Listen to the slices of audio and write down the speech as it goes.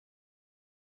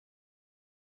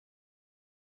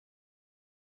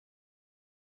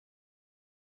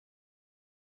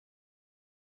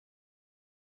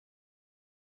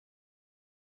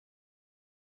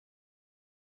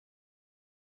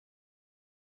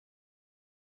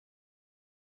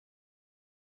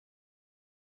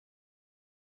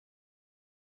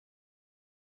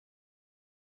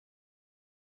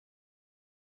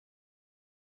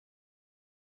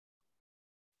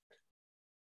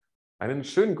Einen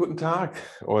schönen guten Tag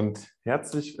und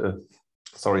herzlich,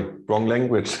 sorry, wrong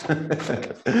language.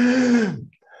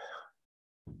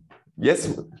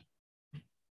 Yes,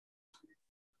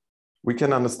 we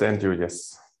can understand you,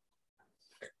 yes.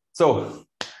 So,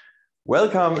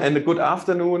 welcome and a good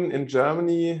afternoon in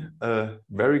Germany. A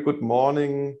very good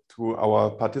morning to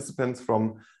our participants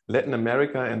from Latin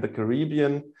America and the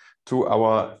Caribbean, to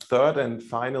our third and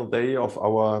final day of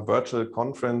our virtual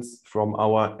conference from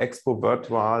our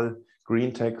ExpoVirtual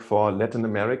GreenTech for Latin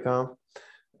America.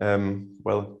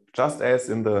 Well, just as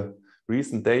in the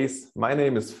recent days, my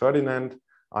name is Ferdinand.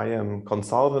 I am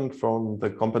consultant from the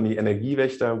company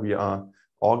Energiewaechter. We are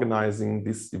organizing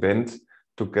this event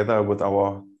together with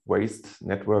our waste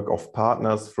network of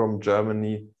partners from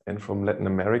Germany and from Latin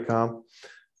America.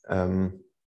 I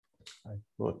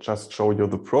will just show you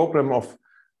the program of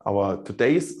our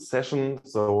today's session.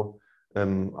 So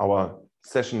our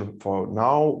session for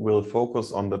now will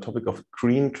focus on the topic of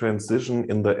green transition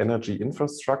in the energy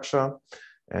infrastructure.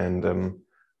 And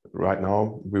right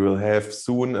now we will have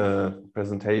soon a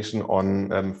presentation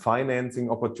on financing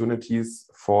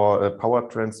opportunities for power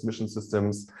transmission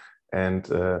systems. And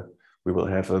we will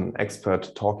have an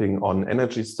expert talking on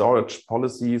energy storage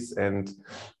policies and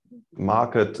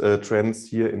market trends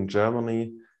here in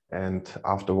Germany. And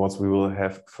afterwards, we will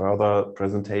have further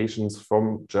presentations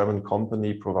from German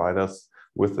company providers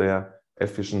with their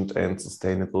efficient and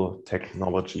sustainable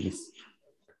technologies.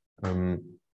 In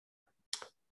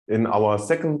our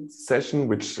second session,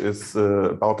 which is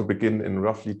about to begin in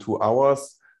roughly 2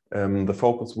 hours, the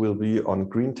focus will be on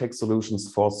green tech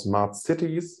solutions for smart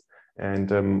cities.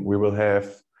 And we will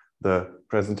have the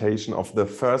presentation of the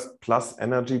first Plus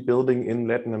Energy building in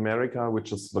Latin America,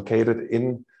 which is located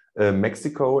in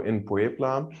Mexico, in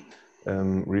Puebla,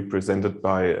 represented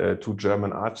by 2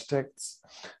 German architects.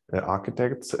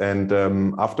 And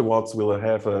afterwards, we'll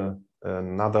have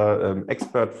another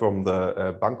expert from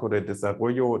the Banco de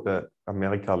Desarrollo de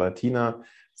América Latina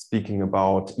speaking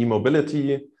about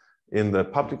e-mobility in the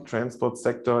public transport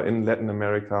sector in Latin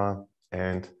America.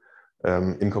 And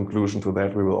in conclusion to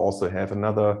that, we will also have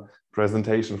another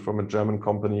presentation from a German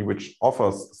company which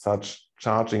offers such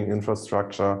charging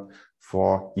infrastructure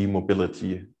for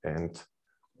e-mobility and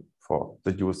for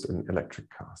the use in electric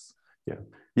cars. Yeah.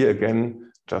 Here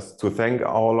again, just to thank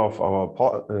all of our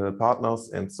partners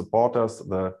and supporters,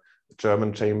 the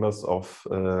German chambers of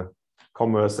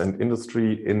commerce and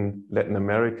industry in Latin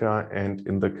America and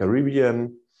in the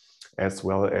Caribbean, as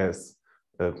well as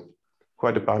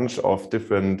quite a bunch of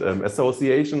different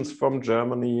associations from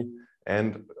Germany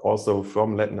and also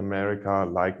from Latin America,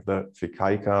 like the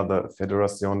FECAICA, the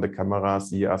Federación de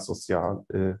Cámaras y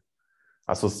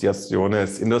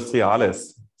Asociaciones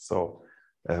Industriales. So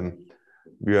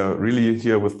we are really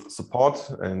here with support,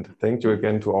 and thank you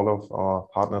again to all of our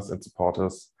partners and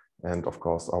supporters, and of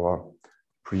course our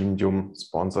premium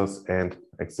sponsors and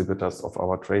exhibitors of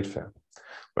our trade fair.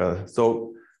 Well,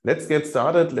 so let's get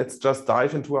started. Let's just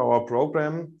dive into our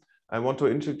program. I want to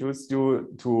introduce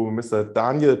you to Mr.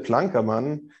 Daniel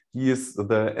Plankermann. He is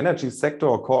the Energy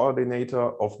Sector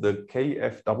Coordinator of the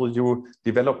KfW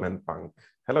Development Bank.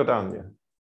 Hello, Daniel.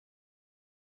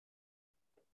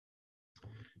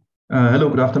 Hello,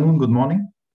 good afternoon, good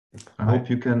morning. I hope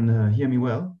you can hear me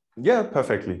well. Yeah,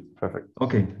 perfectly, perfect.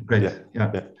 Okay, great.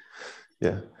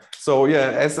 Yeah. So yeah,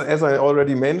 as I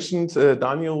already mentioned,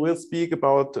 Daniel will speak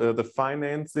about the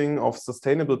financing of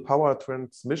sustainable power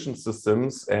transmission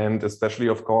systems, and especially,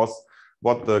 of course,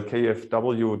 what the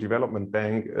KfW Development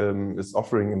Bank is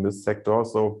offering in this sector.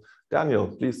 So Daniel,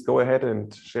 please go ahead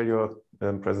and share your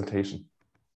presentation.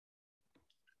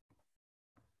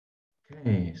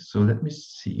 Okay, so let me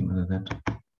see whether that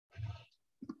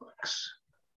works.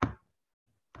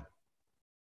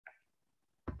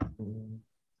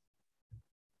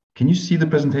 Can you see the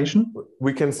presentation?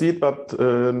 We can see it, but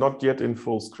not yet in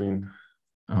full screen.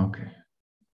 Okay.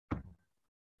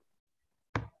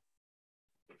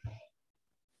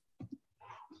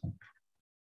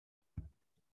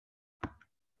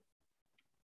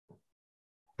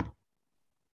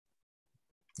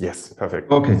 Yes,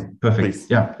 perfect. Okay, perfect. Please.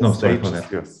 Yeah, no, sorry for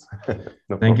that. Yes.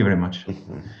 No Thank you very much.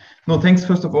 No, thanks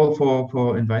first of all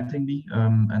for inviting me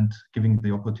and giving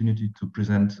the opportunity to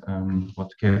present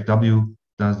what KfW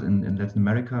does in Latin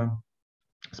America,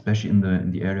 especially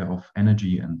in the area of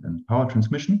energy and power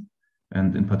transmission,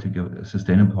 and in particular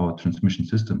sustainable power transmission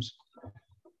systems.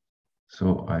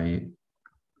 So I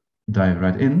dive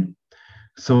right in.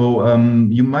 So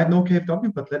you might know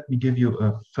KfW, but let me give you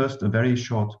first a very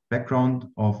short background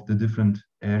of the different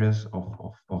areas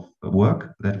of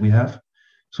work that we have.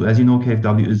 So as you know,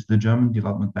 KfW is the German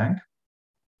Development Bank.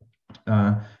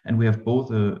 And we have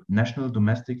both a national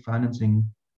domestic financing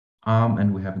arm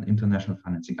and we have an international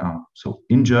financing arm. So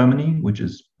in Germany, which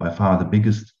is by far the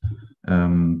biggest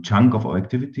chunk of our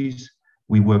activities,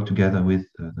 we work together with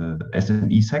the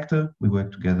SME sector, we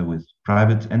work together with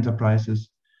private enterprises,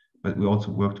 but we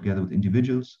also work together with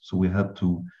individuals. So we help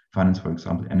to finance, for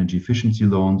example, energy efficiency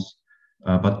loans,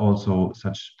 but also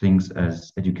such things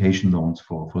as education loans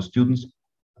for students.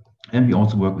 And we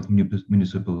also work with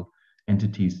municipal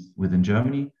entities within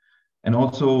Germany. And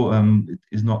also, it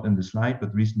is not in the slide,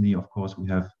 but recently, of course, we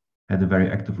have had a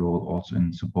very active role also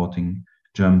in supporting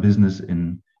German business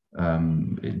in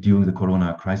during the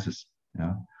Corona crisis.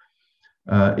 Yeah.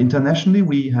 Internationally,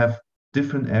 we have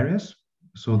different areas.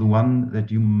 So the one that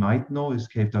you might know is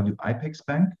KfW IPEX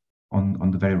Bank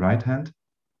on the very right hand.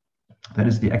 That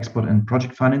is the export and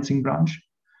project financing branch.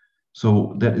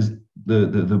 So that is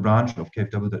the branch of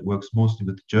KfW that works mostly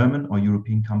with German or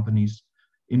European companies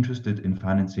interested in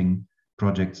financing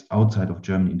projects outside of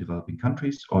Germany in developing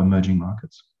countries or emerging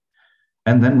markets.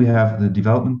 And then we have the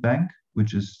development bank,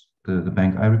 which is the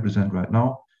bank I represent right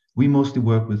now. We mostly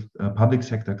work with public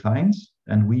sector clients,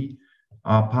 and we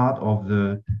are part of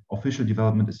the official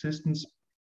development assistance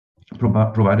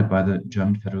provided by the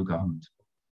German federal government.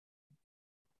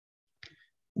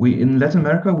 In Latin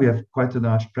America, we have quite a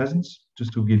large presence.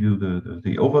 Just to give you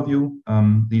the overview,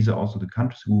 these are also the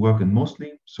countries we work in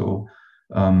mostly. So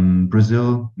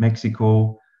Brazil,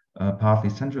 Mexico, partly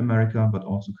Central America, but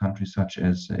also countries such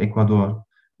as Ecuador,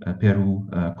 Peru,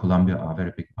 Colombia are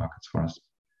very big markets for us.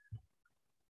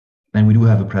 And we do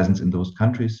have a presence in those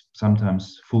countries,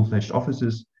 sometimes full-fledged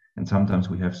offices, and sometimes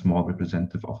we have small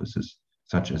representative offices,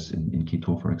 such as in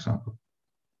Quito, for example.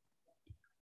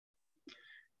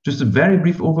 Just a very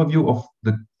brief overview of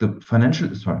the financial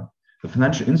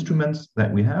instruments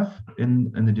that we have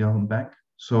in the development bank.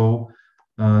 So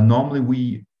normally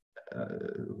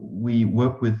we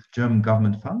work with German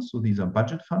government funds, so these are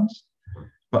budget funds,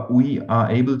 but we are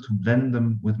able to blend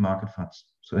them with market funds.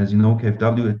 So as you know,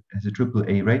 KfW has a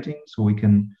AAA rating, so we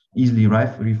can easily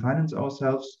refinance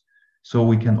ourselves. So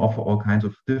we can offer all kinds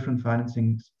of different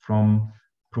financings, from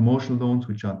promotional loans,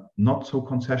 which are not so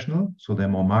concessional, so they're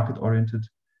more market oriented,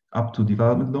 up to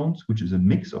development loans, which is a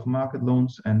mix of market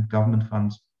loans and government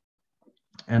funds,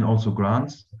 and also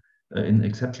grants in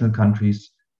exceptional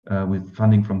countries with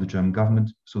funding from the German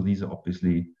government. So these are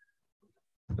obviously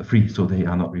free, so they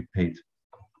are not repaid.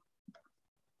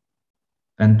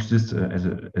 And just as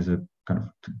a kind of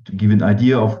to give an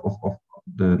idea of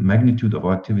the magnitude of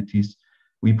our activities,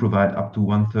 we provide up to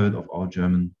 1/3 of our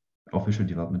German official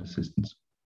development assistance.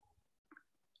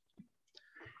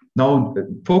 Now,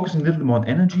 focusing a little more on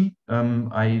energy,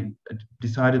 I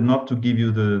decided not to give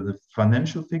you the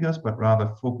financial figures, but rather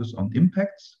focus on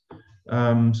impacts.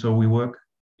 So we work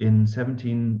in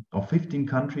 17 or 15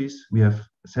 countries. We have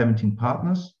 17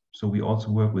 partners. So we also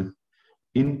work with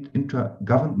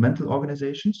intergovernmental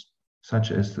organizations,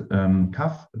 such as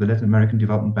CAF, the Latin American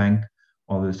Development Bank,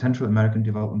 or the Central American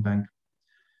Development Bank.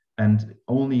 And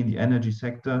only in the energy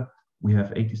sector, we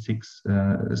have 86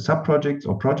 sub-projects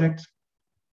or projects.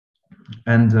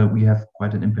 And we have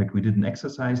quite an impact. We did an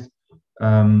exercise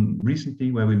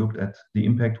recently where we looked at the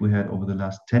impact we had over the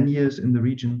last 10 years in the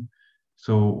region.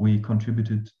 So we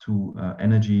contributed to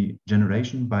energy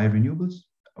generation by renewables,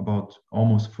 about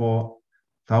almost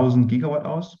 4,000 gigawatt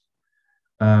hours.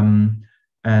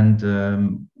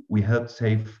 We helped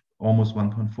save almost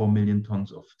 1.4 million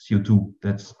tons of CO2.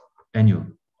 That's annual.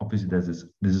 Obviously,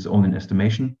 this is only an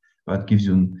estimation, but it gives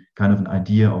you kind of an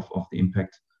idea of the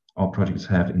impact our projects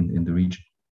have in the region.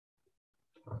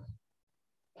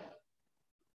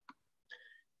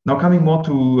 Now coming more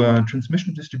to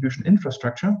transmission distribution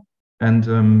infrastructure, and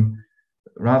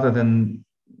rather than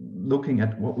looking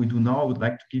at what we do now, I would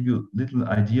like to give you a little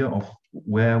idea of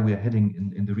where we're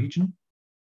heading in the region.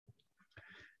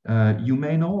 You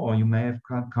may know, or you may have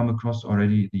come across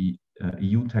already, the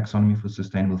EU taxonomy for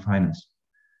sustainable finance.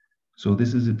 So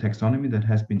this is a taxonomy that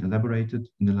has been elaborated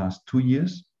in the last 2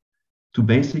 years to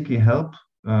basically help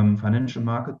financial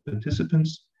market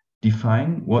participants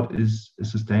define what is a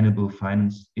sustainable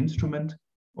finance instrument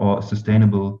or a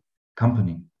sustainable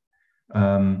company.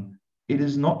 It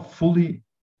is not fully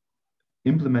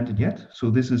implemented yet, so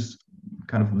this is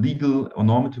kind of legal or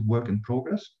normative work in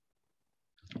progress.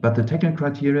 But the technical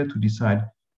criteria to decide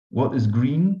what is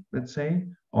green, let's say,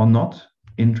 or not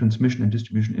in transmission and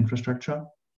distribution infrastructure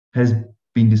has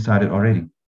been decided already.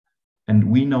 And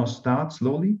we now start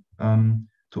slowly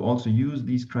to also use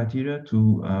these criteria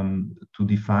to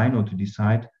define or to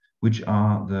decide which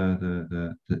are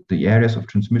the areas of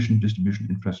transmission distribution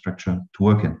infrastructure to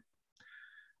work in.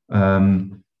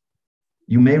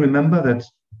 you may remember that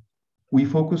we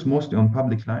focus mostly on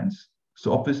public lines.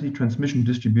 So obviously transmission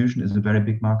distribution is a very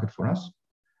big market for us.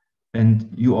 And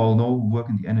you all know, who work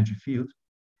in the energy field,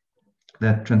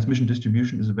 that transmission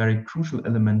distribution is a very crucial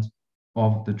element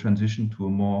of the transition to a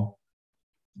more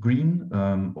green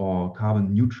or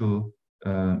carbon neutral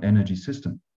energy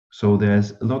system. So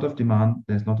there's a lot of demand,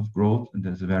 there's a lot of growth, and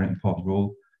there's a very important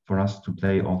role for us to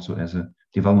play also as a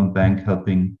development bank,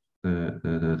 helping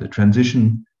the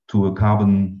transition to a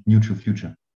carbon neutral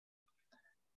future.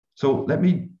 So let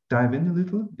me dive in a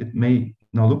little. It may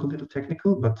now look a little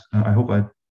technical, but I hope I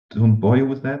don't bore you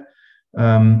with that.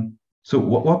 So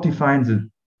what defines a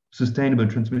sustainable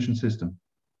transmission system?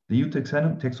 The EU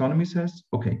taxonomy says,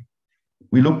 okay,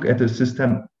 we look at a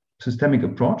systemic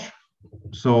approach.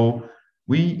 So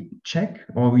we check,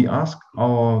 or we ask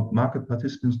our market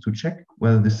participants to check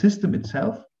whether the system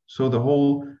itself, so the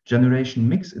whole generation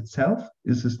mix itself,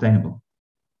 is sustainable.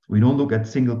 We don't look at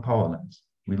single power lines.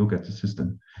 We look at the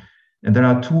system. And there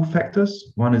are two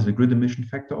factors. One is a grid emission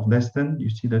factor of less than, you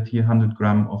see that here, 100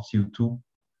 grams of CO2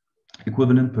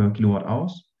 equivalent per kilowatt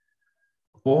hours,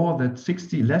 or that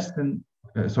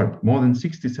more than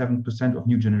 67% of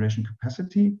new generation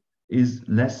capacity is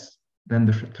less than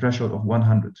the threshold of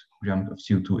 100 grams of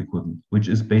CO2 equivalent, which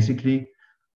is basically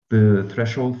the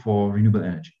threshold for renewable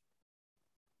energy.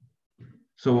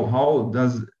 So how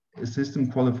does a system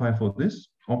qualify for this?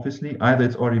 Obviously, either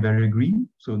it's already very green,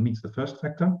 so it meets the first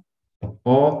factor,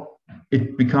 or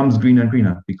it becomes greener and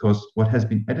greener, because what has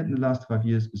been added in the last 5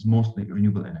 years is mostly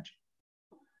renewable energy.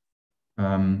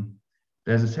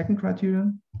 There's a second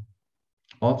criterion.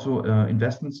 Also,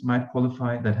 investments might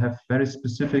qualify that have very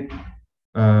specific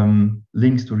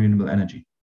links to renewable energy.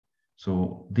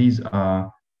 So these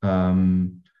are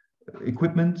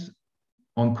equipment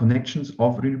on connections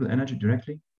of renewable energy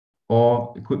directly,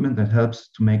 or equipment that helps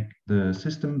to make the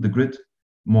system, the grid,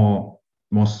 more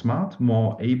smart,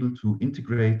 more able to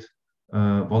integrate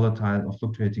volatile or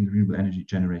fluctuating renewable energy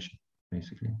generation,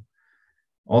 basically.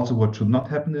 Also, what should not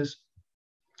happen is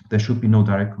there should be no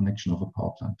direct connection of a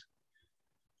power plant.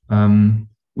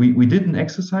 We did an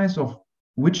exercise of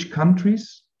which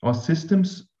countries or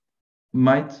systems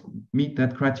might meet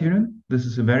that criterion. This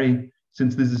is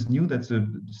since this is new, that's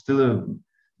still an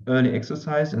early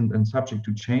exercise and subject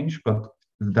to change, but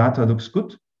the data looks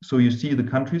good. So you see the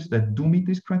countries that do meet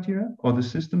these criteria, or the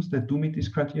systems that do meet these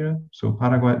criteria. So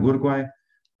Paraguay, Uruguay,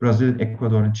 Brazil,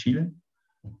 Ecuador, and Chile.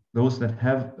 Those that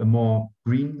have a more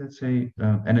green, let's say,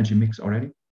 energy mix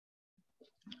already.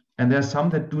 And there are some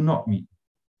that do not meet.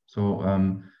 So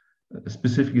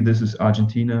specifically, this is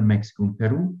Argentina, Mexico, and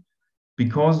Peru,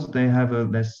 because they have a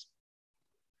less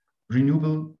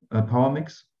renewable power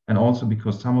mix, and also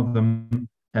because some of them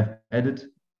have added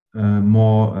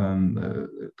more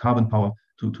carbon power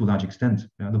to a large extent.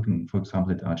 Looking, for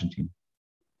example, at Argentina.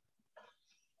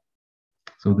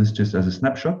 So this just as a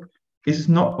snapshot. It's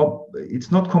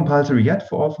not compulsory yet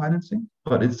for all financing,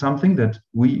 but it's something that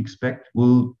we expect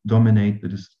will dominate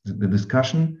the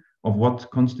discussion of what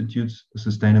constitutes a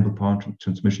sustainable power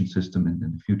transmission system in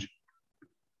the future.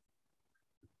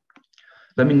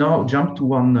 Let me now jump to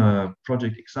one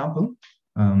project example.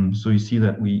 So you see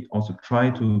that we also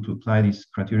try to apply these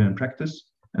criteria in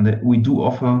practice, and that we do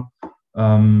offer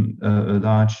a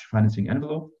large financing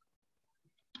envelope.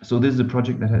 So this is a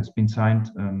project that has been signed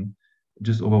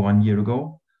just over 1 year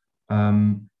ago.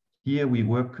 Here we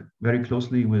work very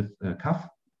closely with CAF,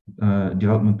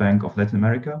 Development Bank of Latin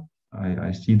America.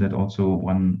 I see that also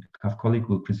one CAF colleague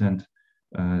will present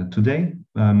today.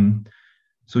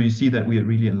 So you see that we are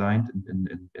really aligned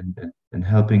in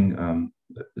helping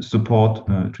support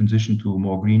transition to a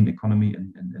more green economy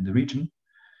in the region.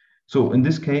 So in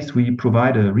this case, we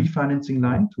provide a refinancing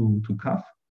line to CAF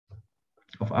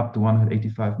of up to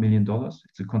 $185 million.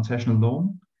 It's a concessional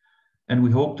loan, and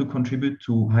we hope to contribute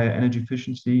to higher energy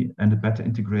efficiency and a better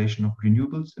integration of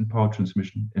renewables in power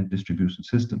transmission and distribution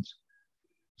systems.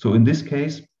 So in this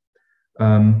case,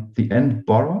 the end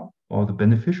borrower, or the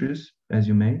beneficiaries, as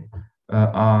you may,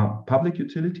 are public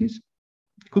utilities.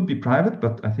 It could be private,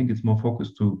 but I think it's more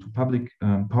focused to public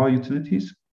power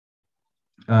utilities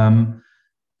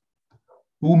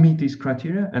who meet these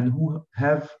criteria and who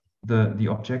have the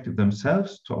objective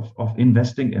themselves of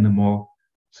investing in a more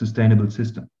sustainable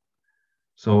system.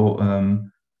 So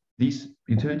these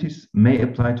utilities may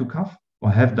apply to CAF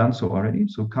or have done so already.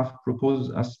 So CAF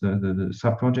proposes us the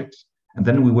sub-projects, and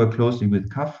then we work closely with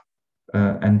CAF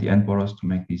and the end borrowers to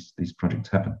make these projects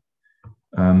happen.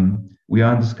 We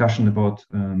are in discussion about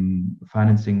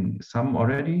financing some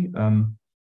already,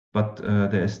 but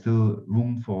there is still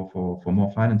room for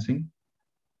more financing.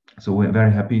 So we're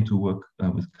very happy to work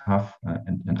with CAF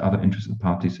and other interested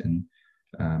parties in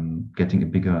getting a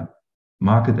bigger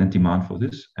market and demand for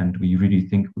this. And we really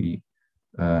think we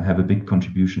have a big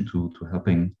contribution to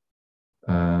helping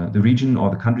the region or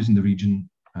the countries in the region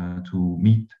to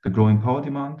meet the growing power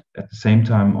demand, at the same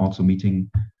time also meeting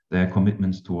their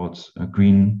commitments towards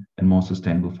green and more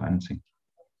sustainable financing.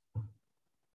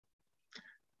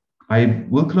 I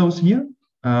will close here.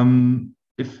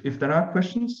 If there are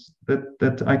questions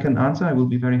that I can answer, I will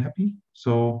be very happy.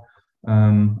 So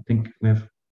I think we have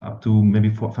up to maybe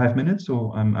 5 minutes,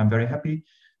 so I'm very happy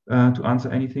to answer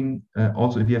anything.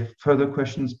 Also, if you have further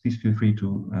questions, please feel free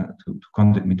to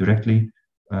contact me directly.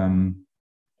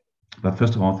 But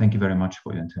first of all, thank you very much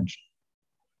for your attention.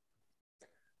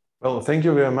 Well, thank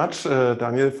you very much,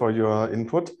 Daniel, for your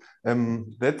input.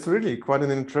 That's really quite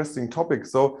an interesting topic.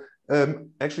 So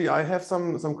actually, I have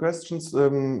some questions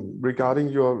regarding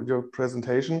your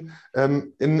presentation.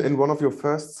 In one of your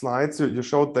first slides, you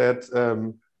showed that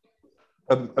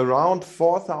around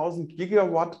 4,000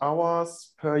 gigawatt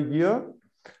hours per year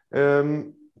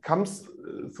comes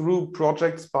through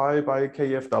projects by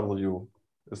KfW.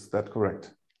 Is that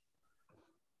correct?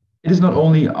 It is not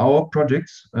only our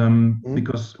projects,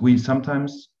 because we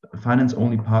sometimes finance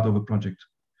only part of a project.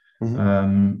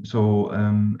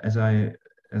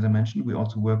 As I mentioned, we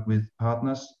also work with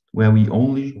partners where we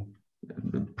only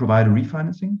provide a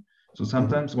refinancing. So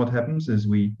sometimes what happens is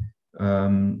we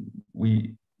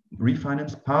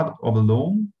refinance part of a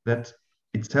loan that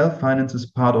itself finances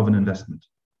part of an investment.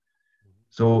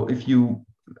 So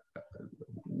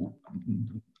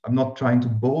I'm not trying to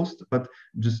boast, but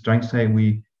just trying to say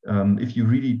if you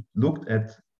really looked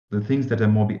at the things that are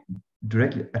more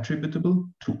directly attributable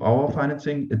to our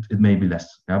financing, it may be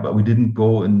less. Yeah, but we didn't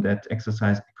go in that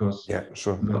exercise because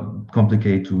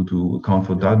complicate to account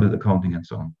for double accounting and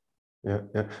so on.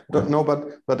 No,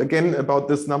 but again, about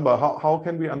this number, how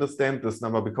can we understand this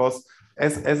number? Because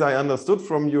as I understood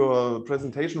from your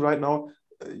presentation right now,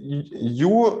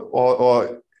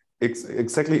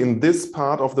 exactly in this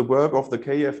part of the work of the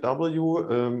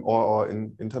KfW or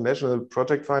in international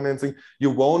project financing, you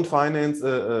won't finance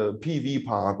a PV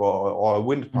park or a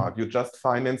wind park. You just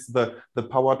finance the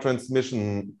power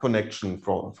transmission connection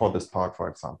for this park, for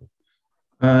example.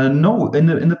 No, in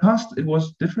the past it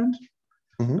was different.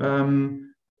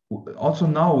 Also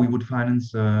now we would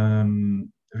finance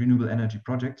renewable energy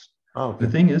projects. The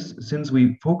thing is, since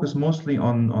we focus mostly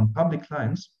on public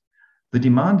clients, the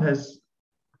demand has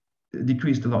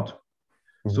decreased a lot.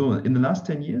 So in the last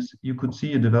 10 years, you could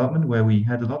see a development where we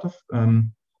had a lot of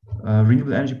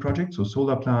renewable energy projects, so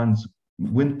solar plants,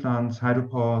 wind plants,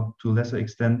 hydropower to a lesser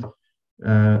extent,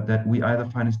 that we either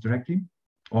finance directly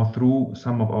or through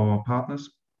some of our partners,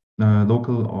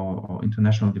 local or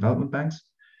international development banks.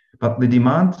 But the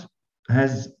demand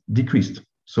has decreased.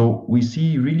 So we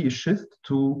see really a shift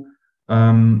to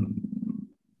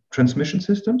transmission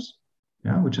systems,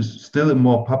 which is still a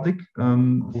more public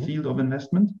field of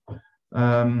investment,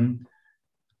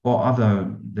 or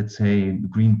other, let's say,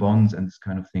 green bonds and this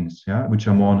kind of things, which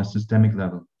are more on a systemic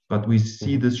level. But we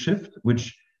see this shift,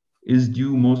 which is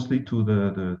due mostly to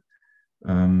the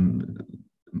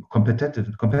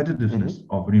competitiveness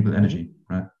of renewable energy,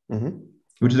 right?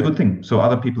 Which is a good thing. So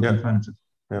other people can finance it.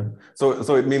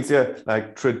 So it means,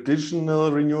 like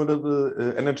traditional renewable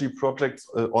energy projects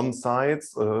on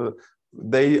sites,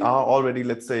 they are already,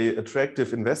 let's say,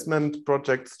 attractive investment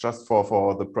projects just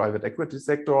for the private equity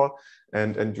sector,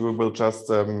 and you will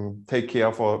just take care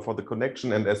for the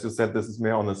connection. And as you said, this is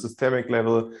more on a systemic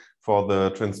level for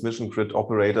the transmission grid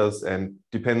operators, and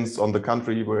depends on the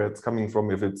country where it's coming from,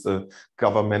 if it's a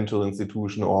governmental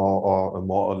institution or a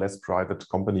more or less private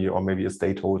company, or maybe a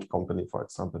state-owned company, for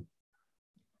example.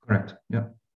 Correct.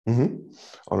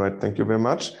 All right, thank you very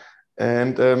much.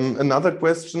 And another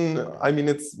question, I mean,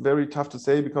 it's very tough to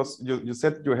say, because you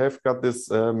said you have got this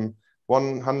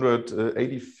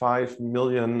 $185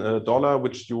 million,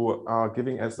 which you are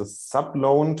giving as a sub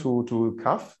loan to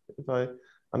CAF, if I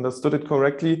understood it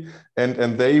correctly,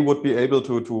 and they would be able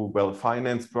to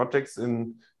finance projects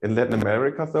in Latin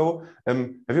America. Though,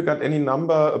 have you got any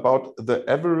number about the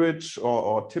average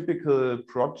or typical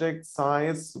project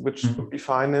size which would be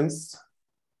financed?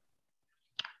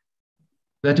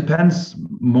 That depends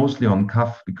mostly on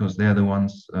CAF, because they're the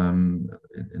ones in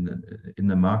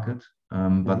the market.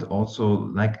 But also,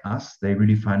 like us, they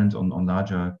really finance on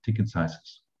larger ticket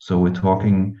sizes. So we're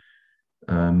talking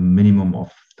minimum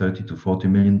of $30 to $40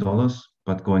 million,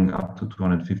 but going up to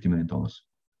 $250 million.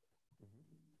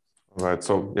 Right.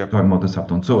 So talking about the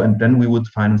subloan. So, and then we would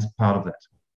finance part of that.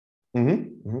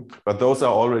 But those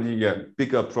are already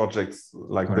bigger projects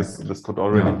like this. This could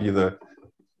already be the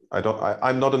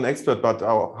I'm not an expert, but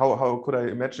how could I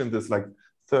imagine this? Like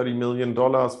 $30 million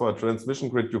for a transmission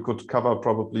grid, you could cover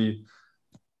probably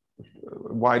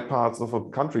wide parts of a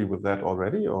country with that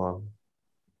already, or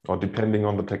depending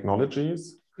on the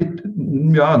technologies?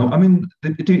 Yeah, no, I mean,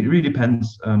 it really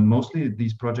depends. Mostly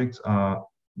these projects are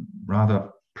rather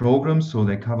programs, so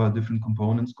they cover different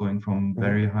components going from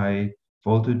very high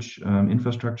voltage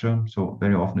infrastructure. So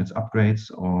very often it's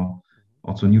upgrades or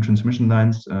also new transmission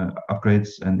lines,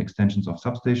 upgrades and extensions of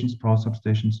substations, power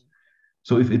substations.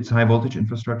 So if it's high voltage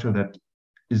infrastructure, that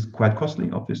is quite costly,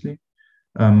 obviously.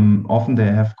 Often they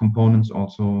have components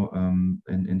also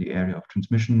in the area of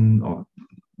transmission or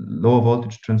lower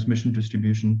voltage transmission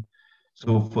distribution.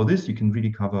 So for this, you can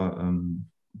really cover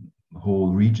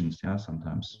whole regions, yeah,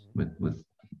 sometimes with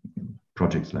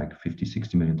projects like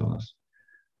 $50–60 million.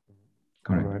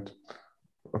 Correct. Right.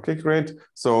 Okay, great.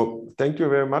 So thank you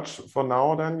very much for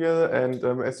now, Daniel. And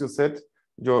as you said,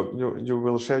 you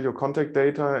will share your contact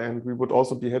data, and we would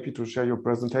also be happy to share your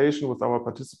presentation with our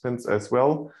participants as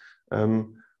well.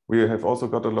 We have also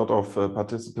got a lot of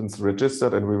participants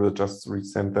registered, and we will just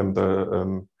resend them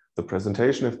the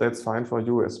presentation if that's fine for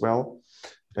you as well.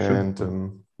 Sure.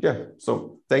 And yeah,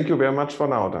 so thank you very much for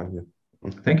now, Daniel.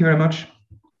 Thank you very much.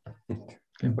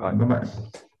 Okay, bye. Bye-bye.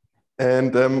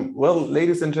 And well,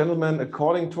 ladies and gentlemen,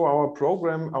 according to our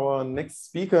program, our next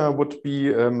speaker would be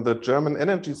the German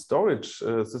Energy Storage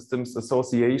Systems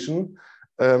Association.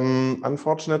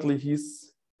 Unfortunately,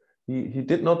 he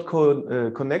did not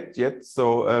connect yet.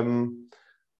 So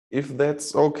if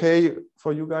that's okay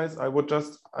for you guys, I would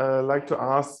just like to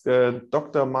ask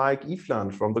Dr. Mike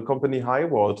Ifland from the company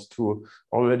HIGHVOLT to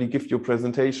already give your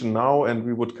presentation now, and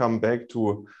we would come back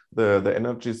to the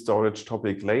energy storage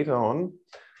topic later on.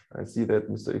 I see that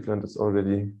Mr. Ifland is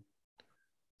already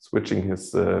switching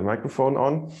his microphone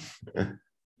on.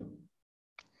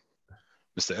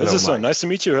 Mr. Elsäßer, nice to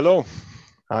meet you. Hello.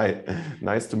 Hi,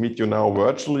 nice to meet you now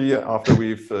virtually after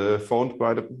we've phoned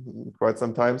quite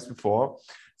some times before.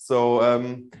 So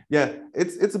yeah,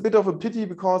 it's a bit of a pity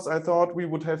because I thought we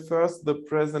would have first the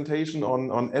presentation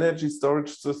on energy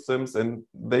storage systems, and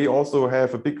they also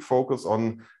have a big focus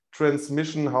on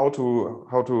transmission, how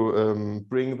to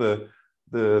bring the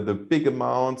big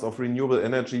amounts of renewable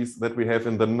energies that we have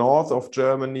in the north of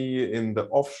Germany, in the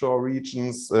offshore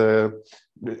regions.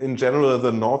 In general,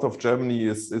 the north of Germany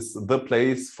is the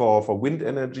place for wind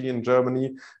energy in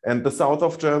Germany, and the south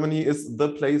of Germany is the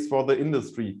place for the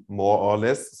industry, more or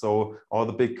less. So all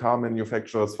the big car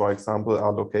manufacturers, for example,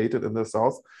 are located in the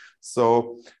south.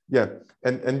 So yeah,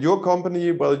 and your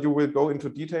company, well, you will go into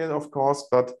detail, of course,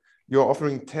 but you're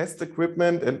offering test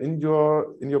equipment, and in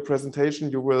your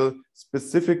presentation, you will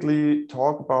specifically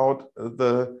talk about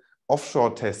the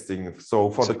offshore testing. So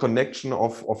for the connection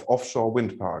of offshore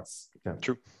wind parks. Yeah.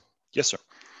 True. Yes, sir.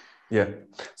 Yeah.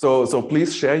 So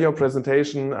please share your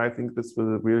presentation. I think this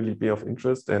will really be of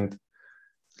interest, and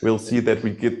we'll see that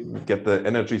we get the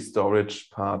energy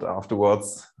storage part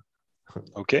afterwards.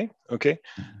 Okay. Okay.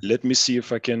 Let me see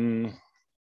if I can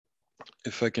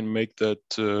make that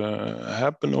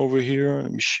happen over here.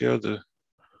 Let me share the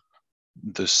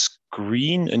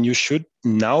screen, and you should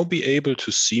now be able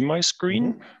to see my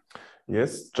screen. Mm-hmm.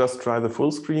 Yes, just try the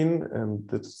full screen, and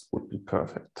this would be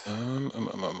perfect.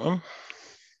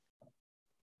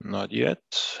 Not yet.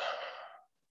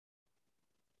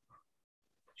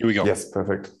 Here we go. Yes,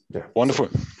 perfect. Yeah. Wonderful.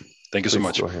 Thank you so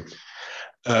much. Go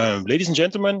ahead. Ladies and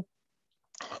gentlemen,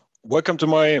 welcome to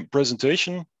my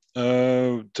presentation.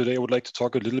 Today I would like to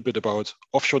talk a little bit about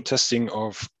offshore testing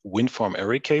of wind farm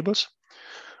array cables.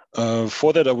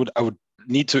 For that, I would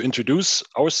need to introduce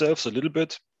ourselves a little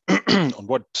bit on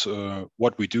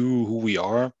what we do, who we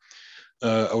are.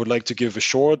 I would like to give a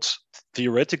short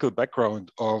theoretical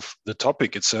background of the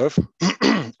topic itself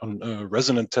on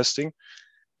resonant testing,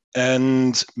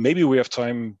 and maybe we have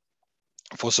time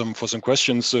for some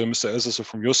questions, Mr. Elsäßer,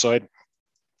 from your side,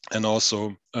 and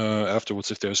also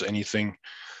afterwards if there's anything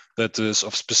that is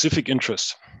of specific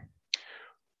interest.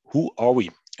 Who are we?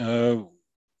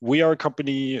 We are a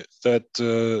company that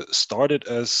started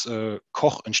as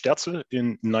Koch and Sterzel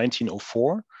in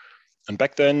 1904. And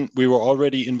back then we were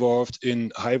already involved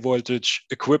in high voltage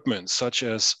equipment, such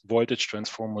as voltage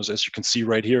transformers, as you can see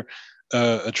right here,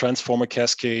 a transformer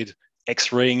cascade,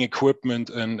 X-raying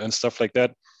equipment and stuff like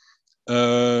that.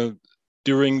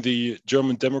 During the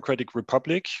German Democratic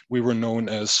Republic, we were known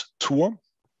as TUR,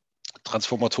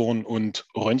 Transformatoren und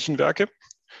Röntgenwerke.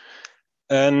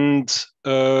 And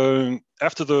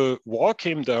after the wall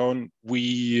came down,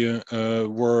 we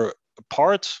were a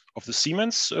part of the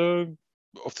Siemens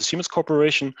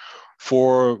Corporation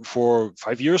for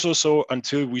 5 years or so,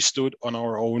 until we stood on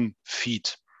our own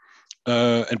feet.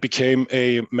 and became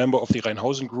a member of the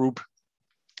Rheinhausen Group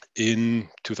in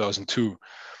 2002.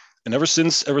 And ever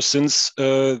since,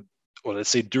 or let's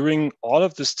say during all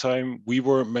of this time, we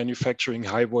were manufacturing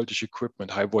high voltage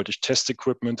equipment, high voltage test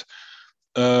equipment.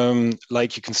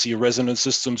 Like you can see resonance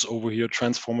systems over here,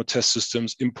 transformer test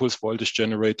systems, impulse voltage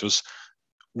generators.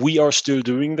 We are still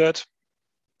doing that.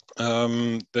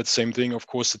 That same thing, of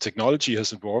course, the technology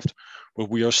has evolved, but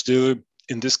we are still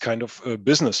in this kind of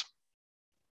business.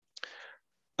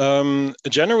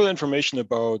 General information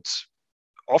about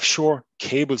offshore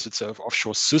cables itself,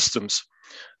 offshore systems.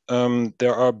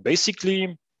 There are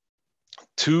basically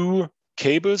two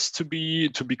cables to be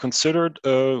considered,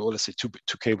 or let's say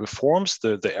two cable forms: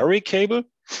 the array cable,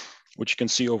 which you can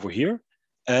see over here,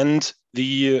 and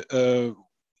the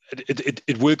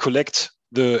it will collect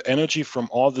the energy from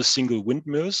all the single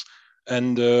windmills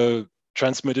and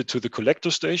transmit it to the collector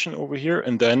station over here,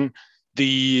 and then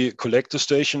the collector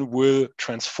station will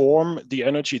transform the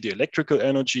energy, the electrical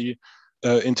energy,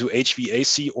 into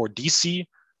HVAC or DC,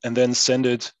 and then send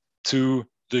it to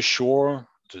the shore,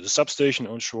 to the substation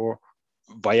on shore,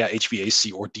 via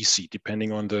HVAC or DC,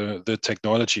 depending on the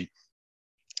technology.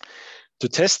 To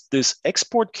test this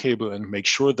export cable and make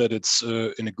sure that it's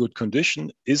in a good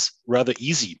condition is rather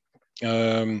easy.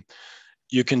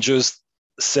 You can just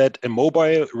set a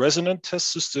mobile resonant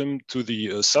test system to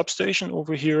the substation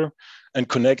over here and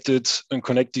connect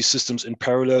these systems in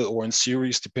parallel or in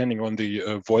series, depending on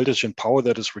the voltage and power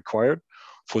that is required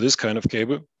for this kind of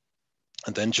cable,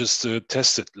 and then just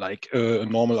test it like a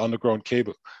normal underground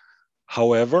cable.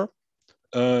 However,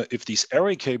 if these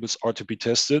array cables are to be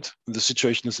tested, the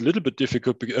situation is a little bit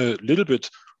difficult, a little bit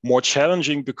more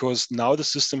challenging, because now the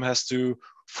system has to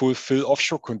fulfill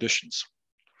offshore conditions.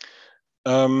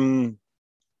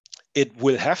 It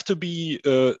will have to be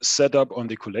set up on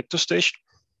the collector station.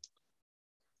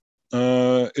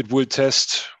 It will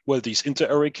test, well, these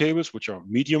inter-array cables, which are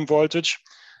medium voltage,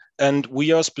 and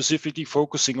we are specifically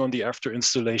focusing on the after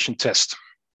installation test.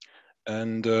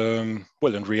 And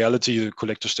well, in reality, the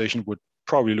collector station would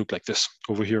probably look like this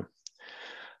over here.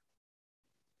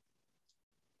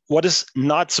 What is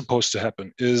not supposed to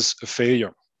happen is a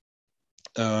failure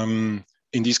in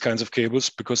these kinds of cables,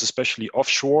 because especially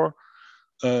offshore,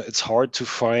 it's hard to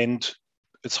find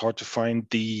the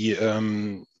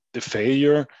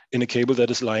failure in a cable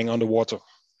that is lying underwater,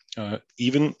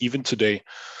 even today.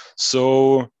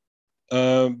 So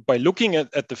by looking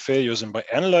at the failures and by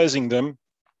analyzing them,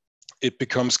 it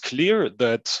becomes clear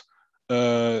that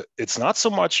it's not so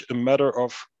much a matter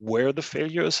of where the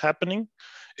failure is happening.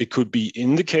 It could be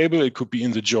in the cable, it could be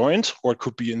in the joint, or it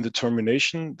could be in the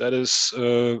termination that is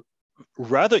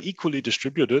rather equally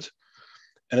distributed.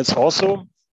 And it's also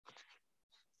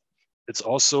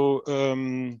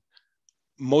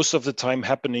most of the time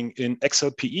happening in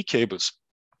XLPE cables,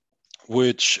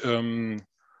 which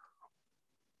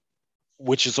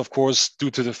is of course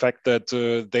due to the fact that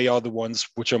they are the ones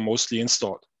which are mostly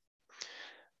installed.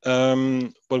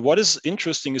 But what is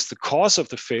interesting is the cause of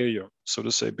the failure, so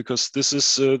to say, because this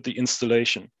is the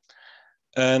installation.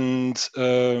 And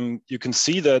you can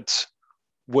see that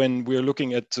when we're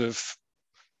looking at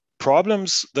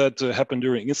problems that happen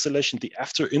during installation, the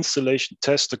after installation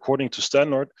test according to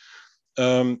standard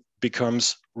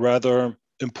becomes rather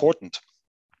important.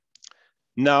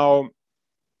 Now,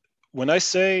 when I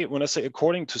say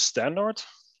according to standard,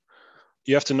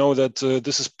 you have to know that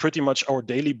this is pretty much our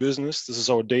daily business. This is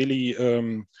our daily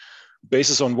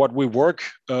basis on what we work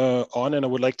on, and I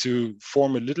would like to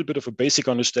form a little bit of a basic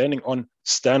understanding on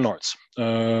standards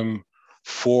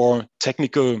for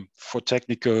technical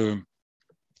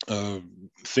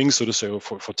things, so to say, or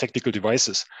for technical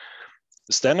devices.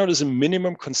 The standard is a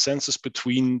minimum consensus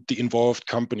between the involved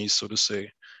companies, so to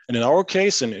say. And in our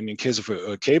case, and in case of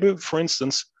a cable, for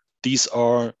instance, these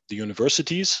are the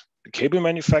universities, the cable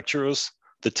manufacturers,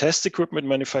 the test equipment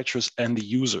manufacturers, and the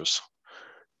users.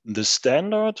 The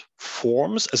standard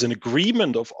forms, as an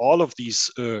agreement of all of these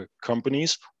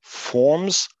companies,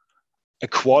 forms a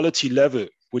quality level,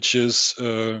 which is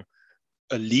a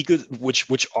legal,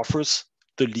 which offers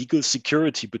the legal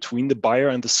security between the buyer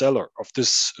and the seller of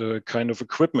this kind of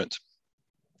equipment.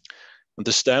 And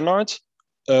the standard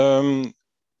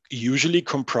usually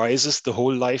comprises the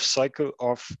whole life cycle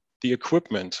of the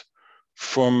equipment,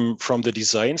 from the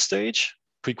design stage,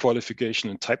 pre-qualification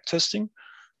and type testing,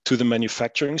 to the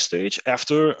manufacturing stage,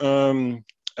 after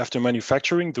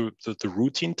manufacturing, the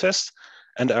routine test,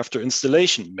 and after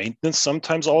installation, maintenance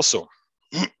sometimes also.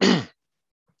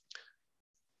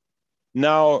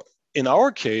 Now, in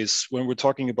our case, when we're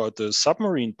talking about the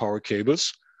submarine power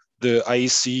cables, the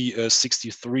IEC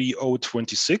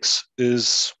 63026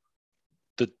 is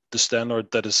the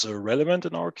standard that is relevant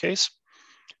in our case.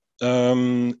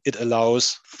 It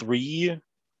allows 3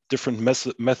 different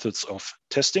methods of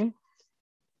testing.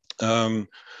 The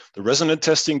resonant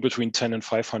testing between 10 and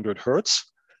 500 Hertz,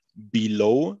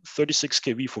 below 36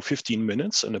 kV for 15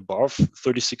 minutes and above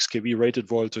 36 kV rated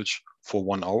voltage for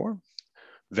 1 hour.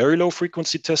 Very low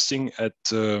frequency testing at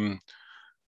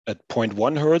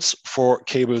 0.1 Hertz for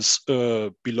cables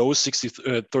below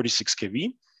 36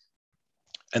 kV,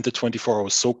 and the 24-hour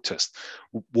soak test.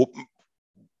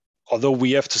 Although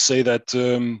we have to say that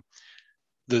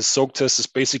the soak test is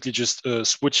basically just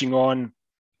switching on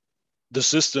the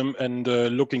system and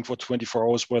looking for 24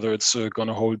 hours whether it's going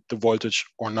to hold the voltage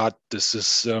or not. This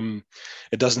is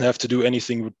it doesn't have to do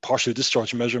anything with partial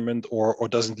discharge measurement or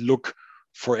doesn't look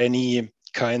for any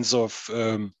kinds of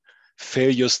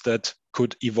failures that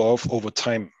could evolve over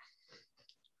time.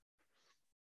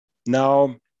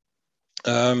 Now,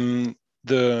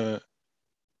 the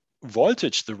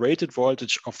voltage, the rated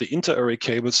voltage of the inter-array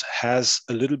cables has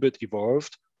a little bit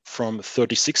evolved from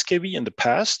 36 kV in the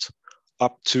past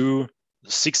up to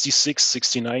 66,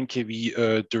 69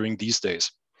 kV during these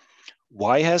days.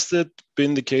 Why has that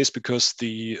been the case? Because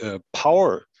the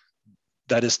power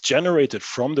that is generated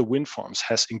from the wind farms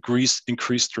has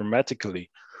increased dramatically.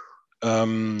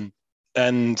 And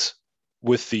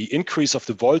with the increase of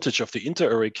the voltage of the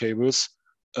inter-array cables,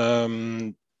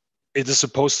 it is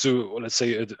supposed to, let's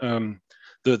say,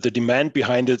 the demand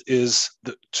behind it is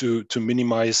to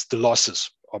minimize the losses,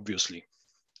 obviously.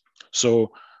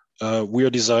 So we are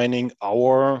designing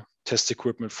our test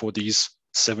equipment for these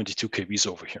 72 kVs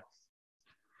over here.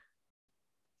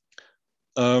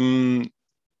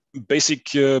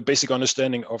 Basic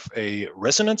understanding of a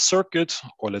resonance circuit,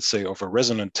 or let's say of a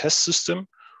resonant test system.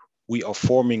 We are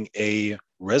forming a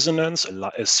resonance,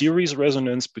 a series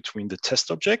resonance between the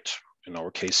test object, in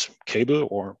our case, cable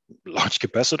or large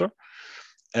capacitor,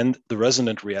 and the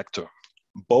resonant reactor.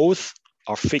 Both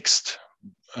are fixed,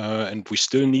 and we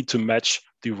still need to match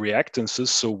the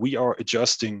reactances. So we are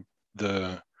adjusting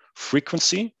the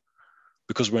frequency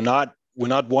because we're not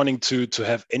wanting to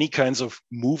have any kinds of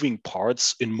moving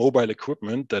parts in mobile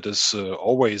equipment. That is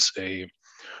always a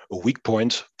weak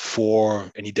point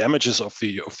for any damages of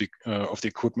the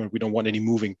equipment. We don't want any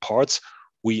moving parts.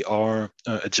 We are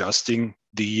adjusting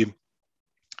the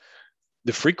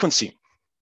frequency.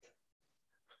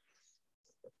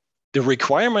 The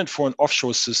requirement for an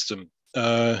offshore system,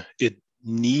 it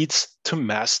needs to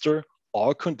master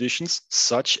all conditions,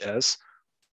 such as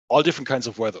all different kinds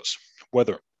of weather.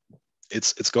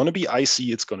 It's going to be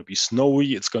icy, it's going to be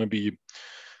snowy, it's going to be,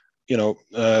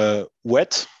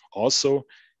 wet also,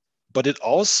 but it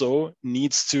also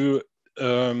needs to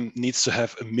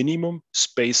have a minimum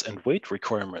space and weight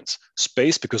requirements.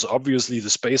 Space, because obviously the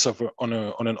space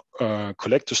on a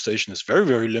collector station is very,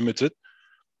 very limited,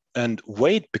 and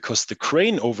weight, because the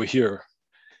crane over here,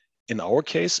 in our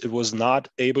case, it was not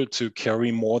able to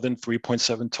carry more than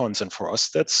 3.7 tons, and for us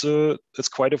that's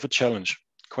quite of a challenge,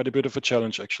 quite a bit of a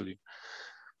challenge actually.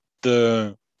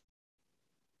 The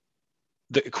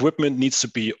equipment needs to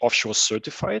be offshore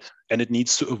certified, and it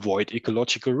needs to avoid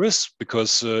ecological risks,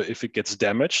 because if it gets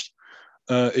damaged,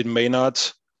 it may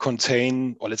not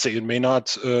contain, or let's say it may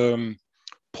not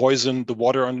poison the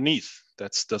water underneath.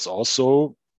 That's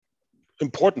also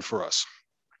important for us.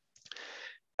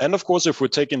 And of course, if we're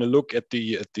taking a look at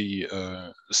the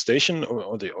station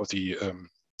or the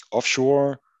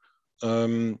offshore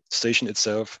station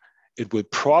itself, it will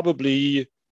probably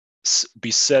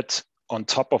be set on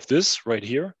top of this right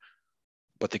here,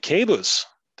 but the cables,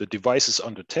 the devices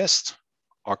under test,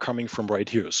 are coming from right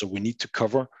here. So we need to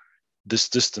cover this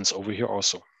distance over here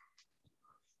also.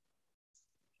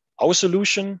 Our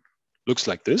solution looks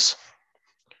like this.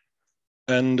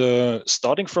 And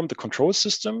starting from the control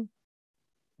system,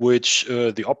 which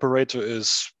the operator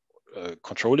is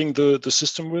controlling the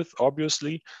system with,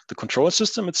 obviously, the control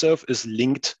system itself is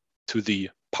linked to the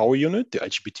power unit, the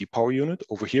IGBT power unit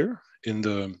over here in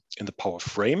the power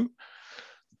frame.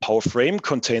 Power frame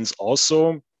contains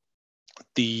also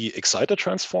the exciter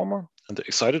transformer, and the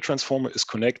exciter transformer is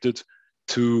connected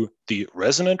to the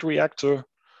resonant reactor,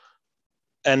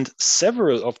 and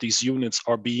several of these units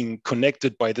are being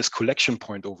connected by this collection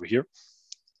point over here.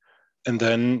 And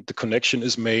then the connection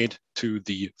is made to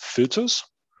the filters,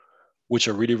 which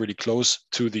are really, really close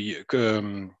to the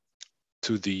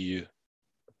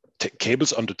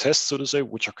cables under test, so to say,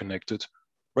 which are connected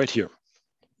right here.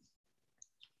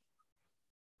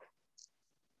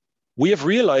 We have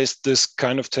realized this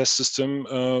kind of test system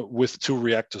with 2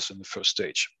 reactors in the first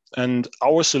stage. And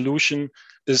our solution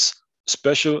is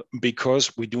special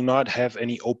because we do not have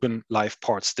any open live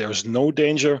parts. There's no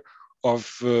danger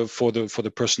for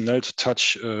the personnel to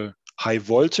touch high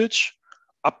voltage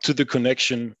up to the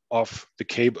connection of the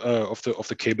cable of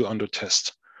the cable under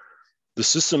test. The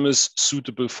system is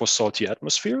suitable for salty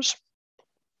atmospheres.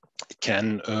 It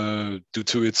can, due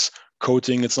to its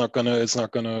coating, it's not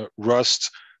gonna rust.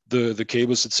 The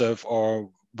cables itself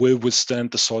will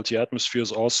withstand the salty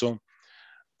atmospheres also.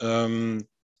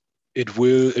 It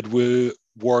will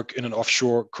work in an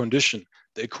offshore condition.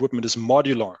 The equipment is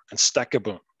modular and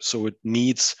stackable, so it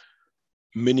needs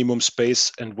minimum space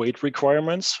and weight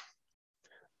requirements.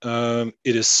 It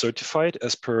is certified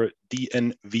as per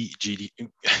DNVGD.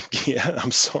 Yeah,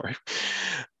 I'm sorry.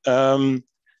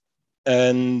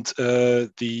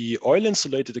 The oil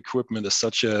insulated equipment,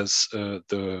 such as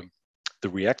the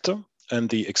reactor and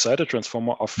the exciter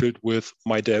transformer, are filled with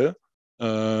Midel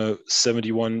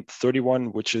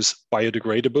 7131, which is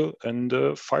biodegradable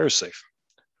and fire safe.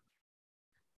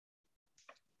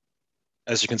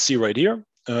 As you can see right here,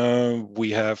 we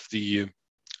have the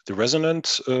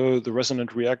resonant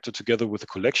reactor together with the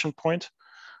collection point.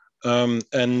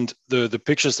 And the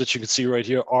pictures that you can see right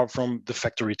here are from the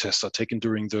factory test, are taken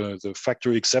during the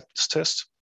factory acceptance test.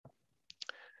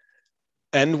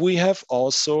 And we have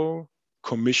also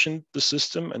commissioned the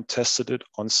system and tested it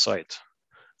on site.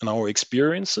 And our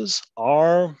experiences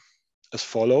are as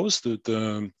follows.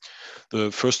 The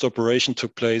first operation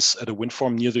took place at a wind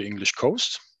farm near the English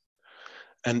coast.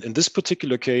 And in this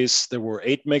particular case, there were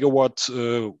 8 megawatt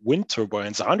wind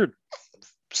turbines,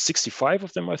 165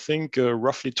 of them, I think,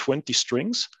 roughly 20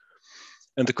 strings.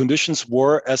 And the conditions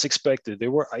were as expected. They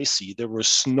were icy, they were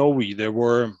snowy, they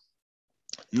were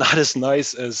not as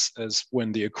nice as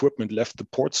when the equipment left the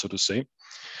port, so to say.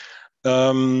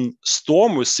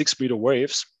 Storm with 6-meter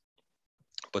waves,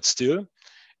 but still,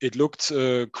 it looked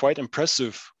quite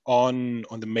impressive on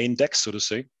the main deck, so to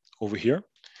say, over here.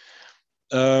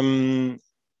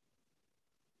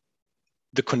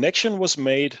 The connection was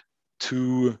made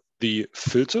to the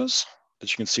filters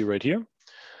that you can see right here.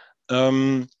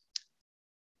 And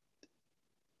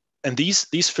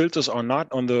these filters are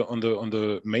not on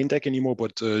the main deck anymore,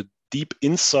 but deep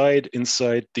inside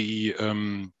the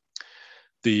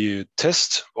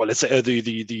test, or let's say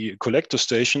the collector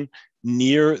station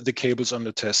near the cables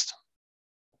under test.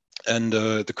 And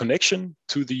the connection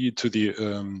to the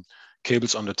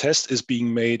cables under test is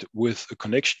being made with a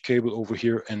connection cable over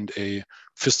here and a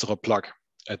Pfisterer plug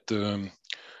at the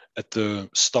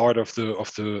start of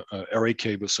the array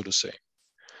cable, so to say.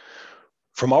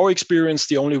 From our experience,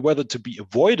 the only weather to be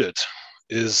avoided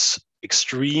is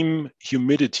extreme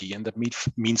humidity, and that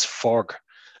means fog.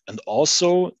 And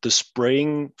also the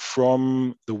spraying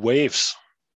from the waves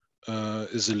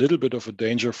is a little bit of a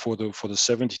danger for the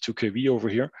 72 kV over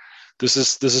here. This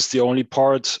is the only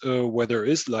part where there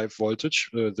is live voltage,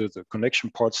 the connection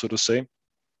part, so to say.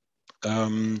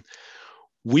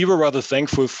 We were rather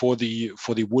thankful for the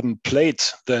wooden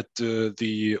plate that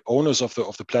the owners of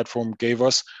the platform gave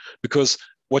us, because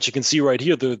what you can see right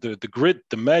here, the grid,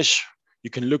 the mesh, you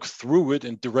can look through it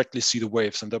and directly see the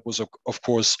waves, and that was of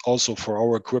course also for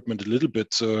our equipment a little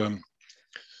bit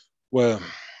well,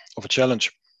 of a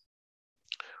challenge.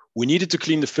 We needed to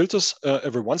clean the filters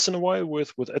every once in a while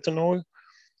with ethanol,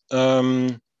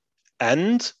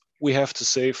 and we have to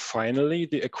say, finally,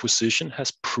 the acquisition has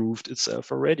proved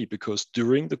itself already, because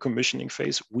during the commissioning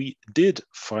phase, we did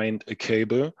find a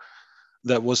cable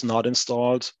that was not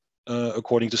installed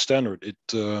according to standard. It,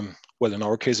 well, in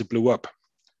our case, it blew up.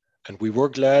 And we were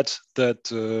glad that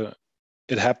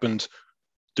it happened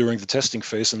during the testing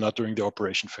phase and not during the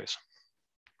operation phase.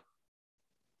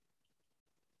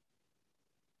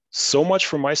 So much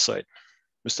from my side.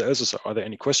 Mr. Elsäßer, are there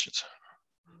any questions?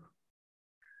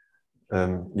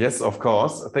 Yes, of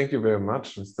course. Thank you very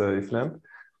much, Mr. Ifland.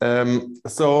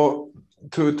 So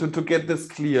to get this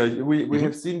clear, we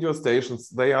have seen your stations.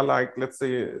 They are like, let's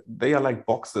say, they are like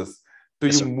boxes. Do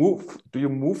you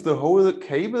move the whole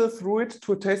cable through it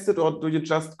to test it, or do you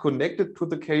just connect it to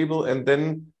the cable and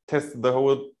then test the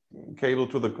whole cable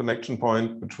to the connection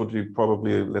point, which would be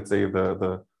probably, let's say,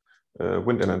 the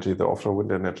wind energy, the offshore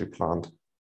wind energy plant?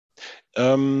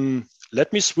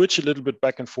 Let me switch a little bit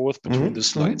back and forth between the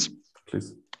slides.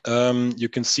 Please. You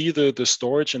can see the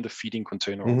storage and the feeding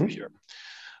container over here.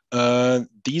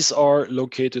 These are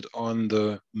located on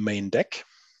the main deck,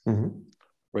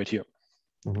 right here.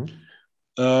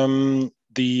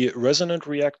 The resonant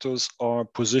reactors are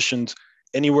positioned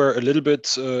anywhere a little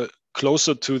bit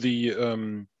closer to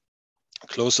the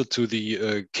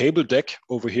cable deck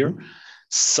over here,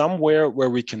 someplace where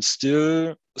we can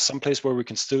still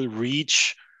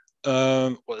reach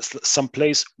some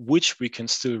place which we can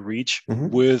still reach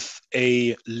with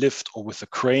a lift or with a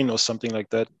crane or something like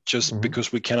that, just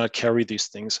because we cannot carry these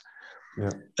things.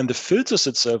 Yeah. And the filters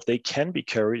itself, they can be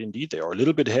carried indeed. They are a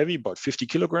little bit heavy, about 50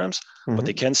 kilograms, but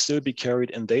they can still be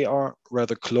carried, and they are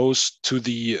rather close to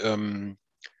the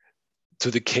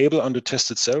cable under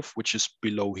test itself, which is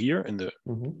below here in the,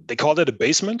 they call that a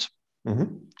basement.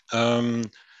 The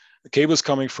cable is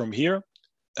coming from here,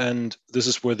 and this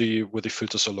is where the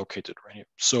filters are located right here.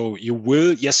 So you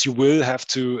will have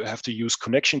to use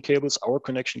connection cables. Our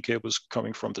connection cables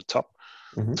coming from the top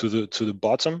to the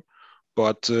bottom,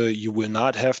 but you will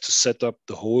not have to set up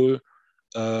the whole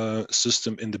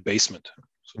system in the basement,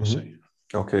 so to say.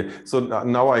 Okay, so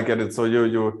now I get it. So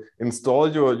you install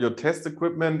your test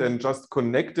equipment and just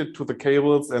connect it to the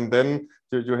cables, and then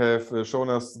you have shown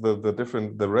us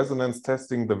the resonance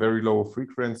testing, the very low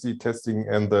frequency testing,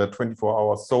 and the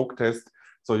 24-hour soak test.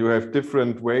 So you have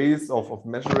different ways of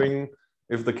measuring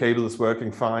if the cable is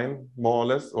working fine, more or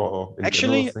less, or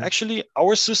actually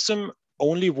our system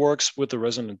only works with the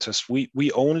resonant test.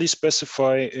 We only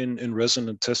specify in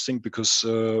resonant testing because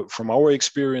from our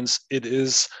experience, it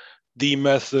is the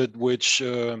method which,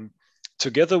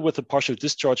 together with the partial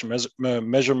discharge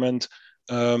measurement,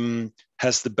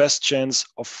 has the best chance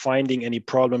of finding any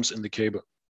problems in the cable.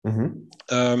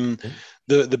 The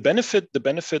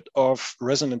benefit of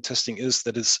resonant testing is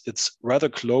that it's rather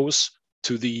close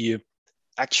to the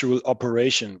actual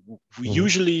operation. We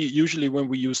usually when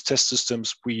we use test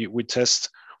systems, we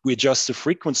adjust the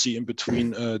frequency in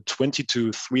between 20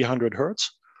 to 300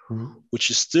 hertz, which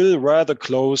is still rather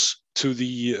close to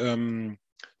the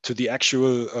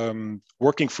actual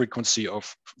working frequency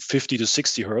of 50 to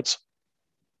 60 hertz,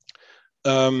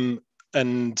 and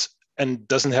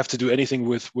doesn't have to do anything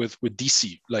with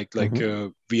DC like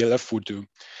VLF would do.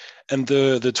 And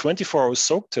the 24-hour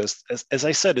soak test, as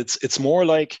I said, it's more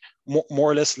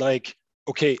or less like,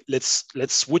 okay, let's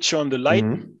switch on the light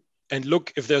and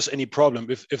look if there's any problem,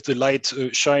 if the light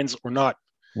shines or not.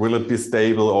 Will it be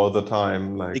stable all the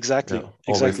time? Like exactly.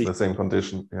 Always the same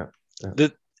condition.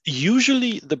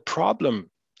 Usually the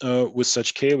problem with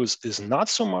such cables is not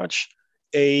so much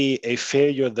a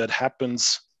failure that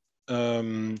happens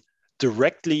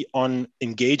directly on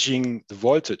engaging the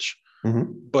voltage,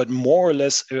 but more or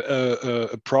less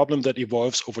a problem that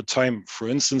evolves over time. For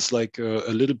instance, like a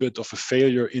little bit of a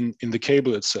failure in the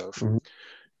cable itself.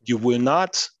 You will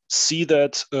not see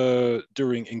that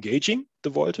during engaging the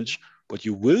voltage, but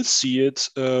you will see it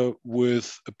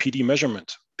with a PD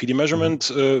measurement. PD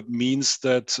measurement means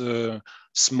that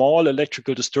small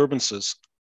electrical disturbances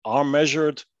are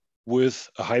measured with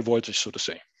a high voltage, so to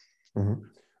say.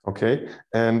 Okay,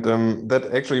 and that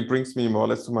actually brings me more or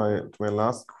less to my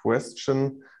last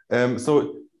question.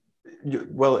 So,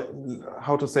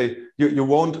 how to say, you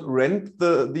won't rent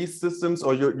these systems,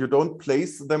 or you don't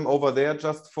place them over there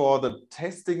just for the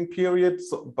testing period,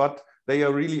 but they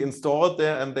are really installed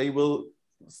there and they will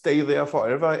stay there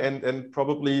forever and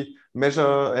probably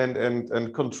measure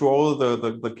and control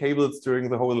the cables during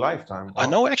the whole lifetime.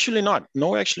 No, actually not.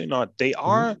 No, actually not. They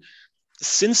are,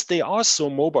 since they are so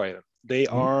mobile, they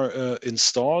are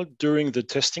installed during the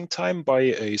testing time by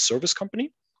a service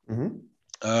company.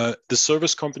 The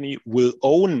service company will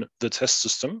own the test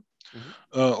system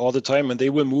all the time, and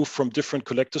they will move from different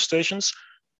collector stations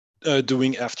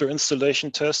doing after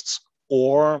installation tests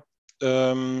or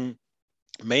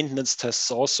maintenance tests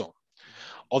also.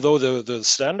 Although the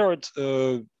standard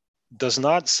does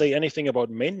not say anything about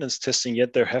maintenance testing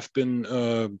yet, there have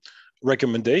been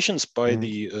recommendations by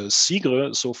the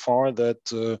SIGRE so far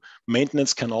that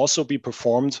maintenance can also be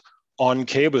performed on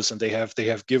cables, and they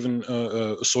have given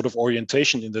a sort of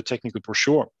orientation in the technical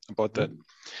brochure about that.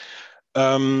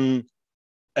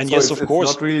 And so yes, of course,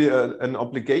 it's not really an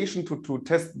obligation to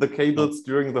test the cables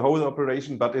during the whole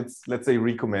operation, but it's, let's say,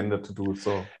 recommended to do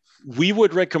so. We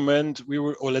would recommend,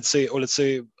 or let's say,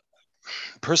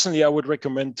 personally, I would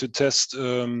recommend to test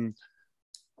a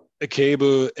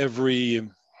cable every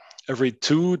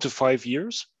 2 to 5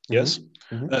 years. Yes,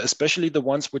 especially the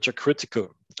ones which are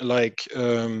critical, like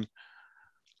the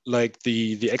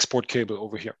export cable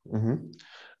over here.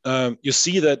 You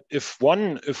see that if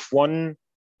one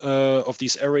of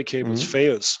these array cables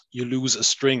fails, you lose a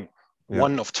string,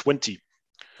 1 of 20.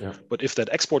 But if that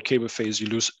export cable fails, you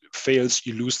lose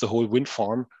the whole wind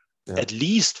farm, at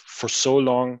least for so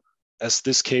long as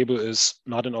this cable is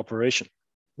not in operation.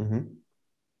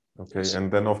 Okay,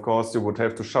 and then of course you would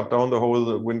have to shut down the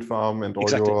whole wind farm, and all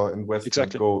your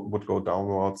investment would go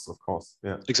downwards, of course.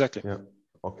 Exactly.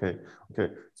 Okay.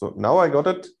 So now I got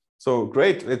it. So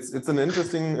great. It's an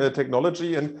interesting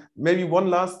technology. And maybe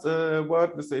one last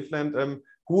word, Mr. Ifland.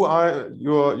 Who are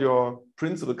your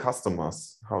principal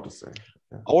customers? How to say?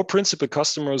 Yeah. Our principal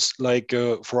customers, like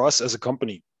for us as a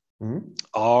company, mm-hmm.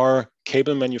 are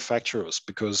cable manufacturers,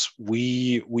 because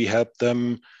we help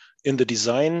them in the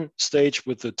design stage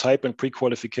with the type and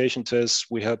pre-qualification tests.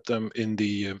 We help them in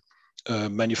the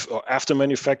after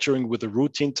manufacturing with the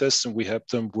routine tests, and we help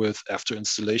them with after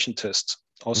installation tests.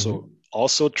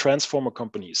 Also transformer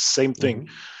companies, same thing.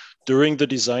 During the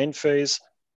design phase,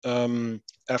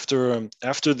 after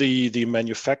the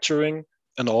manufacturing,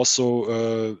 and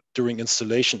also during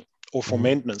installation or for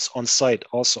maintenance on site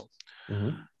also.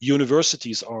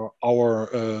 Universities are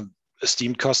our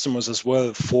esteemed customers as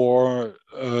well for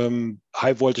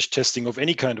high voltage testing of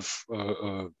any kind of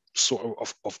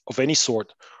any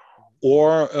sort,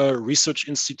 or research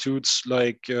institutes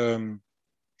like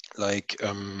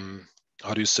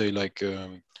how do you say, like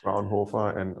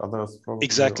Fraunhofer and others, probably.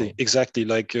 Exactly,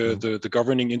 like the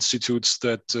governing institutes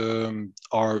that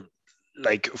are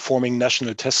like forming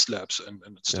national test labs and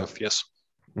stuff. Yes.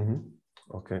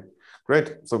 Okay,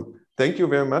 great. So thank you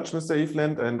very much, Mr.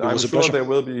 Ifland, and I'm sure pleasure. There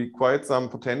will be quite some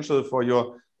potential for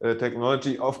your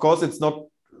technology. Of course, it's not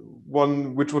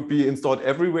one which would be installed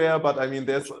everywhere, but I mean,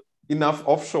 there's enough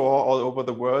offshore all over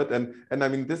the world, and I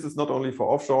mean, this is not only for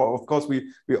offshore. Of course,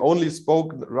 we only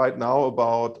spoke right now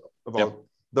about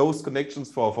those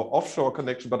connections for offshore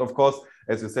connection, but of course,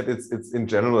 as you said, it's in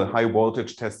general high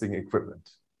voltage testing equipment.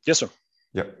 Yes, sir.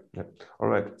 Yeah. All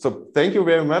right. So thank you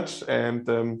very much, and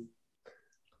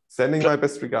sending my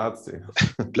best regards to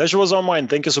you. Pleasure was all mine.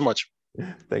 Thank you so much.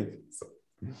 Thank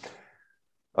you.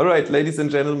 All right, ladies and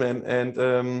gentlemen, and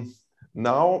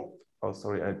now, oh,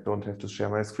 sorry, I don't have to share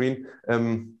my screen.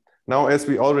 Now, as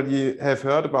we already have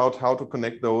heard about how to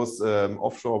connect those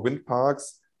offshore wind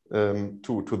parks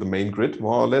to the main grid,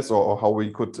 more or less, or how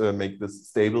we could make this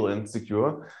stable and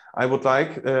secure, I would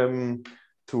like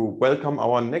to welcome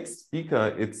our next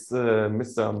speaker. It's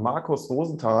Mr. Markus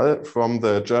Rosenthal from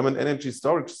the German Energy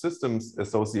Storage Systems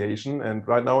Association. And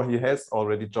right now he has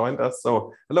already joined us.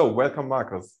 So hello, welcome,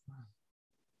 Markus.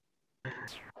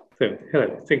 So,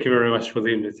 hello, thank you very much for the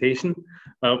invitation.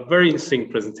 Very interesting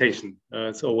presentation.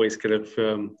 It's always kind of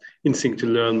interesting to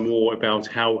learn more about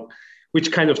which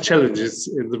kind of challenges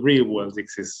in the real world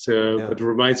exist. But it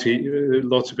reminds me a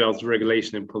lot about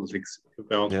regulation and politics,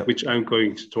 about which I'm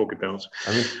going to talk about.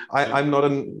 I mean, I'm not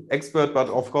an expert, but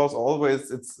of course,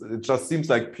 always it just seems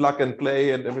like plug and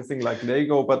play and everything like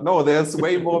Lego. But no, there's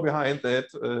way more behind that.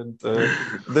 And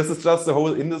this is just the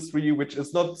whole industry, which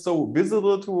is not so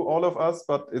visible to all of us,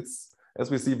 but it's, as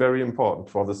we see, very important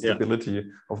for the stability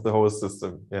of the whole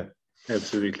system. Yeah.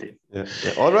 Absolutely. Yeah.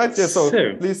 All right. Yeah. So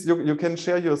please, you can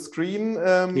share your screen,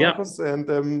 Markus. And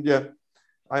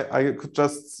I could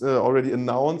just already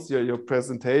announce your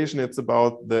presentation. It's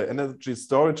about the energy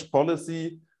storage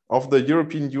policy of the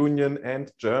European Union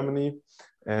and Germany.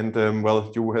 And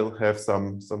well, you will have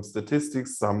some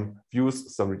statistics, some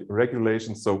views, some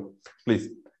regulations. So please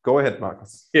go ahead,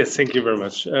 Markus. Yes, thank you very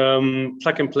much.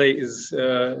 Plug and play is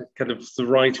kind of the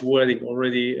right wording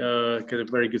already, kind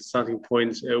of very good starting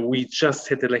point. We just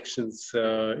had elections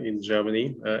in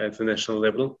Germany at the national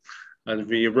level, and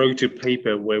we wrote a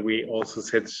paper where we also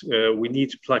said we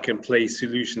need plug and play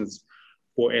solutions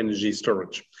for energy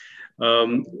storage.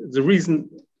 The reason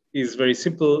is very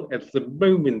simple. At the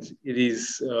moment, it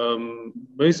is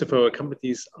most of our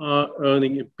companies are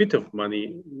earning a bit of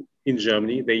money in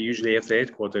Germany. They usually have their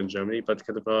headquarters in Germany, but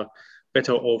kind of are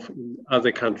better off in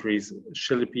other countries.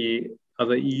 Shall it be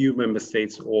other EU member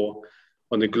states or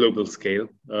on a global scale,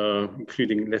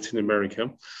 including Latin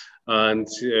America? And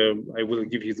I will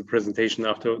give you the presentation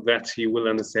after that. You will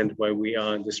understand why we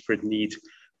are in desperate need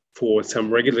for some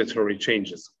regulatory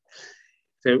changes.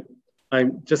 So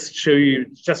I'm just show you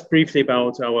just briefly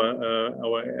about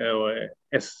our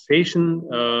association.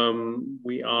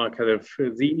 We are kind of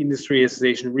the industry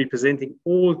association representing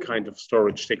all kinds of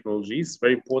storage technologies.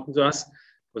 Very important to us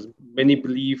because many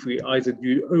believe we either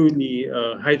do only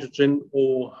hydrogen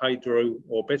or hydro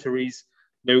or batteries.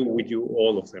 No, we do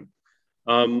all of them.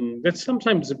 That's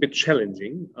sometimes a bit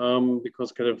challenging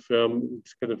because it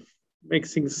kind of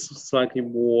makes things slightly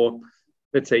more,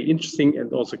 let's say, interesting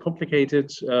and also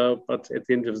complicated. But at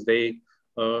the end of the day,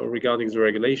 regarding the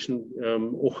regulation,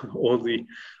 all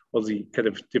the kind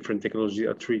of different technologies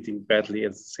are treating badly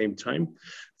at the same time.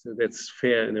 So that's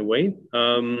fair in a way.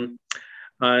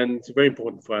 And very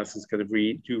important for us is kind of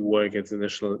we do work at the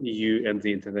national EU and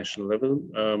the international level.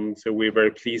 So we're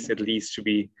very pleased at least to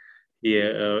be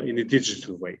here in a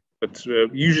digital way. But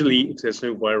usually if there's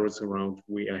no virus around,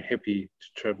 we are happy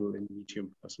to travel and meet you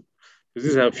in person. This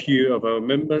is a few of our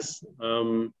members.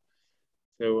 So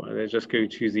let's just go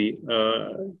to the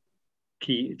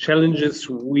key challenges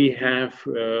we have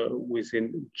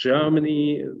within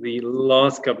Germany. The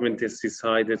last government has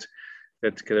decided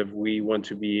that kind of we want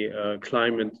to be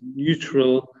climate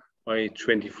neutral by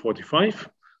 2045.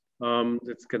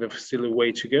 That's kind of still a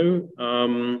way to go.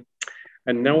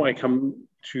 And now I come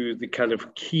to the kind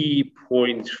of key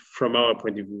point from our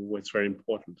point of view, what's very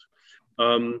important.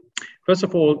 First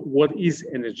of all, what is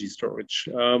energy storage?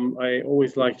 I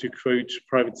always like to quote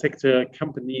private sector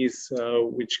companies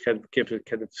which can give a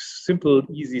kind of simple,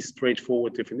 easy,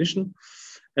 straightforward definition.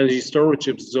 Energy storage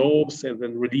absorbs and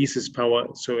then releases power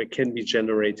so it can be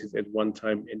generated at one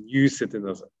time and used at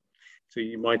another. So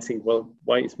you might think, well,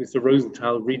 why is Mr.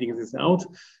 Rosenthal reading this out?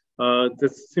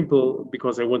 That's simple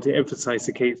because I want to emphasize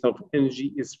the case of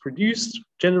energy is produced,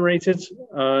 generated,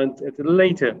 and at a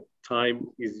later time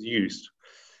is used.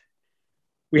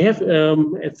 We have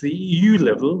at the EU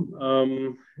level,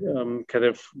 kind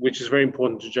of, which is very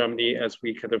important to Germany as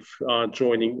we kind of are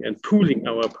joining and pooling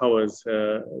our powers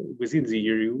within the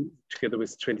EU together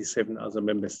with 27 other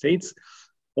member states.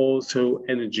 Also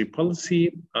energy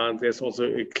policy, and there's also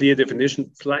a clear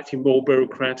definition, slightly more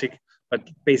bureaucratic, but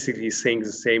basically saying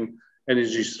the same.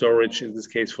 Energy storage, in this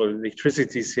case for the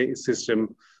electricity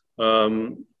system,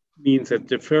 means that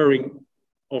deferring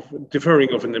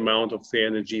of an amount of the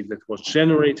energy that was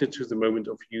generated to the moment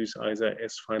of use, either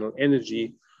as final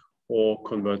energy or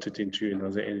converted into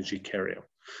another energy carrier.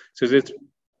 So that's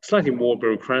slightly more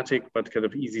bureaucratic, but kind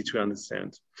of easy to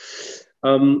understand.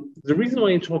 The reason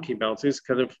why I'm talking about this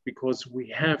kind of because we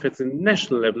have at the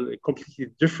national level a completely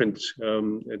different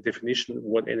definition of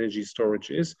what energy storage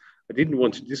is. I didn't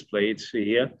want to display it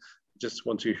here. Just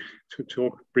want to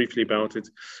talk briefly about it.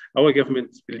 Our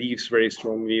government believes very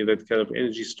strongly that kind of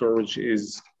energy storage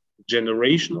is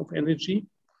generation of energy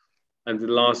and the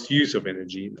last use of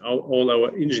energy. All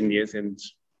our engineers and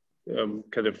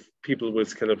kind of people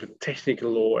with kind of a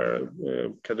technical or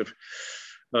kind of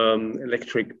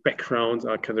electric backgrounds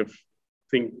are kind of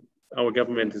think our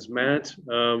government is mad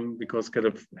because kind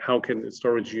of how can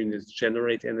storage units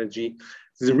generate energy?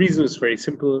 The reason is very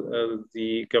simple.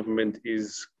 The government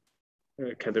is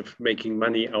kind of making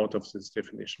money out of this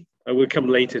definition. I will come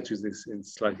later to this in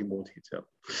slightly more detail.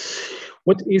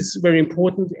 What is very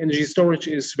important, energy storage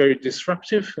is very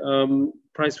disruptive.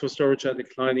 Price for storage are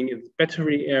declining in the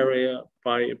battery area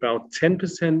by about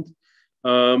 10%.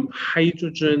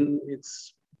 Hydrogen,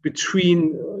 it's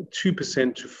between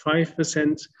 2% to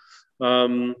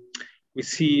 5%. We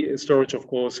see storage, of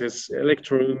course, has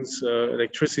electrons,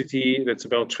 electricity, that's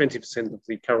about 20% of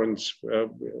the current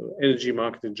energy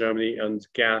market in Germany, and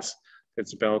gas,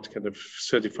 that's about kind of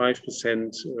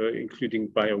 35%, including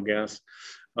biogas.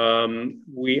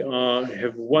 We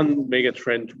have one mega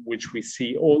trend which we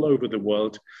see all over the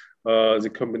world,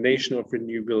 the combination of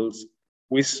renewables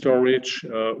with storage,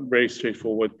 very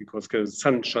straightforward because the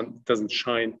sun doesn't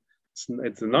shine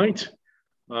at the night.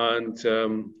 And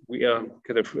we are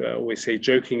kind of, we say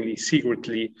jokingly,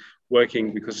 secretly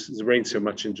working because it rains so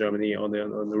much in Germany on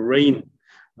the rain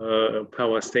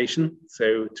power station.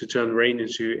 So to turn rain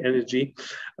into energy,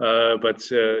 but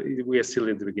we are still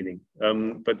in the beginning.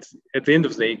 But at the end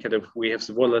of the day, kind of, we have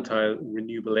the volatile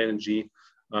renewable energy,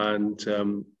 and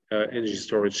energy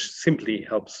storage simply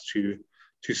helps to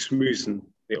smoothen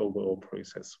the overall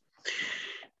process.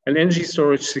 And energy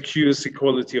storage secures the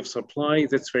quality of supply.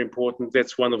 That's very important.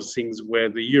 That's one of the things where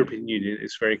the European Union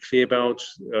is very clear about.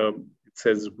 It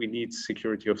says we need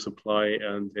security of supply,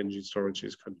 and energy storage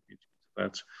is contributing to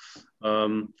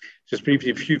that. Just briefly,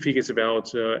 a few figures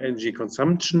about energy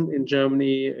consumption in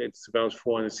Germany. It's about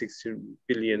 460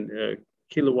 billion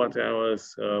kilowatt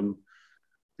hours.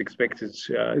 Expected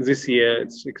this year,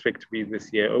 it's expected to be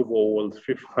this year overall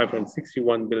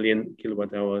 561 billion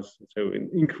kilowatt hours, so an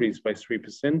increase by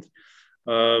 3%.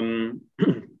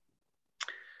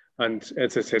 And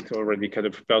as I said already, kind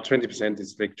of about 20%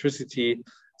 is electricity.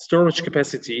 Storage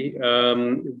capacity,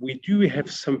 we do have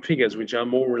some figures which are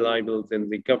more reliable than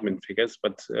the government figures,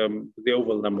 but the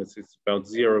overall numbers is about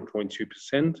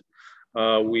 0.2%.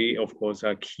 We, of course,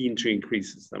 are keen to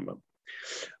increase this number.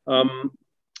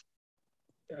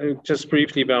 Just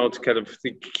briefly about kind of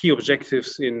the key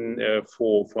objectives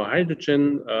for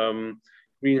hydrogen,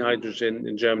 green hydrogen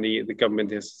in Germany. The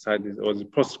government has decided, or the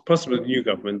possible new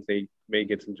government, they may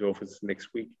get into office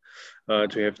next week,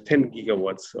 to have 10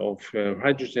 gigawatts of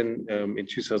hydrogen in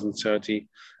 2030,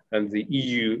 and the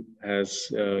EU has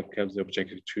kind of the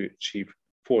objective to achieve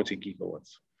 40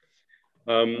 gigawatts.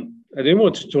 I don't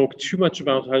want to talk too much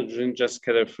about hydrogen, just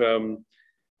kind of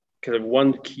kind of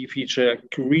one key feature,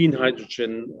 green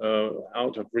hydrogen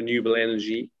out of renewable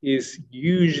energy is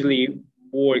usually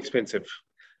more expensive,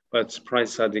 but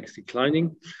prices are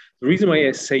declining. The reason why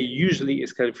I say usually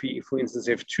is kind of, for instance,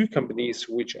 you have two companies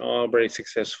which are very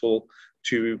successful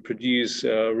to produce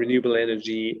renewable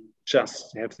energy,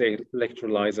 just have the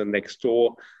electrolyzer next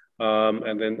door,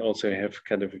 and then also have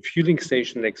kind of a fueling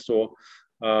station next door.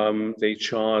 They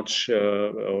charge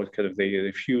or kind of they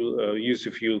use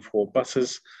the fuel for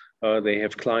buses. They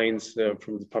have clients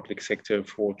from the public sector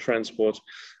for transport,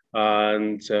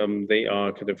 and they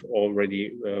are kind of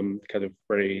already kind of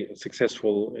very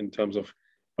successful in terms of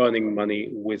earning money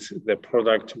with their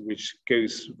product, which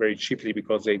goes very cheaply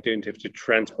because they don't have to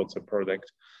transport the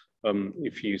product.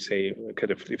 If you say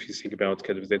kind of, if you think about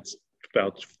kind of, that's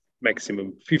about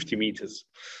maximum 50 meters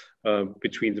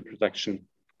between the production,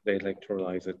 the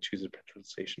electrolyzer to the petrol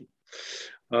station.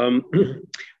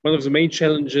 One of the main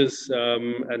challenges,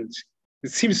 and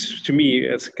it seems to me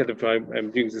as kind of I'm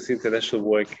doing this international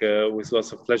work with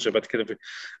lots of pleasure, but kind of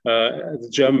the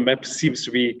German map seems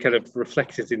to be kind of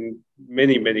reflected in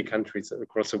many, many countries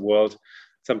across the world.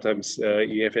 Sometimes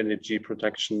you have energy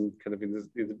production kind of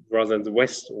rather in the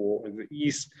west or in the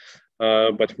east,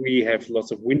 but we have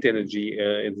lots of wind energy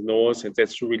in the north, and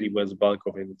that's really where the bulk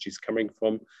of energy is coming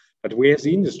from. But we have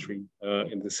the industry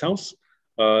in the south.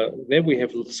 There we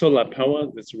have solar power.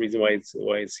 That's the reason why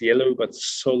it's yellow, but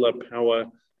solar power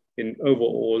in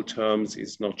overall terms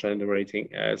is not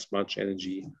generating as much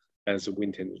energy as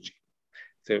wind energy.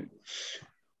 So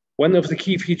one of the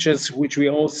key features which we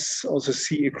also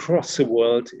see across the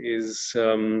world is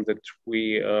that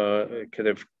we kind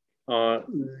of are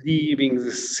leaving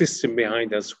the system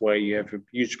behind us where you have a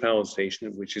huge power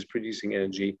station which is producing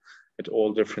energy at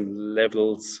all different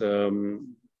levels,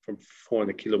 from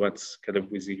 400 kilowatts, kind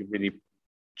of with the really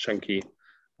chunky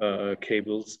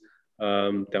cables,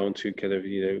 down to kind of,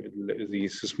 you know, the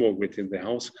small grid in the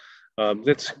house.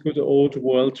 That's good old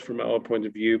world from our point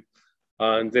of view,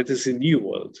 and that is a new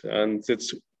world, and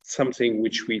that's something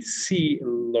which we see a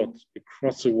lot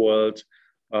across the world.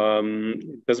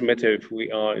 It doesn't matter if we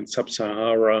are in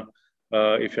Sub-Sahara,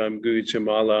 if I'm going to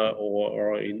Mala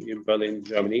or in Berlin,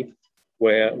 Germany,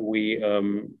 where we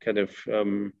kind of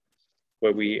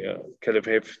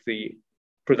have the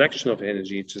production of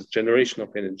energy, just generation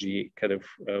of energy, kind of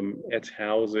at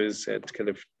houses, at kind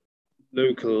of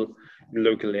local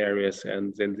areas,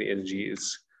 and then the energy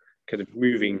is kind of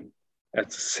moving at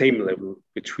the same level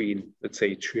between, let's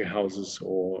say, two houses,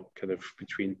 or kind of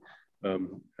between a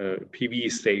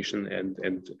PV station and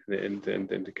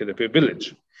kind of a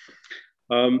village.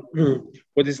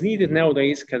 What is needed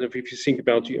nowadays, kind of, if you think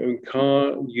about your own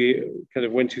car, you kind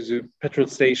of went to the petrol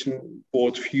station,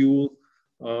 bought fuel,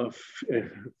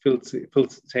 filled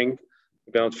the tank,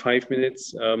 about 5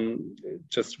 minutes.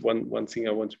 Just one thing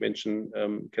I want to mention,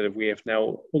 kind of, we have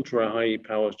now ultra high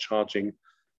power charging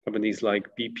companies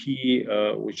like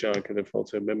BP, which are kind of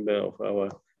also a member of our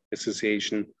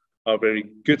association, are very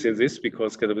good in this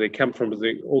because kind of they come from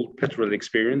the old petrol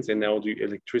experience and now do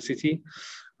electricity.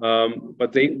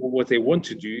 But what they want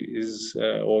to do is,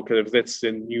 or kind of that's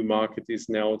the new market, is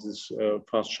now this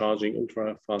fast charging,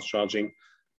 ultra fast charging,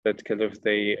 that kind of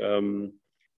they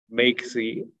make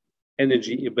the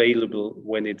energy available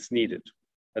when it's needed.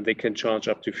 And they can charge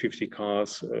up to 50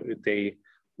 cars a day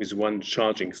with one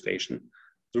charging station.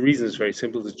 The reason is very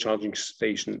simple. The charging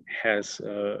station has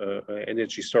an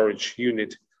energy storage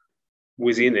unit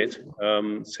within it,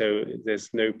 so there's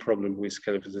no problem with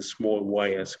kind of the small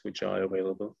wires which are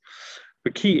available.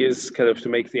 The key is kind of to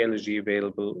make the energy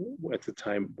available at the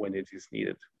time when it is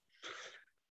needed.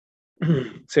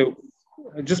 So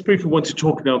I just briefly want to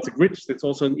talk about the grid. That's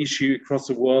also an issue across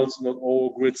the world. Not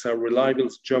all grids are reliable.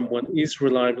 The German one is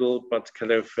reliable, but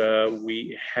kind of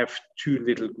we have too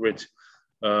little grid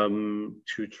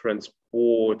to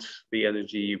transport the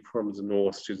energy from the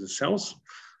north to the south.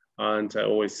 And I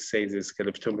always say this, kind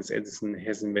of, Thomas Edison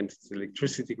has invented the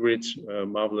electricity grid,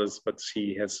 marvelous, but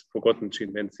he has forgotten to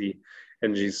invent the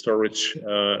energy storage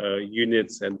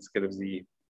units and kind of the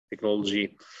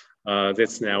technology.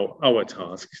 That's now our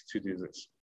task to do this.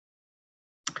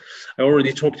 I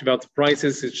already talked about the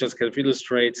prices. It just kind of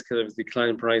illustrates kind of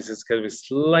declining prices, kind of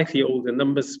slightly older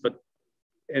numbers, but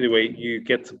anyway, you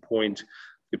get the point.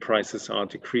 The prices are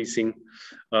decreasing.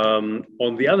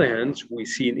 On the other hand, we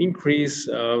see an increase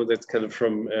that's kind of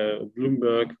from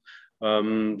Bloomberg.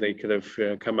 They kind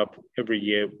of come up every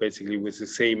year basically with the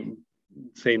same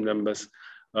numbers.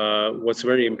 What's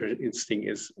very interesting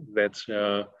is that,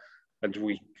 and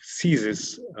we see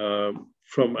this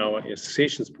from our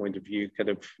association's point of view, kind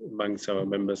of amongst our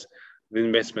members, the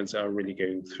investments are really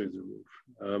going through the roof.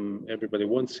 Everybody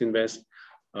wants to invest.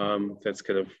 That's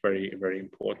kind of very, very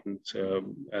important,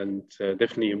 and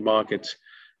definitely a market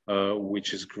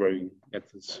which is growing at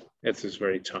this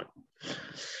very time.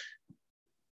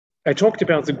 I talked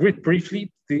about the grid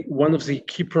briefly. One of the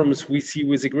key problems we see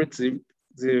with the grid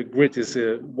is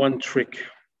a one-trick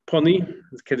pony.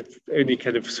 It's kind of only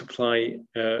kind of supply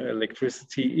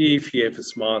electricity. If you have a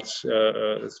smart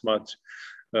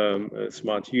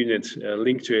unit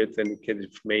linked to it, then it kind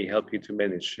of may help you to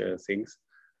manage things.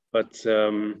 But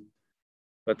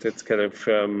that's kind of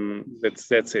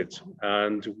that's it.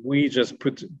 And we just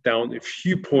put down a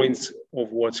few points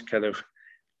of what kind of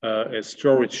a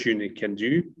storage unit can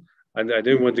do. And I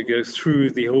don't want to go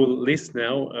through the whole list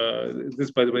now.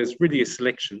 This, by the way, is really a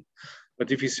selection.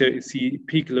 But if you see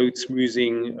peak load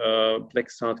smoothing,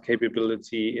 black start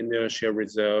capability, inertia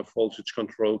reserve, voltage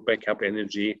control, backup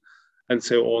energy, and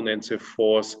so on and so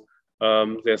forth,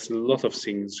 there's a lot of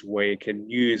things where you can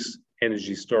use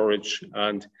energy storage.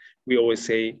 And we always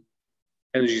say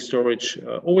energy storage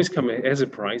always comes as a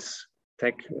price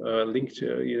tag linked,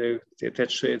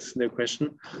 attached to it, no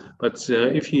question. But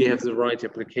if you have the right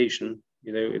application,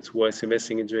 it's worth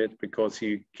investing into it because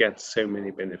you get so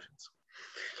many benefits.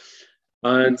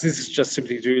 And this is just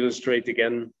simply to illustrate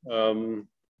again,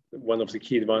 one of the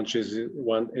key advantages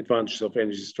of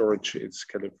energy storage is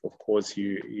kind of course,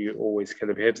 you always kind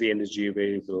of have the energy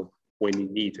available when you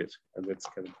need it. And that's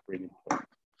kind of really important.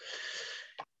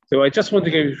 So I just want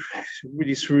to go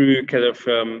really through kind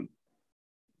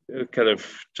of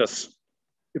just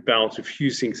about a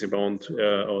few things about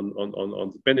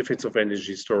on the benefits of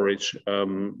energy storage,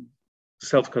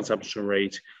 self-consumption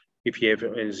rate. If you have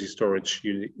an energy storage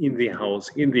unit in the house,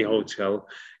 in the hotel,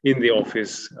 in the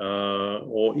office,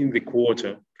 or in the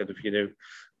quarter, kind of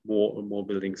more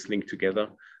buildings linked together,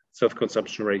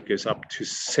 self-consumption rate goes up to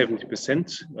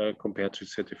 70% compared to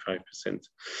 35%.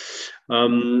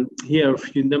 Here are a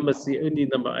few numbers. The only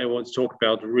number I want to talk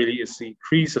about really is the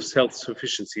increase of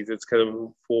self-sufficiency. That's kind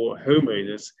of for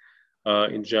homeowners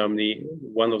in Germany,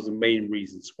 one of the main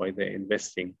reasons why they're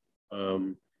investing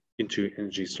into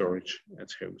energy storage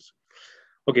at homes.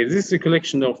 Okay, this is a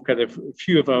collection of kind of a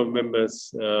few of our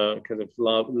members, kind of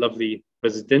lovely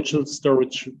residential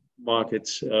storage market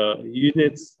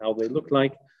units, how they look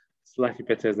like. Slightly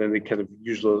better than the kind of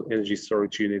usual energy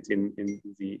storage unit in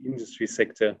the industry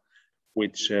sector,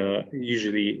 which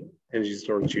usually energy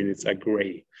storage units are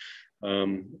gray.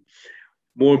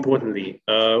 More importantly,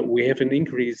 we have an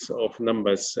increase of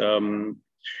numbers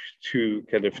to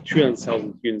kind of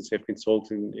 200,000 units have been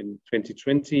sold in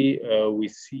 2020. We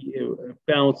see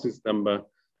about this number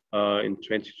in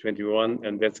 2021,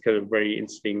 and that's kind of very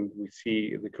interesting. We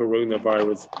see the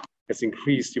coronavirus has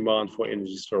increased demand for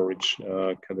energy storage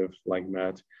kind of like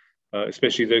mad,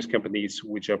 especially those companies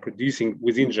which are producing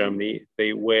within Germany.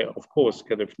 They were, of course,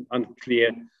 kind of unclear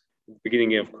at the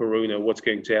beginning of Corona what's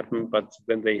going to happen, but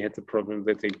then they had the problem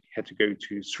that they had to go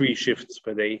to 3 shifts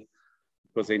per day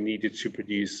because they needed to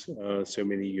produce so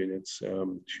many units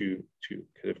to kind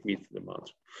of meet the demand.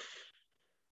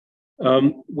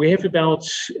 We have about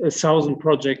 1,000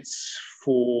 projects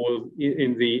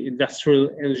in the industrial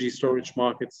energy storage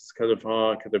markets. It's kind of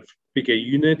our kind of bigger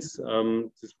units.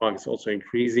 This market is also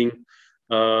increasing.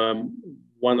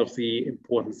 One of the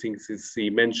important things is the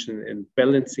mention and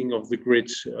balancing of the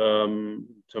grid in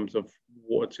terms of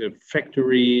what a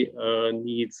factory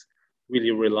needs.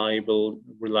 Really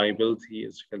reliability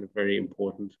is kind of very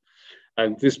important.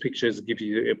 And this picture gives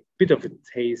you a bit of a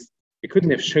taste. I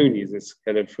couldn't have shown you this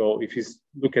kind of, if you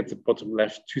look at the bottom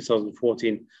left,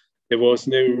 2014, there was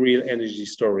no real energy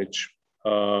storage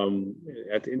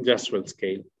at industrial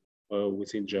scale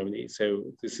within Germany.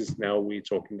 So this is now, we're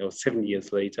talking now 7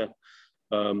 years later.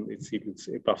 It's even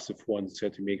above the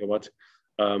 430 megawatt.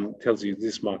 Tells you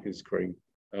this market is growing.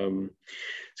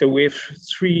 So we have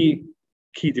 3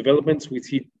 key developments. We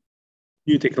see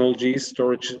new technologies,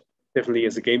 storage definitely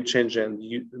as a game changer, and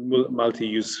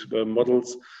multi-use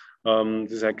models.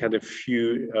 These are kind of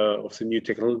few of the new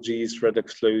technologies: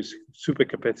 redox flows,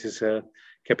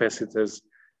 supercapacitors.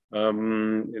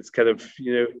 It's kind of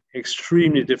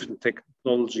extremely different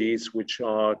technologies which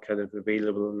are kind of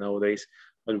available nowadays.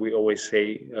 And we always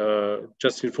say,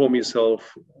 just inform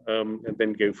yourself and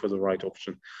then go for the right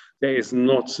option. There is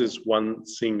not this one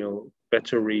single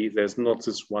battery. There's not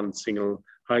this one single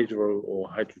hydro or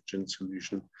hydrogen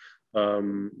solution.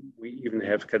 We even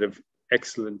have kind of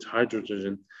excellent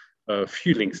hydrogen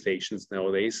fueling stations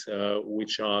nowadays,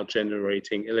 which are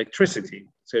generating electricity.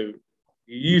 So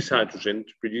you use hydrogen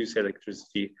to produce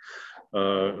electricity,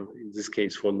 in this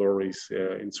case for lorries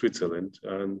in Switzerland.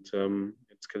 And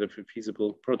it's kind of a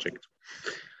feasible project.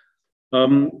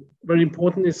 Very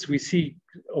important is we see,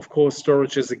 of course,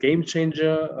 storage as a game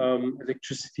changer.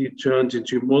 Electricity turned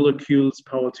into molecules,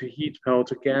 power to heat, power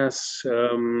to gas,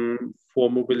 for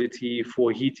mobility,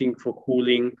 for heating, for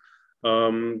cooling.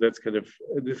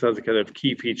 These are the kind of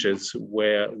key features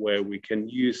where we can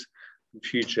use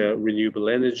future renewable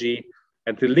energy,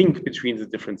 and the link between the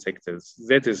different sectors.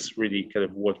 That is really kind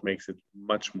of what makes it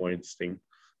much more interesting.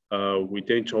 We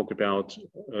don't talk about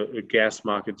a gas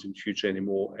market in future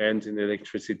anymore, and an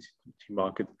electricity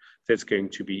market that's going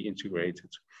to be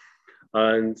integrated.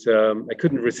 And I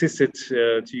couldn't resist it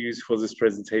to use for this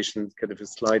presentation kind of a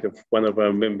slide of one of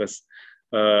our members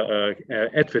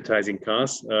advertising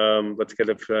cars, but kind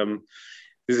of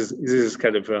this is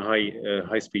kind of a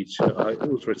high speed,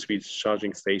 ultra speed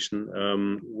charging station,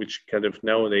 which kind of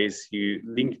nowadays you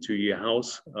link to your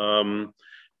house.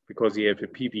 Because you have a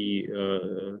PV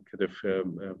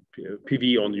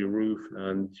PV on your roof,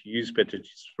 and you use battery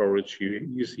storage, you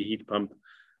use the heat pump,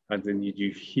 and then you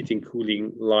do heating,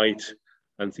 cooling, light,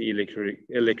 and the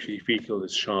electric vehicle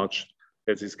is charged.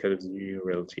 That is kind of the new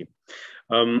reality.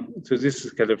 So this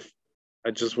is kind of,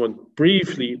 I just want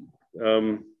briefly,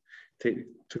 looking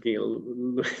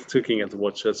at the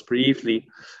watch, just briefly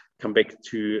come back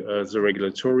to the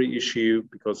regulatory issue,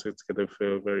 because it's kind of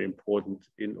very important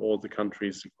in all the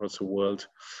countries across the world.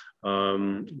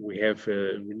 We have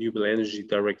a renewable energy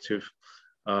directive,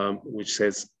 which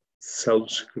says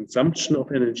self-consumption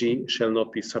of energy shall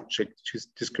not be subject to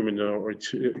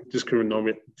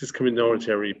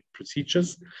discriminatory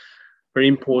procedures. Very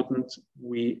important.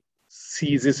 We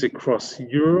see this across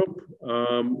Europe.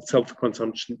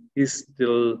 Self-consumption is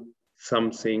still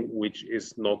something which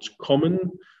is not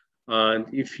common. And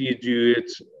if you do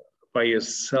it by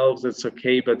yourself, that's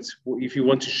okay. But if you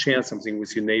want to share something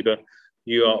with your neighbor,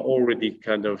 you are already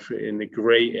kind of in a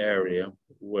gray area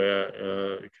where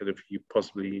kind of you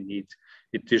possibly need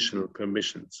additional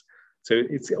permissions. So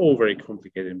it's all very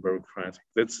complicated and bureaucratic.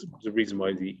 That's the reason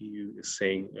why the EU is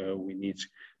saying we need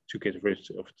to get rid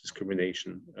of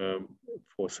discrimination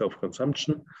for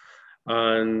self-consumption.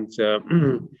 And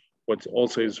what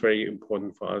also is very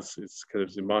important for us is kind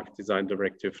of the market design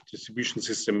directive. Distribution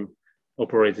system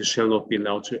operators shall not be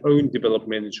allowed to own, develop,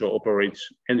 manage, or operate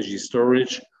energy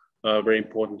storage. Very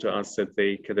important to us that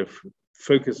they kind of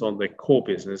focus on their core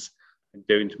business and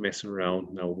don't mess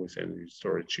around now with energy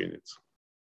storage units.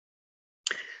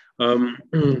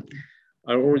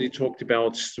 I already talked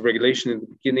about the regulation in the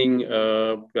beginning,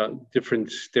 about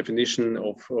different definition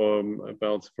of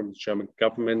about from the German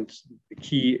government. The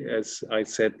key, as I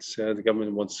said, the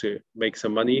government wants to make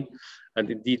some money, and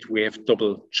indeed we have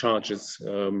double charges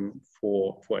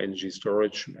for energy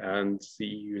storage, and the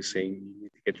EU is saying you need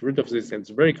to get rid of this, and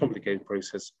it's a very complicated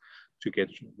process to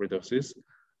get rid of this.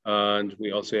 And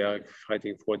we also are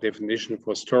fighting for a definition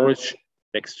for storage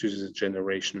next to the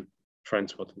generation,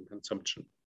 transport, and consumption.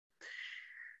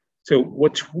 So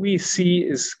what we see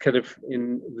is kind of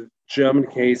in the German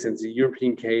case and the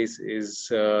European case is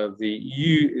the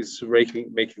EU is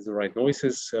making the right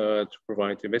noises to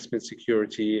provide investment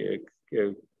security,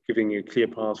 giving a clear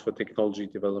path for technology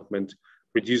development,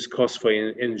 reduce costs for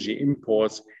energy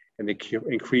imports, and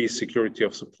increase security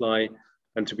of supply.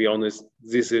 And to be honest,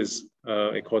 this is,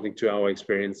 according to our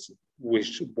experience,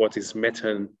 what is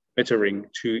mattering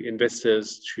to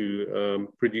investors, to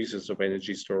producers of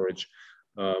energy storage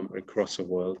across the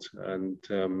world. And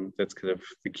that's kind of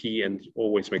the key, and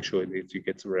always make sure that you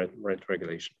get the right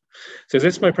regulation. So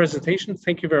that's my presentation.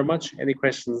 Thank you very much. Any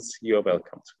questions, you're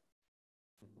welcome.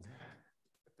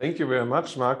 Thank you very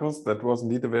much, Markus. That was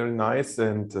indeed a very nice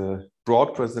and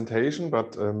broad presentation,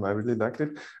 but I really liked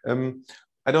it.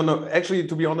 I don't know, actually,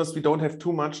 to be honest, we don't have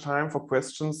too much time for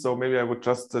questions, so maybe I would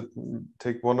just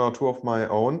take one or two of my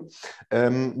own.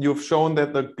 You've shown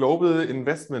that the global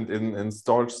investment in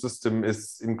storage system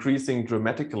is increasing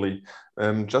dramatically.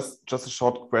 Just a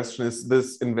short question, is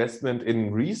this investment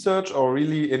in research or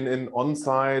really in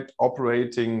on-site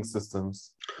operating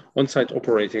systems? On-site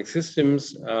operating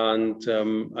systems, and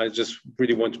I just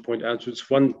really want to point out it's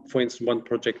for instance, one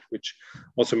project which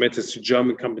also matters to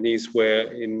German companies,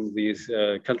 where in this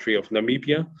country of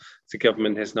Namibia, the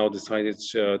government has now decided,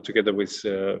 together with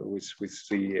the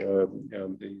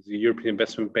European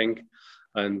Investment Bank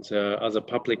and other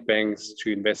public banks,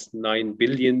 to invest 9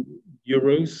 billion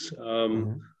euros.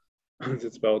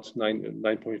 That's about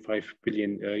 $9.5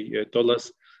 billion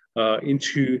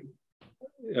into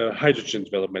hydrogen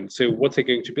development. So what they're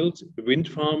going to build, a wind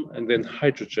farm and then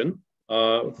hydrogen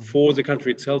for the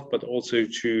country itself, but also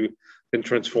to then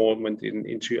transform it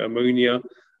into ammonia,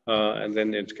 and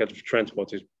then it's kind of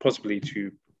transported possibly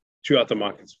to to other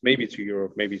markets, maybe to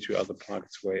Europe, maybe to other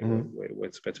markets where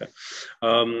it's better.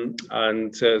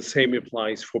 And same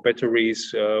applies for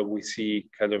batteries. We see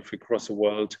kind of across the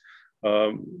world,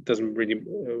 doesn't really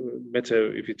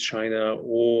matter if it's China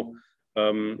or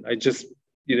I just,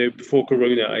 before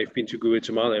Corona, I've been to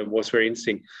Guatemala and it was very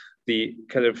interesting. The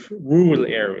kind of rural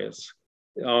areas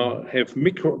have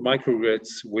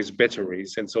microgrids with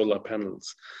batteries and solar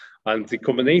panels. And the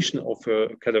combination of a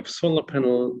kind of solar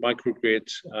panel, microgrid,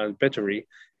 and battery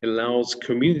allows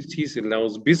communities,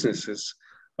 allows businesses,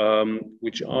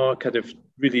 which are kind of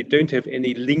really don't have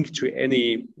any link to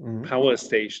any power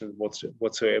station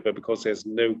whatsoever because there's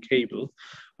no cable,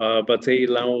 but they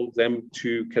allow them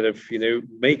to kind of,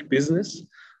 make business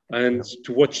and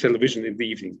to watch television in the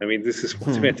evening. I mean, this is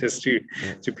what matters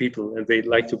to people, and they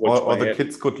like to watch. Or the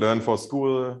kids could learn for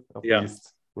school, at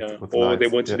least. With or lights. they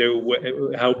want to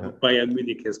know how Bayern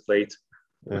Munich has played.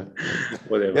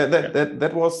 Whatever. Yeah,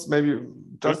 that was maybe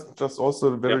just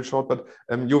also very short, but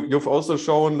you've also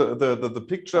shown the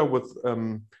picture with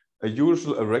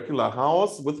a regular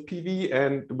house with PV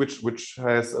and which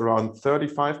has around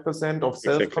 35% of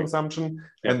self-consumption.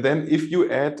 And then if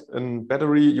you add a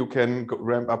battery, you can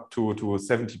ramp up to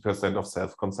 70% of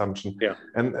self-consumption.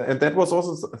 And that was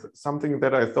also something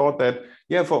that I thought that,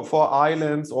 for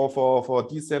islands or for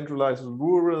decentralized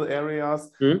rural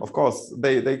areas, of course,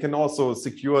 they can also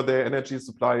secure their energy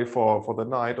supply for the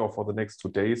night or for the next 2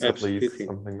 days at least,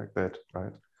 something like that,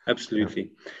 right?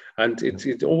 Absolutely. And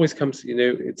it always comes,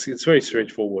 it's very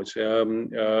straightforward.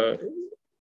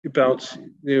 About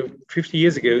 50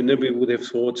 years ago, nobody would have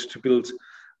thought to build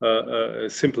a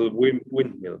simple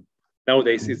windmill.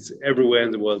 Nowadays, it's everywhere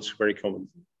in the world, it's very common.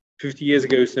 50 years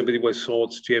ago, somebody was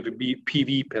thought to have a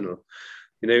PV panel.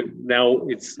 Now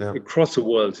it's across the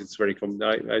world, it's very common.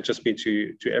 I just been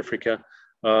to Africa.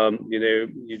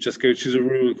 You just go to the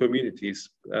rural communities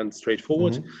and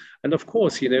straightforward. And of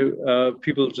course,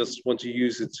 people just want to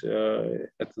use it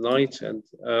at night. And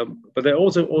but they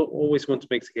also always want to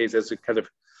make the case as a kind of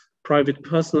private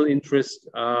personal interest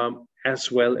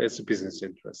as well as a business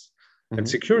interest. And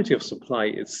security of supply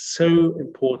is so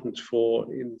important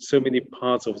in so many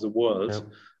parts of the world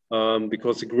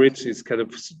because the grid is kind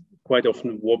of quite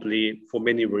often wobbly for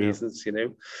many reasons,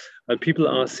 and people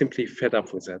are simply fed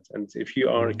up with that. And if you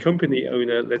are a company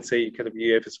owner, let's say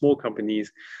you have a small company,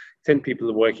 10 people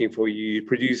are working for you, you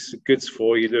produce goods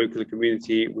for your local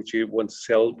community, which you want to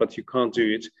sell, but you can't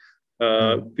do it.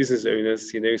 Business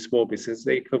owners, small business,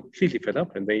 they completely fed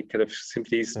up and they kind of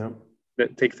simply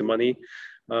take the money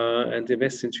and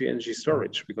invest into energy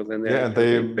storage because then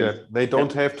they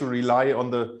don't have to rely on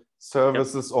the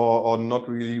services or not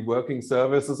really working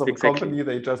services of a company.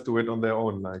 They just do it on their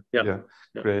own.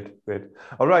 Great.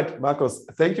 All right, Markus,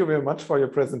 thank you very much for your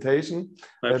presentation.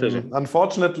 My pleasure.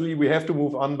 Unfortunately, we have to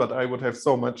move on, but I would have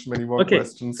many more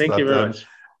questions. Thank you very much.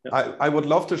 I would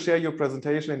love to share your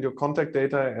presentation and your contact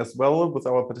data as well with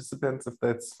our participants, if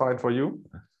that's fine for you.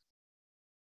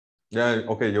 Yeah,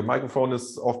 okay, your microphone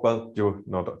is off, but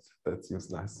that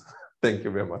seems nice. Thank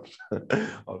you very much.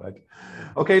 All right.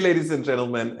 Okay, ladies and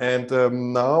gentlemen, and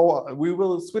now we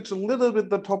will switch a little bit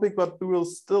the topic, but we will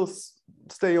still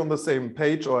stay on the same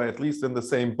page, or at least in the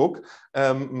same book.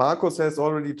 Markus has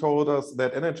already told us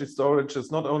that energy storage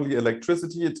is not only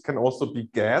electricity, it can also be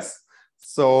gas.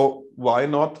 So why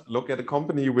not look at a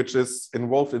company which is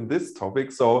involved in this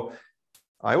topic? So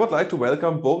I would like to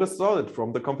welcome Boris Dold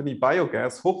from the company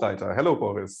Biogas Hochreiter. Hello,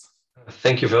 Boris.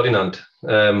 Thank you, Ferdinand.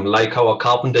 Like our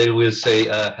Carpendale will say,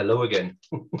 hello again.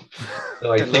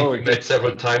 So I think we met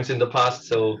several times in the past,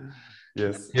 so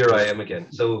here I am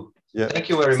again. So thank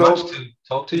you very much to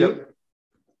talk to you.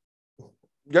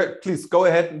 Yeah, please go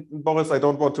ahead, Boris. I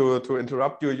don't want to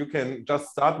interrupt you. You can just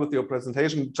start with your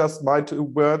presentation. Just my 2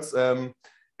 words.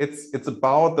 It's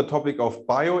about the topic of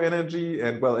bioenergy.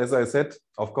 And well, as I said,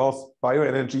 of course,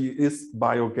 bioenergy is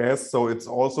biogas. So it's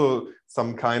also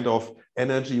some kind of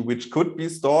energy which could be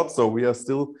stored. So we are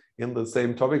still in the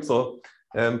same topic. So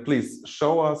please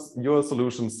show us your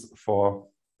solutions for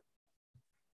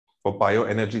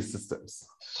bioenergy systems.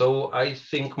 So I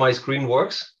think my screen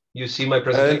works. You see my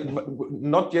presentation?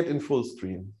 Not yet in full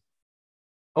screen.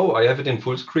 Oh, I have it in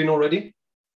full screen already?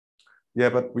 Yeah,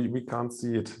 but we can't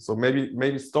see it. So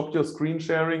maybe stop your screen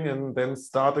sharing and then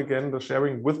start again the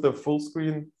sharing with the full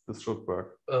screen. This should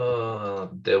work.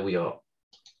 There we are.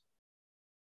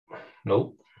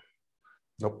 No.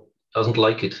 Nope. Doesn't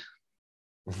like it.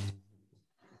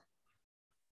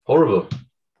 Horrible.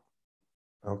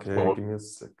 Okay, give me a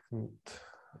second.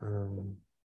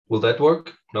 Will that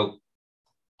work? No.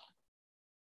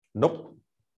 Nope.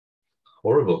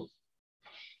 Horrible.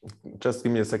 Just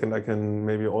give me a second. I can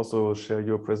maybe also share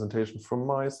your presentation from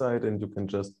my side, and you can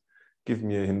just give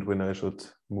me a hint when I should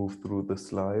move through the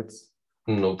slides.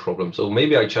 No problem. So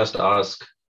maybe I just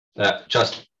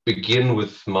just begin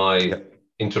with my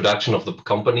introduction of the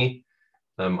company.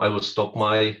 I will stop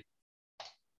my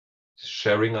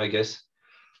sharing, I guess.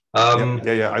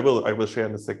 I will share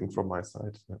in a second from my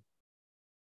side.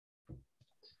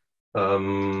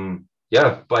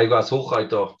 Biogas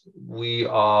Hochreiter. We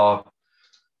are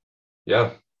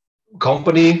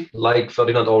company, like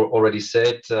Ferdinand already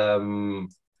said,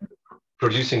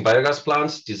 producing biogas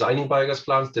plants, designing biogas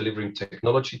plants, delivering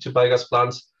technology to biogas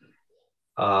plants.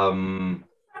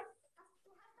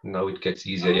 Now it gets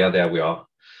easier. Yeah, there we are.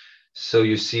 So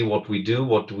you see what we do,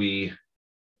 what we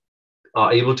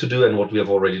are able to do, and what we have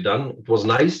already done. It was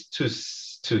nice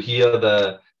to hear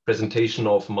the presentation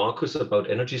of Markus about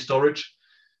energy storage.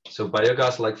 So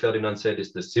biogas, like Ferdinand said,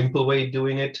 is the simple way of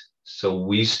doing it. So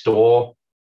we store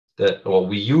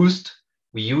we use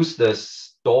the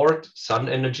stored sun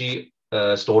energy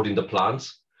stored in the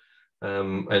plants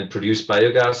and produce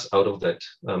biogas out of that.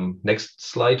 Next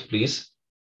slide, please.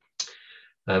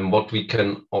 What we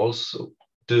can also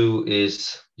do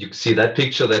is, you see that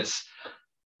picture, that's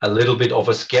a little bit of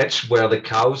a sketch where the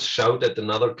cows shout at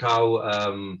another cow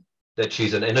that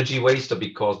she's an energy waster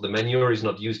because the manure is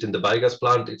not used in the biogas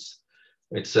plant.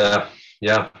 It's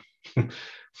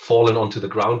fallen onto the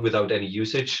ground without any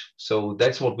usage. So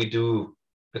that's what we do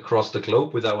across the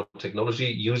globe with our technology,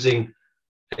 using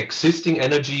existing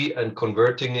energy and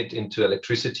converting it into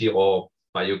electricity or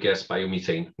biogas,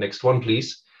 biomethane. Next one,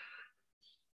 please.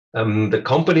 The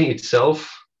company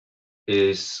itself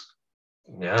is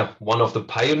one of the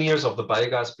pioneers of the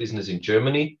biogas business in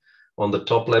Germany. On the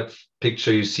top left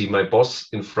picture, you see my boss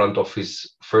in front of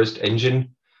his first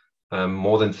engine,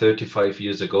 more than 35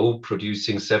 years ago,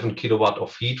 producing 7 kilowatt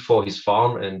of heat for his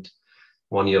farm, and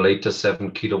 1 year later,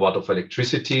 7 kilowatt of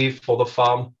electricity for the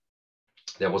farm.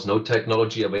 There was no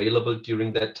technology available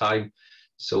during that time,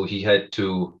 so he had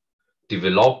to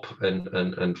develop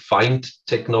and find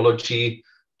technology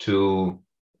to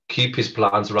keep his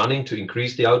plants running, to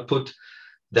increase the output.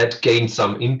 That gained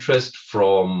some interest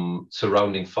from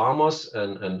surrounding farmers,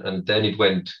 and then it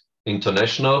went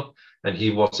international, and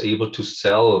he was able to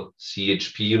sell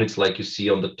CHP units like you see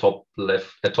on the top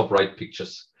left, top right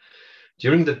pictures.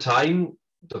 During the time,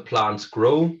 the plants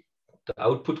grow, the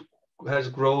output has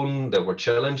grown, there were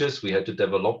challenges, we had to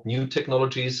develop new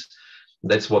technologies.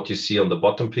 That's what you see on the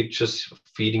bottom pictures,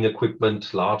 feeding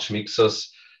equipment, large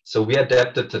mixers. So we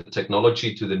adapted the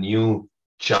technology to the new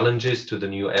challenges, to the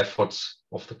new efforts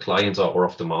of the clients or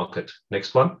of the market.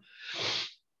 Next one.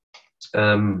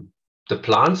 The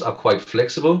plants are quite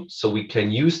flexible, so we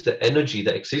can use the energy,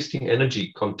 the existing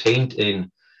energy contained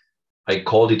in, I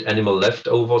called it animal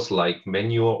leftovers like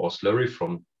manure or slurry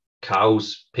from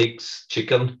cows, pigs,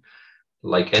 chicken,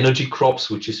 like energy crops,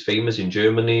 which is famous in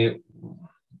Germany.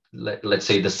 Let's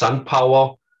say the sun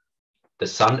power, the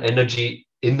sun energy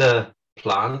in the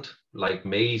plant, like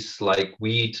maize, like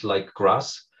wheat, like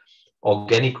grass,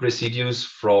 organic residues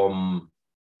from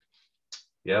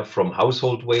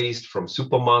household waste, from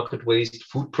supermarket waste,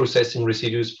 food processing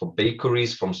residues from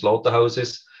bakeries, from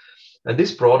slaughterhouses. And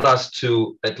this brought us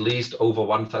to at least over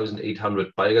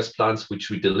 1,800 biogas plants, which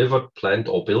we delivered, planned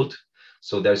or built.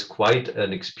 So there's quite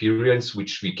an experience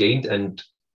which we gained. And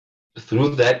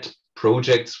through that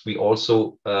projects, we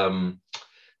also,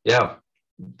 we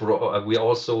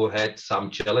also had some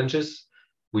challenges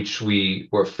which we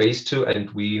were faced to,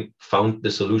 and we found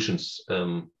the solutions.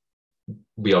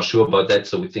 We are sure about that,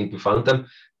 so we think we found them.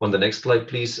 On the next slide,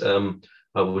 please, I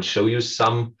will show you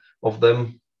some of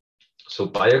them. So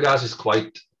biogas is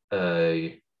quite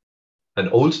an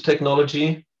old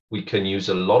technology. We can use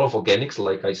a lot of organics,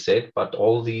 like I said, but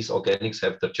all these organics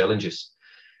have their challenges.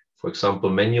 For example,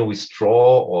 manure with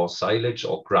straw or silage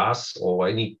or grass or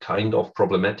any kind of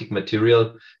problematic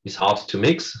material is hard to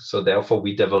mix. So therefore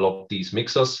we developed these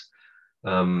mixers,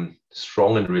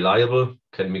 strong and reliable,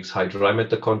 can mix high dry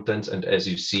matter contents. And as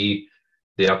you see,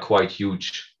 they are quite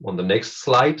huge. On the next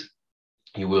slide,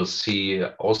 you will see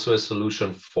also a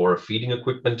solution for feeding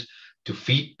equipment to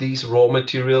feed these raw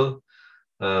material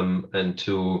and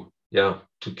to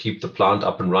keep the plant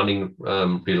up and running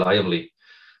reliably.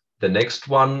 The next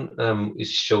one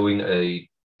is showing a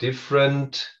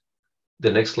different,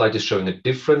 the next slide is showing a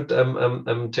different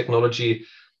technology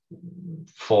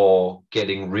for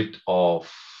getting rid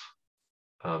of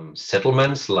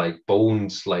settlements like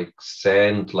bones, like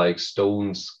sand, like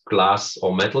stones, glass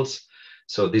or metals.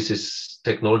 So this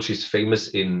technology is famous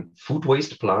in food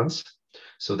waste plants.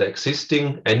 So the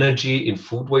existing energy in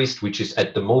food waste, which is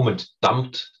at the moment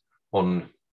dumped on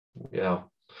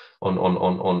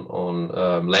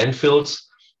landfills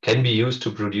can be used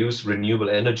to produce renewable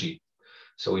energy.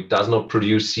 So it does not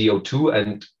produce CO2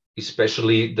 and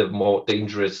especially the more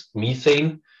dangerous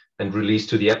methane and release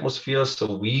to the atmosphere.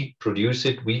 So we produce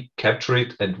it, we capture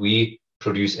it, and we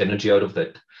produce energy out of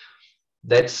that.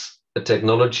 That's a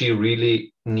technology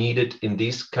really needed in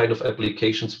these kind of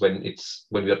applications when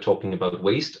we are talking about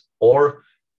waste or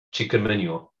chicken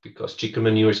manure, because chicken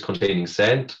manure is containing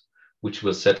sand, which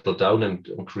will settle down and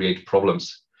create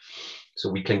problems. So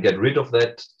we can get rid of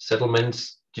that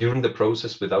settlements during the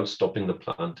process without stopping the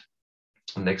plant.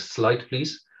 Next slide,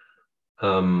 please.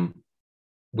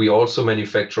 We also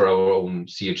manufacture our own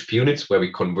CHP units where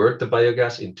we convert the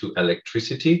biogas into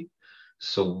electricity.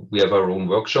 So we have our own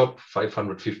workshop.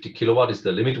 550 kilowatt is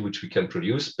the limit which we can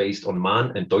produce based on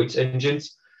MAN and Deutz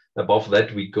engines. Above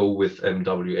that, we go with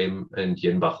MWM and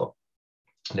Jenbacher.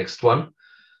 Next one.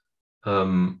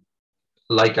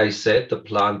 Like I said, the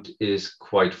plant is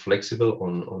quite flexible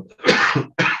on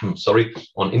sorry,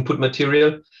 on input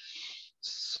material.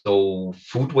 So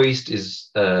food waste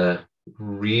is a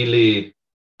really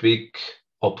big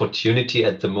opportunity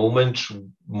at the moment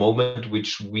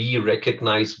which we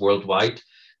recognize worldwide,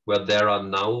 where there are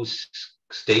now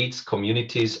states,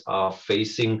 communities are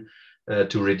facing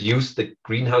to reduce the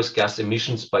greenhouse gas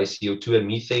emissions by CO2 and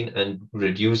methane and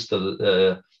reduce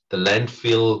the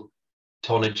landfill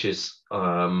tonnages,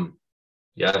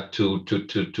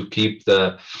 to keep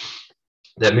the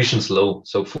emissions low.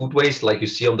 So food waste, like you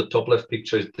see on the top left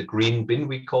picture, is the green bin,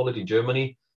 we call it in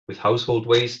Germany, with household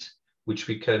waste, which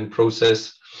we can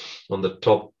process. On the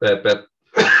top,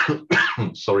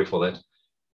 sorry for that.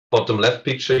 Bottom left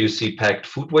picture, you see packed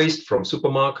food waste from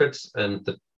supermarkets, and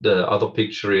the other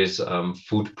picture is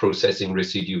food processing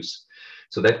residues.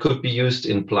 So that could be used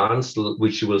in plants,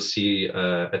 which you will see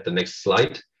at the next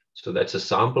slide. So that's a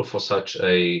sample for such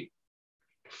a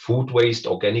food waste,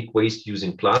 organic waste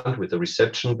using plant with a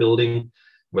reception building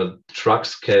where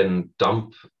trucks can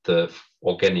dump the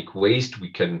organic waste. We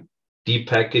can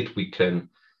depack it, we can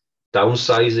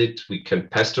downsize it, we can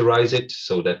pasteurize it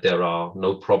so that there are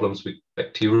no problems with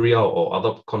bacteria or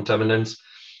other contaminants.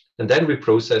 And then we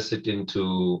process it in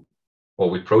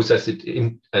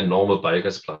a normal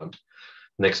biogas plant.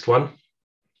 Next one.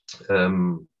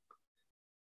 A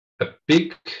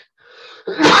big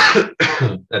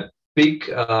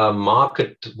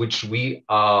market which we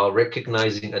are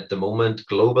recognizing at the moment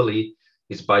globally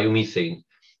is biomethane.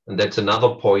 And that's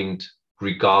another point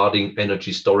regarding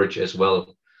energy storage as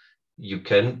well. You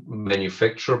can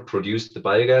produce the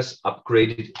biogas,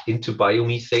 upgrade it into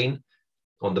biomethane.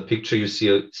 On the picture, you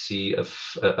see a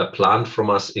plant from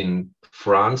us in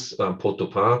France,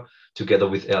 Port-au-Pin, together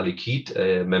with Air Liquide,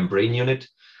 a membrane unit.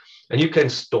 And you can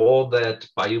store that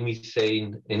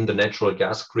biomethane in the natural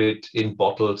gas grid in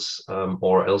bottles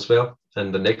or elsewhere.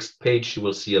 And the next page, you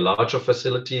will see a larger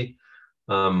facility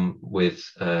with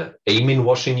amine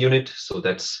washing unit. So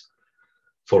that's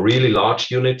for really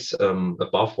large units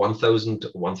above 1,000,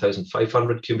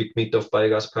 1,500 cubic meter of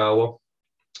biogas per hour.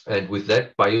 And with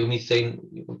that biomethane,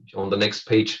 on the next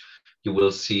page, you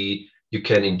will see you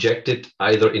can inject it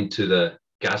either into the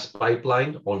gas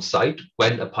pipeline on site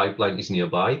when a pipeline is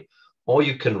nearby, or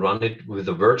you can run it with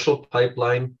a virtual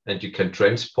pipeline and you can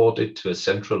transport it to a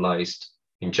centralized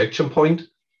injection point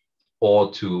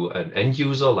or to an end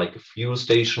user like a fuel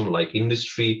station, like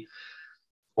industry,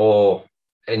 or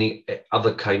any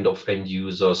other kind of end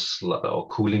users or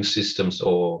cooling systems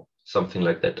or something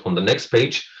like that. On the next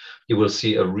page, you will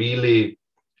see a really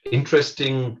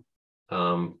interesting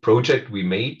project we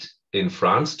made in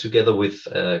France together with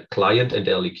a client and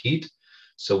Air Liquide.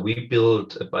 So we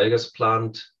built a biogas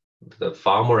plant. The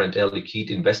farmer and Air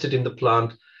Liquide invested in the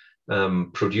plant,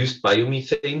 produced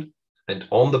biomethane. And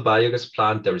on the biogas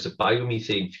plant, there is a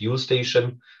biomethane fuel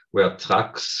station where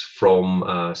trucks from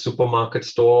a supermarket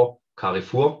store,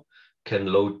 Carrefour, can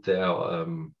load their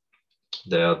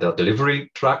delivery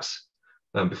trucks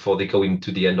before they go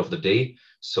into the end of the day.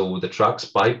 So the trucks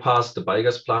bypass the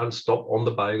biogas plant, stop on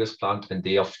the biogas plant, and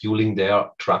they are fueling their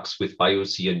trucks with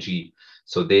bio-CNG.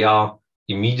 So they are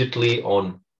immediately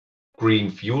on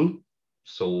green fuel,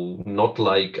 so not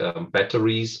like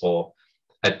batteries or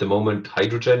at the moment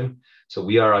hydrogen. So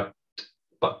we are at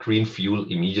green fuel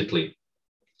immediately.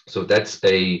 So that's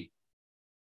in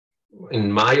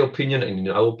my opinion and in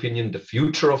our opinion, the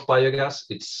future of biogas.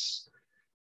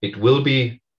 It will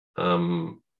be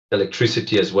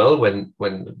electricity as well when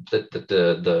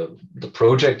the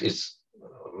project is,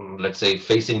 let's say,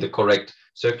 facing the correct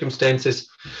circumstances.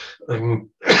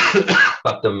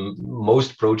 But the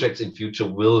most projects in future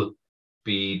will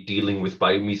be dealing with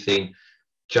biomethane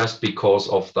just because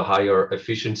of the higher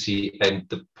efficiency and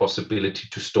the possibility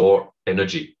to store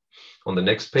energy. On the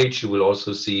next page, you will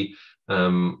also see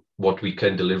what we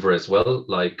can deliver as well,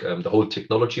 like the whole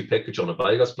technology package on a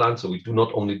biogas plant. So we do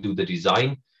not only do the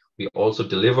design, we also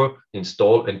deliver,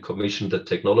 install, and commission the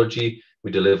technology.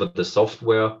 We deliver the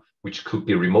software, which could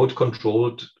be remote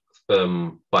controlled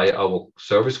by our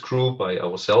service crew, by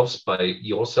ourselves, by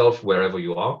yourself, wherever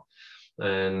you are.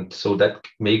 And so that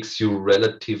makes you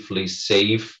relatively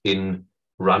safe in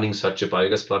running such a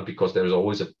biogas plant, because there is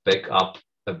always a backup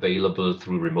available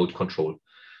through remote control.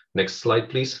 Next slide,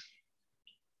 please.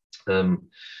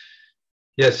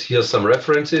 Yes, here's some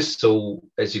references. So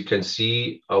as you can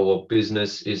see, our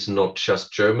business is not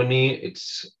just Germany,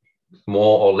 it's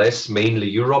more or less mainly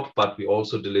Europe, but we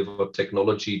also deliver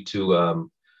technology to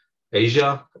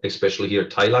Asia, especially here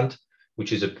Thailand,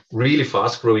 which is a really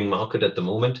fast growing market at the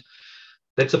moment.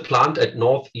 That's a plant at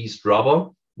Northeast Rubber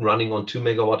running on 2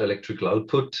 megawatt electrical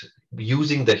output,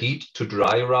 using the heat to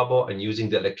dry rubber and using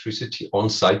the electricity on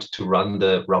site to run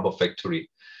the rubber factory.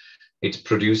 It's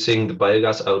producing the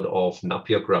biogas out of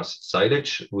Napier grass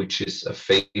silage, which is a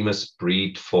famous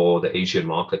breed for the Asian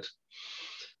market.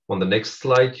 On the next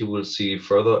slide, you will see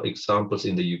further examples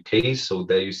in the UK. So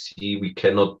there you see we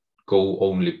cannot go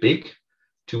only big,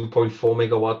 2.4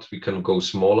 megawatts. We can go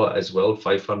smaller as well,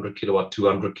 500 kilowatt,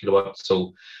 200 kilowatt.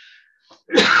 So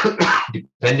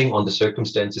depending on the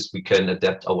circumstances, we can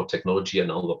adapt our technology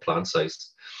and our plant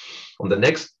size. On the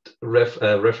next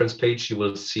reference page, you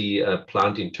will see a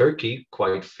plant in Turkey,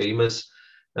 quite famous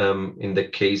in the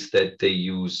case that they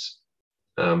use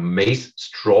maize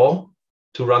straw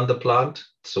to run the plant.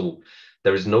 So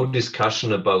there is no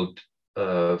discussion about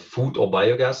food or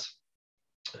biogas.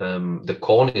 The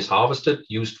corn is harvested,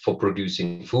 used for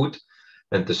producing food,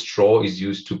 and the straw is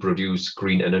used to produce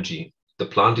green energy. The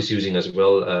plant is using as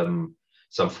well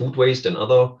some food waste and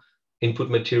other input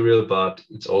material, but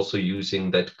it's also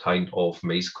using that kind of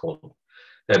maize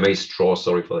straw,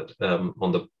 sorry for that.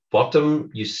 On the bottom,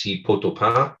 you see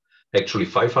Pot-au-Pin, actually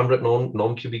 500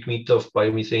 non-cubic meter of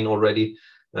biomethane already.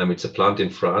 It's a plant in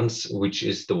France, which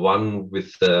is the one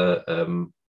with the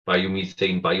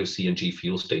biomethane, bio-CNG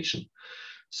fuel station.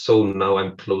 So now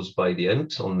I'm close by the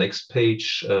end. On next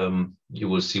page, you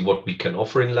will see what we can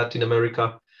offer in Latin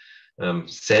America.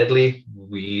 Sadly,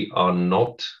 we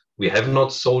have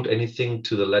not sold anything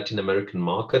to the Latin American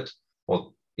market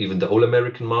or even the whole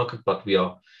American market, but we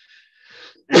are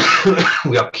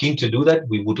we are keen to do that.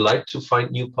 We would like to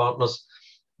find new partners.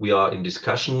 We are in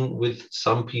discussion with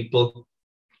some people,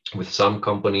 with some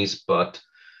companies, but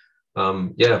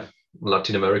yeah,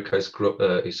 Latin America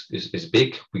is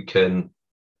big. We can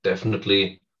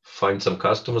definitely find some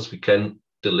customers. We can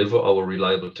deliver our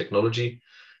reliable technology,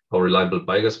 our reliable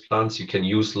biogas plants. You can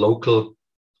use local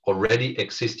already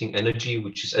existing energy,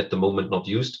 which is at the moment not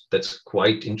used. That's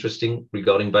quite interesting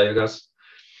regarding biogas.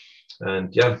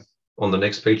 And yeah, on the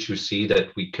next page, you see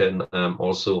that we can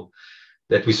also,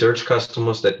 that we search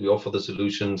customers, that we offer the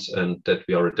solutions, and that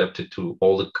we are adapted to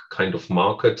all the kind of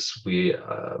markets. We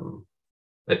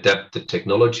adapt the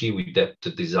technology, we adapt the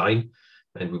design,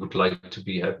 and we would like to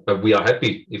be happy. We are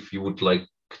happy if you would like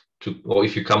to, or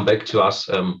if you come back to us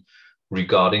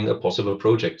regarding a possible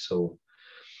project. So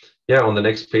yeah, on the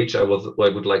next page, I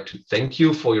would like to thank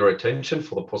you for your attention,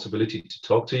 for the possibility to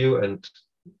talk to you. And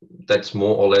that's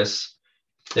more or less,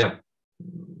 yeah,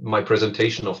 my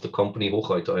presentation of the company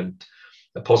Hochreiter and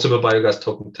a possible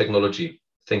biogas technology.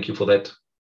 Thank you for that.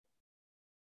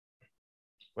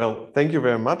 Well, thank you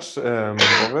very much,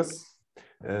 Boris.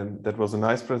 That was a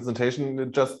nice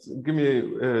presentation. Just give me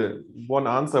one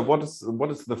answer. What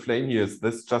is the flame here? Is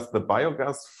this just the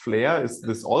biogas flare? Is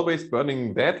this always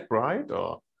burning that bright,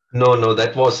 or? No,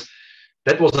 that was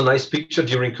a nice picture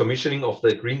during commissioning of the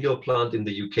Greengill plant in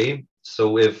the UK.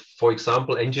 So if, for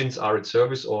example, engines are at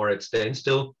service or at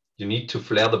standstill, you need to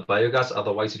flare the biogas,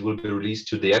 otherwise it will be released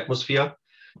to the atmosphere.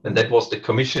 And that was the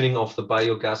commissioning of the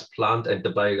biogas plant and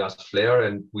the biogas flare.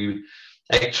 And we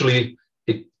actually,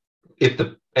 if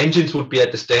the engines would be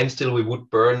at the standstill, we would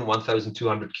burn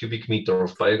 1,200 cubic meter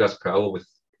of biogas per hour with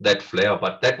that flare.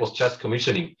 But that was just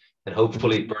commissioning, and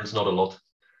hopefully it burns not a lot.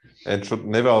 And should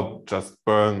never just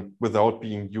burn without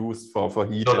being used for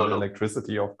heat and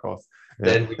electricity, of course.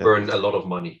 Then we burn a lot of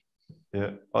money.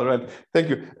 Yeah. All right. Thank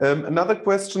you. Another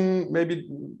question, maybe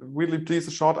really please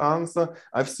a short answer.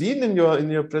 I've seen in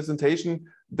your presentation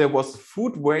there was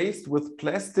food waste with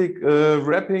plastic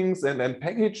wrappings and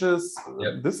packages.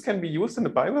 Yep. This can be used in a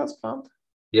biogas plant?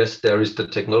 Yes, there is the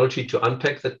technology to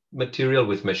unpack that material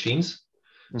with machines.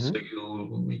 So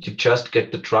you just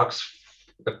get the trucks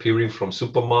appearing from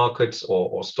supermarkets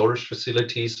or storage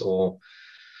facilities or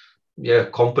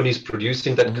companies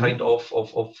producing that kind of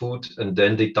food, and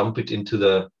then they dump it into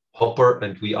the hopper,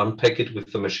 and we unpack it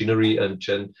with the machinery and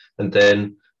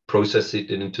then process it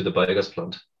into the biogas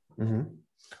plant.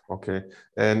 Okay,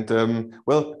 and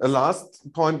well, a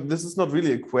last point. This is not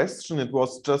really a question. It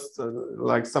was just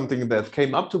like something that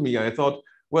came up to me. I thought,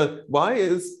 well, why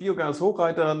is Biogas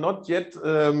Hochreiter not yet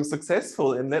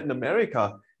successful in Latin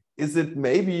America? Is it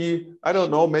maybe, I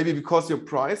don't know, maybe because your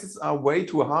prices are way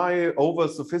too high, over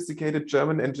sophisticated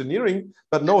German engineering?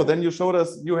 But no, then you showed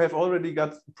us you have already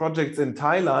got projects in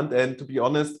Thailand. And to be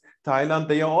honest, Thailand,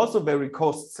 they are also very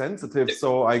cost sensitive.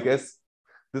 So I guess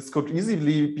this could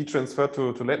easily be transferred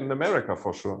to Latin America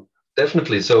for sure.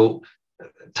 Definitely. So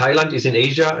Thailand is in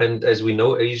Asia. And as we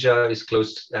know, Asia is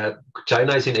close.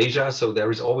 China is in Asia. So there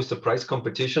is always the price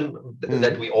competition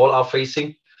that we all are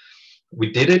facing.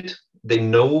 We did it. They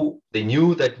knew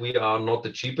that we are not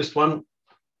the cheapest one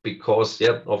because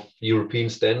of European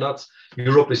standards.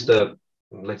 Europe is the,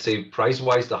 let's say,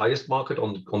 price-wise, the highest market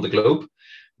on the globe.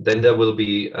 Then there will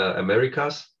be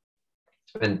Americas,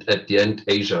 and at the end,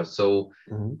 Asia. So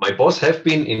my boss have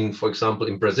been in, for example,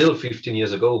 in Brazil 15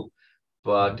 years ago,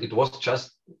 but it was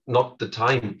just not the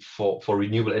time for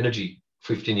renewable energy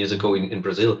 15 years ago in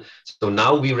Brazil. So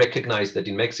now we recognize that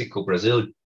in Mexico, Brazil,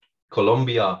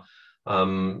 Colombia,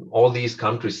 all these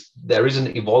countries, there is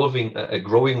an evolving, a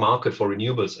growing market for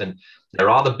renewables, and there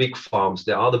are the big farms,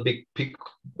 there are the big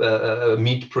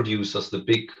meat producers, the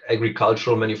big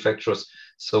agricultural manufacturers,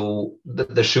 so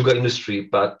the sugar industry,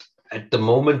 but at the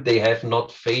moment they have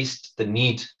not faced the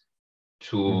need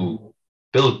to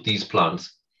build these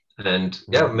plants. And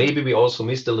maybe we also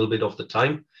missed a little bit of the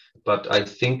time, but I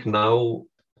think now,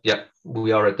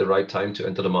 we are at the right time to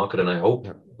enter the market, and I hope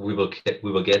we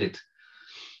will get it.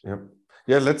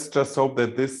 Yeah, let's just hope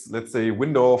that this, let's say,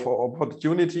 window of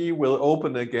opportunity will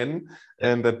open again,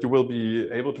 and that you will be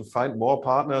able to find more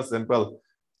partners. And well,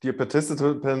 dear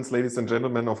participants, ladies and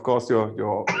gentlemen, of course,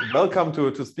 you're welcome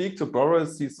to speak to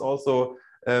Boris. He's also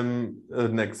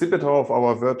an exhibitor of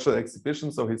our virtual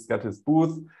exhibition, so he's got his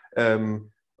booth.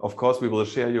 Of course, we will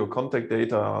share your contact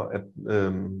data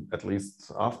at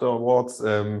least afterwards.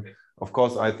 Of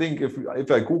course, I think if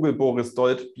I Google Boris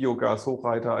Dold, Biogas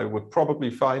Hochreiter, I would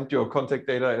probably find your contact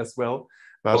data as well.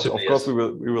 But possibly, of course,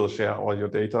 we will share all your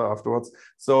data afterwards.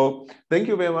 So thank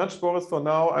you very much, Boris, for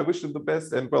now. I wish you the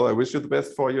best. And well, I wish you the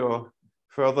best for your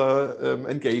further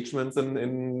engagements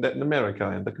in Latin America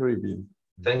and the Caribbean.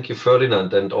 Thank you,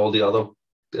 Ferdinand, and all the other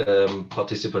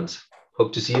participants.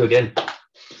 Hope to see you again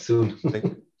soon. Thank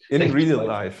you. In real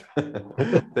life.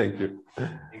 Thank you.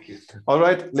 Thank you. All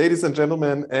right, ladies and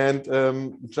gentlemen, and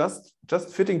just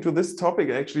fitting to this topic,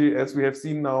 actually, as we have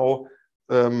seen now,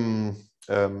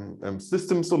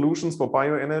 system solutions for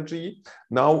bioenergy.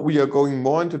 Now we are going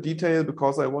more into detail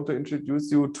because I want to introduce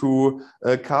you to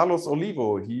Carlos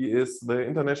Olivo. He is the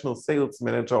international sales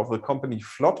manager of the company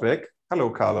Flottweg. Hello,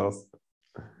 Carlos.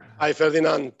 Hi,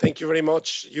 Ferdinand. Thank you very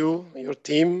much, you, your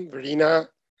team, Verena,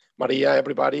 Maria,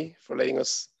 everybody, for letting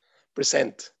us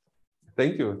present.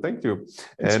 Thank you. Thank you.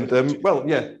 And well,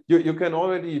 you can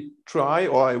already try,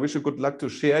 or I wish you good luck to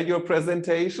share your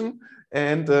presentation.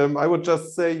 And I would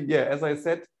just say, as I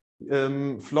said,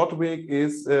 Flottweg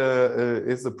is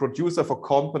a producer for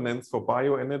components for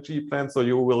bioenergy plants. So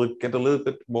you will get a little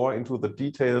bit more into the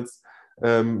details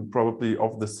probably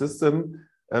of the system.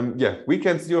 We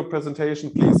can see your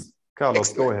presentation, please. Carlos,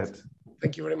 Excellent. Go ahead.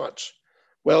 Thank you very much.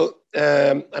 Well,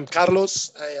 I'm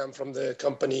Carlos. I am from the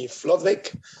company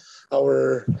Flottweg.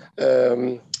 Our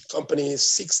company is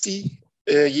 60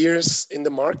 years in the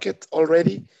market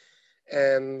already.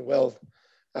 And well,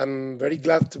 I'm very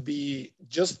glad to be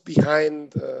just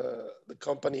behind the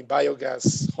company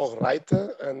Biogas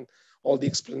Hochreiter, and all the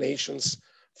explanations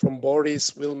from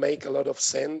Boris will make a lot of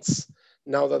sense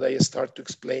now that I start to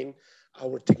explain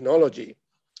our technology.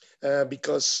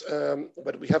 Because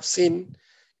what we have seen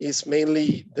is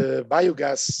mainly the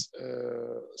biogas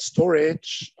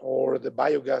storage or the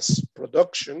biogas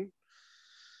production.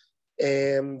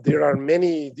 And there are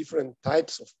many different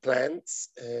types of plants.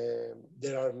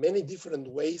 There are many different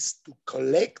ways to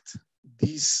collect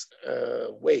this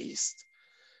waste.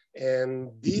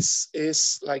 And this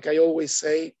is, like I always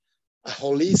say, a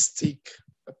holistic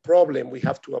problem we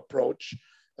have to approach.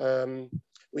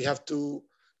 We have to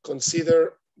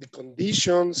consider the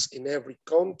conditions in every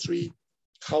country,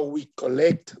 how we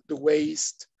collect the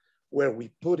waste, where we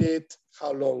put it,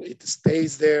 how long it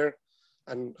stays there,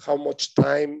 and how much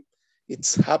time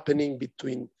it's happening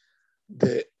between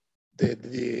the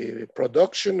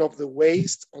production of the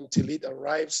waste until it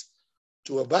arrives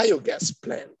to a biogas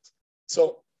plant.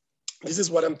 So this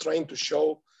is what I'm trying to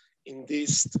show in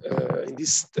this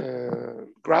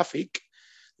graphic,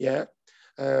 yeah,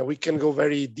 we can go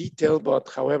very detailed, but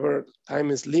however,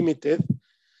 time is limited.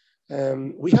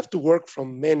 We have to work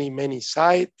from many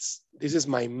sides. This is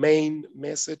my main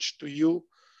message to you.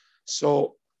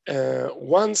 So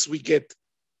once we get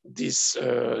this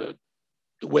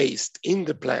waste in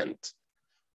the plant,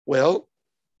 well,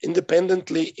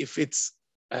 independently if it's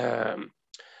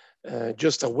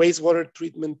just a wastewater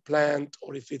treatment plant,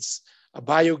 or if it's a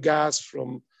biogas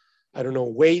from, I don't know,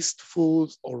 waste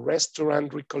food or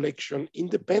restaurant recollection,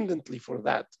 independently for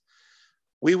that,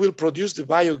 we will produce the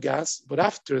biogas, but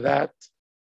after that,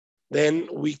 then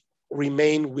we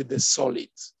remain with the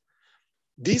solids.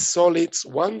 These solids,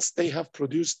 once they have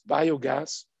produced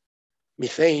biogas,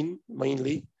 methane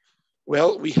mainly,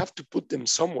 well, we have to put them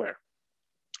somewhere.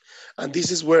 And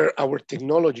this is where our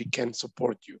technology can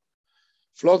support you.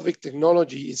 Flottweg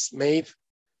technology is made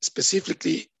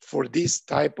specifically for this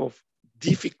type of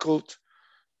difficult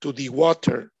to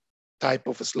dewater type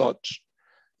of sludge.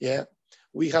 Yeah,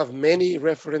 we have many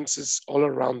references all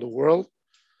around the world.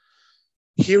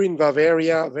 Here in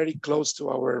Bavaria, very close to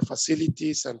our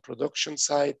facilities and production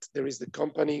site, there is the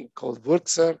company called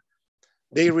Wurzer.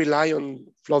 They rely on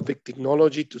Flottweg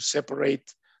technology to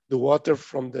separate the water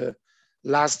from the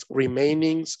last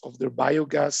remainings of their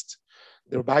biogas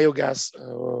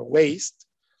waste.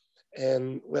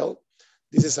 And well,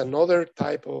 this is another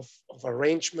type of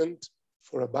arrangement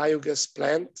for a biogas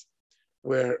plant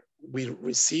where we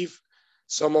receive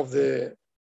some of the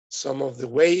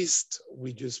waste,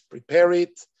 we just prepare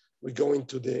it, we go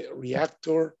into the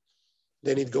reactor,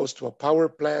 then it goes to a power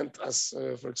plant, as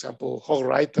for example,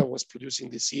 Hochreiter was producing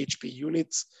the CHP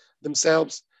units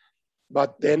themselves,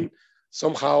 but then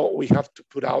somehow we have to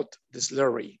put out the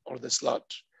slurry or the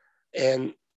sludge.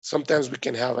 And sometimes we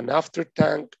can have an after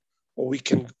tank, or we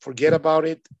can forget about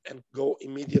it and go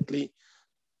immediately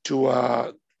to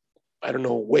a, I don't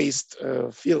know, waste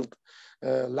field,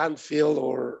 landfill,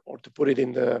 or to put it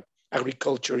in the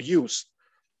agriculture use.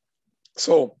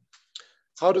 So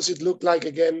how does it look like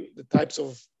again, the types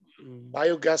of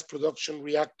biogas production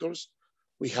reactors?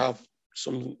 We have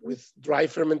some with dry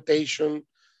fermentation,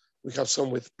 we have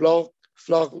some with plug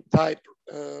type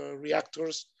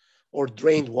reactors, or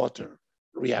drained water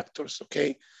reactors,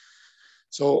 okay?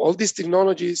 So all these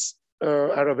technologies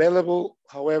are available.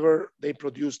 However, they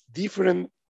produce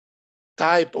different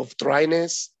type of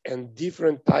dryness and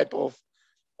different type of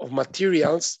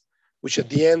materials, which at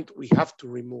the end we have to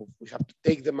remove. We have to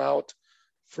take them out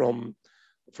from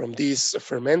these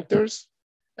fermenters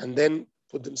and then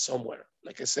put them somewhere,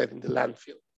 like I said, in the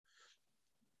landfill.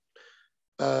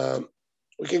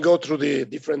 We can go through the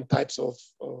different types of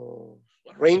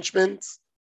arrangements.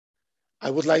 I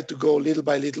would like to go little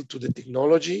by little to the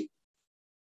technology.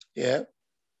 Yeah,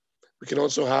 we can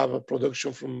also have a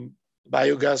production from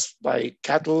biogas by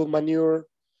cattle manure,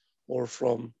 or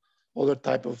from other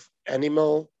type of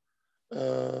animal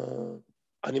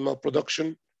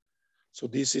production. So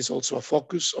this is also a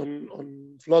focus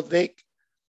on Flottweg.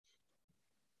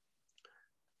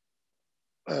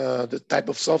 The type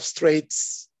of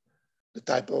substrates, the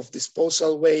type of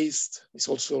disposal waste is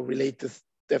also related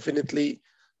definitely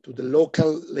to the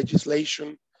local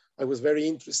legislation. I was very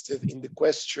interested in the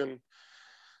question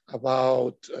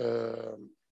about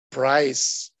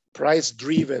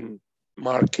price-driven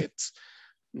markets.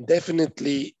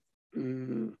 Definitely,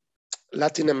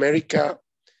 Latin America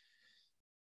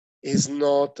is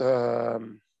not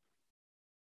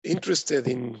interested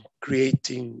in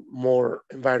creating more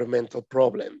environmental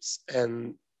problems,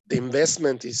 and the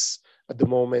investment is at the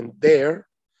moment there.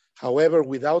 However,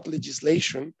 without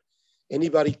legislation,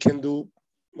 anybody can do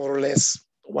more or less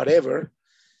whatever.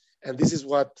 And this is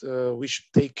what we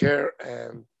should take care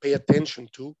and pay attention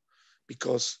to,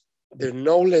 because the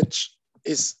knowledge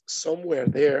is somewhere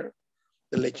there.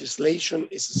 The legislation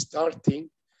is starting,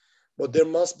 but there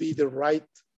must be the right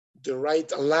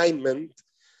alignment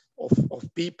of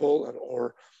people,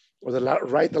 or the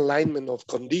right alignment of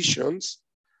conditions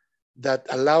that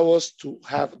allow us to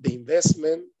have the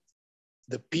investment,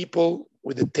 the people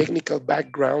with the technical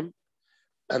background,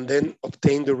 and then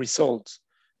obtain the results.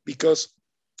 Because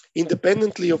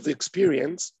independently of the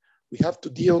experience, we have to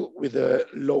deal with the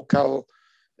local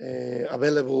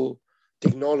available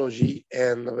technology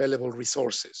and available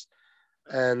resources.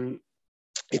 And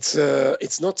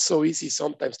it's not so easy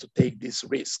sometimes to take these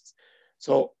risks.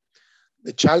 So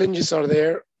the challenges are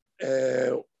there.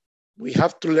 We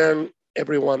have to learn,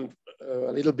 everyone,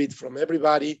 a little bit from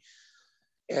everybody.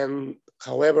 And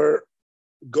however,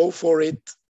 go for it.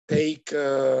 Take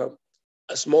a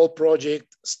small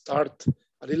project, start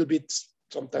a little bit,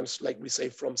 sometimes like we say,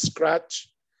 from scratch,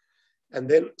 and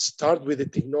then start with the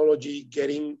technology,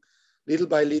 getting little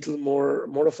by little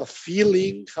more of a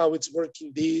feeling how it's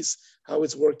working this, how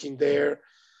it's working there.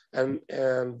 And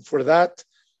for that,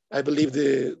 I believe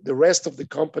the rest of the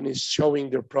companies showing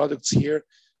their products here,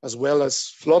 as well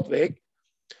as Flottweg.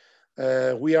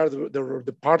 We are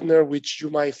the partner which you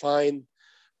might find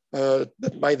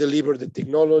that might deliver the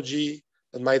technology,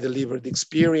 that might deliver the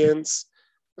experience,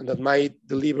 and that might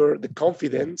deliver the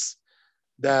confidence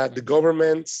that the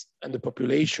governments and the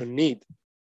population need.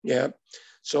 Yeah,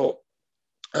 so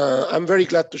I'm very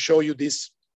glad to show you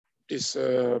this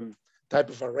type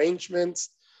of arrangements,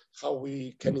 how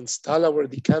we can install our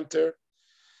decanter.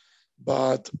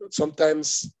 But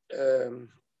sometimes,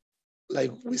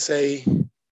 like we say,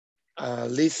 a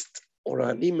list or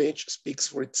an image speaks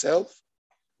for itself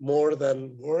more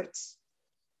than words.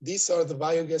 These are the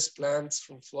biogas plants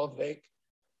from Flottweg,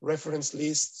 reference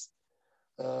lists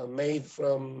made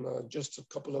from just a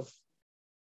couple of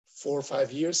 4 or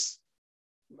 5 years.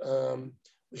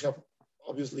 We have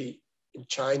obviously in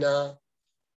China,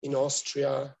 in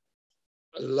Austria,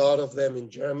 a lot of them in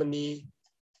Germany,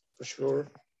 for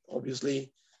sure,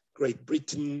 obviously, Great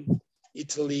Britain,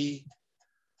 Italy,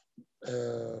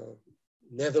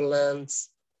 Netherlands,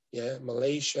 yeah,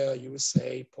 Malaysia,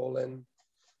 USA, Poland.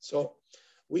 So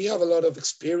we have a lot of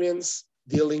experience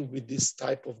dealing with this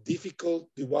type of difficult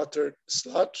dewatered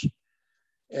sludge.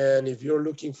 And if you're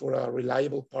looking for a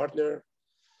reliable partner,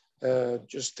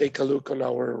 just take a look on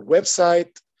our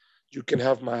website. You can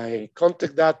have my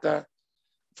contact data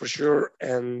for sure,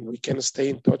 and we can stay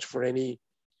in touch for any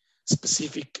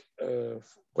specific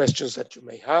questions that you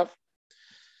may have.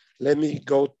 Let me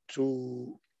go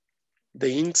to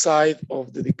the inside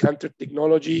of the decanter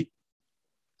technology.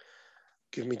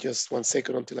 Give me just 1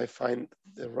 second until I find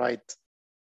the right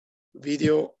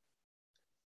video.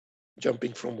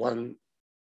 Jumping from one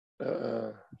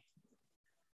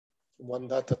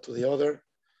data to the other.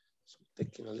 So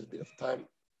taking a little bit of time.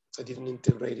 I didn't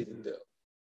integrate it in the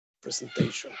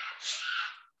presentation.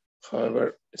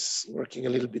 However, it's working a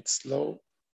little bit slow.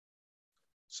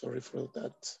 Sorry for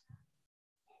that.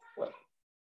 Well,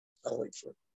 I'll wait for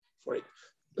it.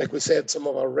 Like we said, some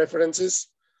of our references,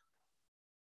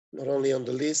 not only on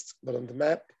the list, but on the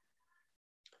map.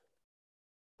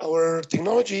 Our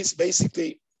technology is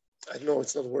basically, I know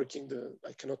it's not working,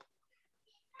 I cannot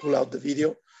pull out the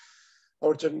video.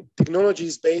 Our technology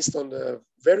is based on the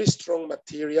very strong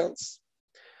materials,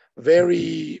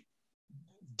 very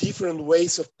different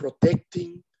ways of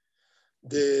protecting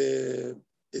the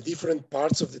different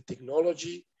parts of the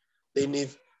technology. They need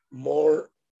more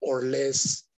or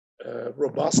less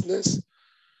robustness.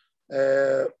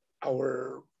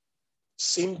 Our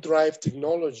sim drive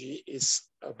technology is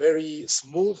a very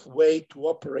smooth way to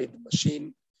operate the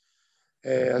machine.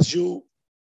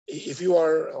 If you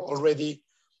are already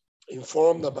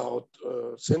informed about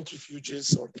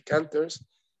centrifuges or decanters,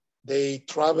 they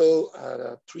travel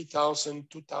at 3,000,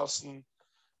 2,000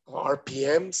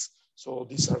 RPMs. So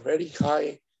these are very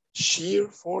high shear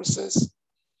forces.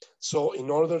 So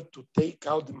in order to take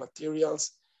out the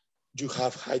materials, you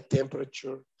have high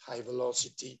temperature, high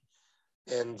velocity,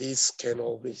 and this can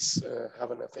always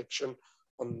have an affection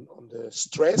on the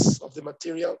stress of the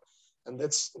material. And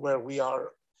that's where we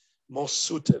are most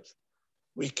suited.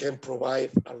 We can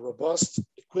provide a robust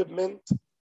equipment,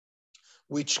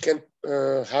 which can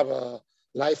have a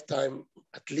lifetime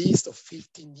at least of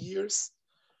 15 years.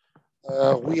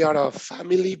 We are a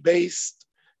family-based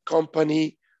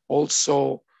company,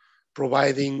 also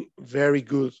providing very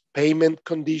good payment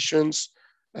conditions.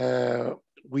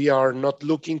 We are not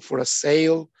looking for a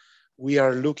sale. We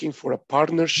are looking for a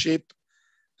partnership.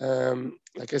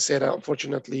 Like I said,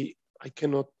 unfortunately, I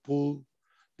cannot pull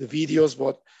the videos,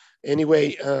 but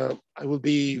anyway, I will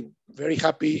be very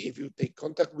happy if you take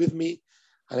contact with me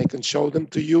and I can show them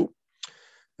to you.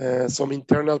 Some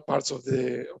internal parts of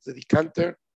the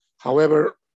decanter.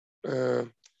 However,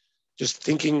 just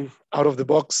thinking out of the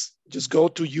box, just go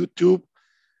to YouTube,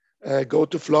 go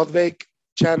to Flottweg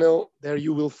channel. There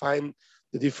you will find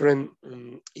the different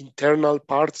internal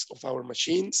parts of our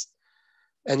machines.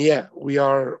 And yeah, we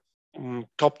are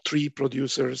top 3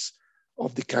 producers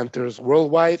of decanters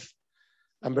worldwide.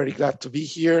 I'm very glad to be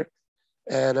here,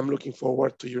 and I'm looking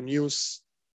forward to your news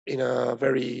in a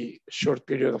very short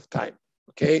period of time.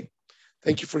 Okay,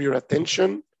 thank you for your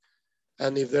attention.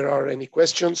 And if there are any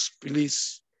questions,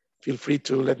 please feel free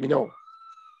to let me know.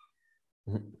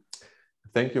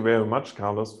 Thank you very much,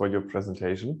 Carlos, for your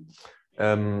presentation.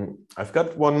 I've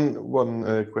got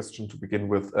one question to begin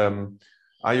with.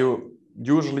 Are you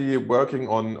usually working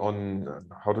on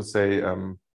how to say,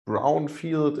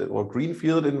 brownfield or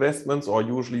greenfield investments, or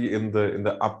usually in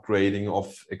the upgrading of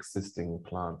existing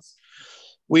plants?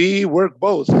 We work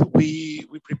both. We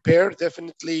prepare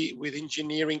definitely with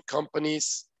engineering companies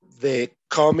the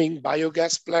coming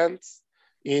biogas plants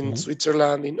in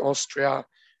Switzerland, in Austria,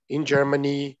 in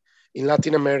Germany, in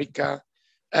Latin America.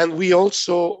 And we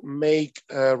also make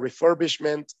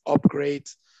refurbishment, upgrade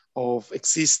of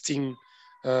existing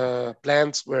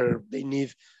plants where they need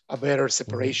a better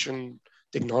separation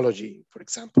technology, for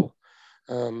example.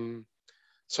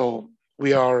 So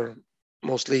we are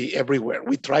mostly everywhere.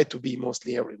 We try to be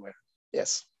mostly everywhere.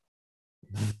 Yes.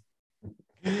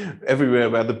 Everywhere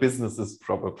where the business is,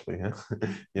 probably. Huh?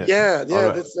 Yeah.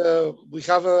 Right. That's, we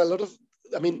have a lot of,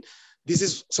 I mean, this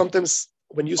is sometimes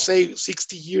when you say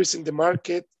 60 years in the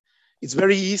market, it's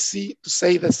very easy to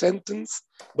say the sentence,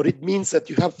 but it means that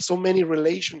you have so many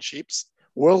relationships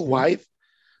worldwide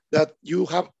that you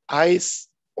have eyes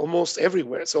almost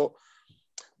everywhere. So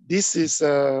this is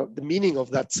the meaning of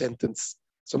that sentence.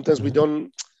 Sometimes we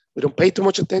don't pay too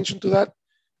much attention to that,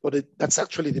 but that's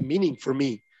actually the meaning for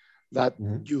me, that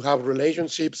you have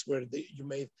relationships where you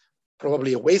made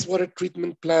probably a wastewater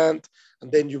treatment plant,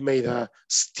 and then you made a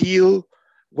steel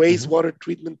wastewater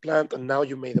treatment plant, and now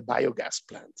you made a biogas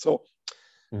plant. So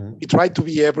we try to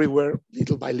be everywhere,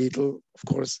 little by little, of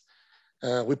course.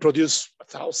 We produce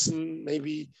 1,000,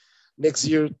 maybe next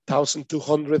year,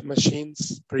 1,200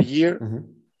 machines per year.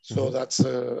 So that's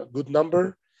a good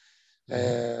number.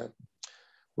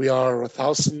 We are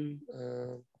 1,000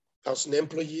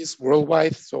 employees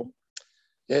worldwide. So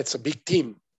yeah, it's a big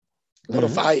team, a lot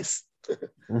of eyes.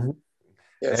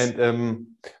 Yes. And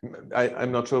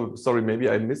I'm not sure, sorry, maybe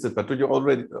I missed it, but do you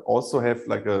already also have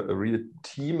like a real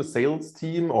team, a sales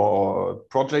team or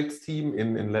projects team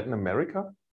in Latin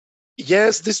America?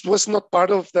 Yes, this was not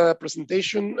part of the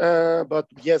presentation, but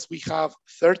yes, we have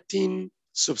 13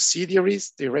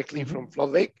 subsidiaries directly from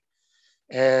Flottweg.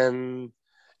 And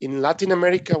in Latin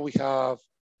America, we have,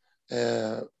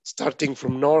 starting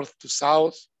from north to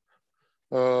south,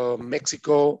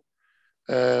 Mexico,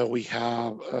 we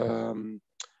have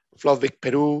Flottweg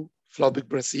Peru, Flottweg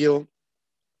Brazil,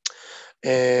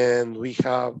 and we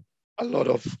have a lot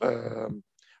of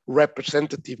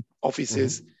representative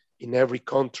offices in every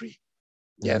country.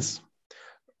 Yes,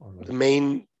 the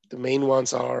main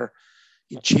ones are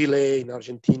in Chile, in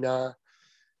Argentina,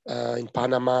 in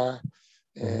Panama.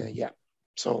 Yeah,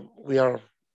 so we are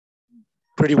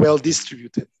pretty well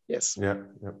distributed. Yes. Yeah.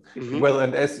 Well,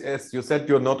 and as you said,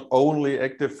 you're not only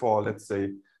active for, let's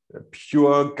say,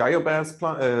 pure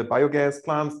biogas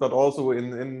plants, but also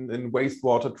in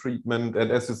wastewater treatment. And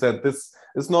as you said, this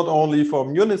is not only for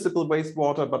municipal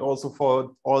wastewater, but also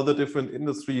for all the different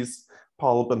industries,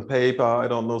 pulp and paper, I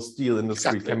don't know, steel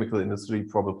industry, chemical industry,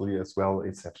 probably as well,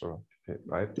 etc.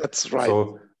 Right? That's right.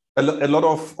 So a lot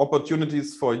of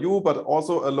opportunities for you, but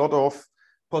also a lot of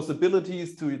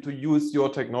possibilities to use your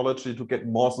technology to get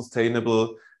more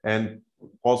sustainable and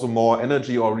also more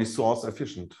energy or resource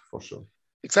efficient, for sure.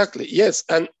 Exactly, yes.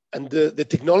 And the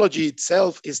technology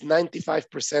itself is 95%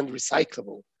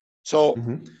 recyclable. So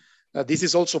this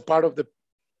is also part of the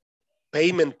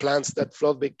payment plans that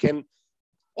Flottweg can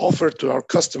offer to our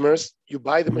customers. You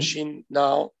buy the machine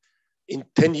now, in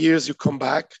 10 years you come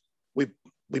back,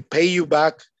 we pay you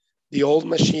back the old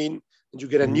machine and you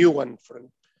get a new one,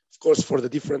 of course, for the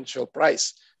differential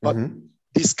price. But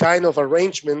this kind of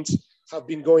arrangements have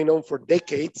been going on for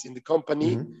decades in the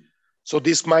company. So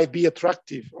this might be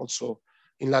attractive also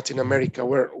in Latin America,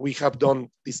 where we have done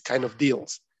this kind of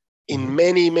deals in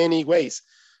many, many ways,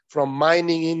 from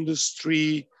mining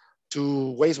industry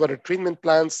to wastewater treatment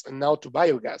plants and now to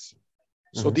biogas.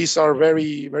 So these are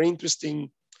very, very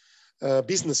interesting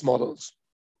business models.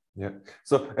 Yeah.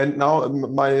 So, and now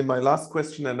my last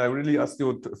question, and I really ask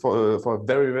you for a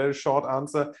very, very short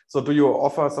answer. So do you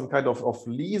offer some kind of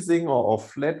leasing or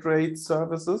flat rate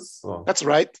services? Or? That's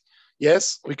right.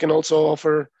 Yes, we can also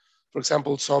offer, for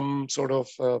example, some sort of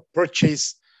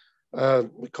purchase.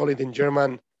 We call it in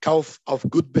German, Kauf auf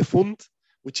gut Befund,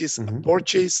 which is a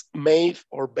purchase made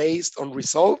or based on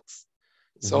results.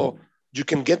 So you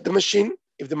can get the machine.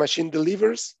 If the machine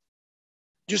delivers,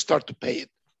 you start to pay it.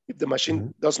 If the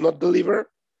machine does not deliver,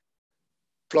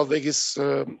 Flottweg is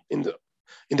in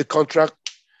the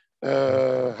contract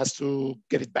has to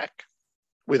get it back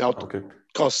without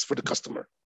costs for the customer.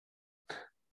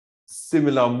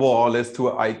 similar more or less to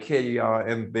IKEA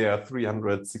and their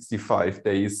 365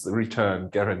 days return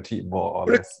guarantee, more or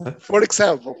less. For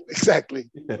example, exactly.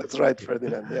 Yeah. That's right,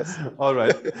 Ferdinand, yes. All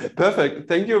right, perfect.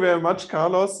 Thank you very much,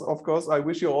 Carlos. Of course, I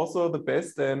wish you also the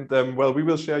best. And well, we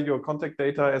will share your contact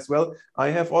data as well. I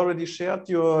have already shared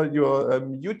your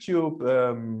YouTube,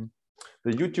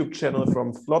 the YouTube channel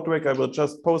from Flottweg. I will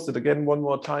just post it again one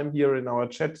more time here in our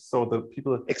chat so the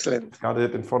people got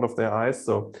it in front of their eyes.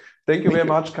 So thank you very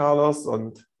much, Carlos.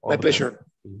 And my pleasure.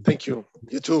 Thank you.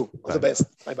 You too. All the best.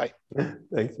 Bye-bye.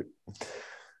 Thank you.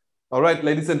 All right,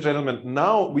 ladies and gentlemen,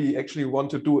 now we actually want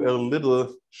to do a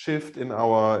little shift in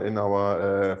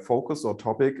our focus or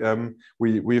topic.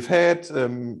 We've had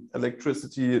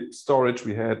electricity storage,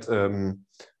 we had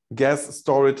gas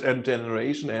storage and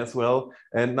generation as well.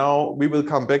 And now we will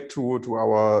come back to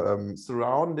our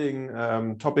surrounding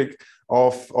topic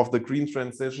of the green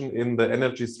transition in the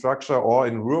energy structure or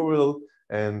in rural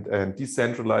and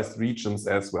decentralized regions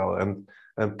as well. And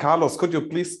Carlos, could you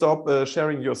please stop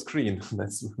sharing your screen?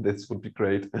 This would be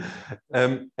great.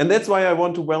 And that's why I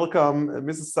want to welcome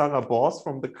Mrs. Sara Borst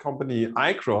from the company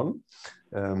iQron.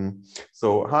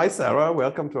 So hi, Sara,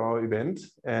 welcome to our event.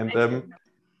 And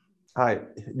hi,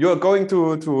 you're going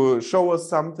to show us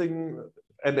something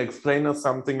and explain us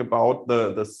something about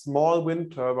the small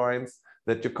wind turbines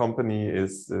that your company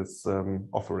is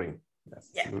offering.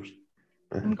 Yes.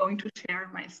 I'm going to share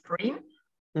my screen.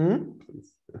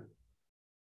 Please.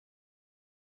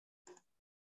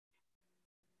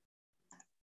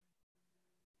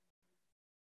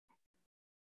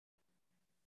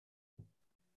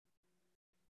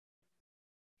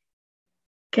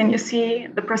 Can you see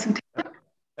the presentation?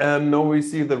 No, we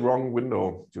see the wrong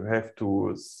window. You have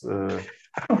to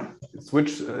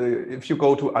switch. If you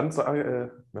go to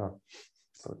no.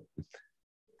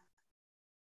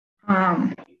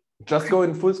 Just go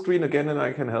in full screen again, and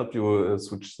I can help you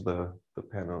switch the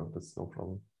panel. That's no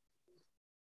problem.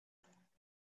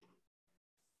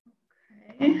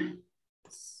 Okay.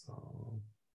 So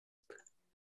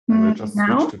I will just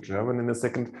switch to German in a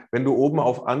second. Wenn du oben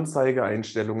auf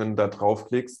Anzeigeeinstellungen da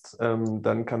draufklickst,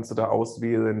 dann kannst du da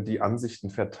auswählen, die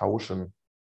Ansichten vertauschen.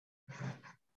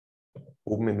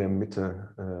 Oben in der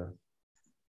Mitte.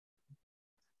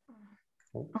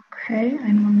 Okay,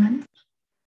 einen Moment.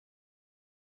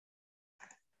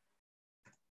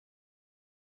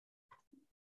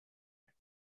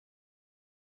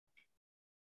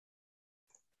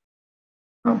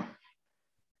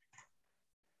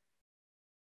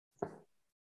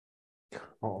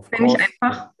 Oh. Wenn ich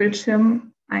einfach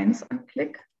Bildschirm 1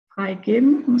 anklicke,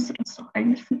 freigeben, müsste das doch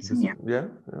eigentlich funktionieren. Ja.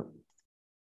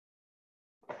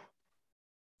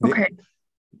 Okay. Nee.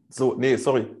 So, nee,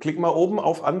 sorry. Klick mal oben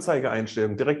auf Anzeige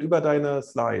einstellen, direkt über deine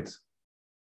Slide.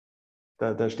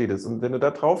 Da steht es. Und wenn du da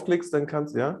draufklickst, dann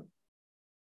kannst du, ja?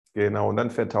 Genau, und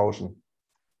dann vertauschen.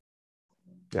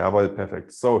 Jawohl,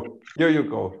 perfekt. So, here you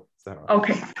go, Sarah.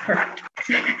 Okay, perfect.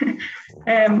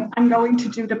 I'm going to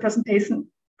do the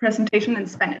presentation in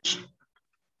Spanish.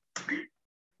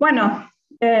 Bueno,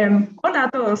 hola a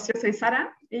todos, yo soy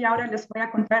Sara y ahora les voy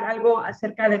a contar algo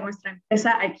acerca de nuestra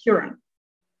empresa iQron.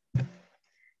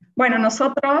 Bueno,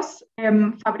 nosotros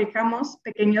fabricamos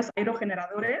pequeños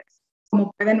aerogeneradores,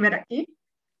 como pueden ver aquí.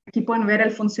 Aquí pueden ver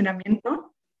el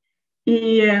funcionamiento.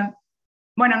 Y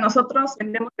bueno, nosotros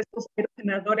vendemos estos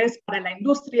aerogeneradores para la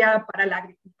industria, para la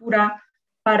agricultura,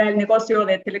 para el negocio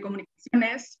de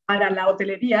telecomunicaciones, para la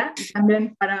hotelería y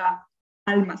también para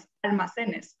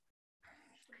almacenes.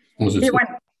 Y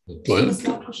bueno.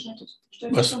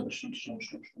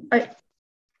 Ay,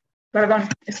 perdón,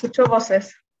 escucho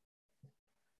voces.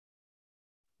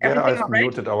 Yeah, I've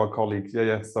muted our colleague.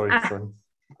 Yeah, sorry.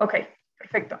 Ok,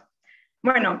 perfecto.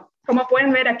 Bueno, como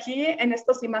pueden ver aquí en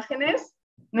estas imágenes,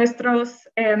 nuestros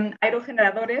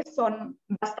aerogeneradores son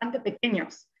bastante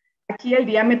pequeños. Aquí el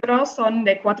diámetro son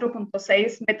de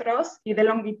 4.6 metros y de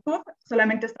longitud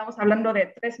solamente estamos hablando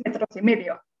de 3,5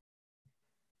 metros.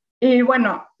 Y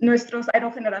bueno, nuestros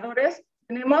aerogeneradores,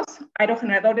 tenemos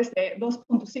aerogeneradores de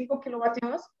 2.5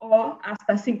 kilovatios o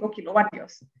hasta 5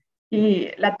 kilovatios.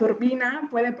 Y la turbina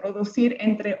puede producir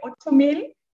entre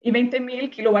 8.000 y 20.000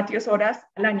 kilovatios horas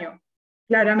al año.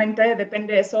 Claramente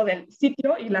depende eso del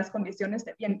sitio y las condiciones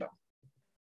de viento.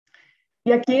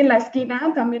 Y aquí en la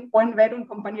esquina también pueden ver un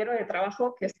compañero de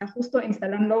trabajo que está justo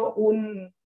instalando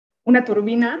una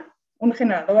turbina, un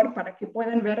generador, para que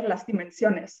puedan ver las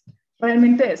dimensiones.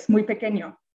 Realmente es muy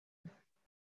pequeño.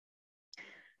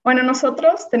 Bueno,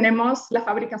 nosotros tenemos la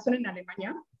fabricación en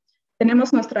Alemania.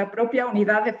 Tenemos nuestra propia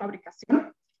unidad de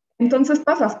fabricación. Entonces,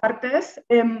 todas las partes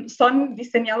son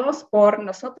diseñados por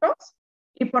nosotros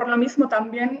y por lo mismo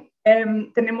también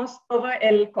tenemos todo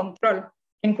el control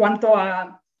en cuanto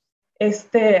a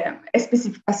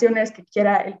especificaciones que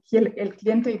quiera el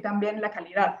cliente y también la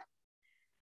calidad.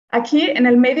 Aquí en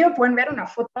el medio pueden ver una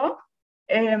foto.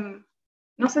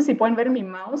 No sé si pueden ver mi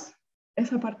mouse,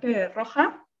 esa parte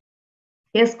roja.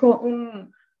 Es con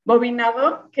un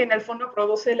bobinado que en el fondo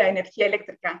produce la energía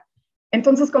eléctrica.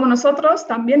 Entonces, como nosotros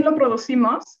también lo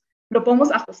producimos, lo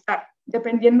podemos ajustar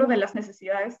dependiendo de las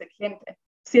necesidades del cliente.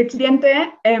 Si el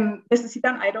cliente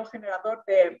necesita un aerogenerador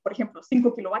de, por ejemplo,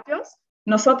 5 kilovatios,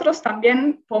 nosotros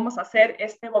también podemos hacer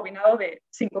este bobinado de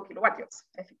 5 kilovatios,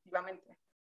 efectivamente.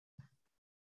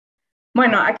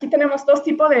 Bueno, aquí tenemos dos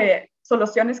tipos de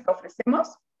soluciones que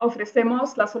ofrecemos.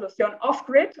 Ofrecemos la solución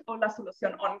off-grid o la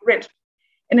solución on-grid.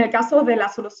 En el caso de la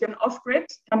solución off-grid,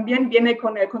 también viene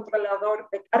con el controlador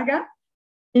de carga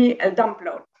y el dump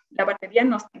load. La batería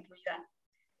no está incluida.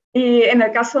 Y en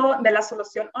el caso de la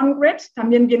solución on-grid,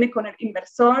 también viene con el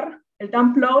inversor, el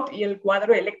dump load y el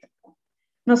cuadro eléctrico.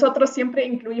 Nosotros siempre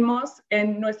incluimos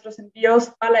en nuestros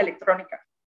envíos a la electrónica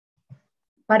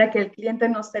para que el cliente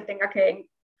no tenga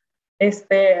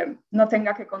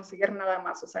que conseguir nada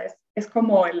más. O sea, es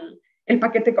como el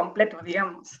paquete completo,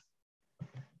 digamos.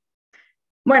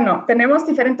 Bueno, tenemos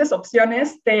diferentes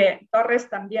opciones de torres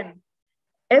también.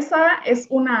 Esa es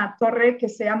una torre que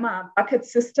se llama Bucket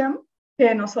System,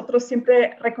 que nosotros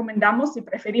siempre recomendamos y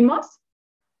preferimos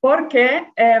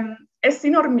porque es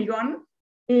sin hormigón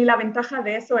y la ventaja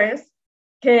de eso es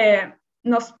que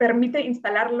nos permite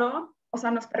instalarlo, o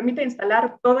sea, nos permite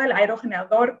instalar todo el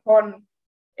aerogenerador con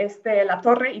la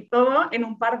torre y todo en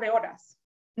un par de horas.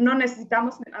 No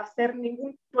necesitamos hacer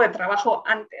ningún tipo de trabajo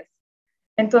antes.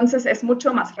 Entonces es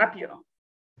mucho más rápido.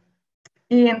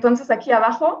 Y entonces aquí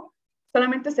abajo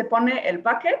solamente se pone el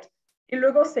bucket y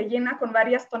luego se llena con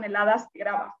varias toneladas de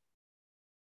grava.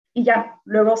 Y ya,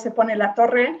 luego se pone la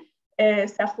torre,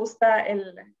 se ajusta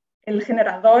el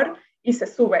generador y se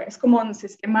sube. Es como un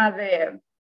sistema de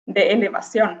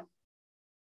elevación.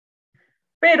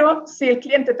 Pero si el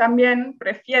cliente también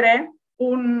prefiere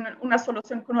una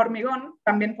solución con hormigón,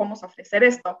 también podemos ofrecer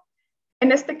esto.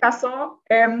 En este caso,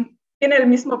 tiene el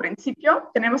mismo principio.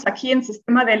 Tenemos aquí un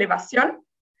sistema de elevación.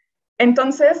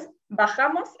 Entonces,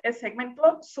 bajamos el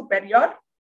segmento superior,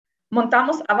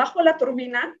 montamos abajo la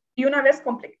turbina y una vez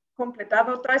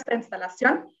completado toda esta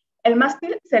instalación, el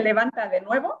mástil se levanta de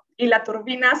nuevo y la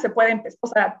turbina puede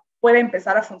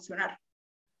empezar a funcionar.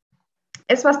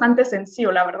 Es bastante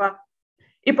sencillo, la verdad.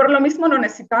 Y por lo mismo no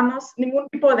necesitamos ningún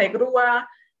tipo de grúa,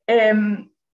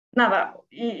 nada.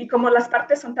 Y como las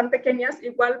partes son tan pequeñas,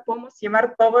 igual podemos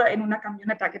llevar todo en una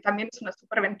camioneta, que también es una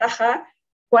súper ventaja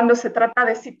cuando se trata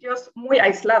de sitios muy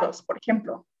aislados, por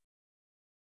ejemplo.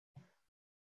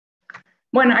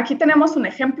 Bueno, aquí tenemos un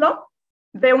ejemplo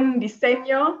de un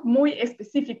diseño muy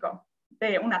específico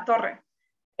de una torre.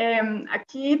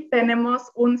 Aquí tenemos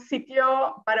un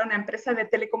sitio para una empresa de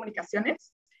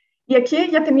telecomunicaciones y aquí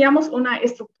ya teníamos una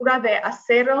estructura de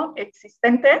acero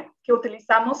existente que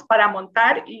utilizamos para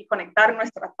montar y conectar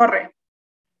nuestra torre.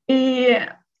 Y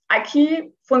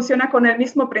aquí funciona con el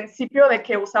mismo principio de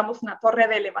que usamos una torre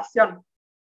de elevación,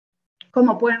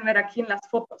 como pueden ver aquí en las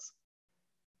fotos.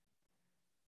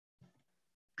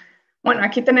 Bueno,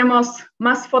 aquí tenemos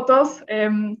más fotos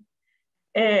de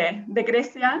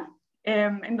Grecia,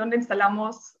 en donde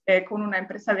instalamos con una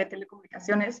empresa de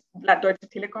telecomunicaciones, la Deutsche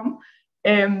Telekom,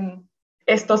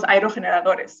 estos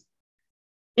aerogeneradores.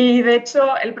 Y de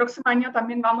hecho, el próximo año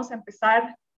también vamos a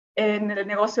empezar en el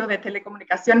negocio de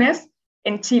telecomunicaciones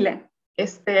en Chile.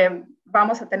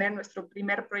 Vamos a tener nuestro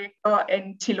primer proyecto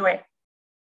en Chiloé.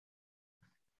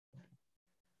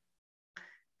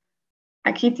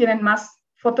 Aquí tienen más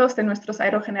fotos de nuestros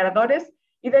aerogeneradores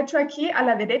y de hecho aquí a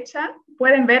la derecha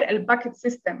pueden ver el bucket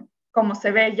system, como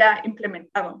se ve ya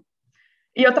implementado.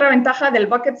 Y otra ventaja del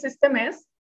bucket system es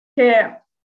que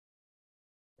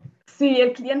si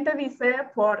el cliente dice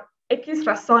por X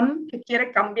razón que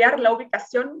quiere cambiar la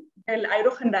ubicación del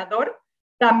aerogenerador,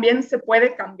 también se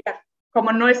puede cambiar.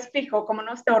 Como no es fijo, como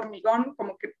no es de hormigón,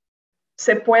 como que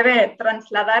se puede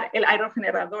trasladar el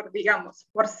aerogenerador, digamos,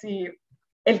 por si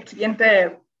el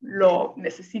cliente lo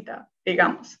necesita,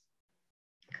 digamos.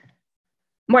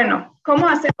 Bueno, ¿cómo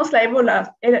hacemos la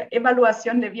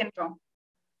evaluación de viento?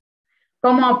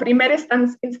 Como primera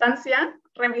instancia,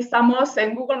 revisamos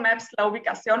en Google Maps la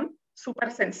ubicación, súper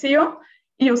sencillo,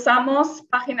 y usamos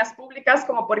páginas públicas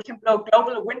como por ejemplo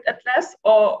Global Wind Atlas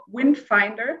o Wind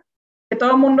Finder, que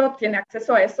todo el mundo tiene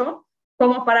acceso a eso,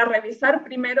 como para revisar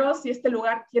primero si este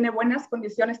lugar tiene buenas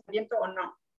condiciones de viento o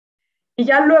no. Y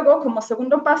ya luego, como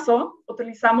segundo paso,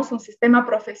 utilizamos un sistema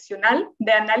profesional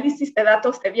de análisis de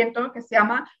datos de viento que se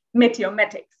llama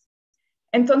Meteomatics.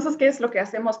 Entonces, ¿qué es lo que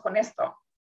hacemos con esto?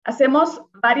 Hacemos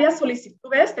varias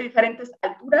solicitudes de diferentes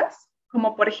alturas,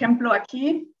 como por ejemplo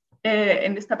aquí,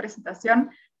 en esta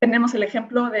presentación, tenemos el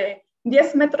ejemplo de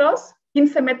 10 metros,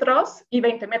 15 metros y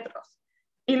 20 metros.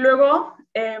 Y luego,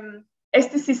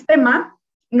 este sistema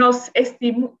nos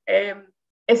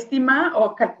estima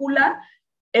o calcula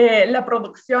la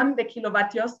producción de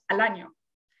kilovatios al año.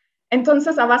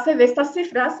 Entonces, a base de estas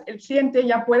cifras, el cliente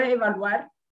ya puede evaluar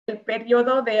el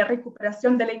periodo de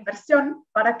recuperación de la inversión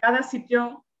para cada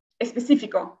sitio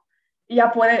específico. Y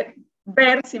ya puede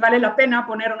ver si vale la pena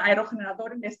poner un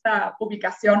aerogenerador en esta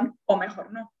ubicación o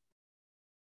mejor no.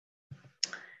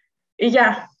 Y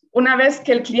ya, una vez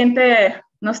que el cliente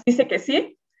nos dice que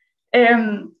sí,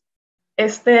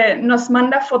 nos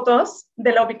manda fotos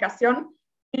de la ubicación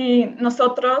y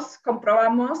nosotros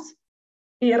comprobamos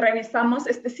y revisamos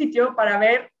este sitio para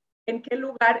ver en qué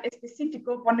lugar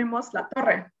específico ponemos la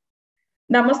torre.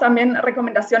 Damos también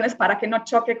recomendaciones para que no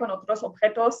choque con otros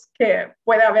objetos que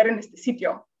pueda haber en este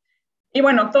sitio. Y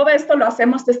bueno, todo esto lo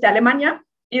hacemos desde Alemania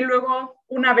y luego,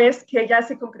 una vez que ya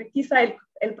se concretiza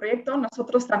el proyecto,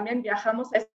 nosotros también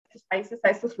viajamos a estos países, a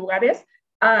estos lugares,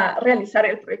 a realizar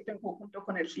el proyecto en conjunto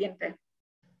con el cliente.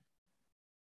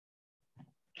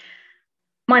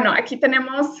 Bueno, aquí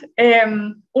tenemos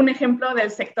un ejemplo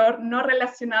del sector no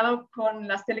relacionado con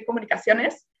las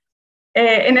telecomunicaciones.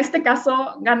 En este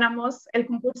caso, ganamos el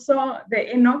concurso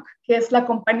de ENOC, que es la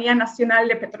Compañía Nacional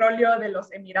de Petróleo de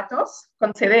los Emiratos,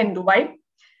 con sede en Dubái,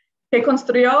 que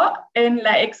construyó en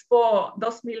la Expo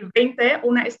 2020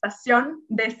 una estación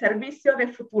de servicio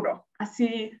de futuro,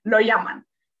 así lo llaman.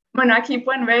 Bueno, aquí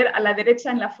pueden ver a la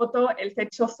derecha en la foto el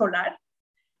techo solar.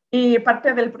 Y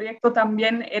parte del proyecto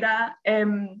también era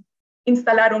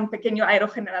instalar un pequeño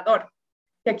aerogenerador,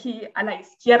 que aquí a la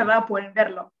izquierda pueden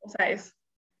verlo, o sea, es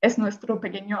nuestro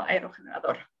pequeño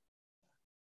aerogenerador.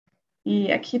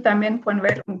 Y aquí también pueden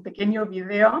ver un pequeño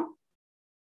video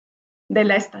de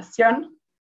la estación.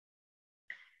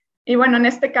 Y bueno, en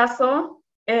este caso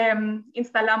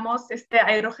instalamos este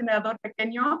aerogenerador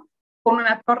pequeño con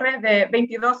una torre de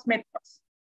 22 metros,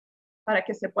 para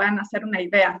que se puedan hacer una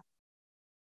idea.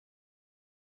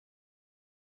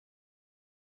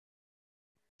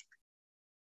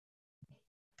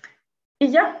 Y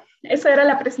ya, esa era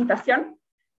la presentación.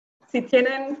 Si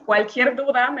tienen cualquier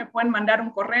duda, me pueden mandar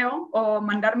un correo o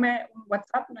mandarme un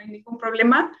WhatsApp, no hay ningún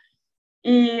problema.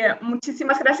 Y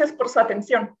muchísimas gracias por su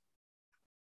atención.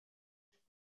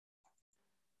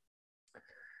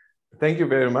 Thank you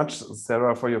very much,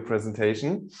 Sarah, for your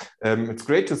presentation. It's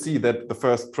great to see that the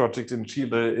first project in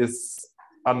Chile is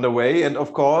underway. And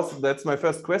of course, that's my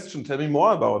first question. Tell me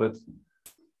more about it.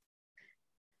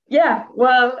 Yeah,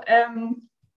 well,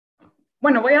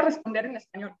 bueno, voy a responder en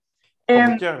español.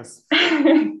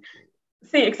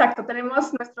 Sí, exacto.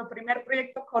 Tenemos nuestro primer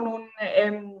proyecto con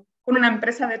una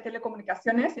empresa de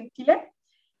telecomunicaciones en Chile.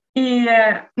 Y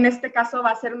en este caso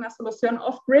va a ser una solución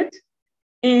off-grid.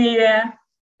 Y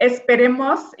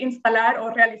esperemos instalar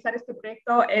o realizar este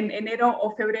proyecto en enero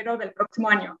o febrero del próximo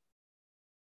año.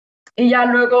 Y ya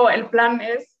luego el plan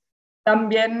es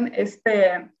también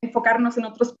enfocarnos en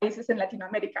otros países en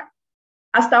Latinoamérica.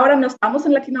 Hasta ahora no estamos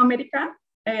en Latinoamérica,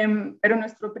 pero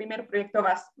nuestro primer proyecto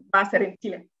va a ser en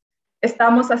Chile.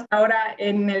 Estamos hasta ahora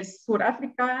en el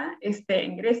Sudáfrica,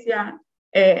 en Grecia,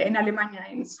 en Alemania,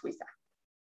 en Suiza.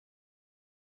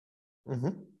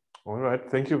 All right,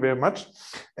 thank you very much.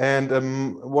 And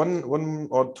one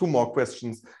or two more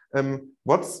questions.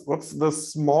 What's the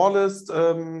smallest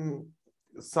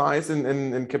size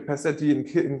in capacity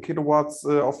in kilowatts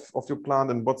of your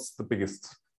plant, and what's the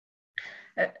biggest?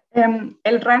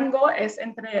 El rango es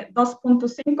entre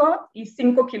 2.5 y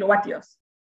 5 kilovatios.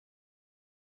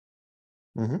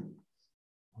 All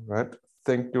right,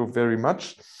 thank you very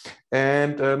much.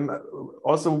 And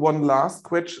also one last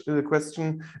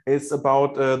question is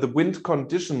about the wind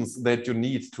conditions that you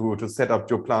need to set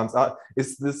up your plants.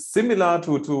 Is this similar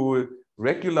to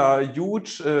regular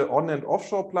huge on and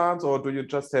offshore plants, or do you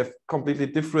just have completely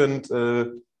different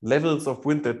levels of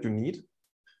wind that you need?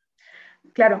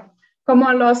 Claro.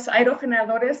 Como los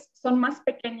aerogeneradores son más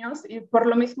pequeños y por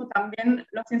lo mismo también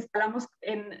los instalamos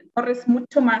en torres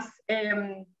mucho más,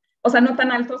 o sea, no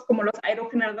tan altos como los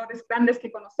aerogeneradores grandes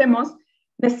que conocemos,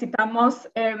 necesitamos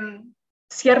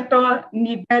cierto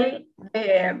nivel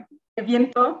de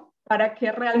viento para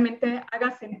que realmente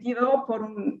haga sentido por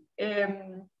un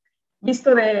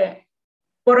visto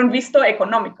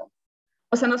económico.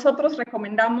 O sea, nosotros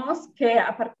recomendamos que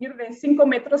a partir de 5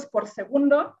 metros por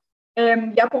segundo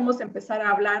ya podemos empezar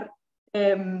a hablar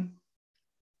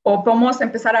o podemos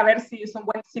empezar a ver si es un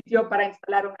buen sitio para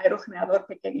instalar un aerogenerador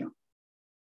pequeño.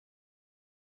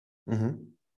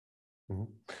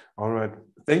 All right.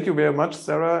 Thank you very much,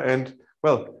 Sarah. And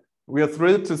well, we are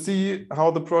thrilled to see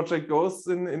how the project goes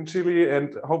in Chile,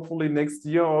 and hopefully next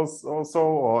year or so,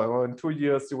 or in 2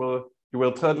 years, you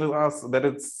will tell us that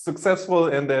it's successful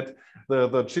and that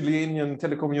the Chilean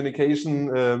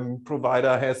telecommunication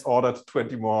provider has ordered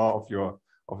 20 more of your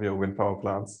wind power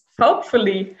plants.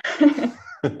 Hopefully.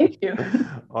 Thank you.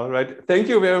 All right. Thank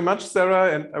you very much,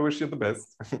 Sarah, and I wish you the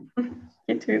best.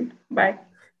 You too. Bye.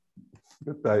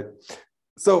 Goodbye.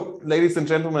 So, ladies and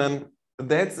gentlemen,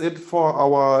 that's it for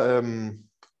our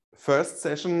first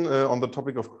session on the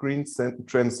topic of green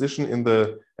transition in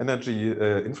the energy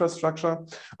infrastructure.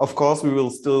 Of course, we will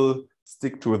still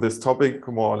stick to this topic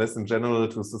more or less in general,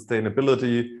 to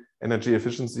sustainability, energy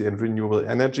efficiency, and renewable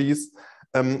energies.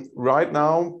 Right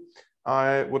now,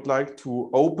 I would like to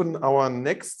open our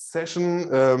next session.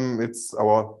 It's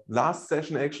our last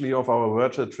session, actually, of our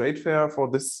virtual trade fair for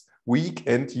this week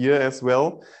and year as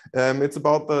well. It's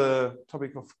about the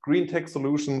topic of green tech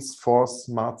solutions for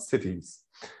smart cities.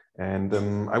 And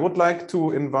I would like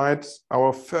to invite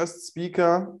our first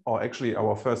speaker, or actually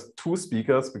our first 2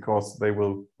 speakers, because they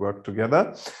will work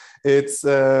together. It's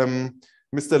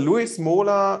Mr. Luis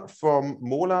Mola from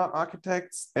Mola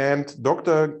Architects and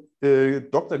Dr.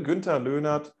 Günther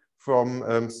Löhnert from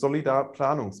Solidar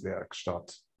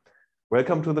Planungswerkstatt.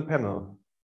 Welcome to the panel,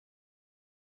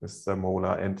 Mr.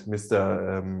 Mola and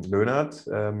Mr. Löhnert.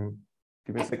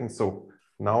 Give me a second. So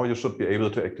now you should be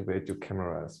able to activate your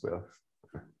camera as well.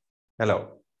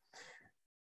 Hello.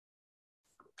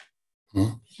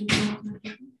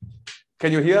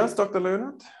 Can you hear us, Dr.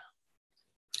 Löhnert?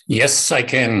 Yes, I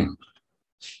can.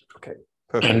 Okay,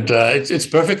 perfect. And it's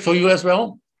perfect for you as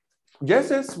well?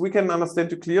 Yes, we can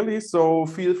understand you clearly. So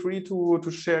feel free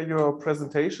to share your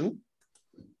presentation.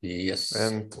 Yes.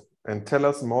 And tell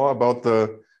us more about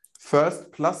the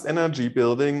first plus energy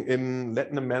building in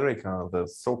Latin America, the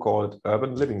so-called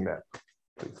Urban Living Lab.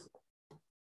 Please.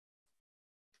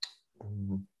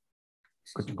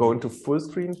 Could you go into full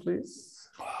screen, please?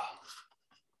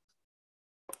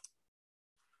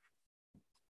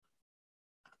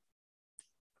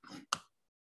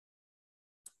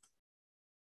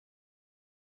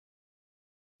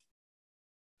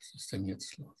 Was ist denn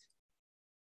jetzt los?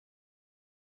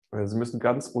 Sie müssen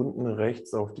ganz unten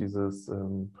rechts auf dieses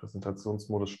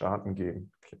Präsentationsmodus starten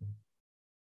gehen.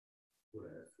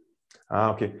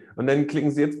 Ah, okay. Und dann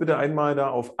klicken Sie jetzt bitte einmal da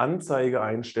auf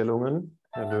Anzeigeeinstellungen,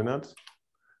 Herr Löhnert,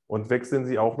 und wechseln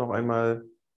Sie auch noch einmal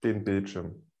den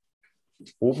Bildschirm.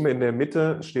 Oben in der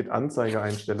Mitte steht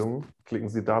Anzeigeeinstellungen. Klicken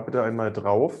Sie da bitte einmal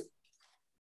drauf.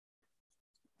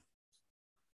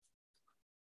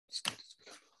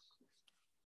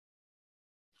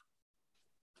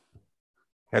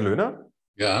 Herr Löhner?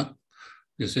 Ja,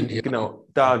 wir sind hier. Genau,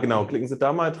 genau. Klicken Sie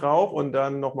da mal drauf und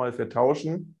dann nochmal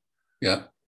vertauschen.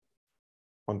 Ja.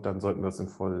 Und dann sollten wir es in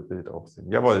Vollbild auch sehen.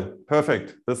 Jawohl,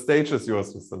 perfect. The stage is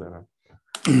yours, Mr. Löhner.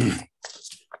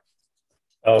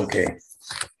 Okay.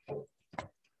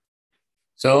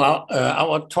 So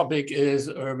our topic is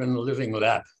Urban Living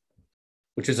Lab,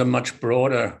 which is a much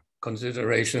broader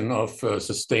consideration of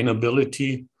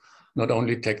sustainability, not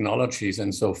only technologies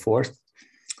and so forth.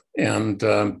 And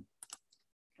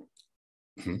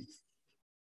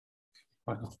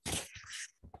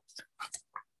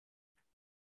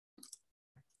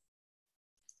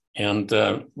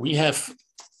we have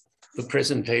the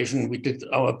presentation. We did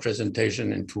our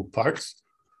presentation in 2 parts.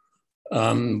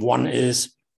 One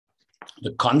is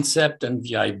the concept and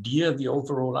the idea, the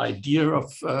overall idea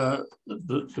of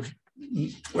the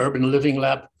Urban Living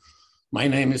Lab. My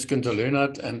name is Günther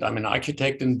Löhnert, and I'm an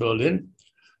architect in Berlin.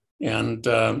 And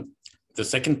the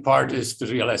second part is the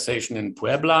realization in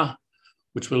Puebla,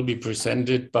 which will be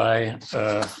presented by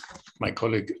my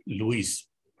colleague Luis.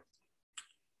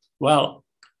 Well,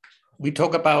 we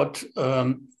talk about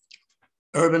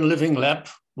Urban Living Lab,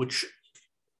 which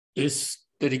is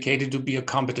dedicated to be a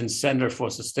competence center for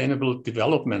sustainable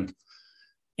development.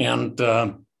 And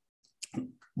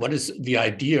what is the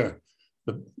idea?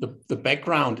 The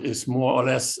background is more or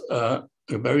less a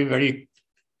very, very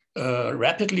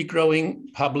rapidly growing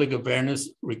public awareness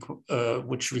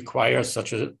which requires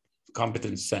such a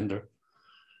competence center.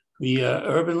 The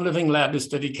Urban Living Lab is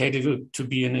dedicated to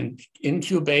be an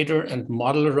incubator and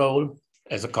model role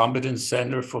as a competence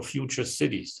center for future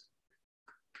cities.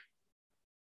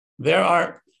 There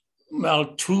are,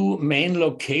 well, 2 main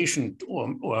locations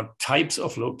or types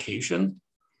of location.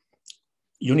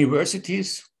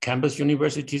 Universities, campus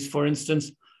universities, for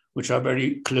instance, which are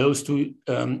very close to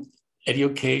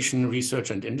education, research,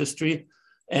 and industry,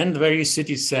 and various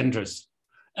city centers,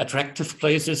 attractive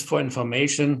places for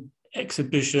information,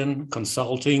 exhibition,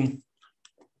 consulting,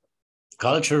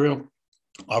 cultural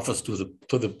offers to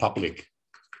the public.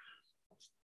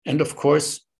 And of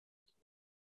course,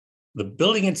 the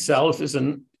building itself is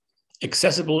an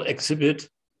accessible exhibit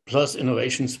plus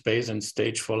innovation space and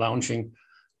stage for launching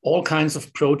all kinds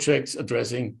of projects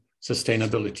addressing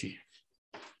sustainability.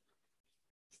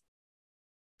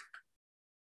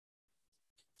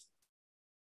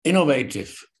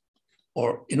 Innovative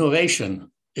or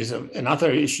innovation is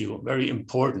another issue, very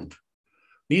important.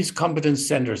 These competence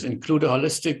centers include a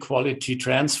holistic quality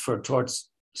transfer towards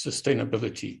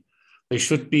sustainability. They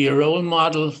should be a role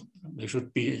model. They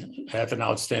should have an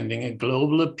outstanding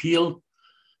global appeal,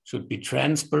 should be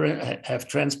transparent, have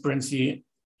transparency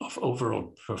of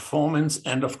overall performance,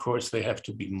 and of course they have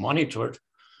to be monitored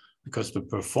because the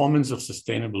performance of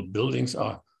sustainable buildings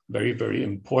are very, very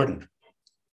important.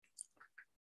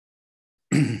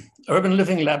 Urban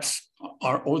living labs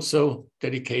are also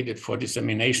dedicated for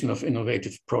dissemination of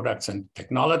innovative products and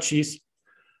technologies,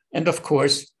 and of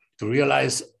course to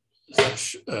realize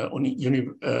such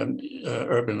urban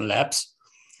labs,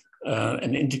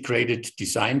 an integrated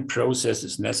design process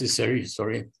is necessary.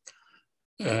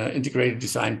 Integrated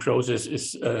design process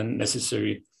is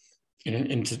necessary in an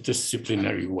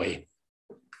interdisciplinary way.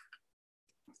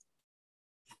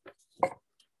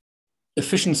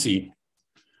 Efficiency.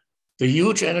 The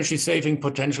huge energy saving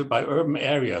potential by urban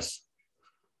areas.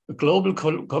 A global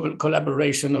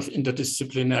collaboration of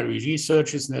interdisciplinary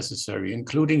research is necessary,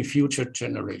 including future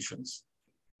generations.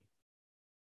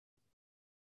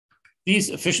 These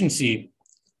efficiency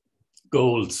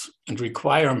goals and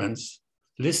requirements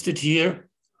listed here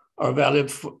are valid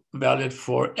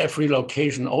for every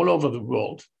location all over the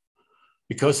world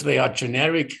because they are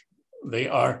generic. They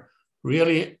are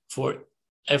really for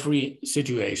every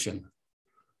situation.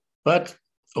 But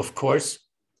of course,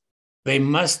 they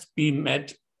must be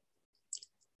met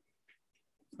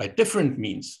by different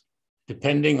means,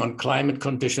 depending on climate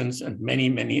conditions and many,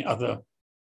 many other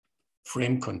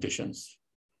frame conditions.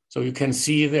 So you can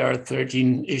see there are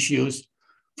 13 issues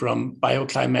from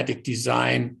bioclimatic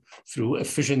design through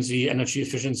efficiency, energy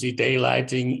efficiency,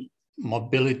 daylighting,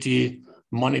 mobility,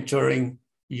 monitoring,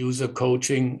 user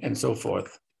coaching, and so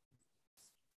forth.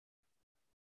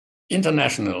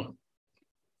 International.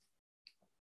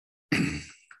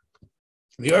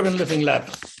 The Urban Living Lab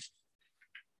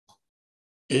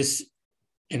is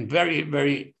in very,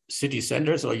 very city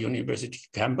centers or university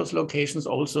campus locations,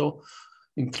 also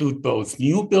include both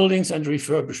new buildings and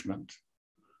refurbishment.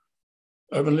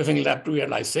 Urban Living Lab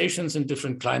realizations in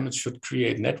different climates should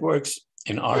create networks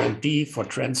in R&D for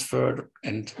transfer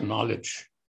and knowledge.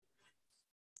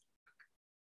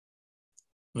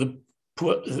 There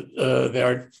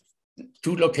are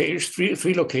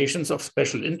three locations of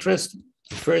special interest.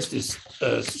 The first is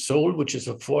Seoul, which is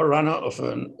a forerunner of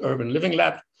an urban living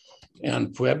lab,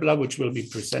 and Puebla, which will be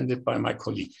presented by my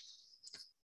colleague.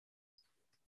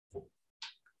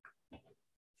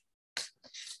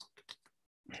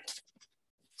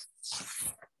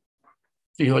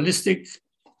 The holistic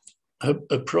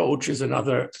approach is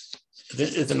another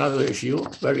issue,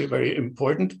 very, very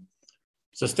important.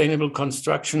 Sustainable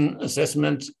construction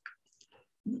assessment,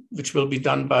 which will be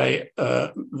done by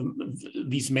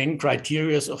these main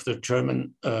criteria of the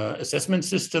German assessment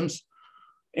systems.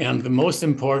 And the most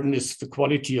important is the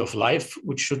quality of life,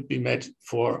 which should be met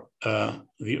for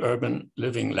the urban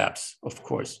living labs, of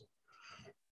course.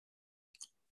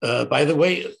 By the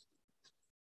way,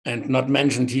 and not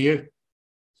mentioned here,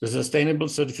 the sustainable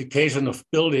certification of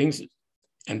buildings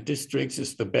and districts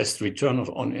is the best return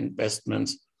on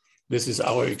investments. This is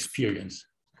our experience.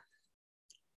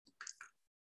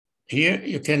 Here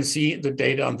you can see the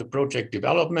data on the project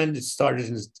development. It started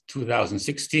in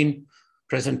 2016,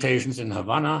 presentations in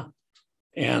Havana,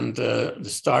 and the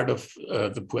start of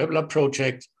the Puebla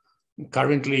project.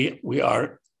 Currently, we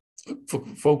are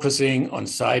focusing on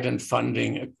site and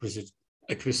funding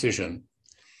acquisition.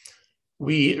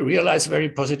 We realize very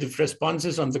positive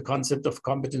responses on the concept of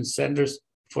competence centers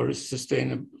for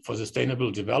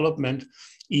sustainable development,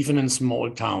 even in small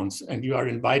towns. And you are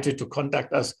invited to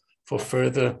contact us for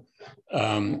further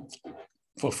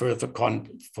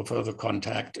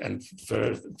contact and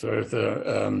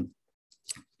further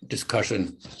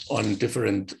discussion on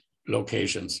different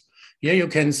locations. Here you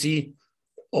can see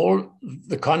all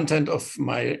the content of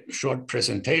my short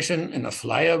presentation in a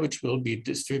flyer, which will be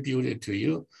distributed to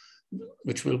you,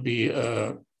 which will be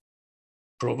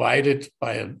provided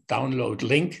by a download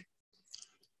link.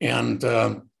 And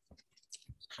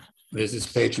this is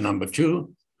page number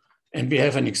 2. And we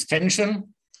have an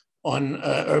extension on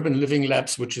Urban Living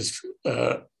Labs, which is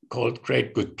called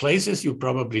Great Good Places. You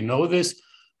probably know this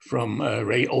from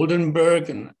Ray Oldenburg,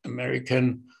 an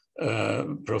American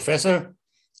professor.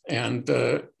 And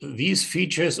these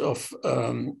features of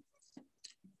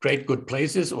Great Good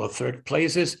Places or third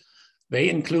places, they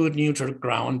include neutral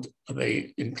ground,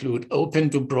 they include open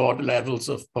to broad levels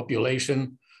of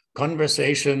population,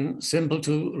 conversation, simple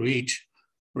to reach,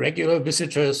 regular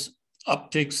visitors,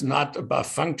 optics not above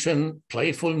function,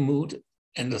 playful mood,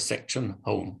 and a section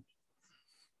home.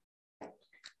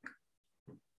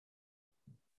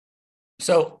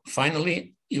 So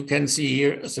finally, you can see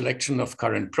here a selection of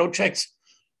current projects.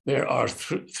 There are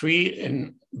three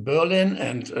in Berlin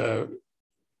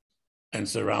and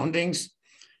surroundings.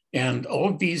 And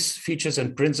all these features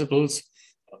and principles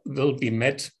will be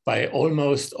met by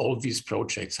almost all these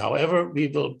projects. However, we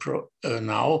will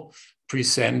now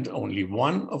present only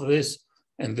one of this,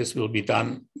 and this will be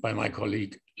done by my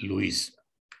colleague, Luis.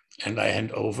 And I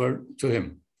hand over to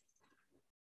him.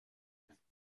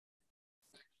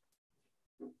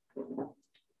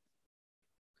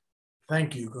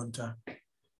 Thank you, Gunther.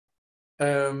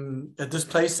 At this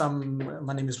place,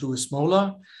 my name is Luis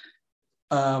Mola.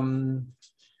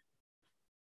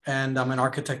 And I'm an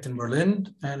architect in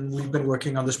Berlin, and we've been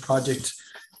working on this project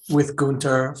with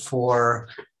Gunther for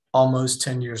almost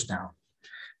 10 years now.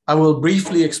 I will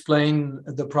briefly explain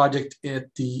the project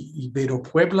at the Ibero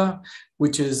Puebla,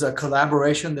 which is a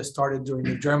collaboration that started during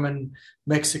the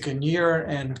German-Mexican year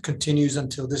and continues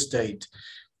until this date.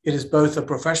 It is both a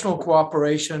professional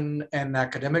cooperation and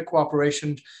academic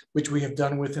cooperation, which we have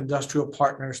done with industrial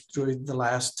partners during the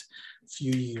last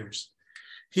few years.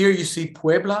 Here you see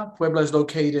Puebla. Puebla is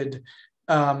located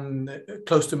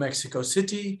close to Mexico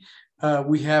City.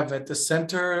 We have at the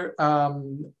center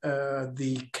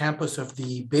the campus of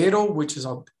the Ibero, which is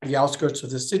on the outskirts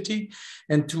of the city,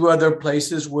 and two other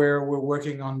places where we're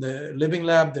working on the living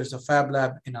lab. There's a fab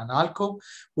lab in Analco,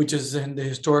 which is in the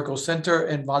historical center,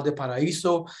 and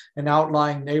Valdeparaiso, an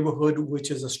outlying neighborhood,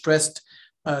 which is a stressed,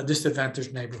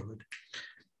 disadvantaged neighborhood.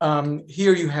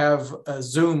 Here you have a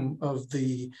zoom of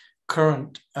the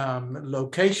current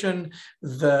location,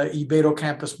 the Ibero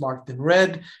campus marked in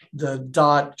red. The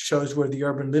dot shows where the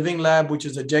Urban Living Lab, which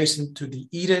is adjacent to the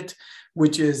EDIT,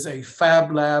 which is a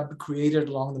fab lab created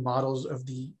along the models of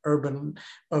the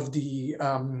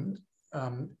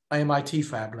IMIT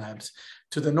fab labs.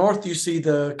 To the north, you see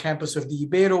the campus of the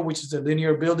Ibero, which is a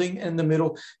linear building. In the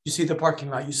middle, you see the parking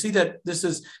lot. You see that this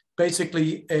is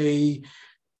basically a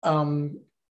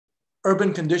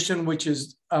urban condition which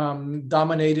is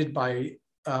dominated by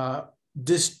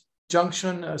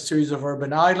disjunction, a series of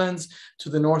urban islands. To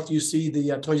the north, you see the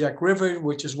Atoyac River,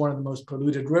 which is one of the most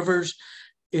polluted rivers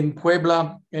in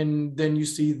Puebla. And then you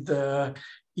see the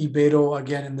Ibero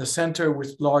again in the center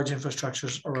with large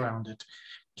infrastructures around it.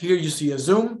 Here you see a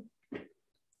zoom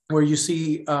where you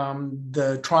see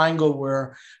the triangle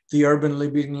where the Urban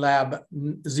Living Lab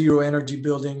Zero Energy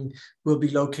building will be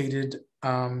located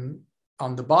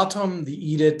on the bottom, the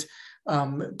EDIT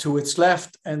to its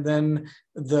left, and then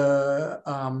the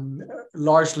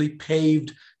largely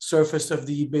paved surface of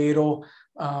the Ibero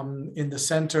in the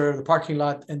center, the parking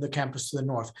lot, and the campus to the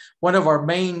north. One of our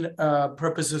main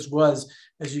purposes was,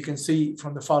 as you can see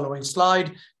from the following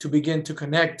slide, to begin to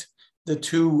connect the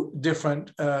two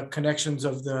different connections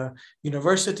of the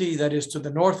university, that is to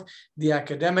the north, the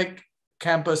academic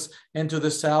campus, and to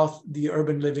the south, the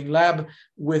Urban Living Lab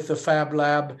with the Fab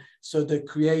Lab, so to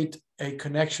create a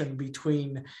connection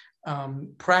between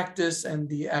practice and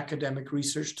the academic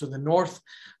research to the north.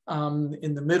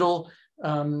 In the middle,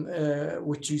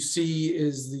 what you see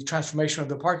is the transformation of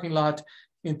the parking lot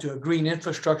into a green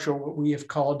infrastructure, what we have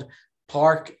called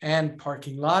park and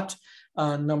parking lot.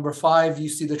 Number 5, you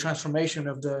see the transformation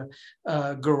of the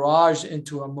garage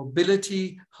into a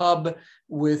mobility hub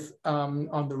with,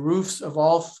 on the roofs of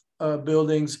all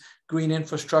buildings, green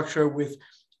infrastructure with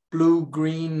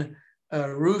blue-green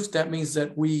roofs. That means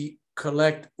that we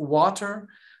collect water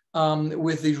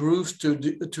with these roofs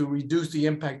to reduce the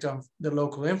impact of the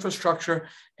local infrastructure.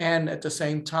 And at the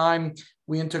same time,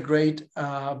 we integrate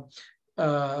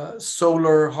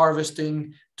solar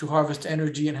harvesting to harvest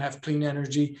energy and have clean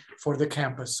energy for the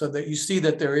campus, so that you see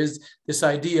that there is this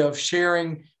idea of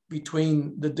sharing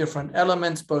between the different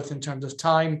elements, both in terms of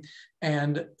time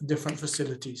and different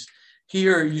facilities.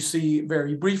 Here you see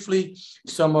very briefly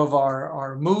some of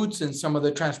our moods and some of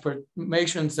the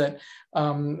transformations that,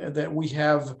 that we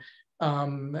have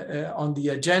on the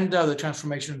agenda, the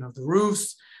transformation of the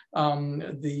roofs,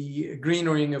 the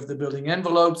greenering of the building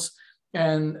envelopes,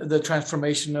 and the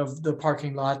transformation of the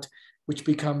parking lot, which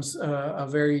becomes a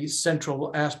very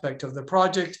central aspect of the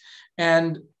project,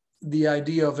 and the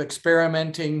idea of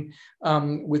experimenting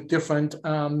with different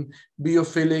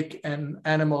biophilic and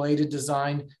animal-aided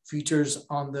design features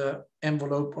on the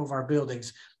envelope of our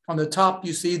buildings. On the top,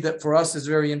 you see that for us is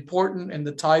very important, and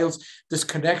the tiles, this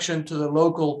connection to the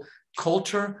local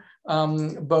culture,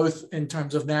 both in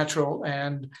terms of natural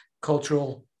and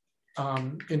cultural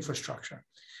infrastructure.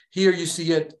 Here you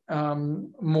see it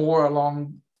more along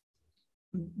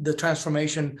the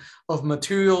transformation of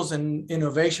materials and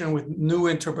innovation with new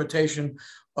interpretation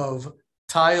of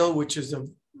tile, which is a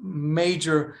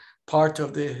major part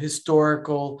of the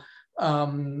historical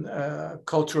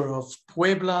culture of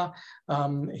Puebla.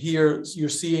 Here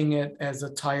you're seeing it as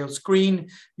a tile screen.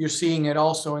 You're seeing it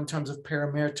also in terms of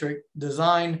parametric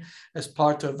design as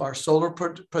part of our solar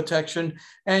protection.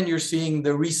 And you're seeing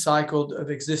the recycled of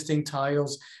existing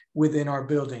tiles within our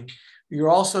building.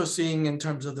 You're also seeing in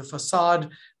terms of the facade,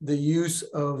 the use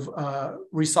of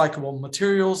recyclable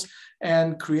materials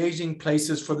and creating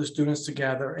places for the students to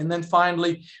gather. And then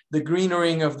finally, the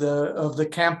greenering of the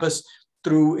campus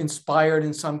through inspired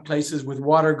in some places with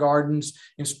water gardens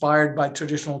inspired by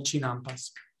traditional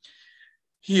chinampas.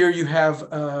 Here you have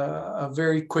a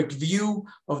very quick view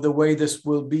of the way this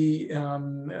will be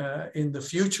in the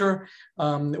future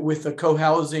with the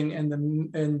co-housing and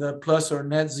the plus or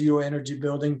net zero energy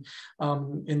building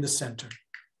in the center.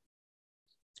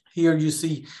 Here you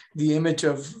see the image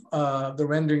of the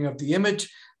rendering of the image.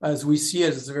 As we see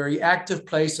it as a very active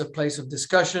place, a place of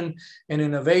discussion and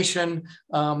innovation.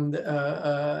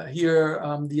 The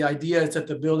idea is that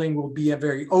the building will be a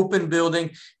very open building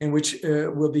in which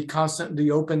will be constantly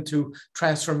open to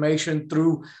transformation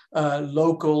through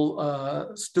local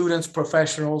students,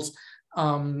 professionals,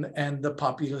 and the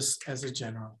populace as a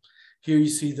general. Here you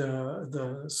see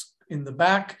in the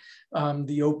back,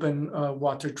 the open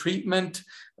water treatment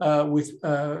with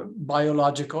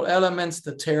biological elements,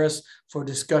 the terrace for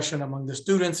discussion among the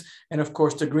students, and of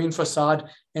course the green facade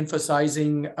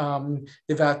emphasizing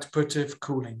evaporative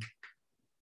cooling.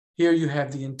 Here you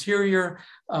have the interior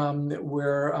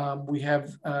where we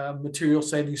have material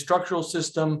saving structural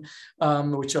system,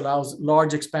 which allows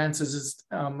large expanses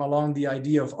along the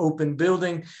idea of open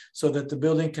building so that the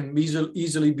building can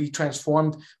easily be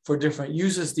transformed for different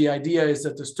uses. The idea is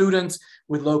that the students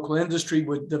with local industry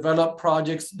would develop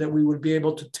projects that we would be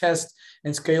able to test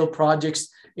and scale projects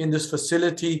in this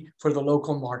facility for the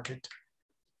local market.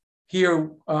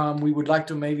 Here, we would like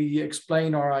to maybe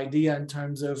explain our idea in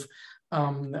terms of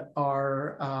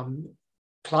our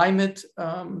climate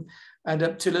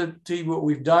adaptability. What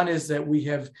we've done is that we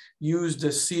have used the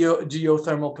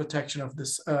geothermal protection of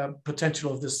this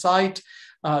potential of the site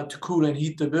to cool and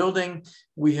heat the building.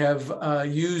 We have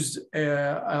used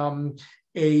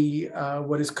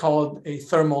what is called a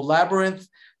thermal labyrinth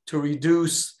to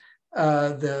reduce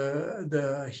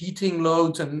the heating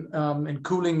loads and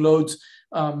cooling loads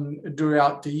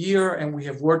throughout the year. And we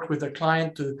have worked with a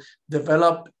client to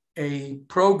develop a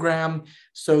program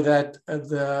so that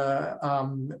the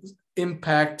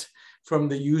impact from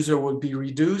the user would be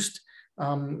reduced.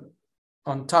 On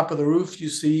top of the roof, you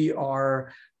see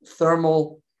our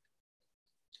thermal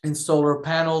and solar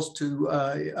panels to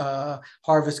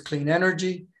harvest clean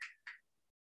energy.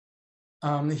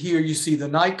 Here you see the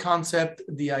night concept,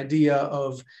 the idea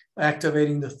of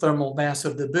activating the thermal mass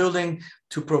of the building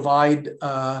to provide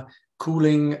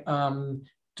cooling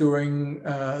during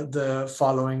the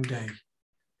following day.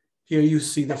 Here you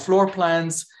see the floor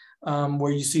plans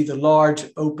where you see the large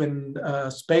open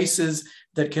spaces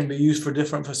that can be used for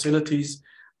different facilities.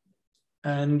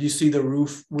 And you see the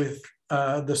roof with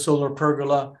the solar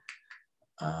pergola.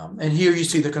 And here you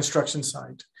see the construction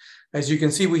site. As you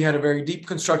can see, we had a very deep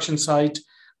construction site,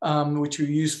 which we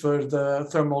used for the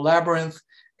thermal labyrinth.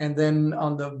 And then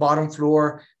on the bottom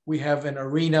floor, we have an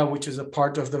arena, which is a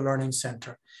part of the learning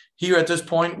center. Here at this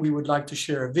point, we would like to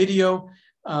share a video.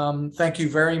 Thank you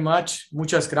very much.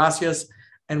 Muchas gracias.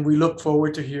 And we look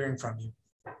forward to hearing from you.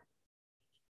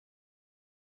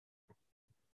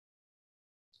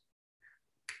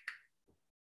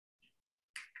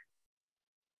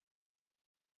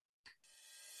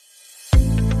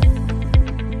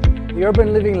 The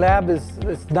Urban Living Lab is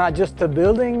not just a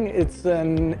building, it's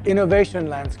an innovation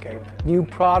landscape. New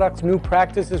products, new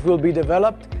practices will be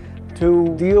developed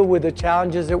to deal with the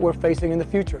challenges that we're facing in the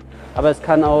future. Aber es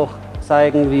kann auch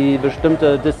zeigen, wie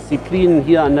bestimmte Disziplinen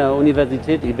hier an der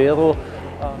Universität Ibero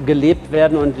gelebt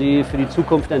werden und die für die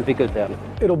Zukunft entwickelt werden.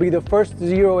 It'll be the first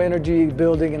zero energy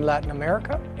building in Latin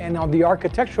America, and on the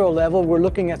architectural level we're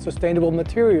looking at sustainable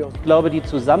materials. Ich glaube, die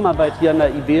Zusammenarbeit hier an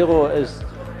der Ibero ist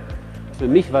für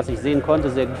mich, was ich sehen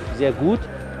konnte, sehr, sehr gut.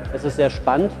 Es ist sehr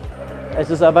spannend. Es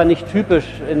ist aber nicht typisch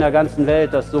in der ganzen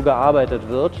Welt, dass so gearbeitet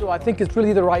wird. So I think it's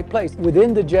really the right place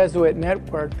within the Jesuit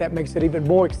network that makes it even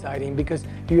more exciting because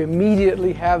you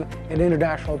immediately have an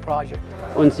international project.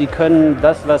 Und sie können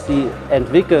das, was sie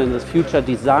entwickeln, das Future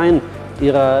Design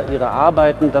ihrer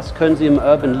Arbeiten, das können sie im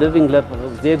Urban Living Lab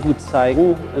sehr gut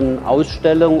zeigen, in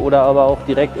Ausstellungen oder aber auch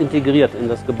direkt integriert in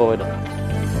das Gebäude.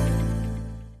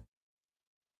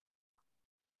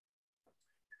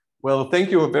 Well,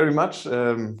 thank you very much,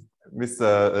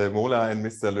 Mr. Mola and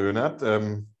Mr. Löhnert.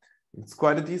 It's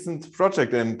quite a decent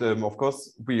project, and of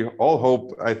course, we all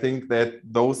hope, I think, that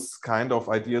those kind of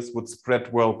ideas would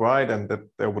spread worldwide and that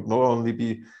there would not only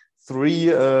be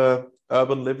 3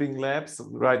 urban living labs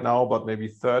right now, but maybe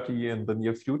 30 in the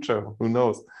near future, who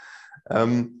knows.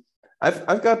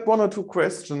 I've got 1 or 2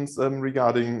 questions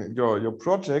regarding your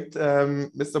project.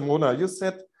 Mr. Mola, you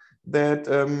said that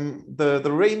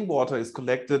the rainwater is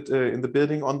collected in the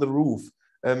building on the roof.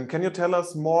 Can you tell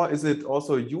us more? Is it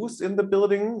also used in the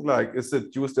building? Like, is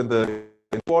it used in the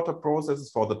water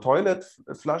processes for the toilet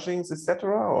flushings,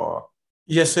 etc.? Or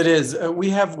yes, it is. We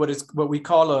have what we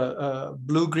call a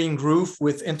blue-green roof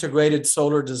with integrated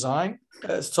solar design,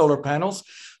 solar panels,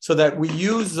 so that we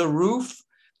use the roof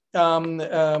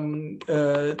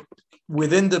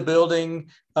within the building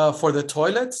for the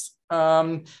toilets.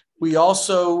 We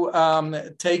also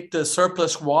take the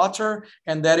surplus water,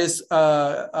 and that is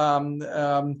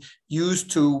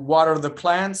used to water the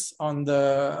plants on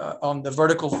the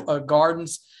vertical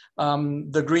gardens.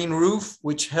 The green roof,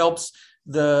 which helps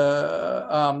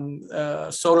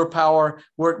the solar power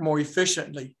work more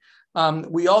efficiently.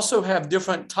 We also have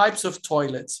different types of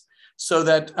toilets, so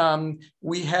that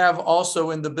we have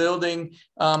also in the building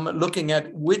looking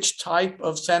at which type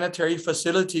of sanitary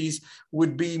facilities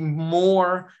would be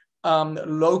more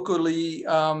locally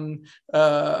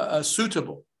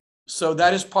suitable. So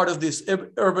that is part of this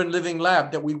urban living lab,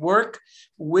 that we work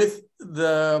with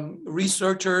the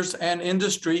researchers and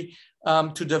industry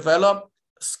to develop,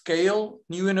 scale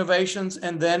new innovations,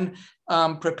 and then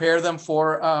prepare them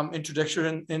for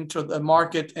introduction into the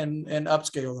market and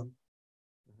upscale them.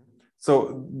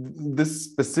 So this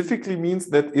specifically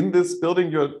means that in this building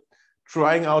you're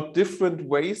trying out different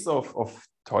ways of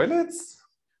toilets?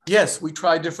 Yes, we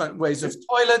try different ways of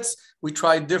toilets. We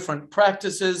try different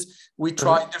practices. We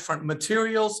try different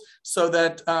materials, so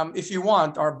that if you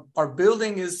want, our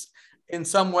building is in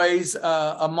some ways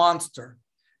a monster.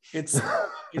 It's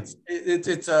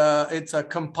a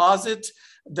composite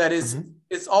that is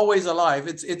it's always alive.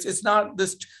 It's not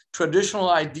this traditional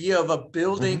idea of a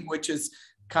building which is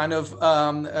kind of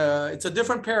it's a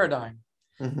different paradigm.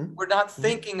 We're not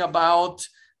thinking about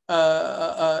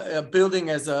a building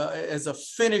as a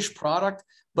finished product,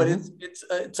 but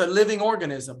it's a living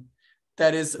organism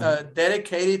that is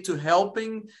dedicated to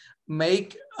helping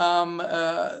make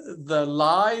the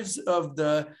lives of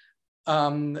the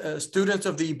students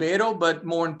of the Ibero, but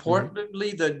more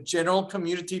importantly, the general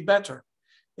community better.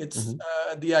 It's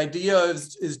the idea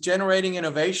is generating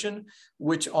innovation,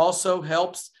 which also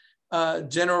helps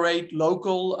generate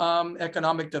local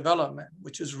economic development,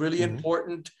 which is really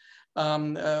important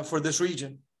for this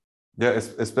region. Yeah,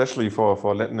 especially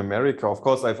for Latin America. Of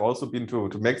course, I've also been to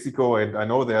Mexico, and I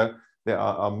know there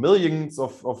are millions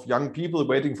of young people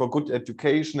waiting for good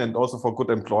education and also for good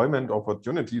employment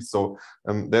opportunities. So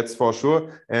that's for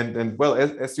sure. And well,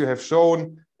 as you have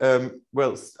shown,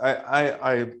 well,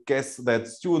 I guess that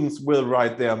students will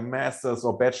write their master's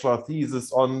or bachelor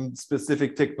thesis on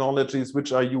specific technologies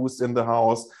which are used in the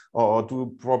house, or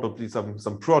do probably some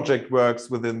project works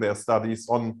within their studies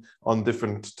on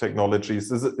different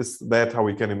technologies. Is that how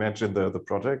we can imagine the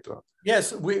project? Or?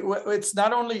 Yes, it's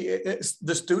not only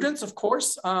the students, of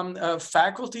course,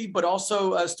 faculty, but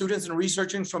also students and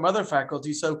researching from other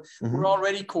faculties. So we're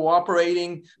already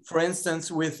cooperating, for instance,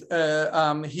 with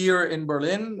here in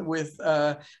Berlin with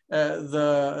the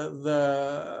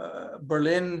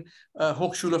Berlin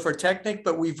Hochschule für Technik,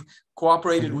 but we've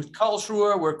cooperated with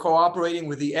Karlsruhe. We're cooperating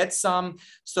with the ETSAM,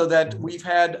 so that we've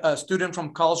had a student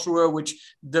from Karlsruhe which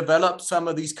developed some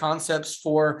of these concepts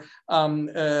for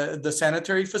the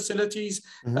sanitary facilities.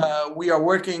 We are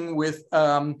working with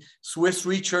Swiss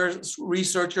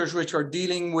researchers which are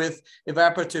dealing with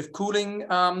evaporative cooling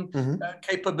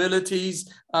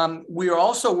capabilities. We are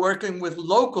also working with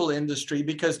local industry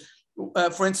because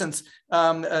for instance,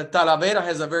 Talavera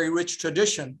has a very rich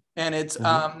tradition, and it's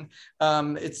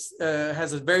has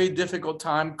a very difficult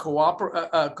time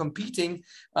competing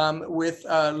with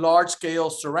large-scale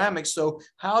ceramics. So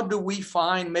how do we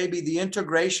find maybe the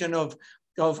integration of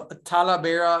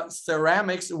Talavera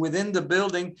ceramics within the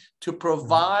building to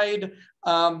provide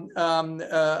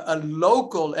a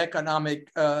local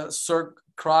economic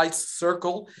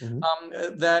circle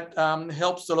that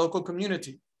helps the local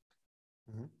community.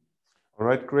 All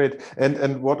right, great.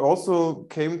 And what also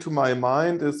came to my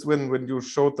mind is when you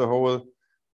showed the whole,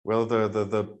 well,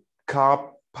 the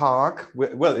car park.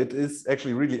 Well, it is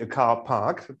actually really a car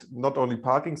park, not only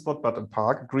parking spot, but a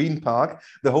park, green park.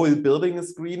 The whole building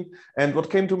is green. And what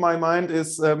came to my mind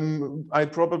is I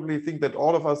probably think that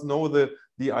all of us know the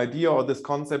idea or this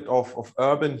concept of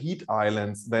urban heat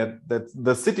islands, that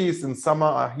the cities in summer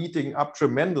are heating up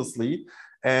tremendously.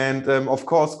 And of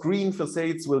course, green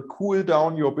facades will cool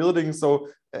down your building. So,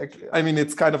 I mean,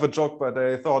 it's kind of a joke, but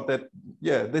I thought that,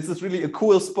 yeah, this is really a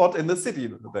cool spot in the city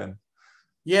then.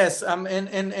 Yes, and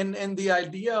the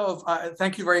idea of,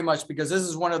 thank you very much, because this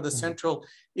is one of the central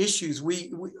issues.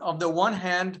 We on the one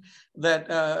hand, that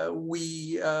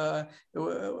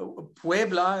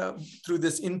Puebla, through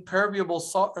this impermeable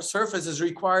surfaces,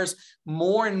 requires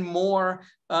more and more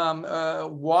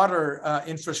water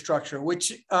infrastructure,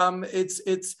 which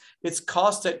it's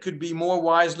cost that could be more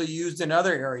wisely used in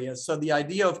other areas. So the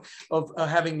idea of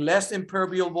having less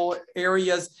impermeable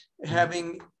areas,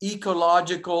 having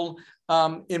ecological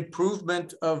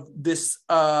improvement of this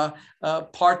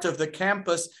part of the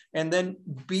campus, and then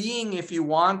being, if you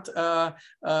want,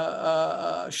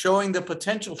 showing the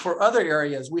potential for other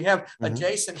areas. We have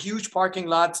adjacent huge parking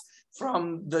lots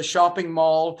from the shopping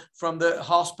mall, from the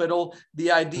hospital. The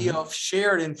idea of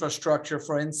shared infrastructure,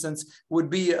 for instance, would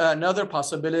be another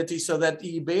possibility, so that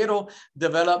Ibero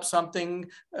develops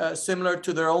something similar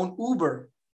to their own Uber.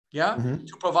 Yeah,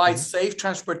 to provide safe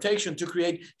transportation, to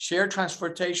create shared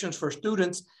transportations for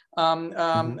students,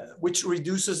 which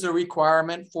reduces the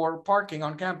requirement for parking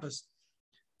on campus.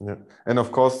 Yeah, and of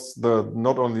course,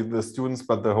 not only the students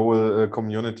but the whole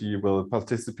community will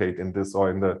participate in this, or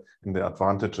in the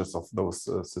advantages of those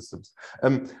systems.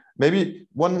 Maybe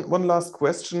one last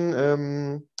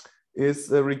question is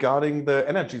regarding the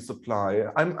energy supply.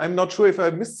 I'm not sure if I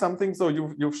missed something. So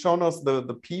you've shown us the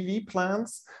PV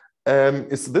plants.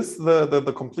 Is this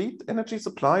the complete energy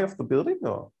supply of the building,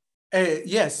 or?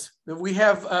 Yes, we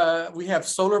have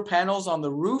solar panels on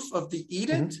the roof of the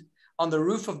Edith, on the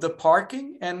roof of the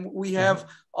parking, and we have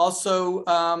also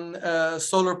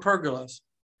solar pergolas,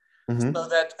 so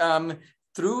that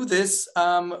through this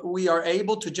we are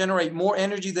able to generate more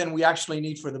energy than we actually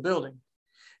need for the building.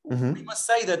 We must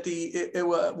say that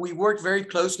we work very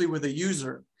closely with the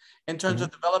user in terms of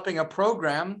developing a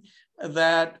program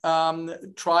that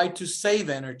try to save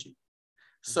energy,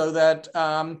 so that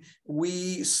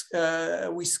we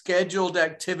scheduled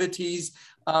activities,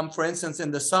 for instance, in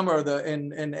the summer,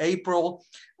 in April,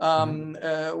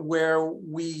 where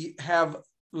we have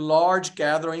large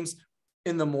gatherings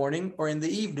in the morning or in the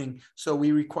evening, so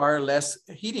we require less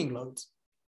heating loads.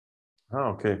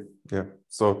 Oh, okay, yeah.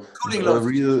 So a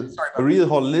real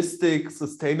holistic,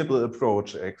 sustainable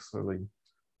approach, actually.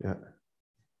 Yeah.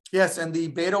 Yes, and the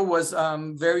Ibero was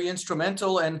very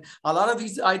instrumental, and a lot of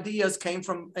these ideas came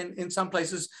from, in some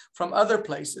places, from other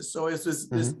places. So this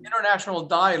international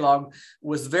dialogue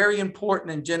was very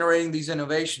important in generating these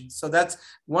innovations. So that's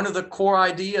one of the core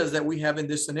ideas that we have in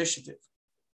this initiative.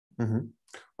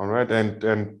 All right, and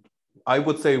I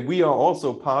would say we are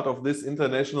also part of this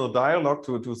international dialogue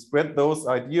to spread those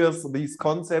ideas, these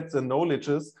concepts and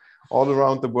knowledges all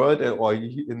around the world, or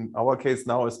in our case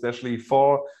now, especially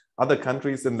for other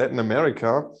countries in Latin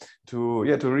America, to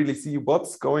really see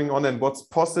what's going on and what's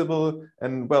possible,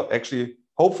 and well, actually,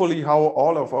 hopefully, how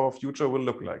all of our future will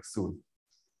look like soon.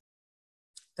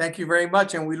 Thank you very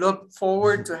much, and we look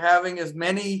forward to having as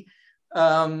many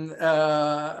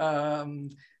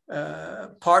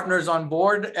partners on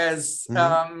board as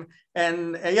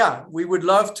and yeah, we would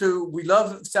love to. We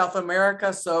love South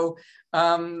America, so.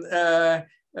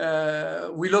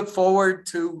 We look forward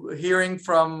to hearing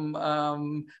from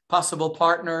possible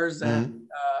partners and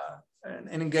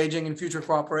engaging in future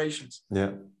cooperations.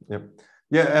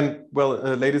 Yeah, and well,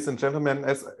 ladies and gentlemen,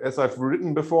 as I've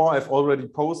written before, I've already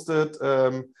posted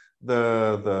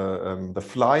the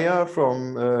flyer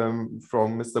from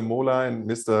Mr. Mola and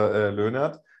Mr.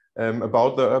 Leonard.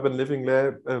 About the Urban Living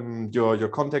Lab. Your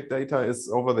contact data is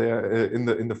over there in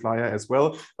the flyer as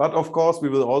well. But of course, we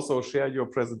will also share your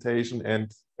presentation and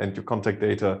your contact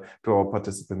data to our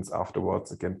participants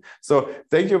afterwards again. So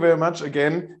thank you very much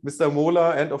again, Mr.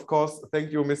 Mola, and of course,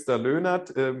 thank you, Mr. Leonard,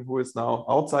 who is now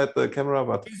outside the camera,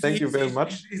 but thank you very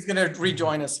much. He's going to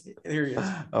rejoin us. Here he is.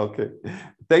 Okay.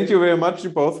 Thank you very much,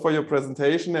 you both, for your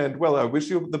presentation. And well, I wish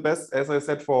you the best, as I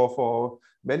said, for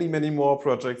many more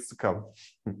projects to come.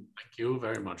 Thank you. you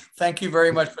very much. Thank you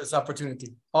very much for this opportunity.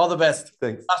 All the best.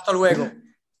 Thanks. Hasta luego.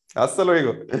 Hasta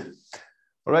luego.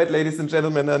 All right, ladies and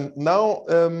gentlemen, and now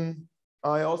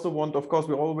I also want, of course,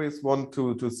 we always want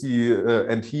to see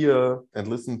and hear and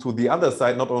listen to the other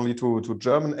side, not only to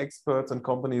German experts and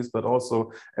companies, but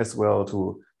also as well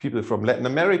to people from Latin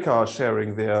America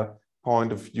sharing their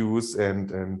point of views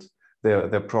and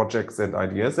their projects and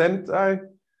ideas. And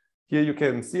here you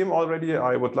can see him already.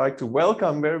 I would like to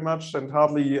welcome very much and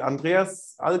heartily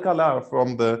Andreas Alcalá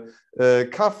from the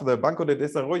CAF, the Banco de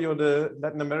Desarrollo de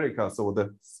Latin America, so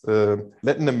the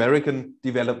Latin American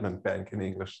Development Bank in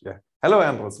English. Yeah. Hello,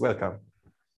 Andres. Welcome.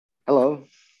 Hello.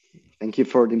 Thank you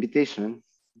for the invitation.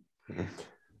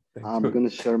 I'm going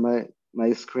to share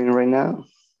my screen right now.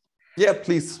 Yeah,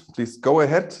 please go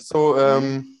ahead. So.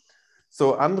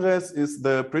 So Andres is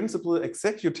the principal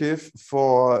executive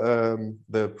for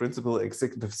the principal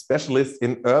executive specialist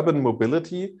in urban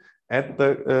mobility at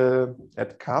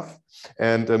CAF,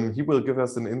 and he will give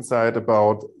us an insight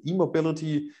about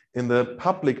e-mobility in the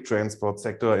public transport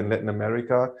sector in Latin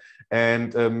America.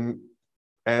 And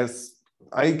as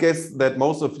I guess that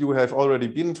most of you have already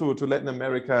been to Latin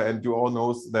America, and you all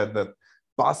know that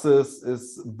buses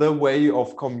is the way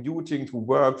of commuting to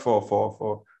work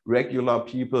for regular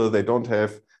people. They don't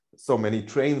have so many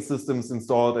train systems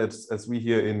installed as we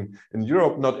here in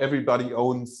Europe. Not everybody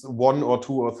owns 1 or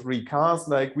 2 or 3 cars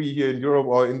like we here in Europe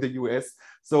or in the US.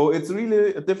 So it's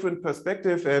really a different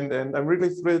perspective, and I'm really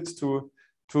thrilled to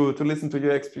listen to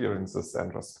your experiences,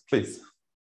 Andres. Please.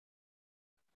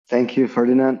 Thank you,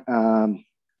 Ferdinand.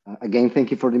 Again, thank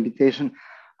you for the invitation.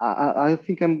 I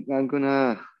think I'm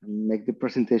gonna make the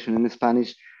presentation in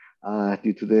Spanish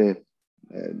due to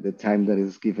the time that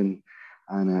is given.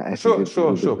 And sure,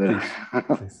 please.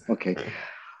 Okay.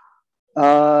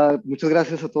 Muchas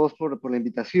gracias a todos por la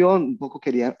invitación. Un poco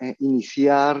quería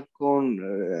iniciar con,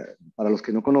 para los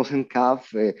que no conocen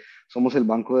CAF, somos el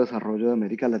Banco de Desarrollo de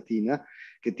América Latina,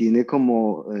 que tiene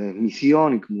como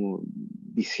misión y como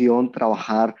visión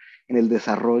trabajar en el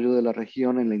desarrollo de la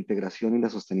región, en la integración y la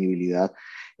sostenibilidad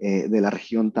de la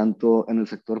región, tanto en el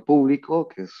sector público,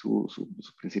 que es su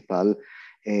principal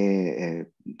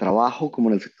trabajo, como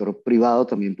en el sector privado,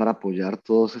 también para apoyar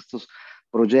todos estos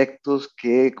proyectos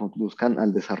que conduzcan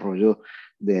al desarrollo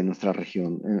de nuestra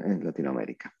región en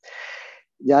Latinoamérica.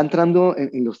 Ya entrando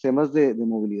en los temas de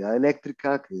movilidad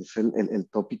eléctrica, que es el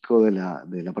tópico de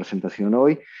la presentación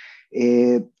hoy,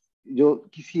 yo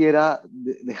quisiera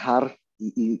dejar,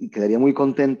 y quedaría muy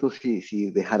contento si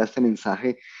dejara este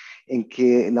mensaje, en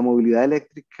que la movilidad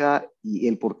eléctrica y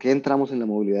el por qué entramos en la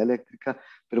movilidad eléctrica,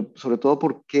 pero sobre todo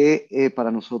porque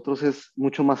para nosotros es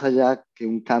mucho más allá que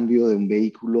un cambio de un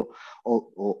vehículo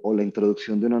o la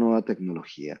introducción de una nueva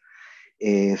tecnología,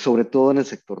 sobre todo en el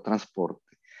sector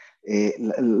transporte.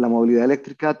 La movilidad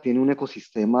eléctrica tiene un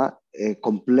ecosistema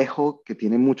complejo que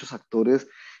tiene muchos actores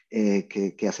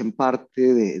que hacen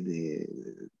parte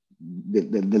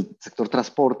del sector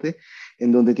transporte,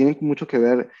 en donde tienen mucho que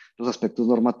ver los aspectos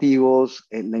normativos,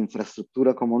 la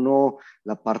infraestructura, como no,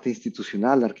 la parte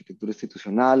institucional, la arquitectura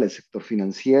institucional, el sector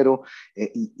financiero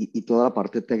y toda la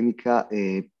parte técnica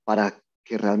para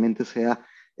que realmente sea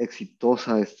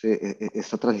exitosa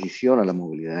esta transición a la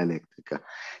movilidad eléctrica.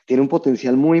 Tiene un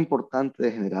potencial muy importante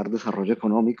de generar desarrollo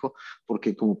económico,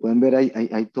 porque como pueden ver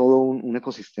hay todo un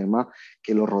ecosistema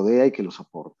que lo rodea y que lo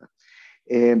soporta.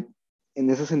 En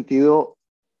ese sentido,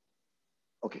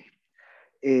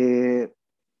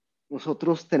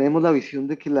 nosotros tenemos la visión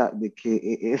de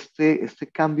que este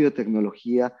cambio de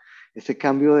tecnología, este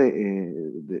cambio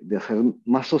de hacer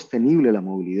más sostenible la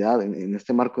movilidad, en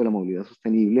este marco de la movilidad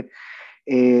sostenible,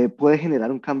 puede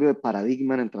generar un cambio de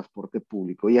paradigma en el transporte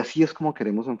público, y así es como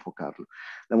queremos enfocarlo.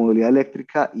 La movilidad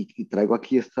eléctrica, y traigo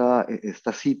aquí esta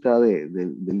cita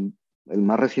del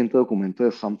más reciente documento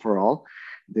de Some for All,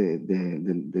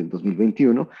 del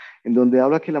 2021, en donde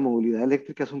habla que la movilidad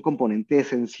eléctrica es un componente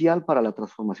esencial para la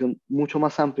transformación mucho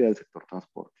más amplia del sector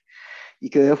transporte y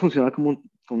que debe funcionar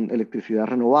con electricidad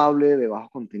renovable, de bajo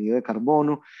contenido de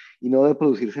carbono, y no debe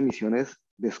producirse emisiones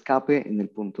de escape en el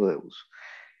punto de uso.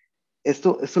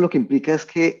 Esto lo que implica es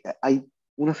que hay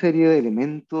una serie de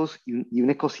elementos y un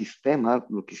ecosistema,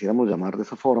 lo quisiéramos llamar de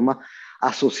esa forma,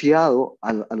 asociado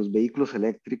a los vehículos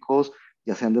eléctricos,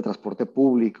 ya sean de transporte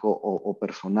público o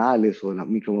personales o de la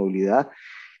micromovilidad,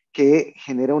 que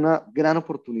genera una gran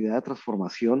oportunidad de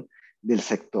transformación del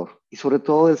sector, y sobre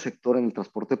todo del sector en el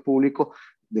transporte público,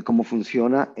 de cómo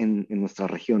funciona en nuestra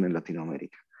región, en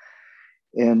Latinoamérica.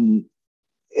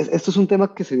 Esto es un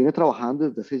tema que se viene trabajando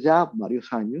desde hace ya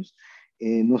varios años.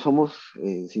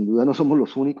 Sin duda no somos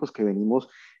los únicos que venimos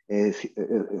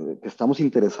que estamos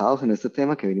interesados en este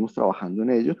tema, que venimos trabajando en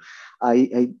ello.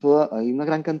 Hay una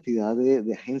gran cantidad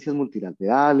de agencias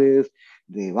multilaterales,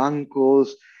 de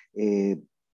bancos, de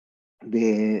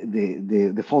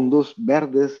fondos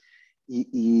verdes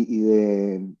y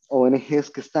de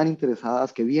ONGs que están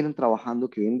interesadas, que vienen trabajando,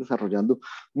 que vienen desarrollando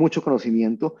mucho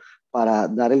conocimiento para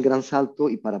dar el gran salto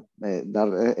y para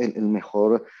dar el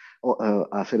mejor,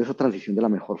 hacer esa transición de la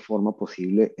mejor forma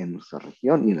posible en nuestra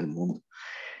región y en el mundo.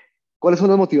 ¿Cuáles son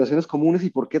las motivaciones comunes y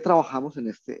por qué trabajamos en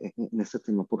este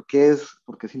tema? ¿Por qué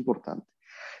es importante?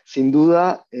 Sin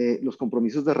duda, los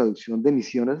compromisos de reducción de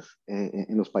emisiones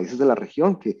en los países de la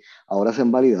región, que ahora se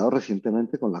han validado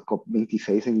recientemente con la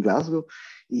COP26 en Glasgow,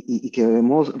 y que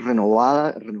vemos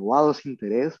renovado ese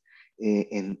interés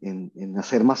en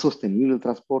hacer más sostenible el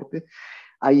transporte.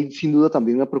 Hay sin duda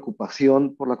también una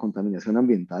preocupación por la contaminación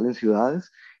ambiental en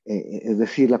ciudades, es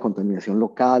decir, la contaminación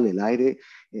local, el aire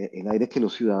que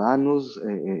los ciudadanos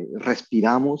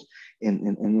respiramos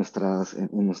en nuestras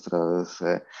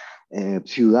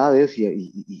ciudades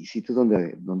y sitios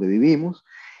donde vivimos.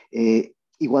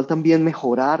 Igual también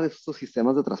mejorar estos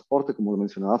sistemas de transporte, como lo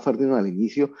mencionaba Ferdinand al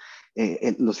inicio.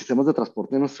 Los sistemas de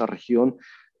transporte en nuestra región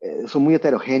son muy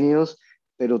heterogéneos,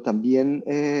 pero también,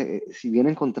 si bien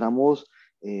encontramos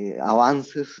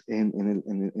avances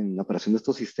en la operación de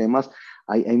estos sistemas,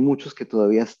 hay muchos que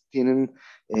todavía tienen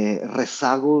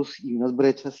rezagos y unas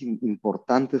brechas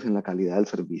importantes en la calidad del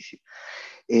servicio.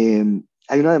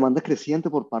 Hay una demanda creciente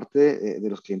por parte de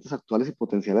los clientes actuales y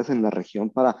potenciales en la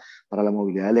región para la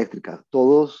movilidad eléctrica.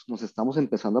 Todos nos estamos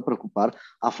empezando a preocupar,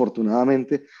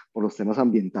 afortunadamente, por los temas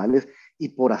ambientales y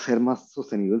por hacer más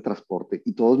sostenible el transporte.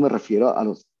 Y todos me refiero a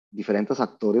los diferentes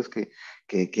actores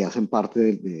que hacen parte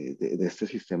de este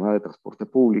sistema de transporte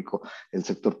público, el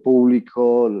sector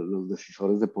público, los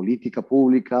decisores de política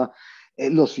pública,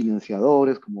 los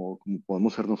financiadores, como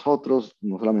podemos ser nosotros,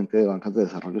 no solamente de bancas de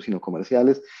desarrollo, sino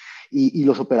comerciales, y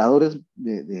los operadores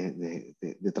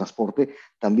de transporte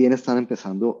también están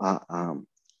empezando a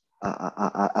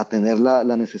tener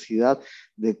la necesidad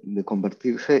de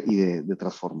convertirse y de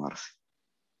transformarse.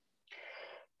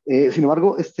 Sin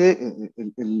embargo,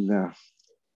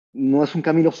 no es un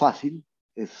camino fácil,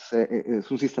 es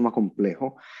un sistema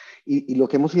complejo, y lo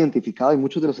que hemos identificado, y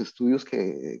muchos de los estudios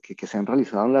que se han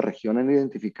realizado en la región han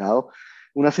identificado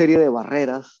una serie de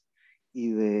barreras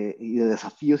y de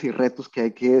desafíos y retos que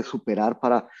hay que superar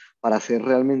para hacer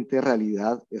realmente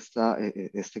realidad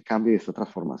este cambio y esta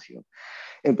transformación.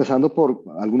 Empezando por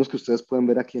algunos que ustedes pueden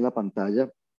ver aquí en la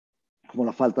pantalla, como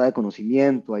la falta de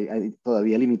conocimiento, hay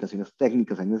todavía limitaciones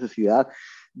técnicas, hay necesidad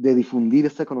de difundir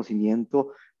este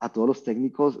conocimiento a todos los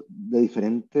técnicos de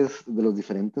los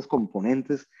diferentes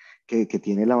componentes que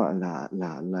tiene la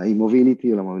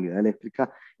e-mobility o la movilidad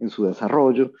eléctrica en su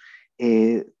desarrollo.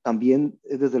 También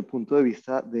desde el punto de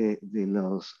vista de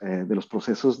los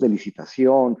procesos de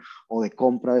licitación o de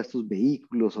compra de estos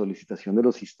vehículos o licitación de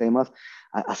los sistemas,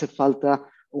 hace falta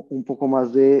un poco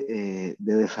más de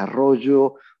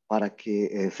desarrollo para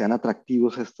que sean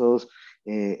atractivos estos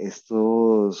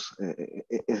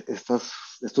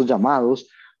llamados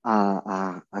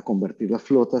a convertir las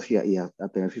flotas y a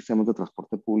tener sistemas de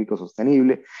transporte público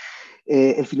sostenible.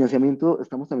 El financiamiento,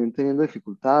 estamos también teniendo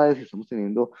dificultades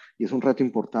y es un reto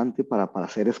importante para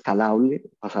hacer escalable,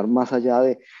 pasar más allá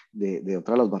de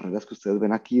otras de las barreras que ustedes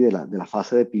ven aquí, de la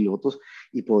fase de pilotos,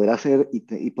 y poder hacer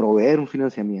y proveer un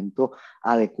financiamiento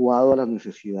adecuado a las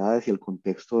necesidades y el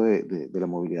contexto de la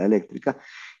movilidad eléctrica.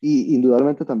 Y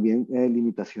indudablemente también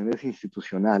limitaciones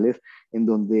institucionales en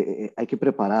donde hay que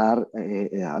preparar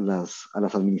a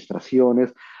las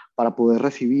administraciones para poder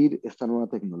recibir esta nueva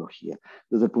tecnología.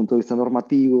 Desde el punto de vista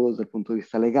normativo, desde el punto de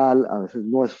vista legal, a veces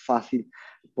no es fácil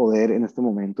poder en este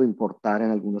momento importar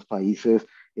en algunos países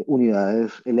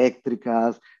unidades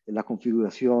eléctricas, la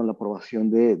configuración, la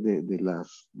aprobación de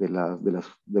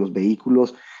los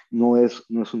vehículos no es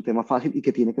un tema fácil y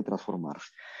que tiene que transformarse.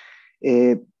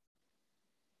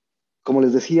 Como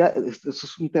les decía, esto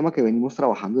es un tema que venimos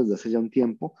trabajando desde hace ya un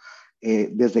tiempo.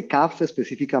 Desde CAF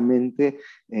específicamente,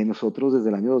 nosotros desde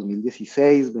el año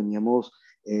 2016 veníamos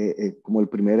como el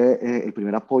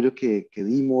primer apoyo que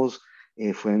dimos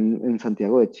fue en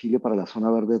Santiago de Chile para la zona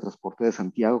verde de transporte de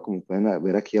Santiago. Como pueden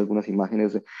ver aquí algunas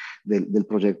imágenes del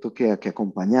proyecto que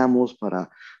acompañamos para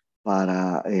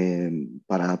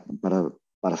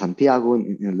Santiago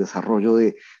en el desarrollo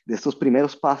de estos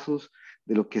primeros pasos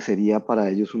de lo que sería para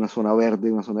ellos una zona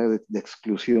verde, una zona de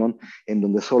exclusión, en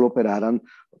donde solo operaran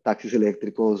taxis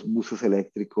eléctricos, buses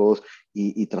eléctricos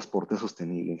y transporte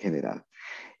sostenible en general.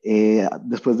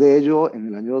 Después de ello, en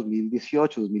el año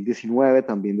 2018-2019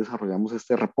 también desarrollamos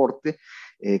este reporte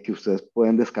que ustedes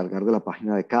pueden descargar de la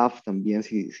página de CAF también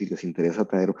si les interesa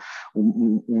tener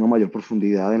una mayor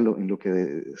profundidad en lo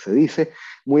que se dice,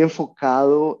 muy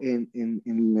enfocado en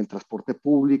el transporte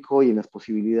público y en las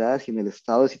posibilidades y en el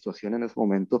estado de situación en ese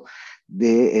momento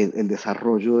del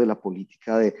desarrollo de la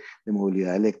política de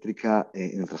movilidad eléctrica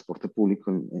en el transporte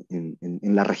público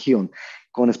en la región,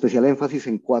 con especial énfasis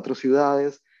en 4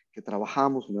 ciudades que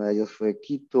trabajamos. Una de ellas fue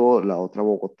Quito, la otra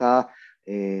Bogotá,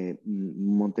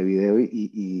 Montevideo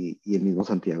y el mismo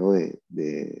Santiago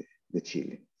de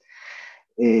Chile.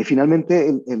 Finalmente,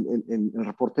 el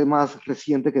reporte más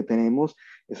reciente que tenemos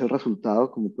es el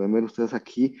resultado, como pueden ver ustedes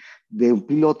aquí, de un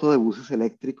piloto de buses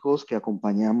eléctricos que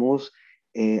acompañamos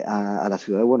a la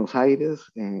ciudad de Buenos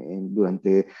Aires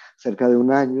durante cerca de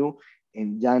un año,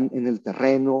 ya en el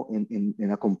terreno,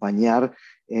 en acompañar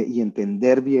y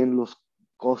entender bien los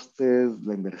costes,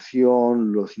 la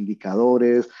inversión, los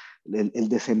indicadores, el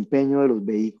desempeño de los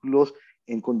vehículos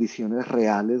en condiciones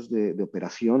reales de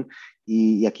operación.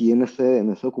 Y aquí en este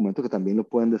documento, que también lo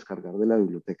pueden descargar de la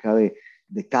biblioteca de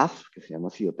CAF, que se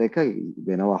llama Cioteca, y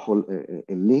ven abajo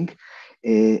el link,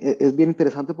 es bien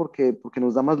interesante porque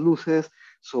nos da más luces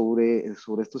sobre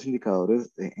estos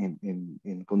indicadores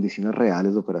en condiciones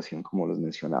reales de operación, como les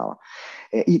mencionaba.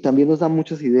 Y también nos da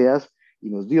muchas ideas y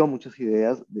nos dio muchas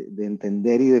ideas de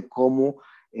entender y de cómo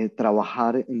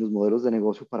trabajar en los modelos de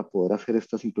negocio para poder hacer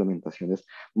estas implementaciones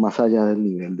más allá del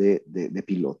nivel de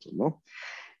pilotos, ¿no?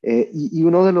 Y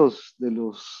uno de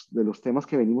los temas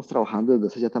que venimos trabajando desde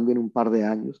hace ya también un par de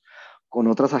años con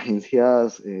otras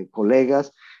agencias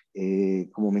colegas,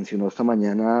 como mencionó esta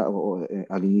mañana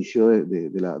al inicio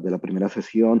de la primera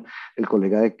sesión, el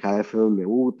colega de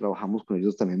KfW, trabajamos con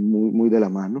ellos también muy de la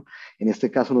mano. En este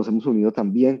caso nos hemos unido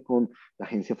también con la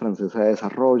Agencia Francesa de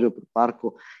Desarrollo,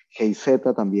 Parco, GIZ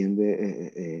también,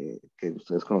 que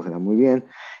ustedes conocerán muy bien,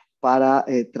 para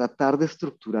tratar de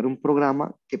estructurar un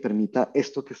programa que permita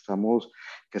esto que estamos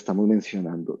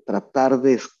mencionando, tratar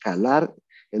de escalar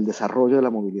el desarrollo de la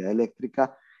movilidad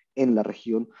eléctrica en la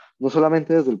región, no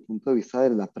solamente desde el punto de vista de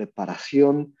la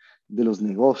preparación de los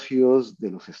negocios,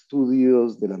 de los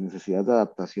estudios, de las necesidades de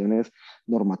adaptaciones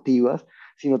normativas,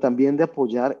 sino también de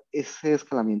apoyar ese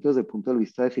escalamiento desde el punto de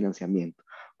vista de financiamiento,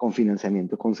 con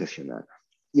financiamiento concesional.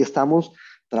 Y estamos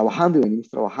trabajando y venimos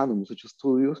trabajando, hemos hecho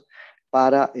estudios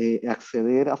para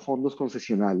acceder a fondos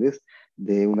concesionales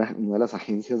de una de las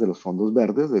agencias de los fondos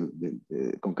verdes,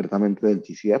 concretamente del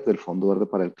TCF, del Fondo Verde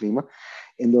para el Clima,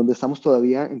 en donde estamos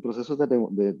todavía en procesos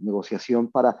de negociación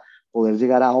para poder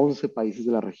llegar a 11 países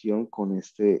de la región con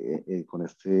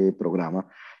este programa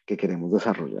que queremos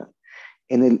desarrollar.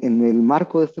 En el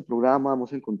marco de este programa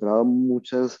hemos encontrado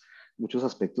muchos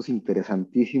aspectos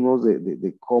interesantísimos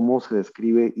de cómo se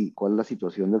describe y cuál es la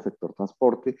situación del sector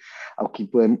transporte. Aquí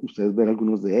pueden ustedes ver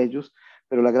algunos de ellos,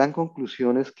 pero la gran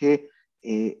conclusión es que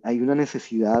hay una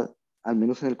necesidad, al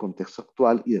menos en el contexto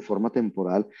actual y de forma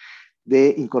temporal,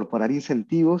 de incorporar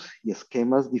incentivos y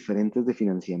esquemas diferentes de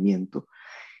financiamiento,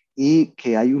 y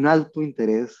que hay un alto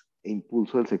interés e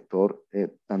impulso del sector,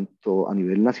 tanto a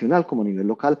nivel nacional como a nivel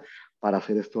local, para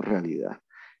hacer esto realidad.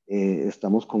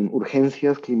 Estamos con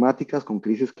urgencias climáticas, con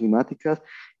crisis climáticas,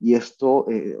 y esto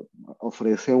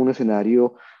ofrece un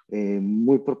escenario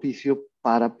muy propicio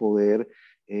para poder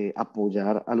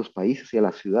apoyar a los países y a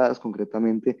las ciudades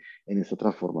concretamente en esta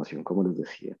transformación, como les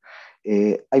decía.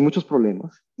 Hay muchos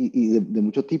problemas y de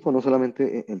mucho tipo, no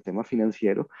solamente el tema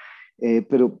financiero,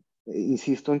 pero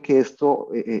insisto en que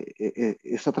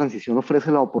esta transición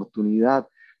ofrece la oportunidad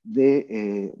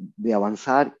de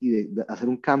avanzar y de hacer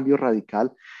un cambio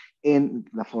radical en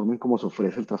la forma en cómo se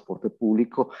ofrece el transporte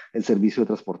público, el servicio de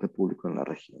transporte público en la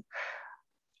región.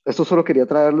 Esto solo quería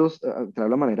traer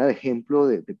la manera de ejemplo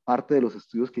de parte de los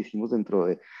estudios que hicimos dentro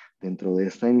de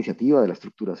esta iniciativa, de la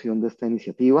estructuración de esta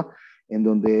iniciativa, en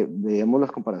donde veíamos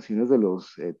las comparaciones de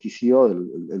los TCO,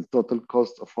 el Total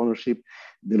Cost of Ownership,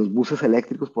 de los buses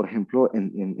eléctricos, por ejemplo,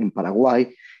 en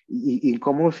Paraguay, y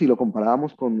cómo si lo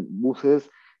comparábamos con buses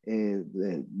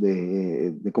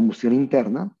de combustión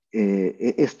interna,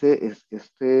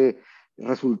 este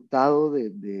resultado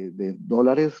de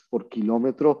dólares por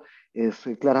kilómetro es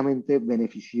claramente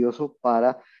beneficioso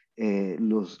para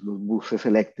los buses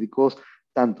eléctricos,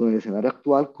 tanto en el escenario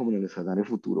actual como en el escenario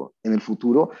futuro. En el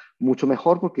futuro, mucho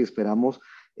mejor, porque esperamos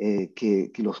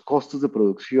que los costos de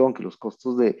producción, que los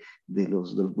costos de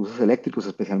los buses eléctricos,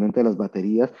 especialmente de las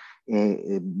baterías,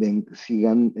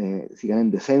 sigan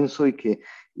en descenso y que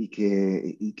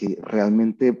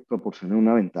realmente proporcionen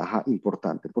una ventaja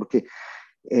importante. Porque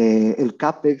El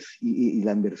CAPEX y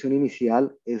la inversión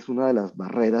inicial es una de las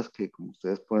barreras que, como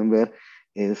ustedes pueden ver,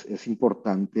 es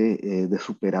importante de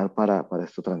superar para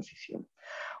esta transición.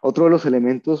 Otro de los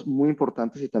elementos muy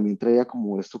importantes, y también traía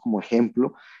como esto como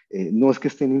ejemplo, no es que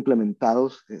estén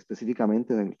implementados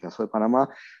específicamente en el caso de Panamá,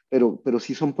 pero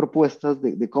sí son propuestas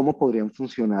de cómo podrían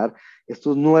funcionar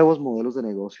estos nuevos modelos de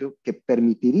negocio que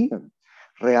permitirían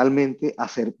realmente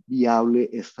hacer viable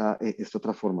esta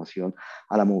transformación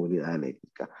a la movilidad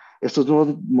eléctrica. Estos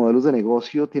nuevos modelos de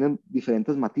negocio tienen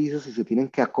diferentes matices y se tienen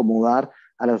que acomodar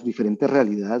a las diferentes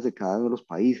realidades de cada uno de los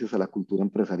países, a la cultura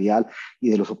empresarial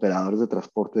y de los operadores de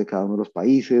transporte de cada uno de los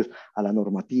países, a la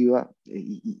normativa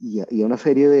y a una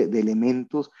serie de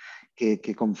elementos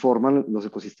que conforman los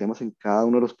ecosistemas en cada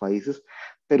uno de los países,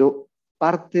 pero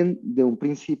parten de un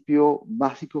principio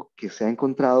básico que se ha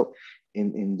encontrado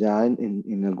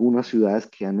en algunas ciudades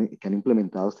que han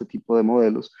implementado este tipo de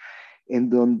modelos, en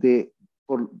donde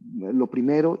lo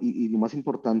primero y lo más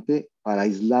importante para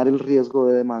aislar el riesgo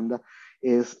de demanda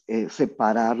es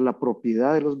separar la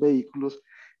propiedad de los vehículos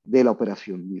de la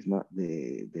operación misma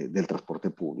del transporte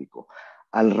público.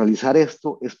 Al realizar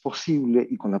esto es posible,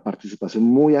 y con la participación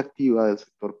muy activa del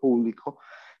sector público,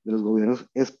 de los gobiernos,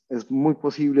 es muy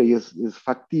posible y es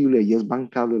factible y es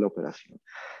bancable la operación.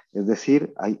 Es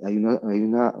decir, hay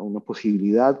una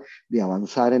posibilidad de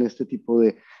avanzar en este tipo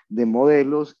de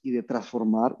modelos y de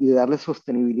transformar y de darle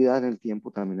sostenibilidad en el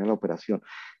tiempo también a la operación.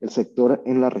 El sector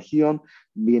en la región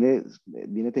viene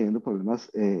teniendo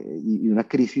problemas y una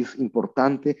crisis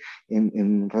importante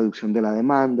en reducción de la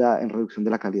demanda, en reducción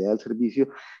de la calidad del servicio,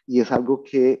 y es algo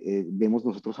que vemos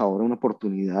nosotros ahora una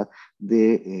oportunidad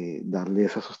de darle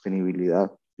esa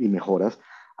sostenibilidad y mejoras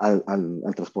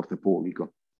al transporte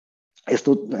público.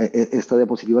 Esta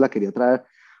diapositiva la quería traer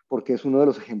porque es uno de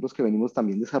los ejemplos que venimos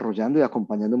también desarrollando y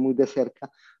acompañando muy de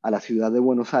cerca a la ciudad de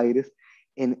Buenos Aires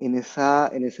en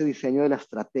ese diseño de la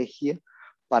estrategia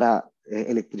para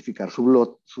electrificar su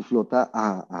flota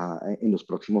en los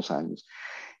próximos años.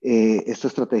 Esta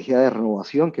estrategia de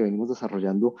renovación que venimos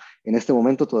desarrollando en este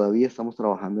momento, todavía estamos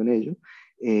trabajando en ello,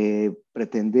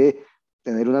 pretende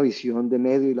tener una visión de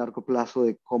medio y largo plazo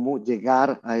de cómo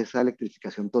llegar a esa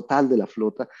electrificación total de la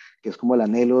flota, que es como el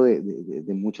anhelo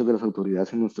de muchas de las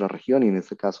autoridades en nuestra región y en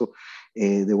este caso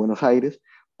de Buenos Aires,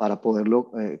 para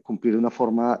poderlo cumplir de una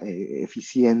forma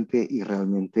eficiente y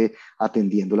realmente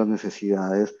atendiendo las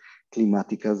necesidades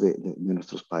climáticas de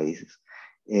nuestros países.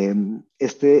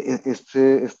 Esta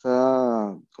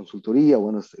consultoría,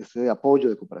 bueno, este apoyo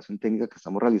de cooperación técnica que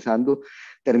estamos realizando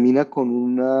termina con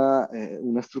una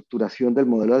estructuración del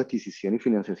modelo de adquisición y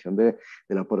financiación de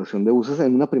la operación de buses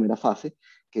en una primera fase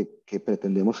que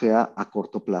pretendemos sea a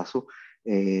corto plazo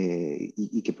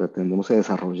y que pretendemos se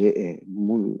desarrolle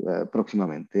muy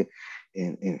próximamente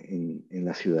en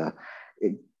la ciudad.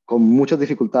 Con muchas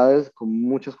dificultades, con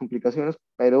muchas complicaciones,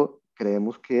 pero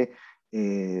creemos que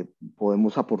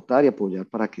podemos aportar y apoyar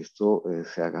para que esto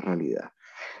se haga realidad.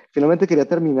 Finalmente quería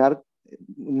terminar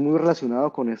muy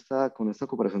relacionado con esta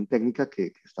cooperación técnica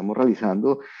que estamos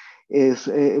realizando,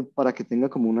 es para que tenga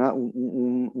como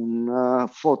una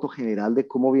foto general de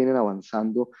cómo vienen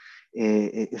avanzando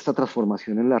esta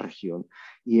transformación en la región.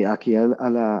 Y aquí a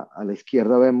la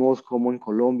izquierda vemos cómo en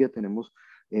Colombia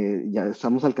ya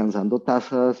estamos alcanzando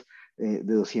tasas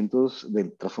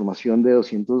de transformación de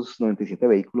 297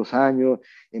 vehículos año,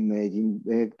 en Medellín,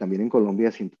 también en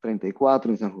Colombia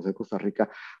 134, en San José, Costa Rica,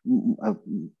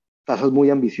 tasas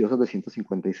muy ambiciosas de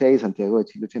 156, Santiago de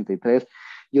Chile 83,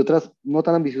 y otras no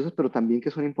tan ambiciosas, pero también que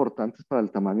son importantes para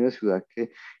el tamaño de ciudad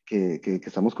que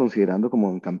estamos considerando, como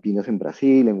en Campinas en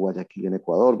Brasil, en Guayaquil en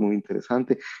Ecuador, muy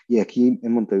interesante, y aquí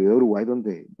en Montevideo, Uruguay,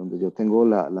 donde yo tengo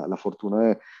la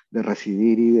fortuna de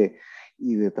residir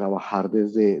y de trabajar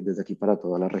desde aquí para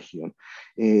toda la región.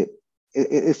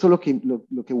 Esto lo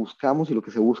que buscamos y lo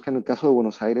que se busca en el caso de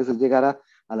Buenos Aires es llegar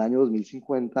al año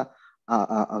 2050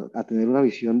 a tener una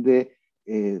visión de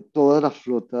todas las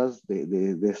flotas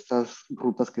de estas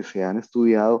rutas que se han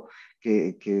estudiado,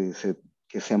 que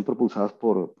sean propulsadas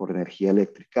por energía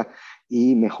eléctrica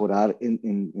y mejorar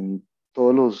en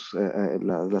todas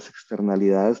las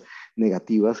externalidades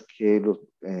negativas que los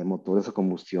motores a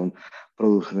combustión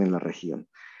producen en la región.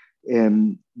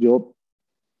 Yo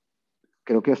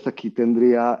creo que hasta aquí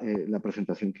tendría la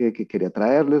presentación que quería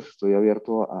traerles. Estoy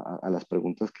abierto a las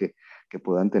preguntas que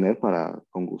puedan tener para,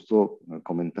 con gusto,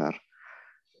 comentar.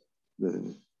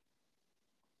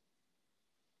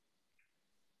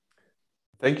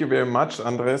 Thank you very much,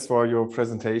 Andres, for your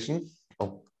presentation.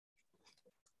 Oh.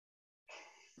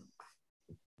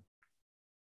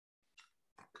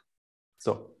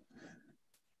 So,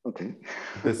 Okay.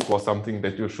 This was something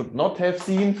that you should not have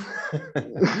seen,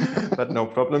 but no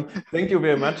problem. Thank you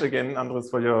very much again,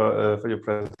 Andres, for your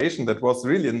presentation. That was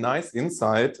really a nice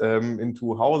insight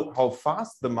into how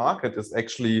fast the market is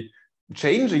actually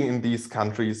changing in these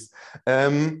countries.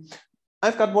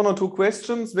 I've got one or two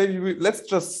questions. Maybe let's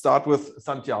just start with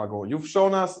Santiago. You've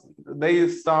shown us they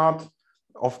start,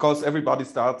 of course, everybody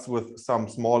starts with some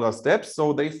smaller steps.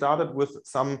 So they started with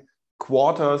some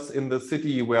quarters in the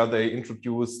city where they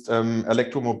introduced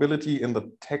electromobility in the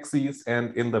taxis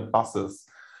and in the buses.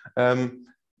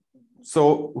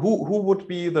 So who would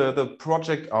be the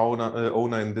project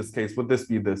owner in this case? Would this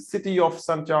be the city of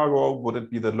Santiago? Would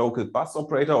it be the local bus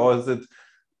operator? Or is it,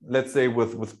 let's say,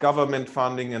 with government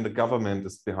funding and the government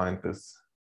is behind this?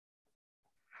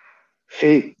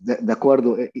 Sí, de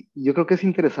acuerdo. Yo creo que es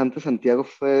interesante. Santiago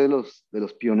fue de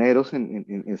los pioneros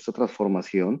en esta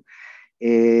transformación.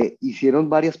 Hicieron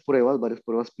varias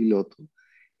pruebas piloto.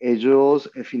 Ellos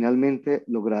finalmente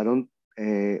lograron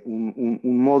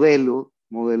un modelo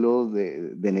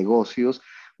de negocios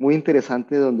muy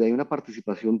interesante donde hay una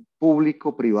participación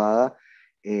público-privada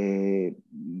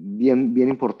bien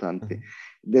importante.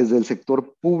 Desde el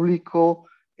sector público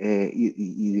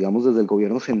y digamos desde el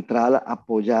gobierno central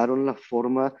apoyaron la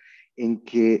forma en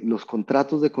que los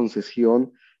contratos de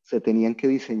concesión se tenían que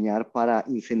diseñar para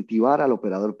incentivar al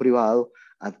operador privado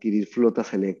a adquirir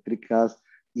flotas eléctricas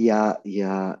y a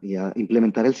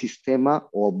implementar el sistema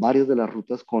o varios de las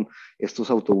rutas con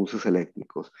estos autobuses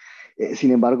eléctricos.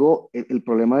 Sin embargo, el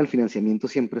problema del financiamiento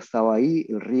siempre estaba ahí,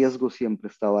 el riesgo siempre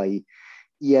estaba ahí.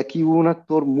 Y aquí hubo un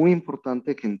actor muy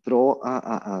importante que entró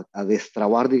a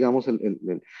destrabar, digamos,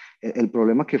 el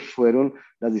problema que fueron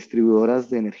las distribuidoras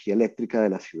de energía eléctrica de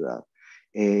la ciudad.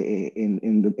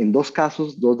 En dos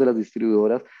casos, dos de las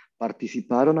distribuidoras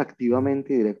participaron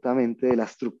activamente y directamente de la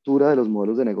estructura de los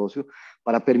modelos de negocio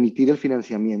para permitir el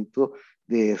financiamiento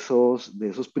de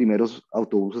esos primeros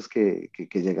autobuses que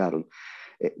llegaron.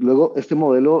 Luego, este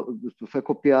modelo fue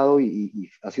copiado y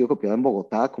ha sido copiado en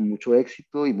Bogotá con mucho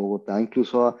éxito, y Bogotá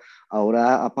incluso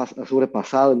ahora ha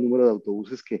sobrepasado el número de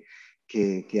autobuses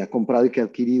que ha comprado y que ha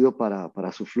adquirido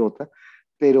para su flota,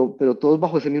 pero todos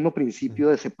bajo ese mismo principio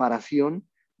de separación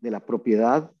de la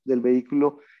propiedad del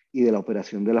vehículo y de la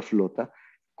operación de la flota,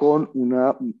 con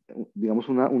una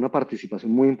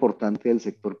participación muy importante del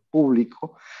sector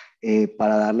público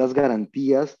para dar las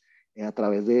garantías a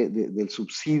través del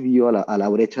subsidio a la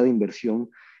brecha de inversión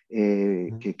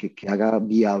que haga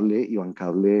viable y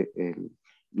bancable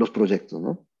los proyectos,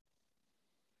 ¿no?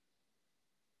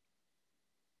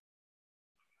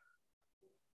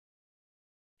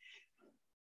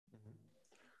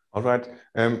 All right.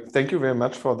 Thank you very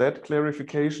much for that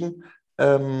clarification.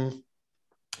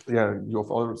 Yeah, you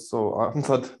have also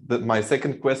answered my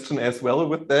second question as well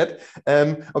with that.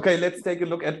 Okay, let's take a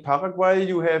look at Paraguay.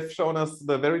 You have shown us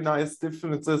the very nice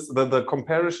differences, the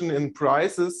comparison in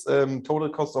prices, total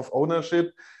cost of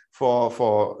ownership for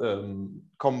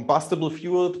combustible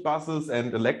fueled buses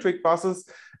and electric buses.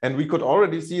 And we could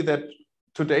already see that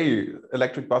today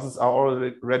electric buses are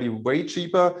already way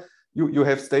cheaper. You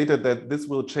have stated that this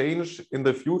will change in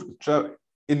the future.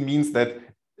 It means that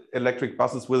electric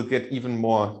buses will get even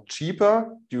more cheaper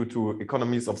due to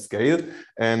economies of scale.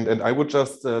 And I would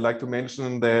just like to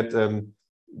mention that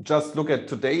just look at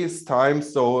today's time.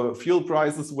 So fuel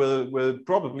prices will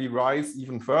probably rise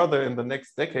even further in the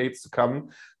next decades to come,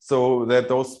 so that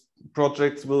those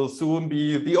projects will soon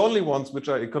be the only ones which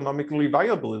are economically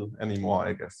viable anymore,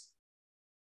 I guess.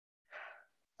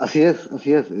 Así es,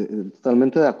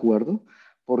 totalmente de acuerdo,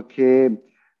 porque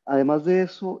además de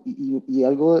eso, y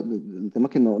algo del tema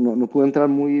que no puedo entrar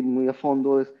muy a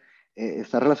fondo,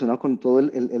 está relacionado con todo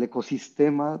el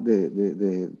ecosistema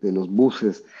de los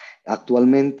buses.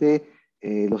 Actualmente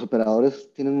los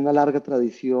operadores tienen una larga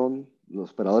tradición,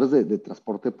 los operadores de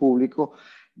transporte público,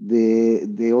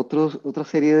 de otra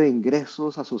serie de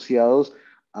ingresos asociados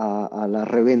a la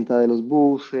reventa de los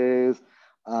buses,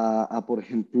 por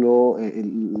ejemplo,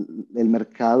 el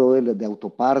mercado de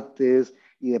autopartes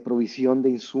y de provisión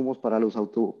de insumos para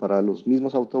los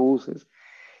mismos autobuses,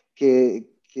 que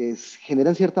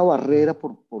generan cierta barrera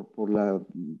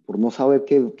por no saber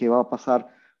qué va a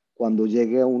pasar cuando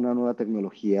llegue una nueva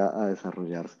tecnología a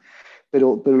desarrollarse.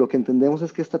 Pero lo que entendemos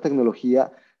es que esta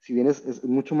tecnología, si bien es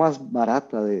mucho más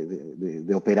barata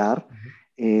de operar,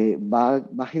 va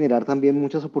a generar también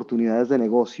muchas oportunidades de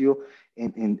negocio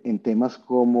en temas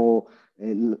como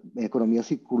economía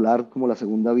circular, como la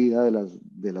segunda vida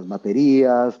de las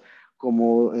baterías,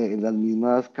 como las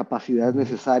mismas capacidades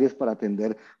necesarias para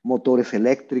atender motores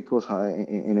eléctricos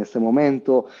en este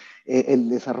momento, el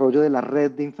desarrollo de la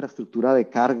red de infraestructura de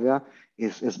carga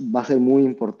va a ser muy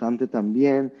importante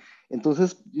también.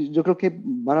 Entonces, yo creo que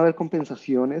van a haber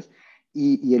compensaciones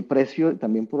y el precio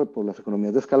también por las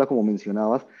economías de escala, como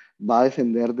mencionabas, va a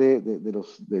descender de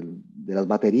las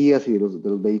baterías y de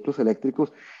los vehículos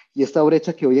eléctricos. Y esta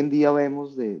brecha que hoy en día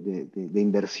vemos de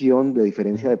inversión, de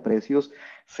diferencia de precios,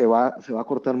 se va a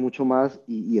cortar mucho más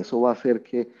y eso va a hacer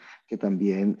que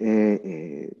también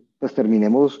pues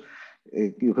terminemos,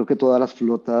 yo creo que todas las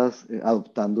flotas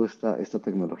adoptando esta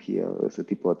tecnología, este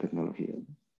tipo de tecnología.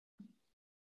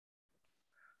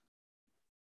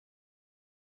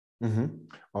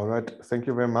 All right, thank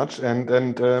you very much. And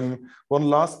one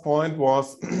last point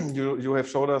was you have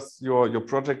showed us your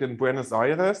project in Buenos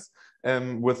Aires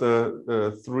with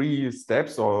 3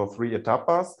 steps or 3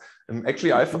 etapas.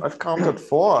 Actually, I've counted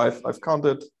 4. I've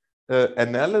counted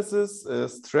analysis,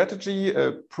 strategy,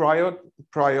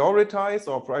 prioritize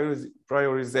or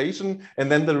prioritization,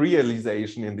 and then the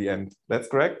realization in the end. That's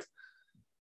correct?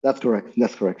 That's correct.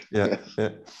 That's correct. Yeah, yeah.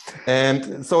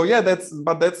 And so yeah, that's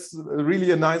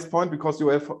really a nice point, because you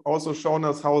have also shown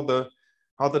us how the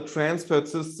transport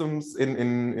systems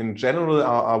in general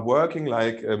are working,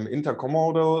 like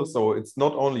intermodal. So it's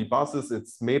not only buses,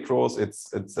 it's metros,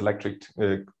 it's electric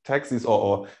taxis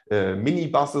or mini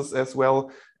buses as well.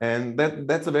 And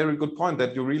that's a very good point,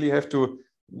 that you really have to,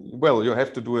 well, you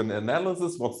have to do an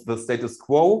analysis, what's the status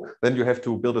quo, then you have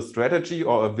to build a strategy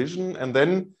or a vision, and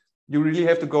then you really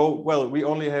have to go, well, we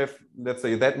only have, let's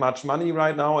say, that much money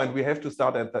right now, and we have to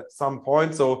start at some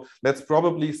point. So let's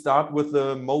probably start with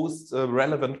the most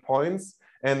relevant points,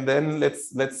 and then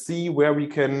let's see where we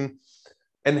can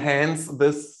enhance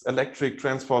this electric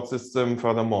transport system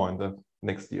furthermore in the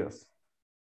next years.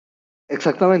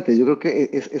 Exactamente, yo creo que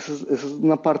eso es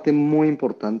una parte muy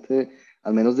importante,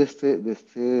 al menos de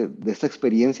esta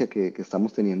experiencia que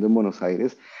estamos teniendo en Buenos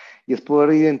Aires, y es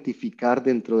poder identificar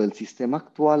dentro del sistema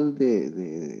actual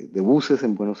de buses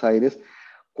en Buenos Aires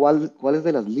cuáles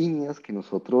de las líneas que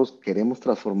nosotros queremos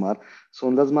transformar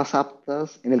son las más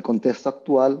aptas en el contexto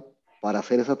actual para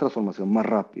hacer esa transformación más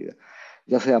rápida,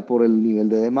 ya sea por el nivel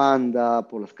de demanda,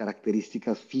 por las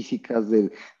características físicas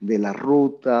de la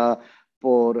ruta,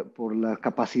 por la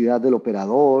capacidad del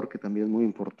operador, que también es muy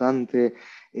importante,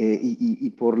 y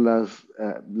por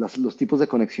los tipos de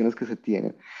conexiones que se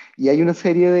tienen. Y hay una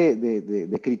serie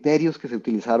de criterios que se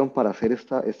utilizaron para hacer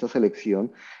esta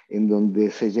selección, en donde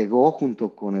se llegó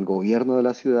junto con el gobierno de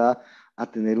la ciudad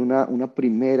a tener una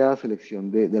primera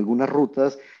selección de algunas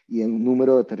rutas y un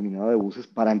número determinado de buses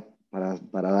para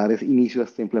dar inicio a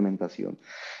esta implementación.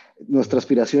 Nuestra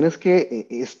aspiración es que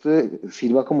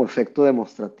sirva como efecto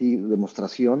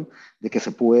demostración de que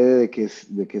se puede, de que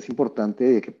es importante,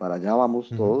 de que para allá vamos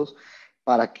todos,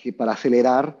 para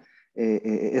acelerar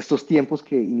estos tiempos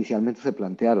que inicialmente se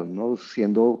plantearon, ¿no?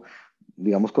 Siendo,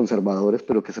 digamos, conservadores,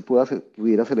 pero que se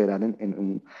pudiera acelerar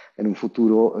en un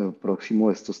futuro próximo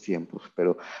estos tiempos.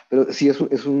 Pero sí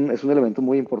es un elemento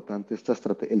muy importante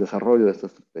el desarrollo de esta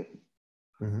estrategia.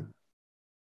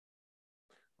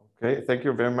 Okay, thank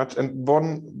you very much. And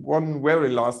one very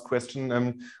last question.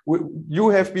 You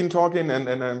have been talking, and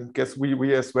I guess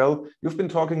we as well, you've been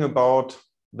talking about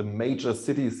the major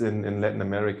cities in Latin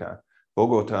America: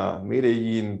 Bogota,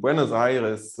 Medellin, Buenos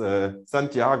Aires,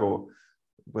 Santiago,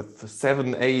 with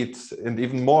 7, 8, and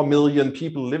even more million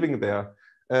people living there.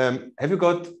 Have you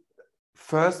got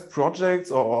first projects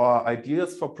or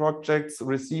ideas for projects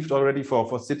received already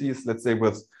for cities, let's say,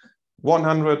 with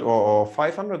 100 or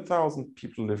 500,000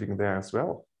 people living there as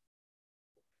well?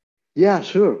 Yeah,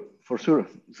 sure, for sure,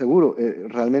 seguro.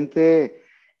 Realmente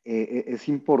es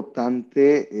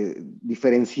importante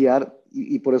diferenciar,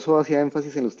 y por eso hacía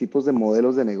énfasis en los tipos de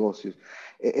modelos de negocios.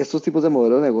 Estos tipos de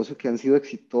modelos de negocio que han sido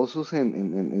exitosos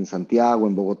en Santiago,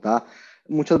 en Bogotá,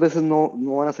 muchas veces no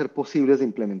van a ser posibles de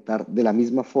implementar de la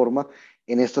misma forma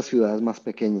en estas ciudades más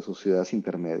pequeñas o ciudades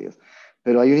intermedias.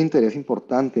 Pero hay un interés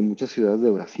importante en muchas ciudades de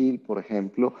Brasil, por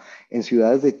ejemplo, en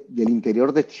ciudades del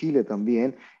interior de Chile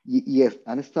también, y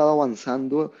han estado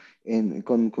avanzando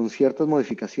con ciertas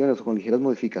modificaciones o con ligeras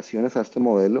modificaciones a este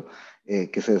modelo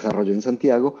que se desarrolló en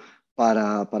Santiago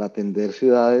para atender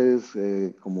ciudades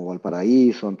como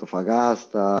Valparaíso,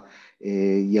 Antofagasta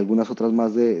y algunas otras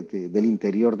más del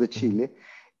interior de Chile.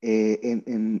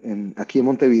 Aquí en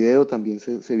Montevideo también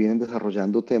se vienen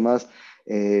desarrollando temas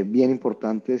bien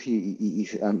importantes y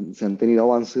se han tenido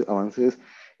avances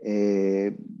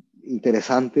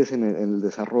interesantes en el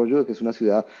desarrollo, que es una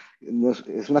ciudad,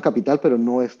 es una capital, pero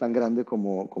no es tan grande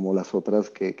como las otras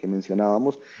que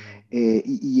mencionábamos.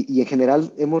 Y en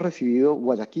general hemos recibido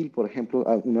Guayaquil, por ejemplo,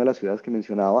 una de las ciudades que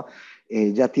mencionaba,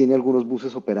 ya tiene algunos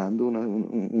buses operando,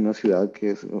 una ciudad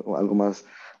que es algo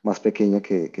más pequeña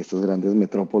que estas grandes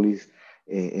metrópolis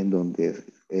en donde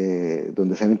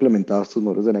se han implementado estos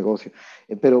modelos de negocio.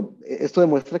 Pero esto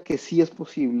demuestra que sí es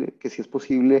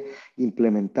posible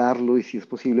implementarlo y sí es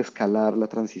posible escalar la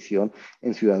transición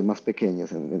en ciudades más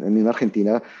pequeñas. En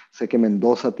Argentina sé que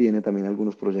Mendoza tiene también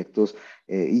algunos proyectos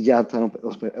y ya están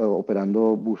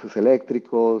operando buses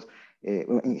eléctricos.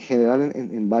 En general,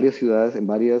 en varias ciudades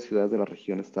de la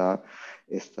región está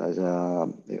ya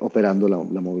operando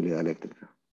la movilidad eléctrica.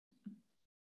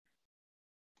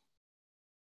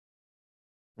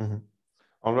 Mm-hmm.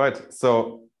 All right.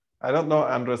 So I don't know,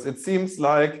 Andres, it seems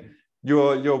like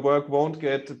your work won't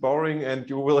get boring and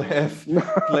you will have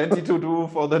plenty to do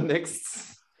for the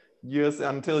next years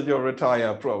until you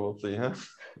retire, probably. Huh?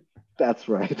 That's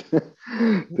right.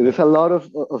 There is a lot of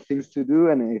things to do,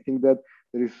 and I think that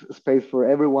there is space for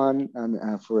everyone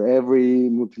and for every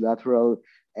multilateral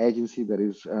agency that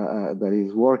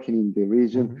is working in the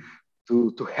region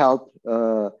to help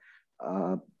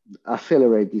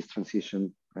accelerate this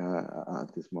transition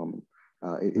at this moment.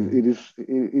 It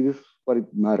is what it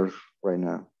matters right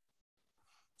now.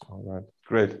 All right,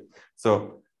 great.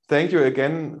 So thank you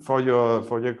again for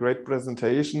your great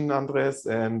presentation, Andres.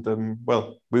 And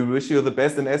well, we wish you the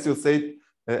best. And as you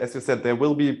said, there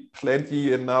will be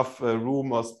plenty enough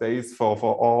room or space for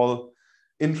all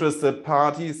interested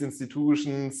parties,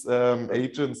 institutions,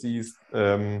 agencies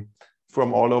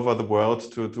from all over the world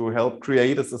to help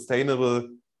create a sustainable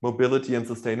mobility and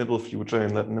sustainable future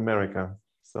in Latin America.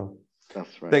 So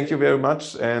that's right. Thank you very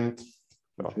much, and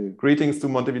well, greetings to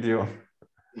Montevideo.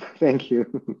 Thank you.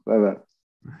 Bye-bye.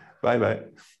 Bye-bye.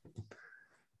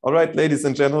 All right, ladies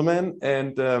and gentlemen,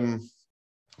 and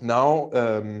now,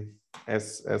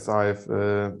 as I've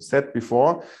said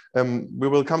before, we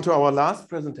will come to our last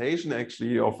presentation,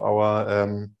 actually, of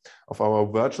our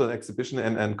virtual exhibition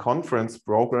and conference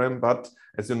program. But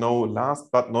as you know, last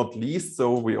but not least,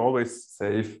 so we always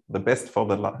save the best for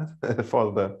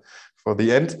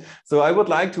the end. So I would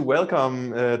like to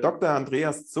welcome Dr.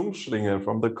 Andreas Zumschlinge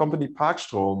from the company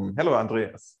Parkstrom. Hello,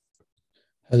 Andreas.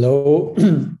 Hello.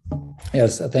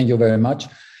 Yes, thank you very much.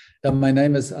 My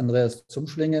name is Andreas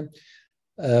Zumschlinge.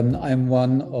 I'm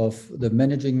one of the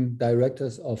managing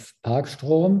directors of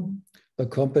Parkstrom, a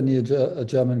company, a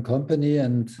German company,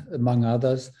 and among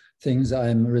others things,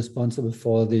 I'm responsible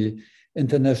for the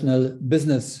international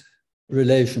business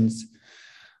relations.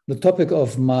 The topic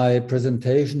of my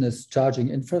presentation is charging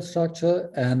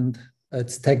infrastructure and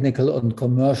its technical and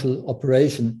commercial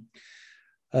operation.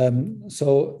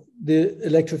 So the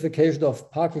electrification of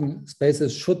parking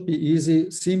spaces should be easy,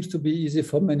 seems to be easy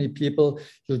for many people.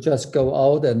 You just go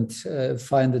out and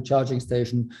find a charging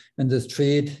station in the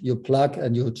street, you plug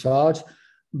and you charge.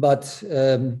 But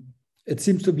it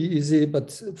seems to be easy,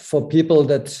 but for people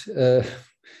that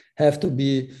have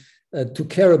to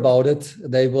care about it,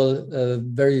 they will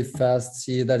very fast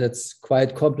see that it's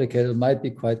quite complicated, might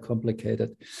be quite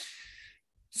complicated.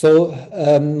 So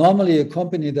normally a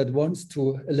company that wants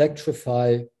to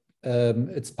electrify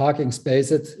its parking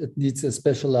spaces, it needs a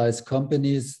specialized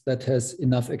companies that has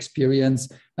enough experience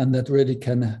and that really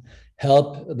can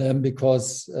help them,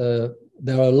 because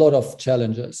there are a lot of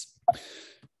challenges.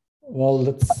 Well,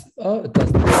 it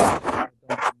doesn't work.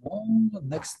 I don't know.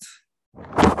 Next.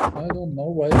 I don't know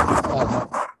why. No.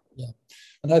 Yeah,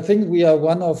 and I think we are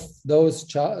one of those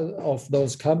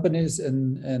companies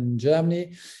in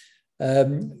Germany.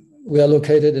 We are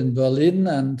located in Berlin,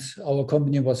 and our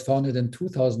company was founded in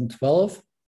 2012.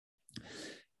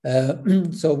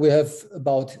 So we have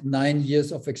about 9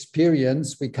 years of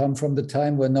experience. We come from the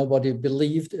time where nobody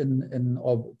believed in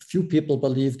or few people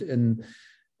believed in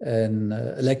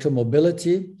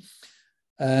electromobility,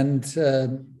 and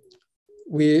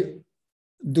we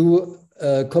do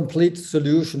a complete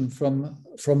solution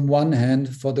from one hand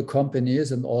for the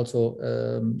companies and also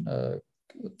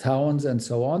towns and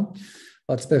so on,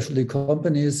 but especially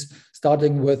companies,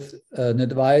 starting with an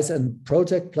advice and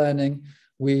project planning.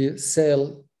 We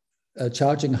sell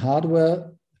charging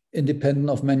hardware independent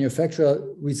of manufacturer.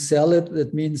 We sell it.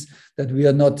 That means that we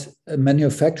are not a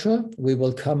manufacturer. We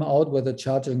will come out with a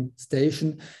charging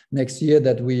station next year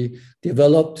that we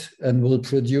developed and will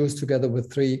produce together with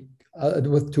 2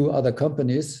 other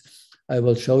companies. I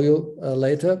will show you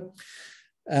later.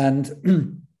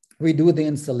 And we do the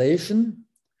installation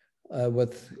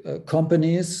with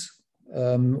companies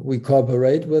we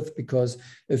cooperate with, because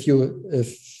if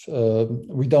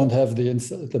we don't have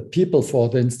the people for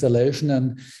the installation,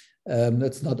 and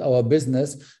that's not our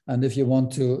business. And if you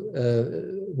want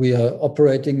to, we are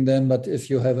operating them, but if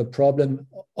you have a problem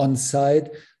on site,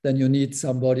 then you need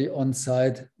somebody on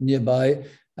site nearby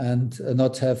and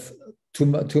not have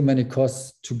too many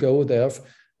costs to go there.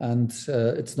 and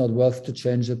it's not worth to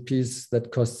change a piece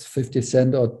that costs 50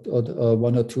 cents or $1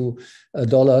 or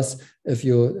 $2 if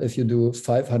you do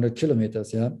 500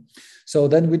 kilometers. Yeah. So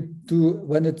then we do,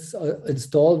 when it's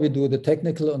installed, we do the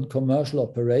technical and commercial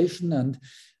operation, and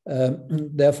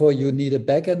therefore you need a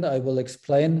backend. I will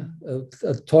explain,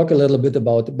 talk a little bit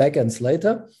about the backends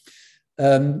later.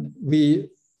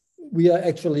 We are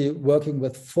actually working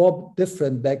with 4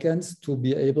 different backends to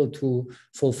be able to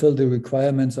fulfill the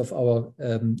requirements of our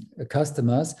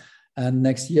customers. And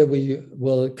next year we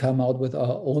will come out with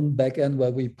our own backend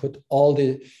where we put all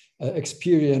the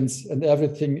experience and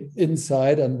everything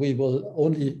inside, and we will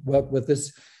only work with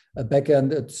this backend.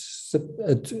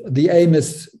 The aim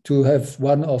is to have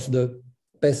one of the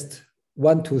best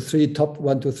top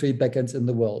 1 to 3 backends in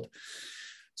the world.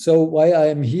 So why I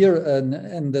am here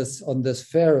on this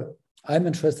fair, I'm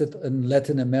interested in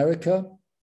Latin America.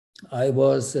 I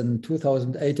was in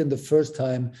 2018 the first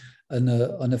time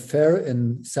on a fair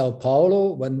in Sao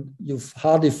Paulo, when you've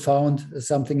hardly found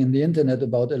something in the internet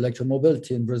about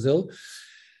electromobility in Brazil.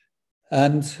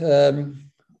 And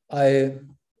I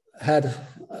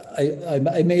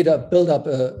built up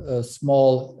a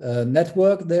small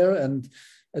network there, and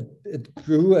it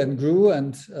grew and grew.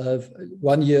 And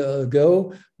 1 year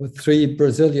ago, with 3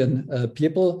 Brazilian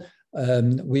people,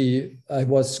 I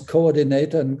was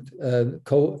coordinator and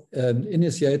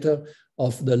co-initiator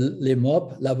of the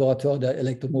LEMOB, Laboratório da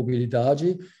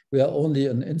Eletromobilidade. We are only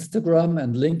on Instagram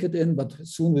and LinkedIn, but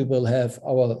soon we will have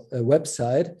our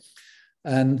website.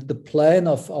 And the plan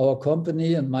of our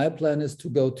company and my plan is to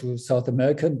go to South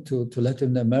America, to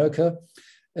Latin America,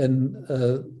 in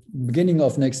beginning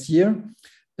of next year.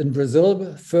 In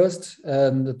Brazil first,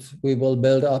 and we will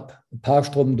build up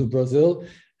Parkstrom do Brazil,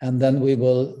 and then we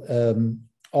will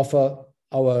offer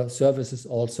our services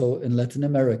also in Latin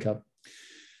America.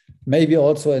 Maybe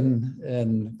also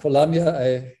in Colombia.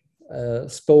 I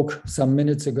spoke some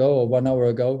minutes ago or 1 hour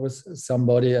ago with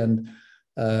somebody, and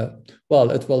well,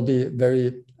 it will be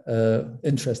very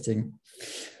interesting.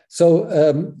 So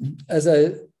as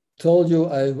I told you,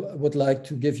 I would like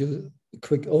to give you a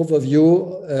quick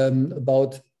overview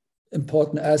about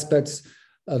important aspects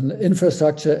of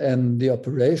infrastructure and the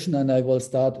operation, and I will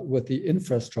start with the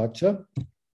infrastructure.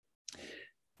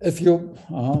 If you,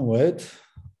 wait,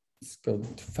 it's going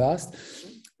too fast.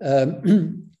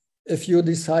 If you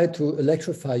decide to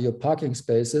electrify your parking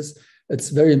spaces, it's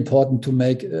very important to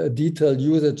make a detailed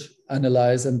usage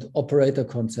analysis and operator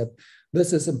concept.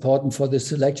 This is important for the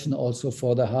selection, also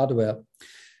for the hardware.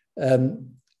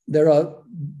 There are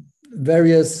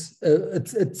various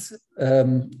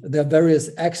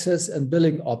access and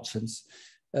billing options.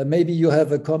 Maybe you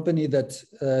have a company that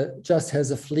just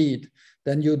has a fleet,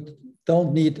 then you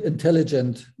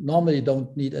normally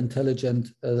don't need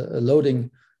intelligent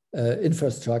loading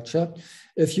infrastructure.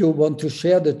 If you want to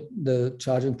share the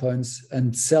charging points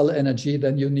and sell energy,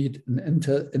 then you need an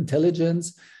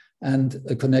intelligence and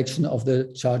a connection of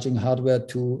the charging hardware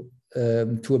to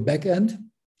a back end.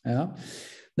 Yeah.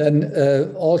 Then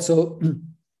also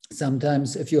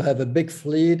sometimes if you have a big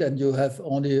fleet and you have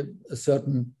only a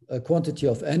certain quantity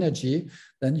of energy,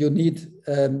 then you need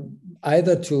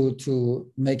either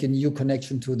to make a new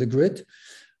connection to the grid,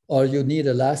 or you need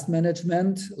a last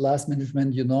management. Last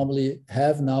management you normally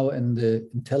have now in the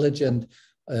intelligent,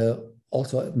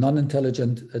 also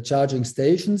non-intelligent charging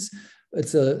stations.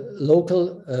 It's a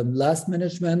local last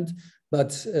management,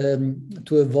 but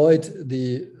to avoid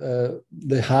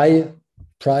the high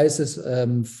prices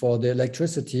for the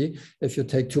electricity, if you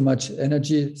take too much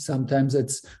energy, sometimes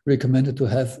it's recommended to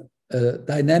have a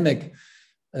dynamic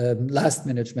last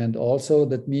management also.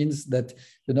 That means that,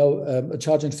 you know, a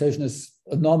charging station is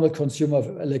a normal consumer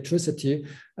of electricity,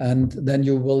 and then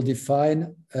you will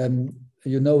define,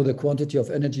 you know, the quantity of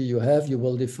energy you have, you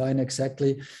will define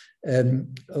exactly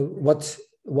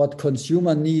what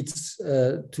consumer needs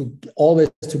to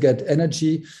always to get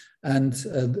energy, and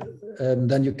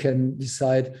then you can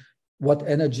decide what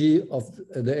energy of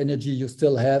the energy you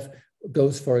still have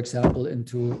goes, for example,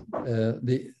 into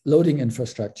the loading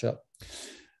infrastructure.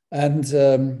 And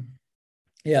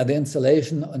yeah, the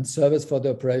installation and service for the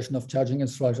operation of charging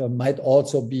infrastructure might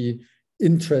also be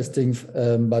interesting,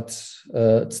 but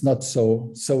it's not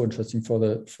so interesting for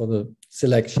the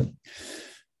selection.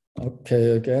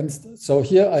 Okay, again, so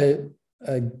here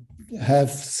I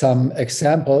have some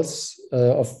examples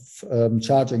of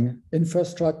charging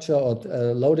infrastructure or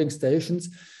loading stations.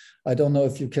 I don't know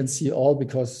if you can see all,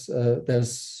 because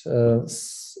there's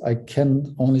I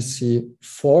can only see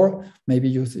 4. Maybe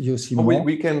you see more.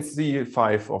 We can see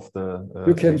 5 of the.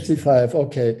 You can see 5.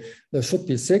 Okay, there should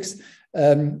be 6.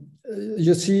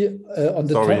 you see on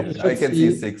the Sorry, top, I can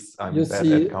see 6. You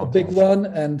see a big one,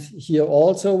 and here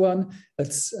also one.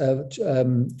 It's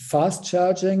fast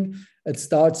charging. It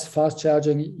starts fast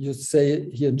charging. You say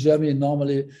here in Germany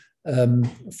normally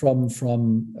from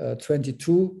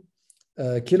 22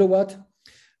 kilowatt,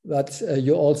 but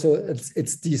you also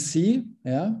it's DC.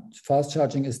 Yeah, fast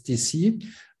charging is DC.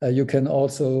 You can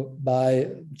also buy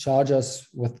chargers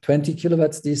with 20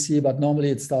 kilowatts DC, but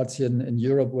normally it starts here in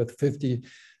Europe with 50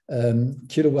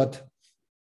 kilowatt.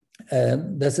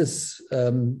 And this is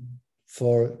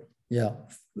for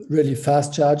really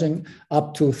fast charging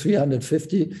up to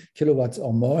 350 kilowatts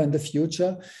or more in the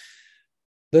future.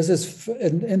 This is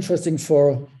interesting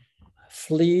for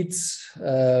fleets,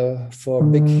 for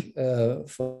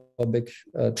big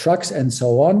trucks and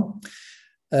so on.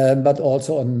 But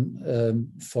also on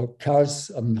for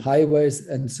cars on highways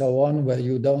and so on, where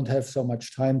you don't have so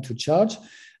much time to charge.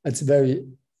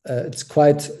 It's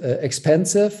quite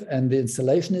expensive, and the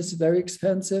installation is very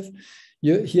expensive.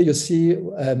 Here you see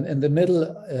in the middle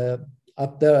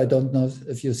up there, I don't know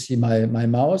if you see my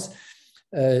mouse.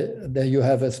 There you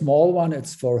have a small one.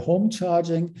 It's for home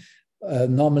charging.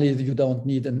 Normally you don't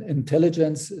need an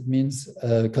intelligence. It means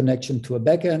connection to a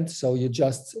backend. So you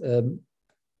just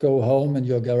go home in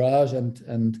your garage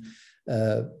and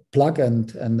plug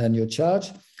and then you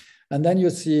charge. And then you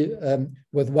see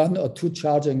with 1 or 2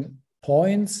 charging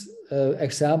points,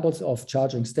 examples of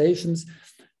charging stations.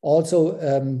 Also,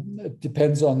 it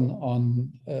depends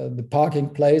on the parking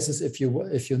places. If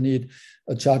you need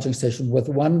a charging station with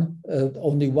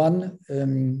only one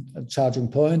charging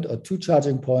point or 2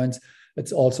 charging points,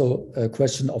 it's also a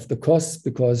question of the costs,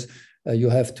 because you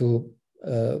have to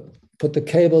put the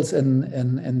cables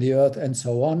in the earth and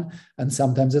so on. And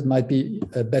sometimes it might be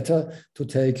better to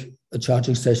take a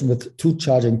charging station with 2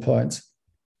 charging points.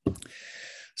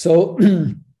 So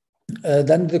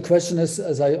then the question is,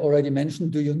 as I already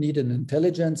mentioned, do you need an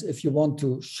intelligence if you want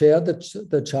to share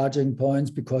the charging points,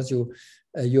 because you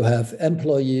have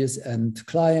employees and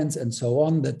clients and so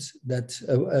on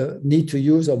that need to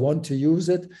use or want to use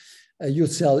it. You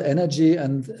sell energy,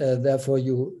 and therefore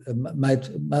you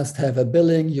must have a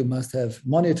billing, you must have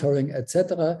monitoring,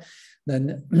 etc.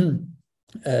 Then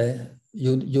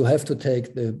you have to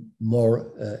take the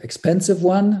more expensive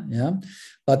one, yeah.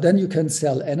 But then you can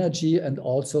sell energy and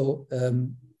also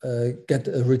get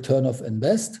a return of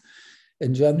invest.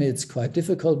 In Germany, it's quite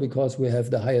difficult because we have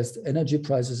the highest energy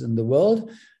prices in the world,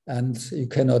 and you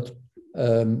cannot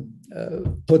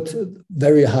put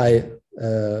very high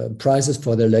prices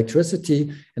for the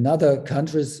electricity. In other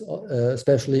countries,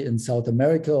 especially in South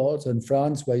America, also in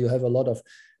France, where you have a lot of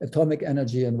atomic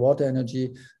energy and water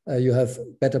energy, you have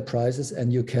better prices,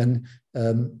 and you can,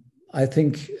 I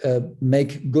think,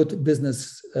 make good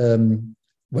business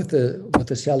with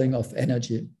the selling of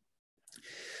energy.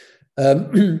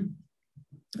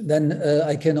 Then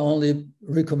I can only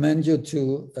recommend you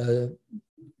to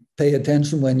pay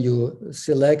attention when you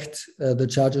select the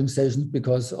charging stations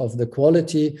because of the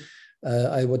quality.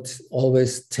 I would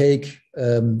always take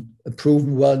a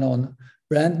proven, well-known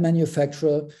brand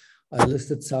manufacturer. I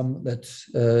listed some that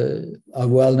are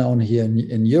well-known here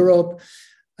in Europe.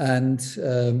 And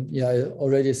I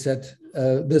already said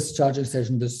this charging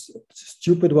station, this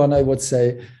stupid one, I would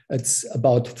say, it's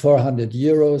about 400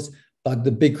 euros, but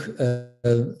the big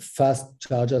fast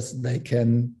chargers, they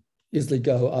can easily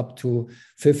go up to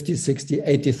 50, 60,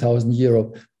 80,000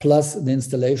 euro, plus the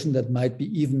installation that might be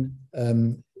even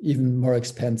more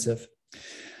expensive.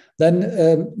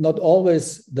 Then not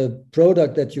always the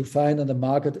product that you find on the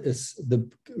market is the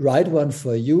right one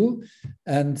for you.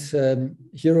 And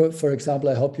here, for example,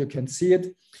 I hope you can see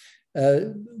it.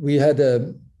 We had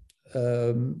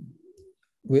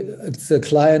it's a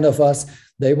client of us.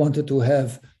 They wanted to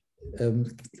have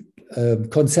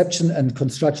conception and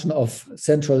construction of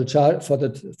central charge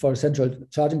for central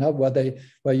charging hub,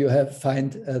 where you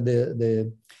find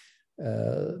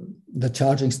the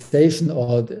charging station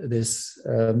or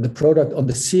the product on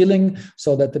the ceiling,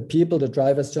 so that the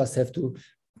drivers just have to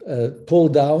pull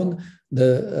down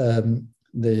the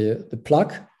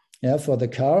plug, for the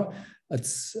car.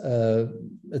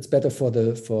 It's better for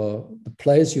the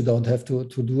place. You don't have to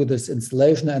do this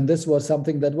installation. And this was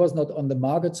something that was not on the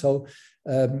market, so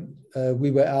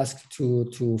we were asked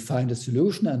to find a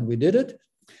solution, and we did it.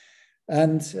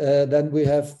 And then we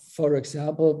have, for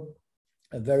example,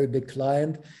 a very big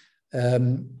client,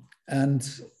 and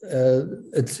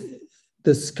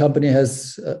this company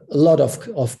has a lot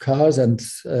of cars, and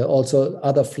also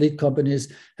other fleet companies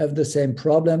have the same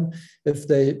problem. If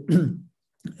they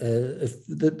if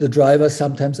the drivers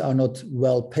sometimes are not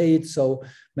well paid. So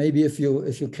maybe if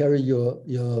you carry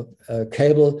your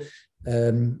cable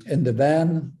in the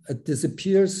van, it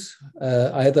disappears.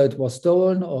 Either it was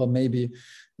stolen or maybe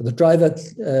the driver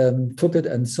took it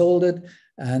and sold it.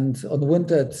 And on the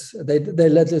winter, they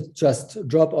let it just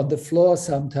drop on the floor.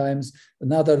 Sometimes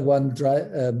another one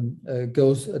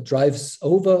drives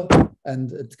over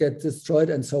and it gets destroyed,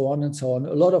 and so on and so on.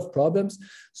 A lot of problems.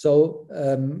 So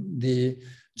the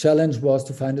challenge was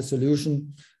to find a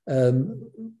solution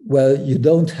where you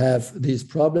don't have these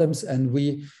problems. And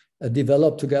we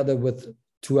developed together with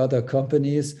 2 other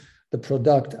companies the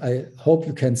product. I hope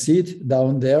you can see it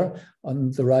down there on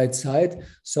the right side.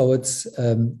 So it's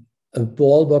a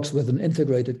ball box with an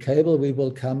integrated cable. We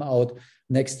will come out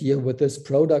next year with this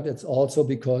product. It's also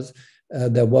because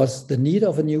there was the need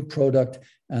of a new product.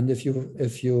 And if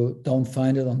you don't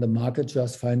find it on the market,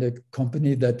 just find a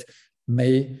company that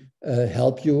may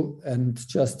help you and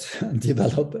just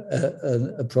develop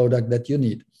a product that you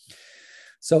need.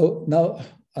 So now,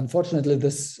 unfortunately,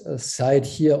 this side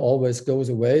here always goes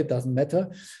away. It doesn't matter.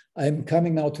 I'm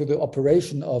coming now to the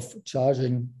operation of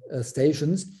charging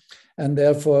stations. And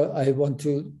therefore, I want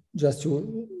to just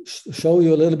to show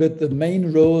you a little bit the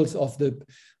main roles of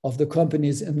the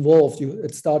companies involved.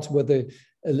 It starts with the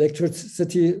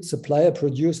electricity supplier,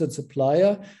 producer, and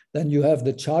supplier. Then you have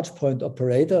the charge point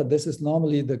operator. This is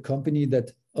normally the company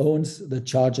that owns the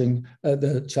charging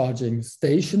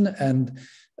station and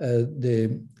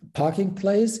the parking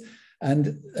place,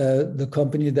 and the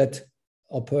company that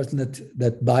or person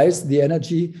that buys the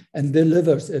energy and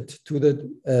delivers it to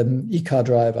the e-car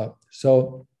driver.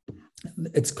 So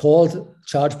it's called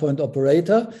charge point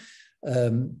operator,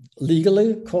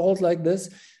 legally called like this.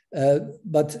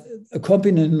 But a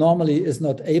company normally is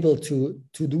not able to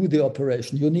do the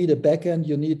operation. You need a backend,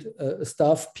 you need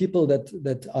staff, people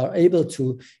that are able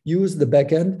to use the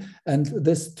backend, and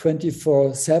this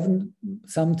 24/7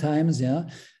 sometimes, yeah.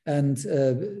 And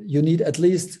you need at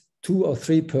least 2 or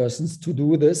 3 persons to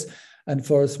do this. And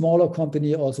for a smaller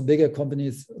company, also bigger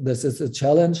companies, this is a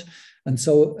challenge. And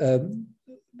so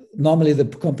normally the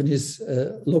companies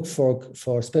look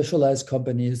for specialized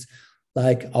companies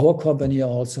like our company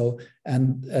also,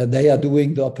 and they are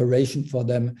doing the operation for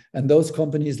them. And those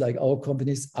companies, like our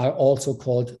companies, are also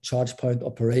called charge point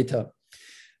operator.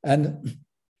 And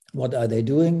what are they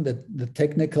doing? The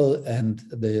technical and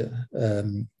the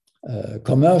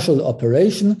commercial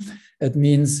operation. It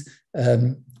means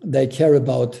they care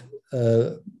about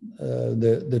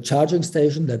the charging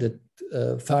station, that it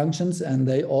functions, and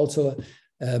they also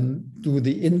do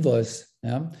the invoice.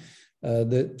 Yeah?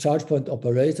 The charge point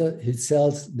operator, he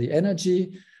sells the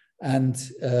energy, and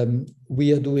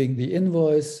we are doing the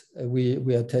invoice.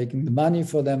 We are taking the money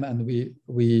for them, and we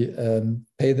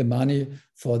pay the money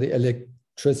for the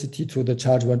electricity to the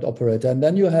charge point operator. And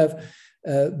then you have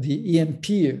the EMP,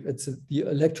 it's the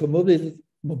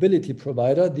electromobility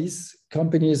provider. These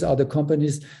companies are the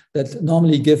companies that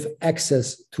normally give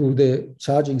access to the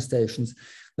charging stations.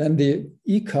 Then the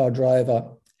e-car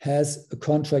driver has a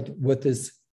contract with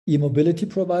this e-mobility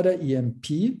provider,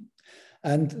 EMP,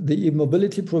 and the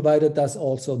e-mobility provider does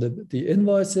also the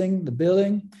invoicing, the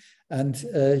billing, and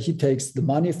he takes the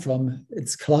money from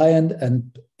its client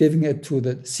and giving it to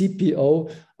the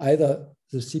CPO, either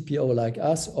the CPO like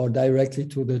us or directly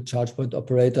to the charge point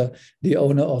operator, the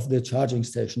owner of the charging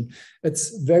station. It's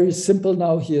very simple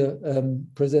now here.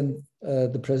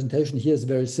 The presentation here is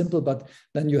very simple, but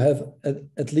then you have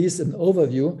at least an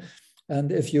overview.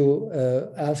 And if you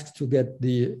ask to get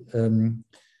the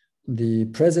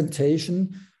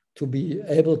presentation to be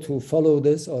able to follow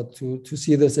this or to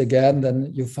see this again,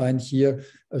 then you find here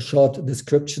a short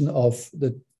description of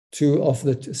the two of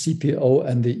the CPO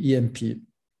and the EMP.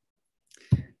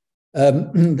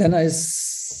 Then I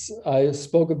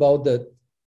spoke about the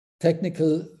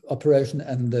technical operation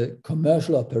and the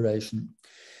commercial operation.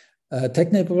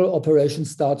 Technical operation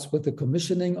starts with the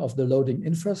commissioning of the loading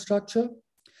infrastructure,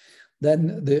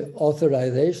 then the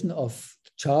authorization of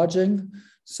charging.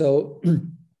 So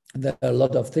there are a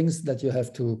lot of things that you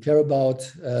have to care about.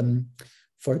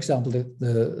 For example,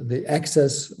 the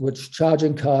access, which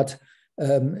charging card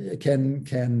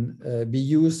can be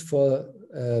used for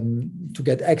to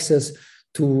get access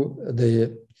to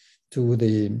the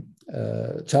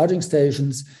charging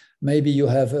stations. Maybe you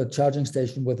have a charging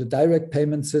station with a direct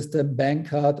payment system, bank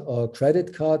card or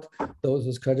credit card.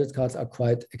 Those credit cards are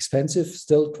quite expensive,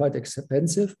 still quite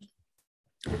expensive.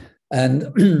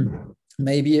 And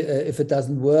maybe if it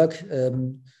doesn't work,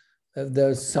 if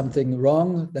there's something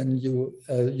wrong, then you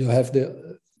have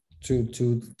to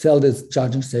tell this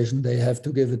charging station, they have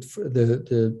to give it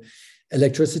the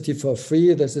electricity for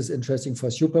free. This is interesting for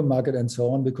supermarket and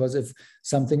so on, because if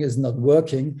something is not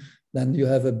working, then you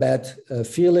have a bad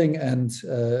feeling, and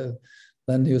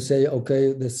then you say,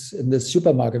 okay, in this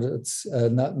supermarket, it's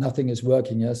nothing is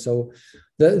working. Yeah, so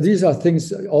these are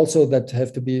things also that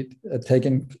have to be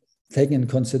taken in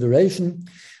consideration.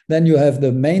 Then you have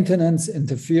the maintenance,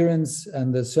 interference,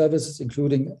 and the services,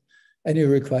 including any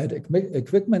required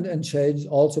equipment and change,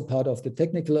 also part of the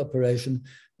technical operation,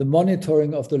 the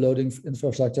monitoring of the loading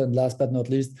infrastructure, and last but not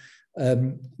least,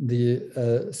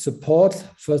 the support,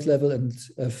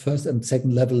 first and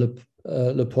second level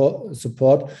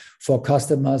support for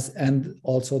customers and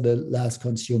also the last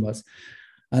consumers.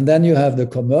 And then you have the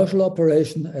commercial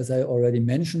operation, as I already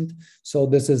mentioned. So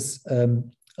this is a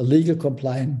legal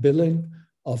compliant billing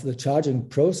of the charging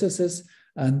processes.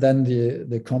 And then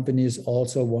the companies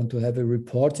also want to have a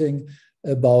reporting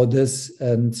about this.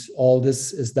 And all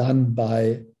this is done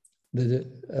by the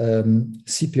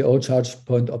CPO charge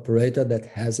point operator that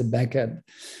has a backend.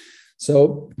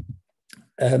 So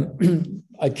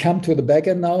I come to the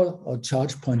backend now, or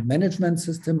charge point management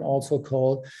system, also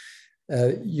called.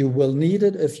 You will need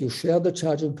it if you share the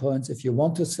charging points. If you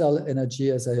want to sell energy,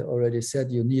 as I already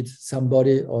said, you need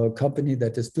somebody or a company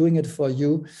that is doing it for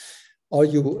you, or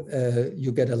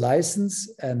you get a license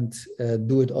and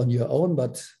do it on your own,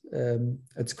 but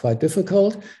it's quite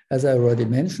difficult, as I already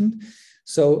mentioned.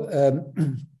 So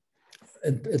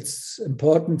it's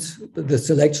important, the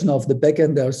selection of the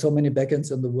backend. There are so many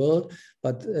backends in the world,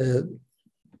 but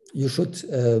you should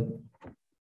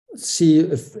see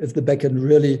if the backend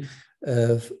really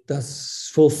does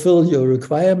fulfill your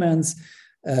requirements.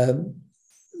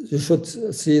 You should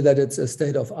see that it's a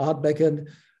state-of-art backend,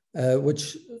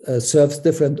 which serves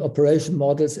different operation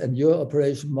models and your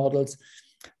operation models.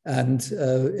 And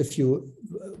if you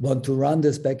want to run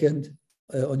this backend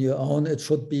on your own, it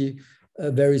should be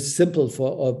very simple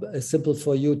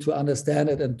for you to understand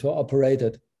it and to operate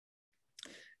it.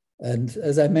 And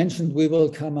as I mentioned, we will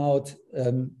come out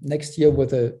next year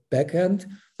with a backend.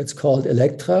 It's called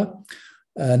Electra,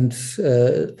 and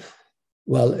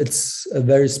well, it's a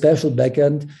very special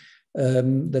backend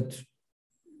that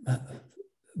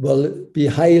will be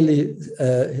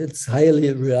it's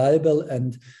highly reliable,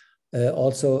 and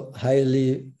also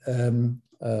highly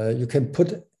you can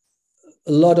put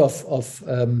a lot of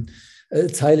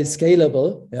it's highly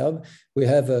scalable. Yeah, we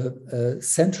have a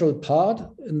central part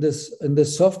in this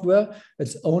software.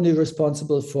 It's only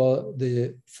responsible for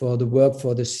the work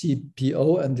for the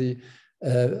CPO and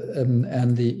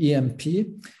the EMP,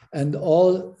 and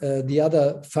all the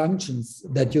other functions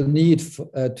that you need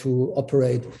to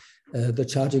operate the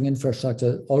charging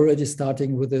infrastructure. Already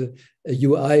starting with the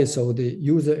UI, so the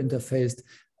user interface,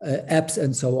 apps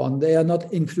and so on. They are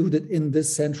not included in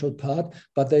this central part,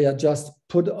 but they are just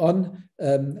put on,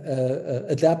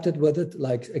 adapted with it,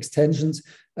 like extensions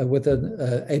with an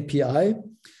API.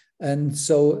 And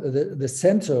so the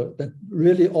center that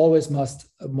really always must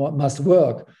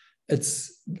work,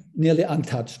 it's nearly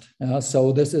untouched.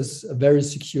 So this is a very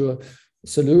secure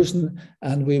solution,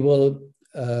 and we will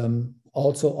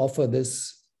also offer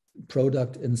this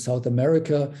product in South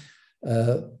America.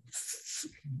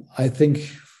 I think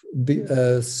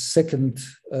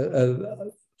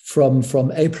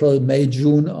from April, May,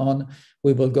 June on,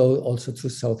 we will go also to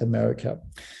South America.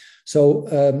 So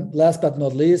last but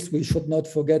not least, we should not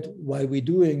forget why we're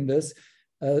doing this.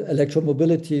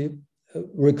 Electromobility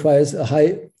requires a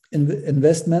high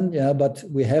investment, yeah, but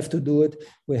we have to do it.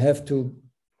 We have to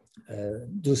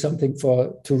do something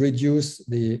to reduce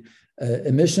the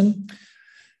emission.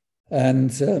 And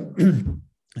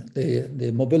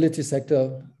the mobility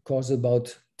sector causes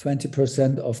about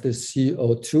 20% of the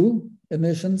CO2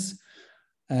 emissions.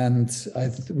 And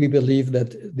we believe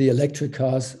that the electric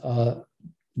cars are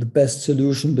the best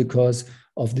solution because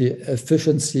of the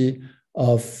efficiency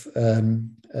of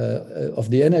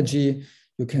the energy.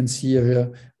 You can see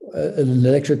here an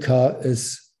electric car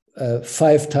is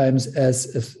 5 times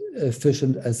as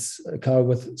efficient as a car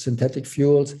with synthetic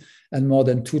fuels, and more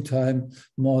than 2 times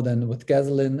more than with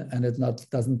gasoline, and it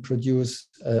doesn't produce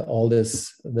all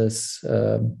this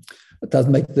it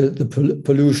doesn't make the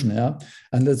pollution, yeah,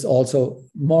 and it's also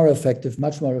more effective,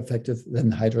 much more effective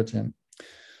than hydrogen.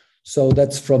 So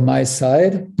that's from my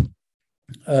side.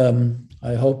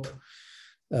 I hope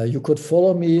you could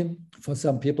follow me. For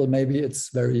some people, maybe it's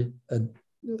very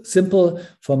simple.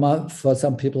 For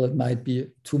some people, it might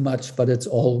be too much, but it's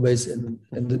always in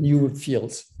the new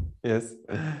fields. Yes.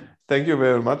 Thank you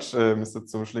very much, Mr.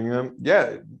 Zumschlinge.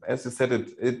 Yeah, as you said,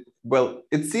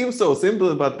 it seems so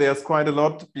simple, but there's quite a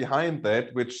lot behind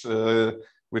that, which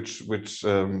which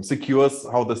secures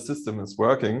how the system is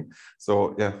working.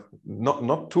 So yeah,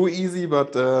 not too easy,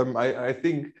 but I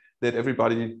think that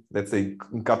everybody, let's say,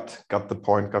 got the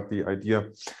point, got the idea.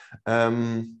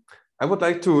 I would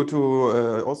like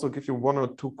to also give you one or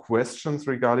two questions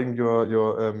regarding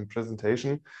your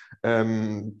presentation.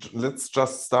 Let's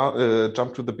just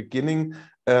jump to the beginning.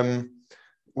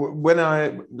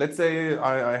 When let's say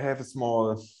I have a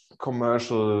small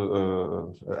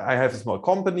commercial, I have a small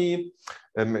company.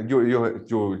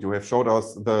 You have showed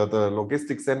us the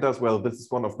logistics centers. Well, this is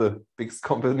one of the biggest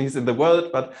companies in the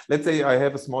world. But let's say I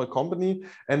have a small company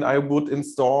and I would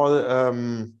install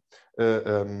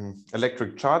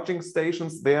electric charging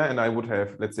stations there, and I would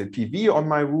have, let's say, PV on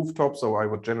my rooftop, so I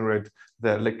would generate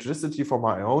the electricity for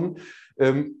my own.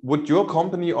 Would your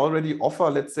company already offer,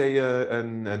 let's say,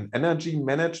 an energy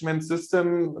management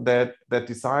system that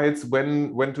decides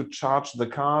when to charge the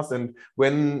cars and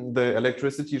when the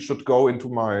electricity should go into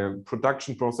my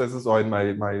production processes or in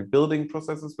my building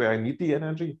processes where I need the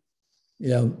energy?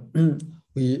 Yeah,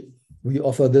 we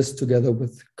offer this together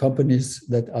with companies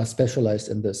that are specialized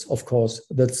in this. Of course,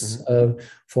 that's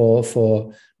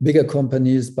for bigger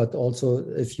companies, but also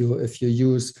if you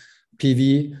use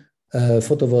PV,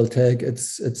 photovoltaic,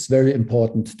 it's very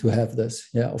important to have this.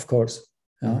 Yeah, of course.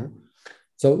 Yeah.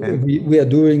 So we are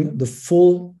doing the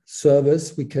full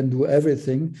service. We can do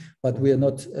everything, but we are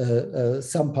not.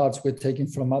 Some parts we're taking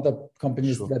from other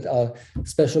companies that are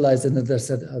specialized in it, that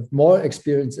have more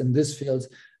experience in this field,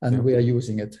 and we are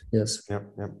using it. Yes. Yeah.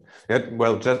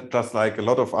 Well, just like a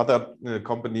lot of other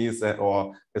companies,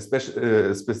 or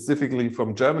especially specifically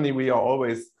from Germany, we are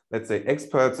always, let's say,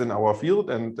 experts in our field,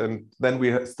 and then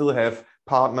we still have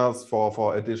partners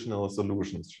for additional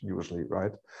solutions usually,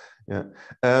 right? Yeah.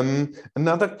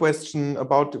 Another question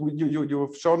about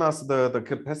you've shown us the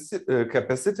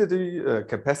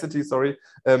capacity, sorry,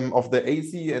 of the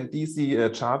AC and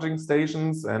DC charging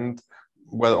stations, and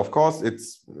well, of course,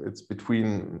 it's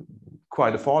between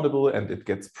quite affordable and it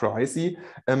gets pricey.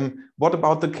 What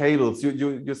about the cables?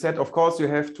 You said, of course, you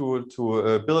have to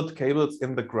build cables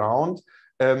in the ground.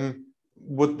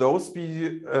 Would those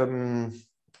be?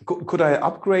 Could I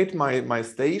upgrade my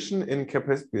station in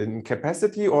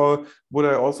capacity, or would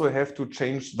I also have to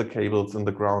change the cables in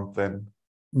the ground then?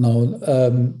 No,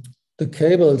 the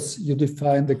cables, you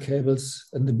define the cables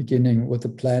in the beginning with the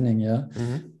planning, yeah?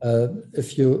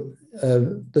 If you,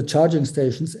 the charging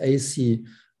stations, AC,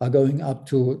 are going up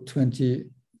to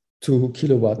 22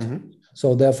 kilowatt.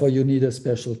 So therefore you need a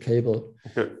special cable.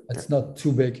 It's not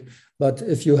too big. But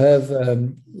if you have,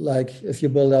 if you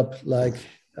build up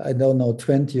I don't know,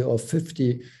 20 or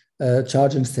 50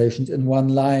 charging stations in one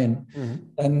line,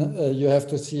 then you have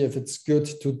to see if it's good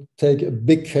to take a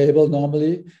big cable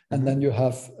normally, and then you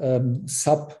have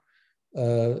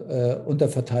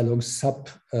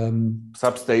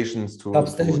substations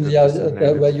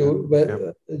where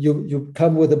you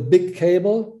come with a big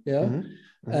cable,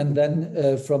 and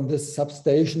then from this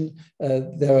substation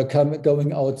there are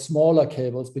going out smaller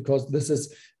cables, because this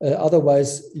is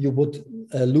otherwise you would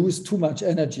lose too much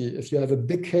energy. If you have a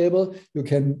big cable, you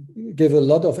can give a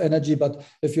lot of energy, but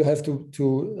if you have to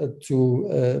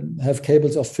have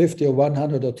cables of 50 or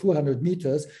 100 or 200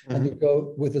 meters, and you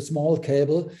go with a small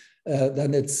cable,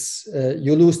 then it's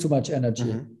you lose too much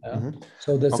energy.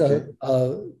 So there's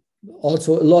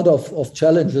also a lot of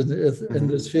challenges in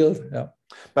this field.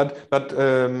 But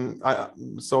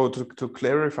so to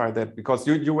clarify that, because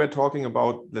you were talking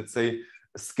about, let's say,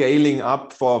 scaling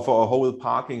up for a whole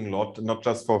parking lot, not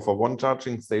just for one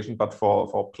charging station, but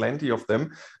for plenty of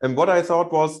them. And what I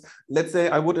thought was, let's say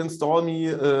I would install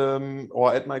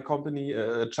or at my company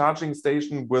a charging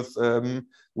station with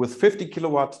 50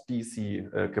 kilowatt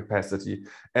DC capacity,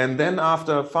 and then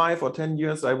after 5 or 10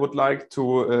 years I would like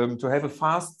to have a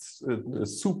fast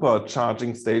super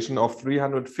charging station of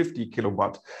 350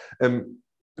 kilowatt.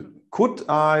 Could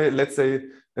I, let's say,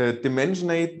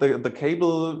 dimensionate the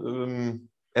cable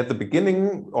at the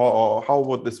beginning, or how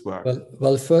would this work?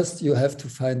 Well, first you have to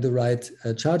find the right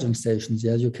charging stations.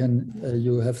 Yeah,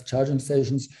 you have charging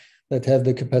stations that have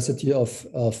the capacity of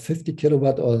 50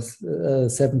 kilowatt or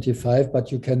 75,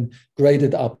 but you can grade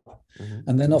it up.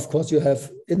 And then, of course, you have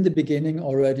in the beginning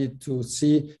already to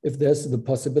see if there's the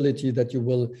possibility that you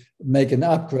will make an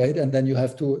upgrade, and then you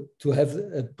have to have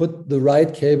put the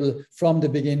right cable from the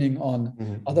beginning on.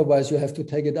 Otherwise, you have to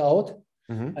take it out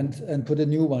and put a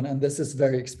new one, and this is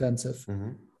very expensive.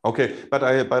 Okay, but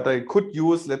I could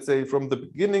use, let's say, from the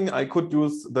beginning, I could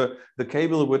use the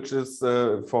cable, which is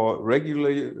for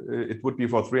regularly, it would be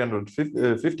for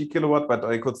 350 kilowatt, but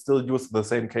I could still use the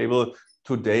same cable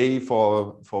today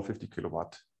for 50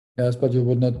 kilowatt. Yes, but you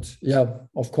would not, yeah,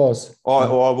 of course.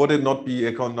 Or would it not be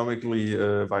economically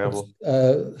viable?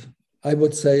 I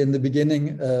would say in the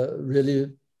beginning,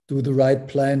 really do the right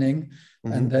planning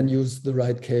and then use the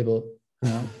right cable.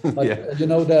 Yeah. But you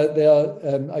know, there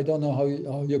are, I don't know how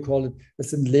you call it,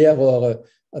 it's in Leerrohre,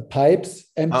 pipes,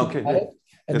 empty pipe.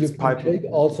 And it's you can take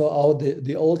also out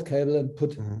the old cable and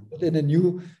put in a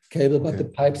new cable, but the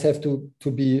pipes have to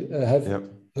be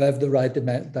have the right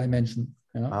dimension.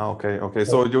 Yeah? Okay.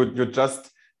 So you just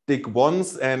dig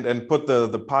once and put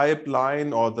the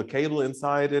pipeline or the cable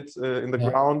inside it in the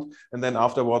ground, and then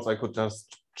afterwards I could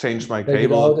just change my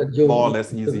cable more or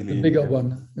less easily. The bigger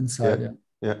one inside.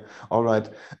 Yeah. All right.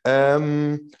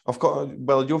 Of course.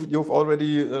 Well, you've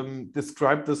already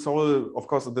described this whole. Of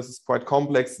course, this is quite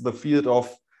complex. The field of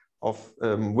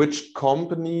which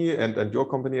company and your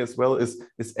company as well is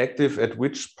active at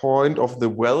which point of the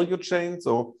value chain.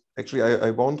 So actually,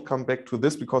 I won't come back to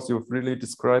this because you've really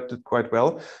described it quite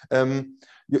well.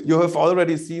 You have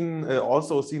already seen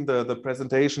the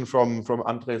presentation from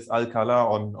Andres Alcala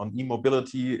on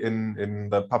e-mobility in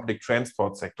the public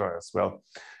transport sector as well.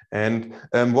 And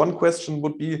one question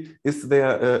would be, is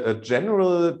there a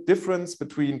general difference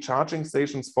between charging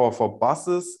stations for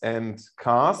buses and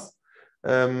cars?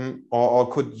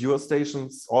 Or could your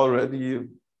stations already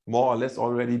more or less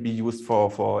already be used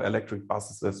for electric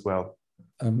buses as well?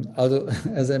 Also,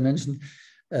 as I mentioned,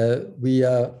 we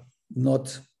are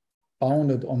not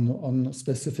bounded on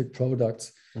specific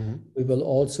products. We will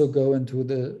also go into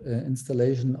the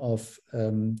installation of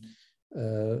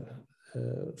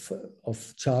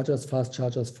chargers, fast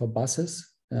chargers for buses.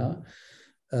 Yeah.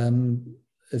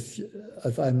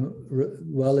 If I'm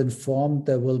well informed,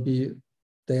 they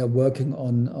are working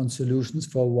on solutions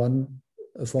for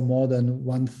more than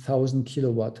 1,000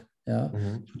 kilowatt. Yeah,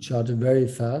 to charge it very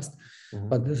fast.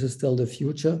 But this is still the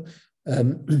future.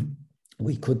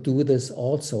 We could do this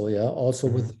also, also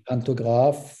with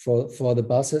pantograph for the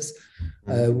buses.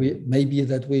 We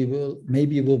will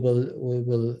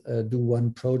do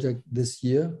one project this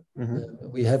year.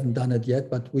 We haven't done it yet,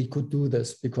 but we could do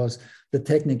this because the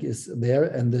technique is there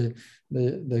and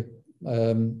the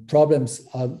problems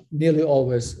are nearly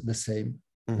always the same.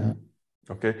 Yeah.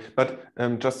 Okay, but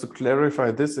just to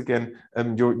clarify this again,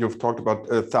 you've talked about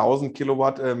 1,000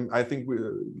 kilowatt. I think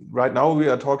right now we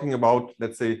are talking about,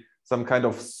 let's say, some kind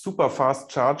of super fast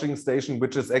charging station,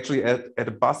 which is actually at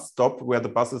a bus stop where the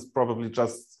bus is probably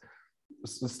just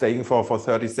staying for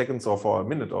 30 seconds or for a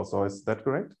minute or so. Is that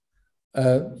correct?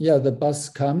 Yeah, the bus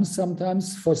comes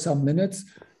sometimes for some minutes.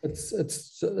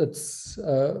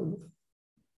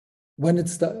 When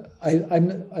it's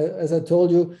as I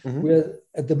told you, we're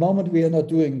at the moment we are not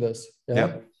doing this.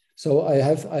 Yeah. So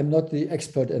I'm not the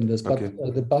expert in this, but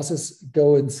the buses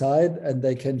go inside and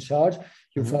they can charge.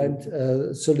 You find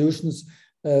solutions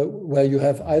where you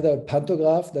have either a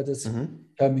pantograph that is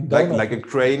coming down, like a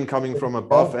crane coming from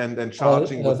above and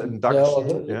charging with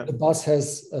induction. The bus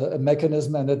has a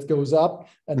mechanism and it goes up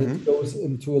and it goes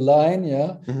into a line.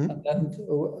 And then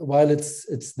while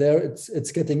it's there,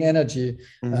 it's getting energy,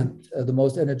 and the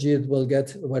most energy it will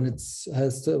get when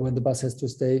the bus has to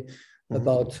stay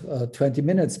about 20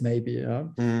 minutes, maybe.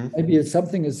 Maybe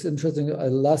something is interesting.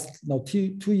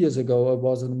 2 years ago, I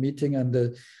was in a meeting, and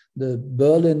the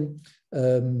Berlin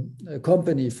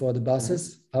company for the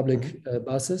buses, public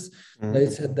buses, they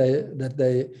said that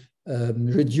they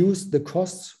reduced the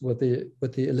costs by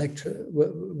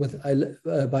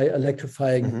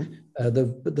electrifying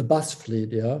the bus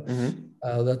fleet.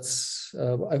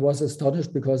 I was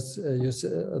astonished because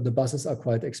the buses are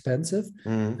quite expensive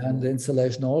and the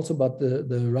installation also, but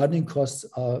the running costs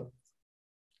are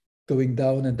going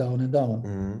down and down and down.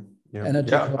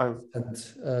 Energy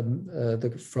costs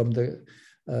and from the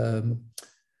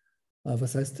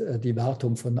was heißt die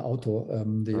Wartung von Auto?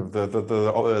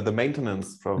 The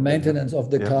maintenance. The maintenance of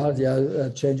the car,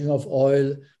 changing of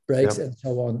oil, brakes, and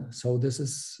so on. So this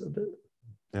is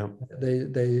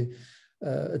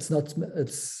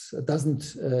it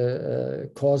doesn't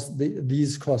cause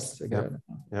these costs again.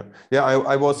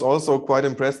 I was also quite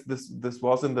impressed. This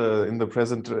was in the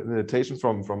presentation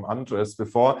from Andres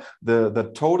before,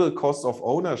 the total cost of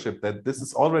ownership, that this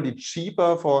is already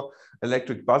cheaper for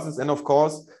electric buses, and of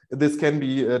course this can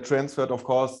be transferred of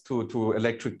course to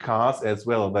electric cars as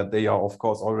well, that they are of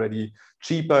course already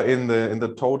cheaper in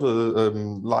the total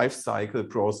life cycle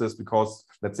process, because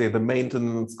let's say the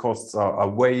maintenance costs are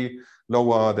way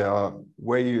lower. There are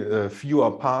way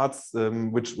fewer parts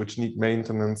which need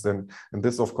maintenance, and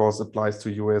this of course applies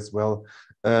to you as well.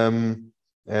 And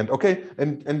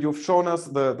you've shown us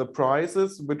the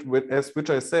prices, which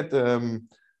I said,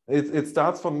 it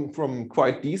starts from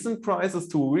quite decent prices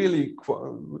to really,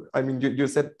 I mean, you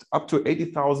said up to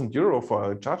 80,000 euro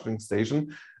for a charging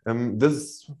station.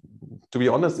 This, to be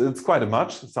honest, it's quite a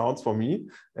much, sounds for me,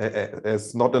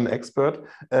 as not an expert.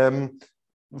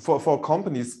 For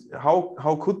companies,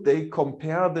 how could they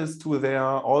compare this to their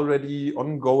already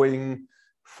ongoing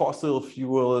fossil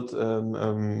fueled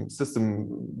system?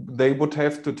 They would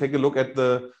have to take a look at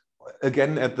the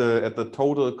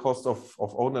total cost of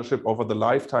ownership over the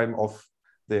lifetime of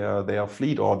their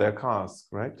fleet or their cars,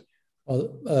 right? Well,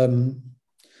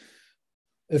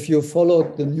 if you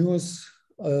followed the news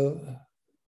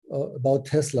about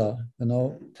Tesla, you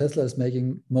know, Tesla is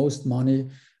making most money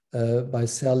by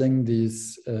selling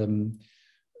these the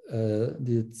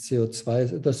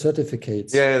CO2, the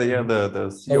certificates. Yeah, the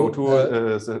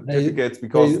CO2 certificates,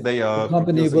 because they are the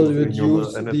company will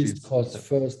reduce energies. These costs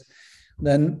first.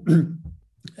 Then,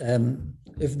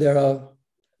 if there are,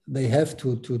 they have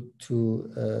to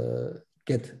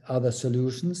get other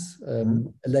solutions,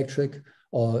 electric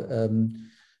or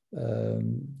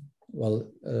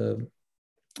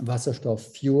Wasserstoff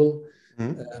fuel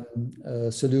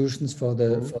solutions for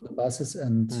the buses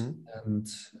and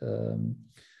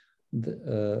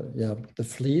the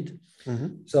fleet.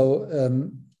 So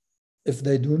if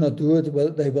they do not do it,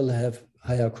 well, they will have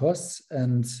higher costs,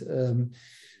 and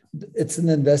it's an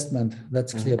investment,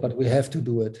 that's clear, but we have to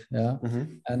do it. Yeah.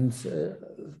 And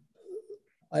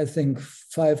I think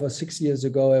 5 or 6 years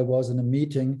ago, I was in a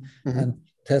meeting and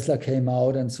Tesla came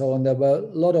out and so on. There were a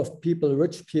lot of people,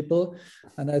 rich people,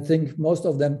 and I think most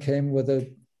of them came with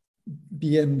a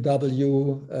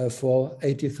BMW for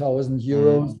 80,000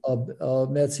 euros or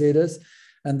Mercedes,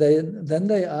 and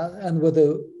with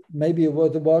a maybe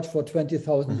with a watch for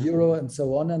 20,000 euro and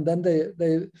so on. And then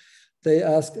they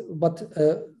ask, but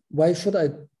why should I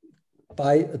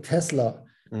buy a Tesla?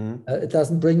 It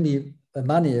doesn't bring me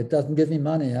money. It doesn't give me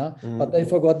money. Yeah, but they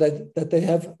forgot that they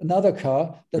have another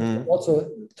car that also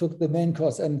took the main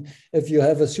cost. And if you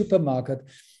have a supermarket,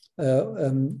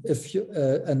 or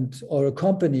a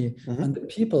company, and the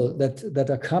people that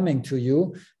are coming to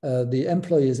you, the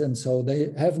employees, and so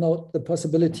they have not the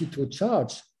possibility to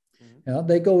charge. Yeah,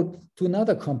 they go to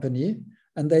another company,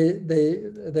 and the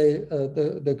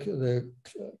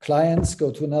clients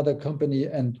go to another company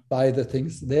and buy the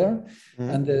things there,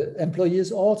 and the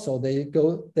employees also they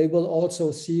will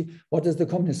also see what is the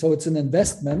company. So it's an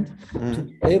investment to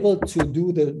be able to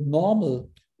do the normal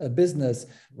business.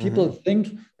 People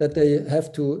think that they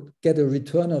have to get a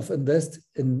return of invest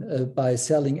in by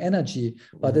selling energy,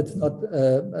 but it's not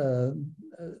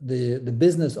the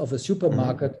business of a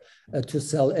supermarket to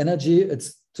sell energy.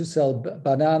 It's to sell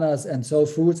bananas and so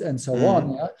fruits and so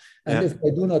on. Yeah? And if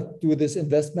they do not do this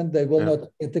investment, they will not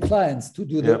get the clients to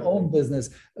do their own business.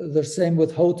 The same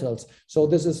with hotels. So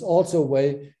this is also a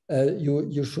way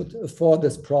you should afford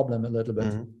this problem a little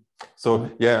bit. So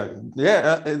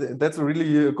that's a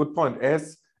really good point.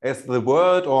 As the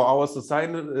world or our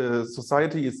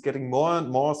society is getting more and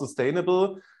more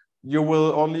sustainable, you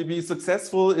will only be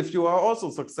successful if you are also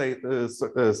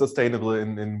sustainable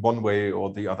in one way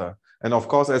or the other. And of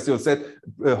course, as you said,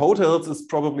 hotels is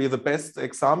probably the best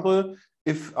example.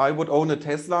 If I would own a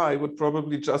Tesla, I would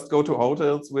probably just go to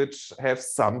hotels which have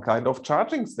some kind of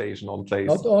charging station on place.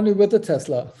 Not only with the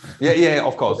Tesla. Yeah,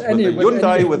 of course. With the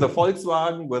Hyundai, with the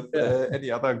Volkswagen, with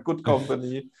any other good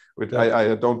company. Which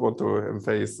I don't want to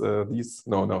emphasize these.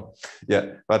 No.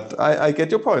 Yeah, but I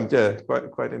get your point. Yeah,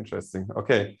 quite interesting.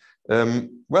 Okay.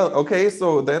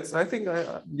 So that's, I think,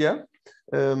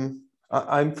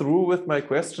 I'm through with my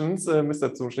questions, Mr.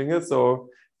 Zumschlinge. So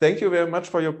thank you very much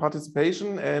for your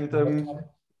participation, and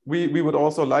we would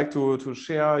also like to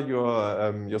share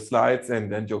your slides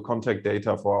and your contact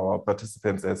data for our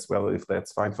participants as well, if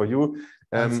that's fine for you.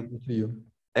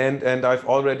 And I've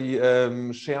already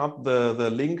shared the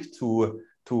link to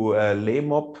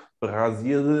LEMOP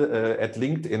Brazil at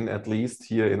LinkedIn, at least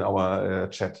here in our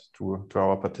chat to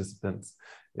our participants.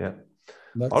 Yeah.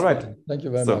 That's all right. Fine. Thank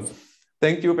you very much.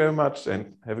 Thank you very much,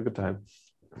 and have a good time.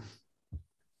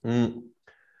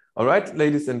 All right,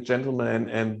 ladies and gentlemen,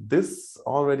 and this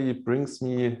already brings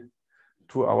me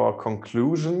to our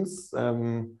conclusions.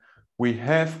 We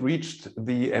have reached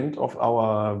the end of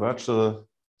our virtual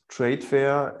trade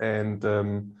fair, and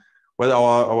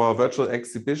our virtual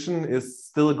exhibition is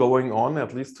still going on.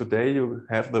 At least today, you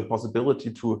have the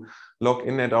possibility to log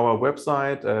in at our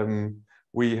website.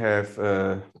 We have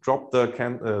dropped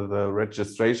the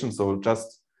registration, so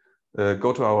just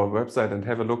go to our website and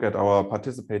have a look at our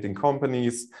participating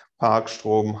companies: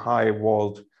 Parkstrom,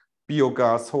 HIGHVOLT,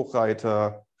 Biogas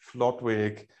Hochreiter,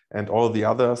 Flottweg, and all the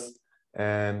others.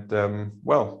 And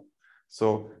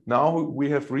So now we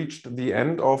have reached the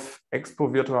end of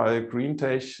ExpoVirtual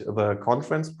GreenTech, the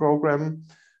conference program.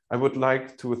 I would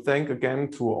like to thank again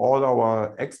to all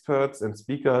our experts and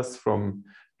speakers from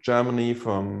Germany,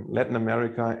 from Latin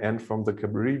America, and from the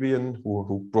Caribbean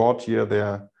who brought here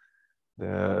their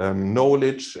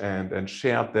knowledge and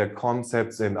shared their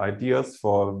concepts and ideas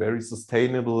for a very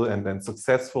sustainable and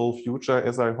successful future,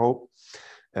 as I hope.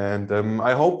 And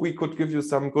I hope we could give you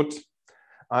some good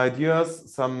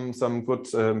ideas, some good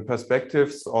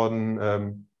perspectives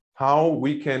on how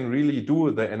we can really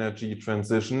do the energy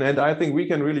transition. And I think we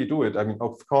can really do it. I mean,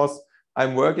 of course,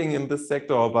 I'm working in this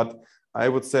sector, but I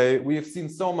would say we have seen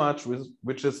so much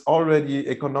which is already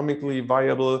economically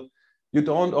viable. You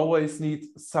don't always need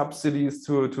subsidies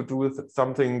to do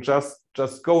something.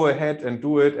 Just go ahead and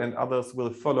do it, and others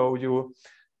will follow you.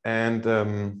 And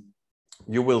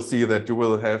you will see that you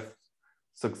will have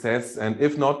success. And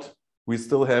if not, we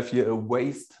still have here a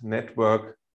waste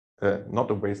network, not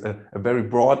a waste, a very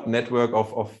broad network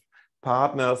of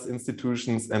partners,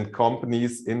 institutions, and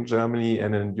companies in Germany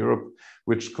and in Europe,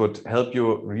 which could help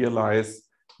you realize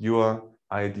your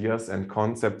ideas and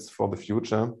concepts for the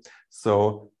future.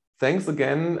 So thanks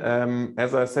again.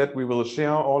 As I said, we will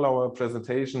share all our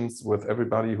presentations with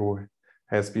everybody who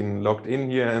has been logged in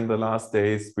here in the last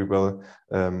days. We will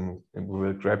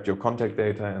grab your contact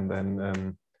data and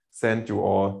then send you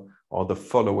all the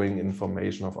following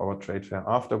information of our trade fair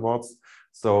afterwards.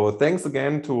 So thanks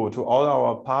again to all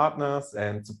our partners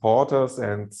and supporters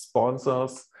and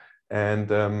sponsors. And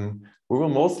we will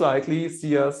most likely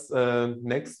see us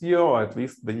next year, or at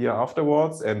least the year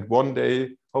afterwards, and one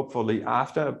day, hopefully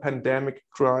after a pandemic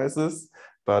crisis.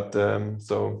 But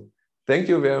so thank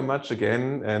you very much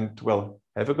again, and well,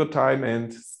 have a good time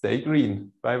and stay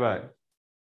green. Bye-bye.